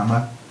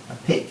warhammer, a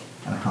pick,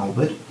 and a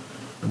halberd.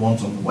 The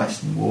ones on the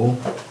western wall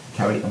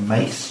carry a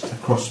mace, a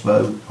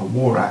crossbow, a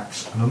war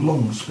axe, and a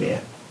long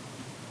spear.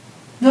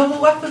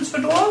 Normal weapons for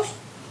dwarves?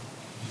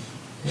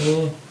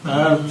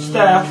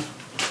 Staff.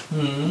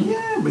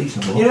 Yeah,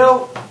 reasonable. You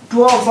know,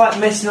 dwarves like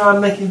messing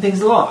around making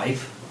things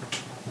alive.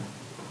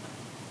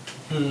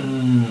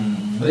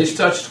 These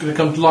statues are going to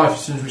come to life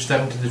as soon as we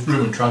step into this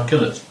room and try and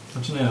kill us. I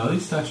don't know, are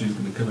these statues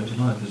going to come into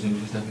life as soon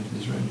as you step into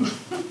this room?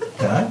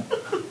 Dunno.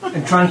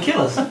 And try and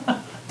kill us.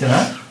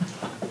 Dunno.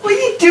 Well,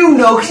 you do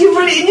know, because you've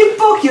read it in your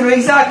book, you know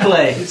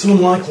exactly. It's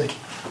unlikely.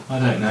 I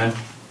don't know.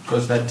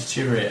 Because they're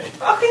deteriorating.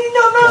 How can you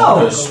not know?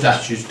 Because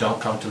statues don't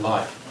come to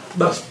life.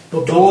 That's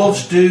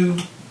Dwarves do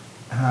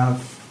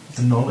have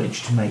the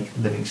knowledge to make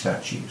living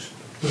statues.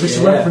 Was this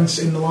a Yeah. reference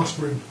in the last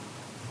room?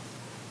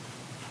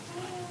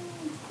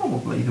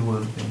 Probably there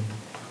would have been.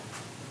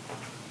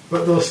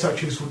 But those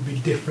statues would be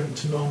different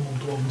to normal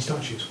dwarven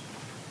statues.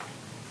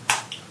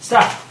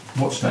 Staff.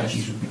 What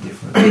statues would be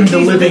different? The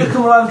These living people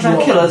come around and try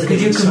and kill us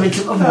because you living convinced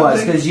them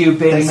otherwise, because you've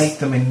They been make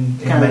them in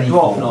kind of many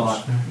dwarf and all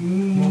forms. that.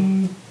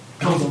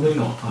 Probably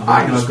not. I can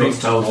I've got speak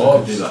spells that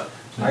dwarves. can do that.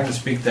 I can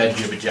speak their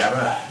jibber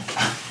jabber.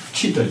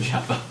 Chido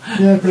Jabba.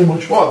 Yeah, pretty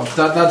much. What?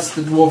 That's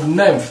the dwarven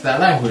name for their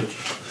language.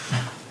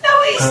 No,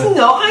 it's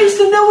not. I used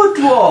to know a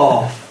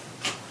dwarf.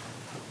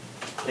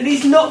 And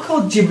he's not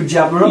called Jibber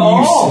Jabber at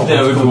all.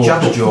 No, It's called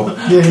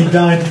Jabberjaw. Yeah, he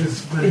died. It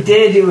was He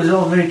did, it was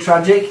all very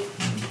tragic.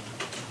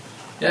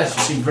 Yes,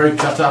 you seem very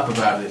cut up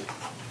about it.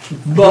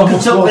 But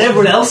cut up with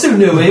everyone else who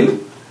knew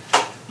him.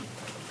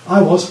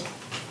 I was.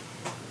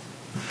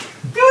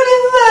 You were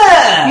in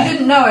there! You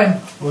didn't know him.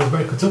 I was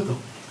very cut up though.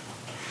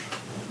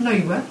 No,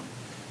 you weren't.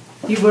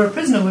 You were a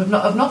prisoner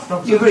of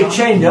Northrop. You were very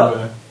chained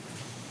up.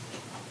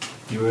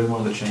 You were in one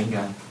of the chain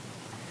gang.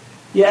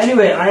 Yeah,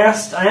 anyway, I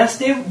asked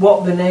him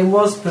what the name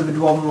was for the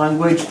Dwarven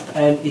language,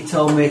 and he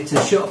told me to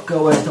shut up,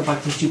 go away, stop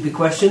asking stupid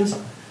questions.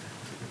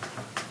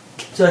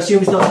 So I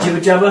assume it's not Jibber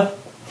Jabber,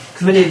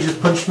 because then he just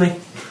punched me.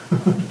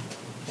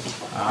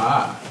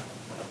 Ah.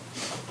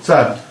 So,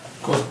 Of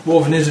course,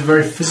 dwarven is a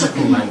very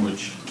physical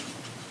language.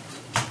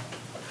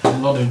 A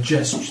lot of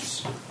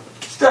gestures.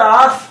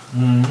 Staff!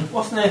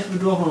 What's the name for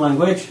the Dwarven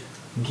language?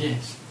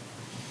 Yes.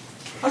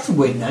 That's a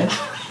weird name.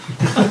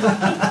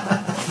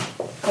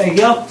 There you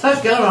go. So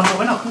it's Gilron, but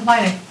we're not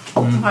complaining.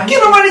 Fine.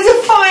 Gilliman is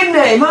a fine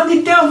name,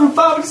 handed down from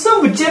father to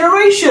son for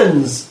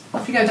generations.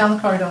 Off you go down the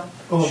corridor.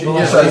 Oh, Shit, the yeah.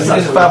 last so it's been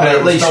in the family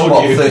at least, Told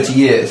what, you. 30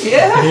 years?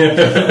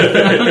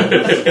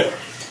 Yeah.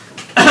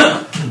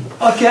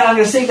 Okay, I'm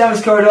going to sneak down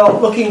this corridor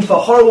looking for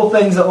horrible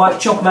things that might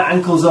chop my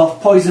ankles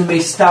off, poison me,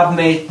 stab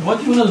me. Why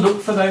do you want to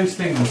look for those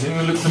things? You,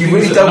 want to look for You things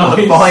really that don't are want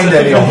to nice. find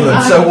any of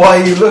them, so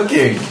why are you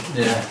looking?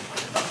 Yeah.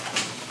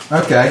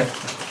 Okay.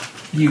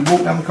 You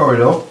walk down the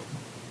corridor,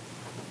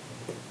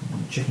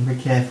 checking very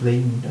carefully,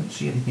 you don't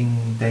see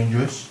anything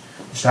dangerous.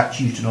 The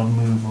statues do not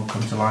move or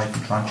come to life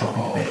and try and chop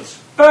into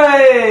bits.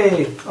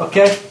 Hey!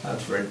 Okay,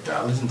 That's very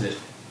dull, isn't it?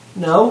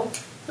 no.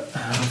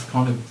 That's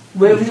kind of.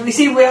 We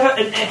see we have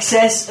an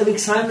excess of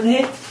excitement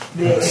here.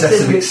 The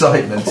Excessive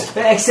excitement.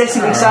 The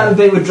excessive excitement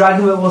being with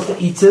dragon that wants to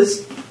eat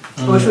us,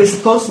 which we're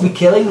supposed to be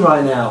killing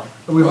right now,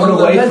 and we've run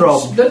away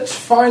from. Let's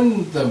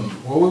find them.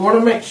 Well, we want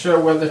to make sure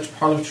where the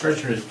pile of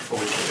treasure is before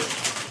we kill it.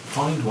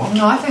 Find what?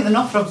 No, I think the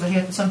Northrogs are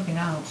here for something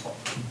else.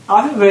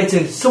 I think we're going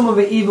to summon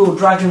the evil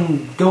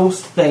dragon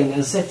ghost thing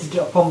and set it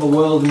upon the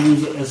world and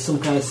use it as some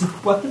kind of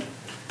super weapon.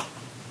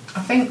 I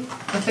think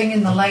the thing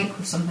in the lake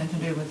was something to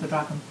do with the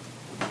dragon.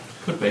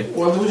 Could be.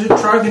 Well, there was a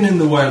dragon in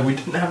the well. We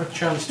didn't have a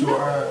chance to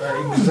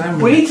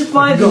examine We it. need to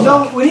find the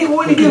what we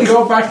We need to do could is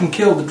go back and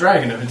kill the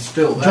dragon if it's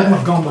still The dragon there.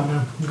 have gone by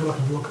now. You go back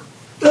and have a look.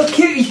 look,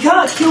 you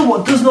can't kill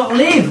what does not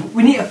live.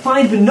 We need to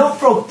find the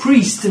Nothrog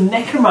priests and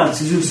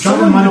necromancers who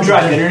summoned might the not be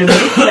dragon dead. and are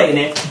manipulating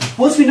it.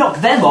 Once we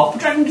knock them off, the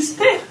dragon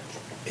disappears.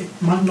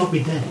 It might not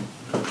be dead.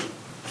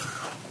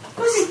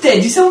 What's he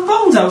dead? You saw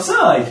bones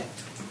outside.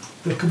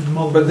 There could be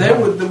more But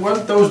than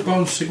weren't those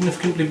bones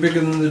significantly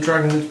bigger than the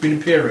dragon that's been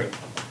appearing?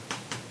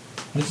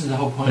 This is the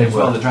whole point They as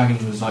well. were. The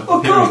dragon was like Oh,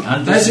 appearing God.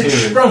 and Has it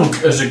disappearing.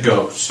 shrunk as a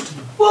ghost?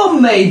 Well,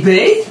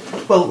 maybe.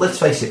 Well, let's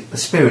face it, the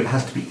spirit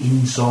has to be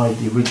inside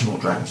the original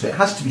dragon, so it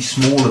has to be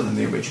smaller than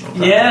the original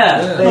dragon. Yeah,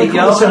 Yeah. there you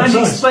Like all go. the And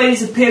same I size. explain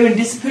its appearing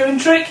disappearing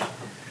trick.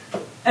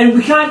 And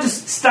we can't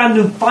just stand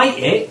and fight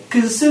it,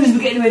 because as soon as we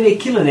get anywhere near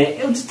killing it,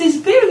 it'll just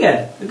disappear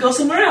again and go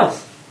somewhere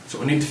else. So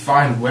we need to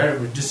find where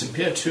it would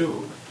disappear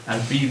to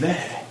and be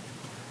there.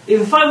 If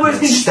we find where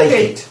it's going to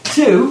Stake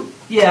disappear to,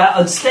 yeah,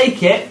 and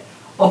stake it,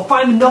 or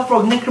find the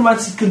Nothrog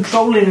necromancers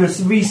controlling or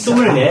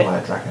re-summoning It's it, by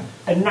a dragon.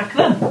 and knack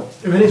them.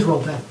 If it is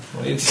well dead.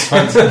 We need to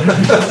find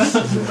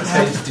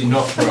tasty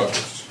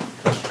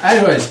Nothrogs.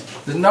 Anyways,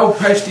 there's no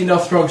pasty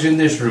Nothrogs in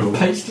this room.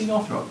 Pasty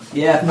Nothrogs.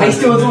 Yeah,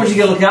 pasty ones are what you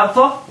got to look out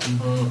for.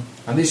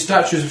 And these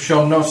statues have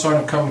shown no sign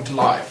of coming to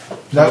life.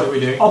 What No, are we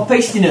doing? Or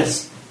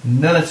pastiness.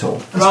 none at all.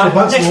 Let's Right, go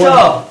back to next the one.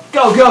 door.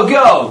 Go, go,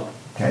 go.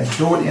 Okay, there's a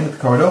door at the end of the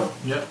corridor.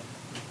 Yep.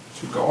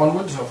 So we go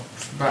onwards or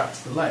back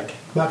to the lake.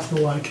 Back to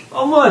the lake.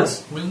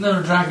 Onwards. Wasn't there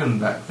a dragon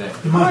back there?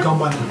 It might have gone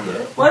by now.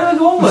 Why do I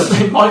go onwards?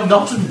 It might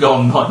not have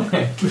gone by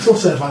now. We're still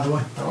safe by the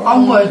way.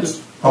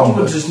 Onwards.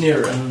 Onwards is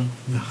nearer.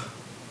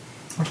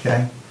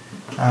 Okay.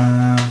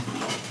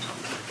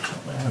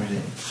 Where it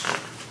is?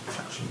 It's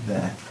actually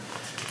there.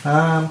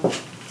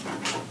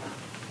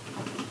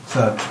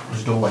 So,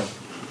 there's a doorway.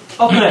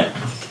 Open it.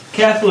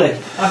 Carefully.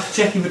 I have to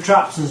check you for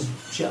traps and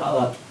shit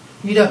like that.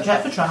 You don't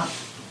check for traps.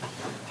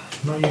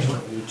 Not usually.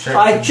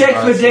 I check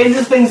for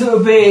dangerous things that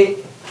would be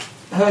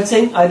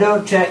hurting. I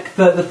don't check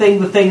for the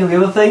thing, and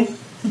the other thing.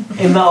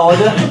 In that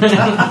order.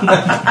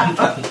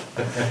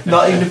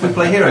 Not even if we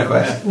play Hero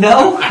Quest.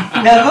 No,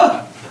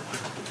 never.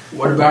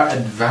 What about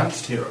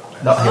advanced hero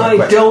quest? Not Hero I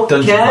Quest. don't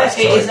Dungeon care. Quest,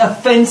 It is sorry.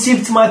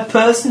 offensive to my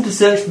person to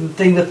search for the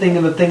thing,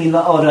 and the thing in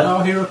that order. No,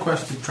 hero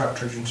quest is trap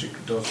treasure and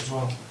secret doors as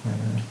well.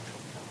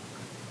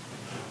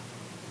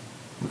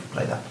 We can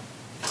play that.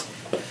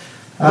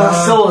 But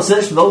I still want to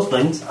search for those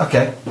things.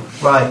 Okay,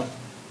 right.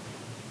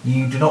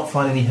 You do not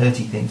find any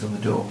hurty things on the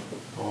door.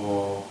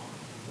 Oh.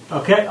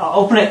 Okay, I'll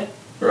open it.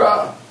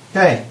 Hurrah!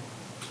 Okay.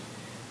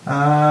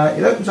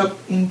 It opens up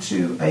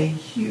into a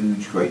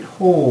huge, great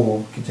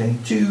hall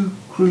containing 2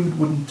 crude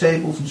wooden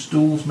tables and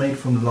stools made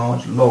from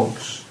large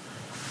logs.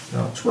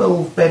 There are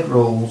 12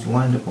 bedrolls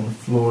lined up on the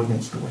floor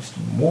against the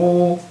western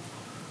wall.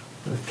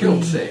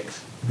 Killed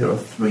 6. There are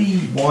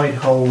 3 wide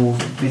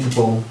holes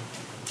visible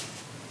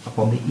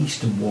upon the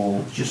eastern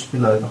wall, just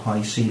below the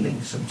high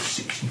ceiling, some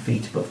 60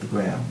 feet above the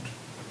ground.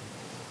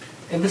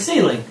 In the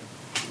ceiling,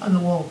 On the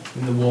wall.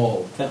 In the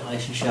wall.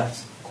 ventilation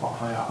shafts. Quite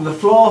high up. On the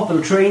floor, the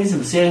latrines,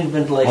 and the ceiling,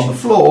 ventilation. On the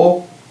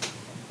floor,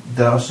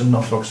 there are some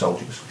Nothrog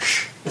soldiers.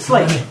 The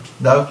slate.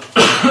 No,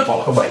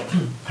 away.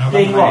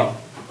 Doing what?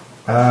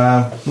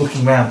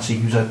 Looking round to see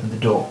who's opened the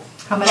door.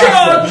 How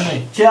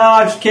many?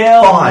 Charge,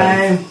 kill, 5.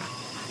 aim.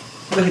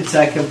 We can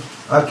take him.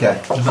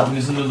 Okay, Does that mean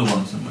there's another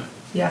one somewhere?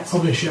 Yes.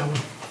 Probably a shit one.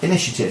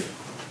 initiative.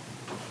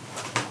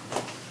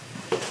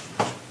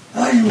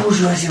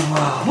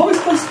 What are we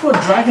supposed to put?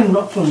 Dragon,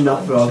 not from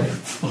Nothrog.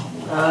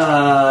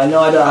 No,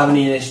 I don't have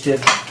any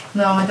initiative.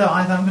 No, I don't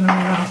either. I'm going to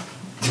rerun.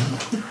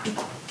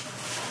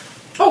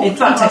 In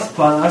fact, takes a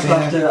plan. I should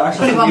have to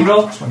 21.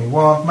 roll.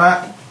 21,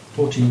 Matt.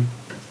 14.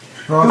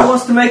 Who Ross.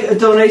 wants to make a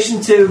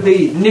donation to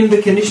the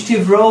Nimbic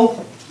Initiative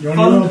roll? You're on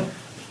Fun. your own.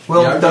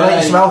 Well, Yeah, donate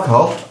okay. some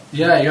alcohol.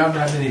 Yeah, you haven't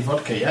had any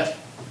vodka yet.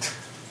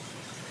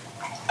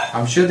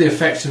 I'm sure the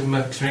effects of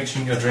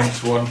mixing your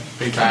drinks won't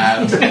be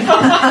bad.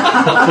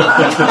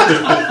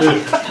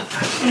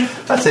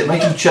 That's it,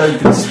 make them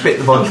choke and spit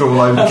the vodka all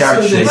over the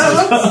character sheet.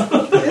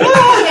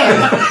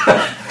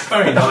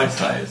 Very nice,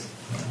 that is.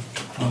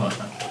 I like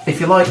that. If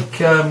you like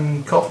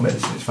cough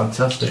medicine, it's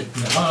fantastic.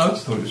 Yeah, I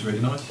just thought it was really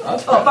nice.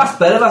 Oh, that's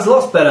better. That's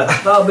lots better.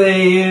 That'll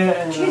be.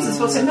 Jesus,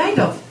 what's it made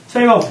of?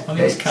 21. I think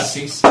it's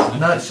cassis, isn't it?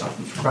 No, it's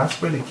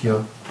raspberry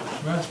liqueur.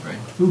 Raspberry.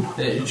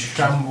 It's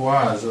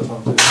chamboise or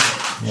something.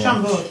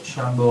 Chambord.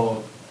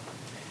 Chambord.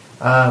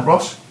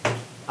 Ross?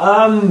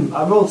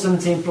 I rolled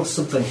 17 plus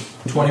something.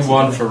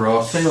 21 for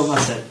Ross. 21,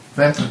 that's it.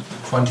 Ben?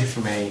 20 for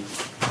me.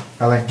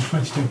 Ali?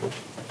 22.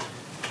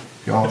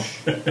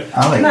 Gosh. Can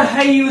I Ali?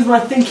 how you use my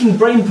thinking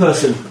brain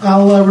person?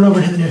 I'll run over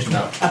and hit the nearest one.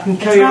 No. I can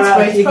carry you It's around.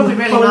 raspberry. You It's probably can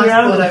really follow me nice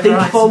around poured and over think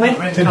ice. for me.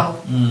 It's not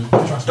really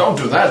cold. Don't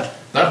do that.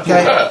 That will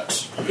Okay.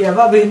 hurt. Yeah,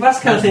 that's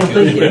the kind of thing I'm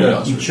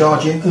thinking. You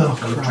charge in? Oh, I'll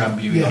crap.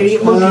 tramp you Yeah. Can you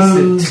get monkeys to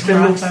Um, train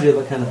monkeys to do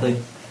that kind of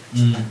thing?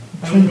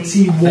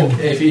 21.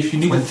 If you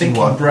need a 21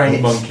 thinking brain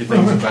hits. monkey, things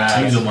are Use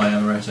bad. all my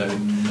amaretto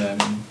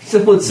and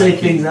Some would say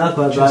Thank you. things out,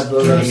 but Just-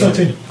 bad.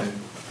 13.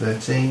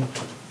 13.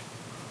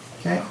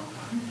 Okay.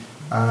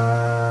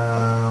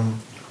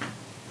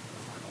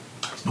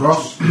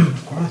 Ross,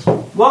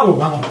 What? Oh,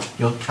 hang on.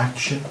 your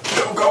action.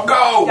 Go,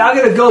 go! Yeah, I'm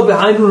going to go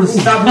behind him and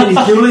stab him in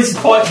his doolies.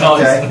 Quite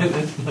nice.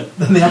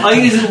 Okay.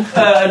 I'm using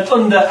an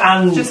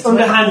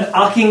underhand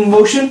arcing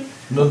motion.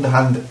 An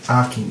underhand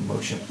arcing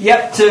motion.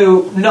 Yep,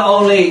 to not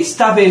only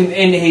stab him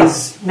in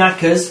his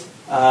knackers,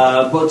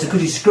 but to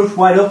cut his scruff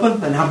wide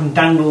open and have him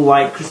dangle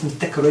like Christmas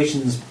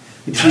decorations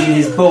between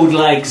his bowed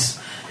legs.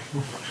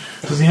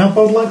 Does he have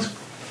both legs?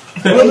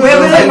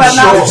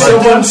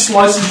 Someone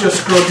slices your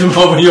scrotum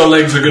over, your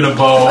legs are going to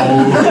bow.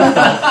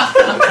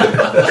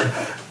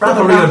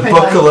 Probably going to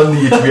buckle under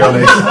you, to be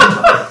honest.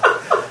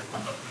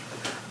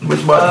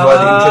 Which might provide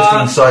the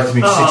interesting sight of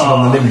me sitting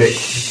on the limbic.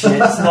 Shit,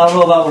 so I'll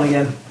roll that one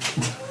again.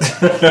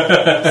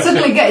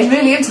 Suddenly getting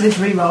really into this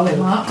re-rolling,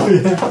 Mark.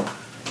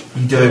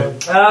 You do.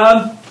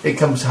 It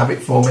comes habit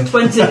forming.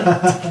 20.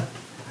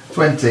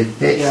 20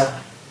 hits. Yeah.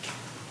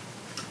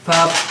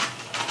 Fab.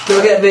 Do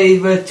I get the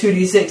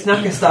 2d6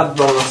 knacker stab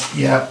bonus?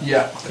 Yeah.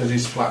 Yeah, because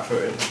he's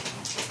flat-footed.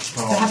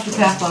 So I have to be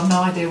careful, I have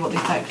no idea what the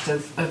effect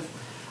of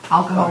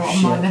alcohol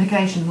on my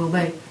medication will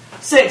be.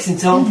 6 in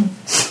total.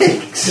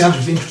 6. The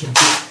answer's interesting.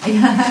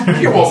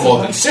 You want more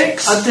than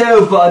 6? I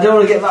do, but I don't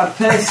want to get that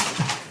pissed.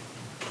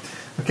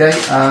 Okay.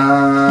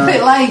 A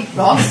bit late,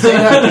 Ross.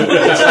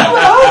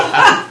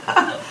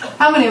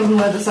 How many of them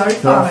were there? Sorry,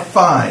 There are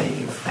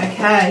 5. 5.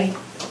 Okay.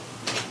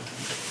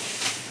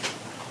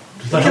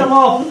 Come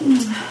on.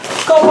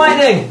 Go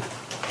lightning.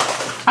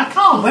 I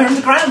can't, we're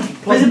underground.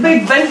 There's a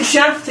big vent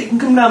shaft, it can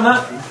come down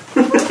that.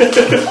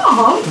 Come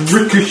on.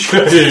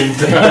 Ricocheting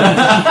down.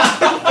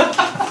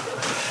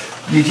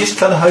 You're just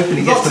kind of hoping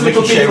it gets Lots the of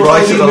little ricochet people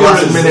right at the holding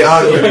last mirrors. minute,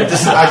 aren't you? It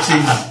doesn't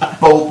actually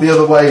bolt the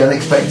other way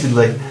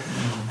unexpectedly.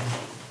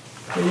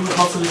 You've got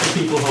lots of little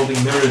people holding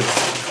mirrors.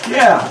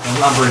 Yeah. A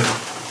labyrinth.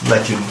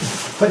 Legend.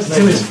 Thanks to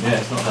Timmy's. Yeah,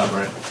 it's not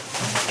labyrinth.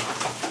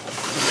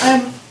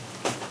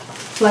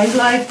 Flame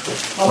blade.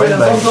 Oh, we have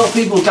lots of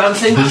people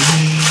dancing.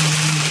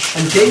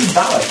 And James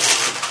Ballet.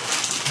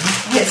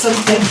 Hit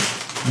something.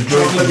 The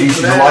druid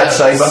produces a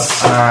lightsaber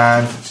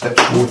and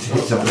steps forward to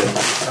hit somebody.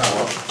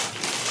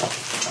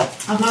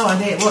 I've no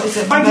idea. What is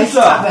it? Thank you, Base sir.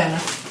 attack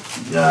burner?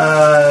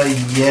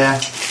 Yeah.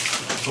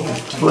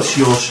 Plus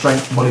your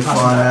strength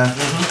modifier.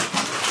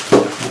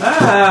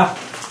 Ah.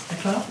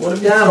 What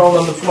have you thrown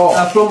on the floor?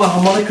 I throw my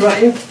harmonica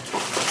at you.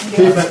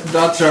 Keep it.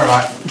 That's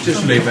alright.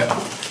 Just leave it.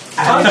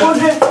 I was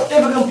wondering if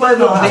I can play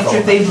the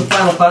victory theme for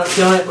Final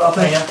Fantasy on it, but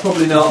I think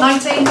probably not.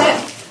 19 hit.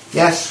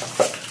 Yes.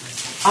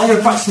 I'm going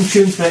to practice some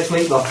tunes for next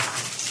week, though.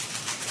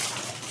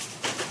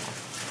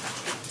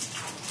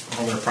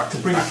 I'm going to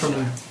practice Bring it back. from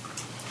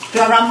Do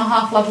I ram my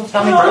half level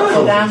damage up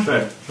or down?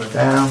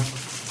 Down.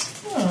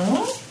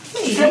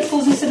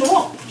 Dreadfuls instead of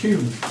what?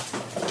 Tune.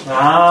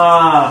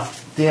 Ah.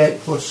 D8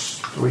 plus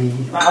 3.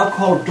 That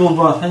alcohol dulled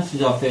my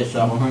senses off here,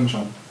 so. I think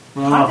so. I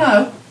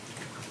know.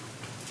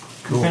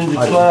 Cool. Been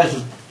declared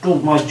has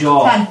dulled my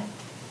jaw. 10.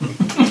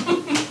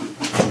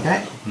 Okay.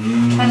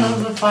 10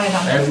 levels of fire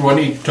damage. Everyone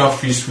eat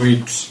toffee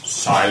sweets.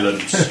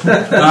 Silence.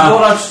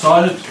 Thought I've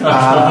silent.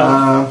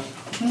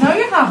 No,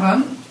 you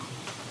haven't.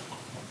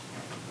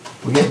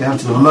 We get down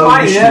to the low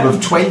Right, issue yeah.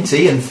 of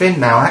 20 and Finn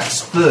now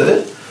acts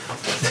third.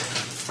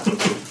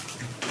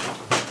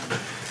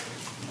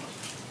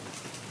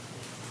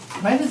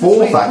 Where does the Fourth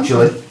sweet come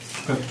actually.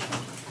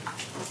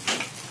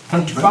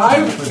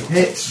 25?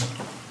 Hits.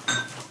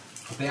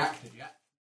 The acting.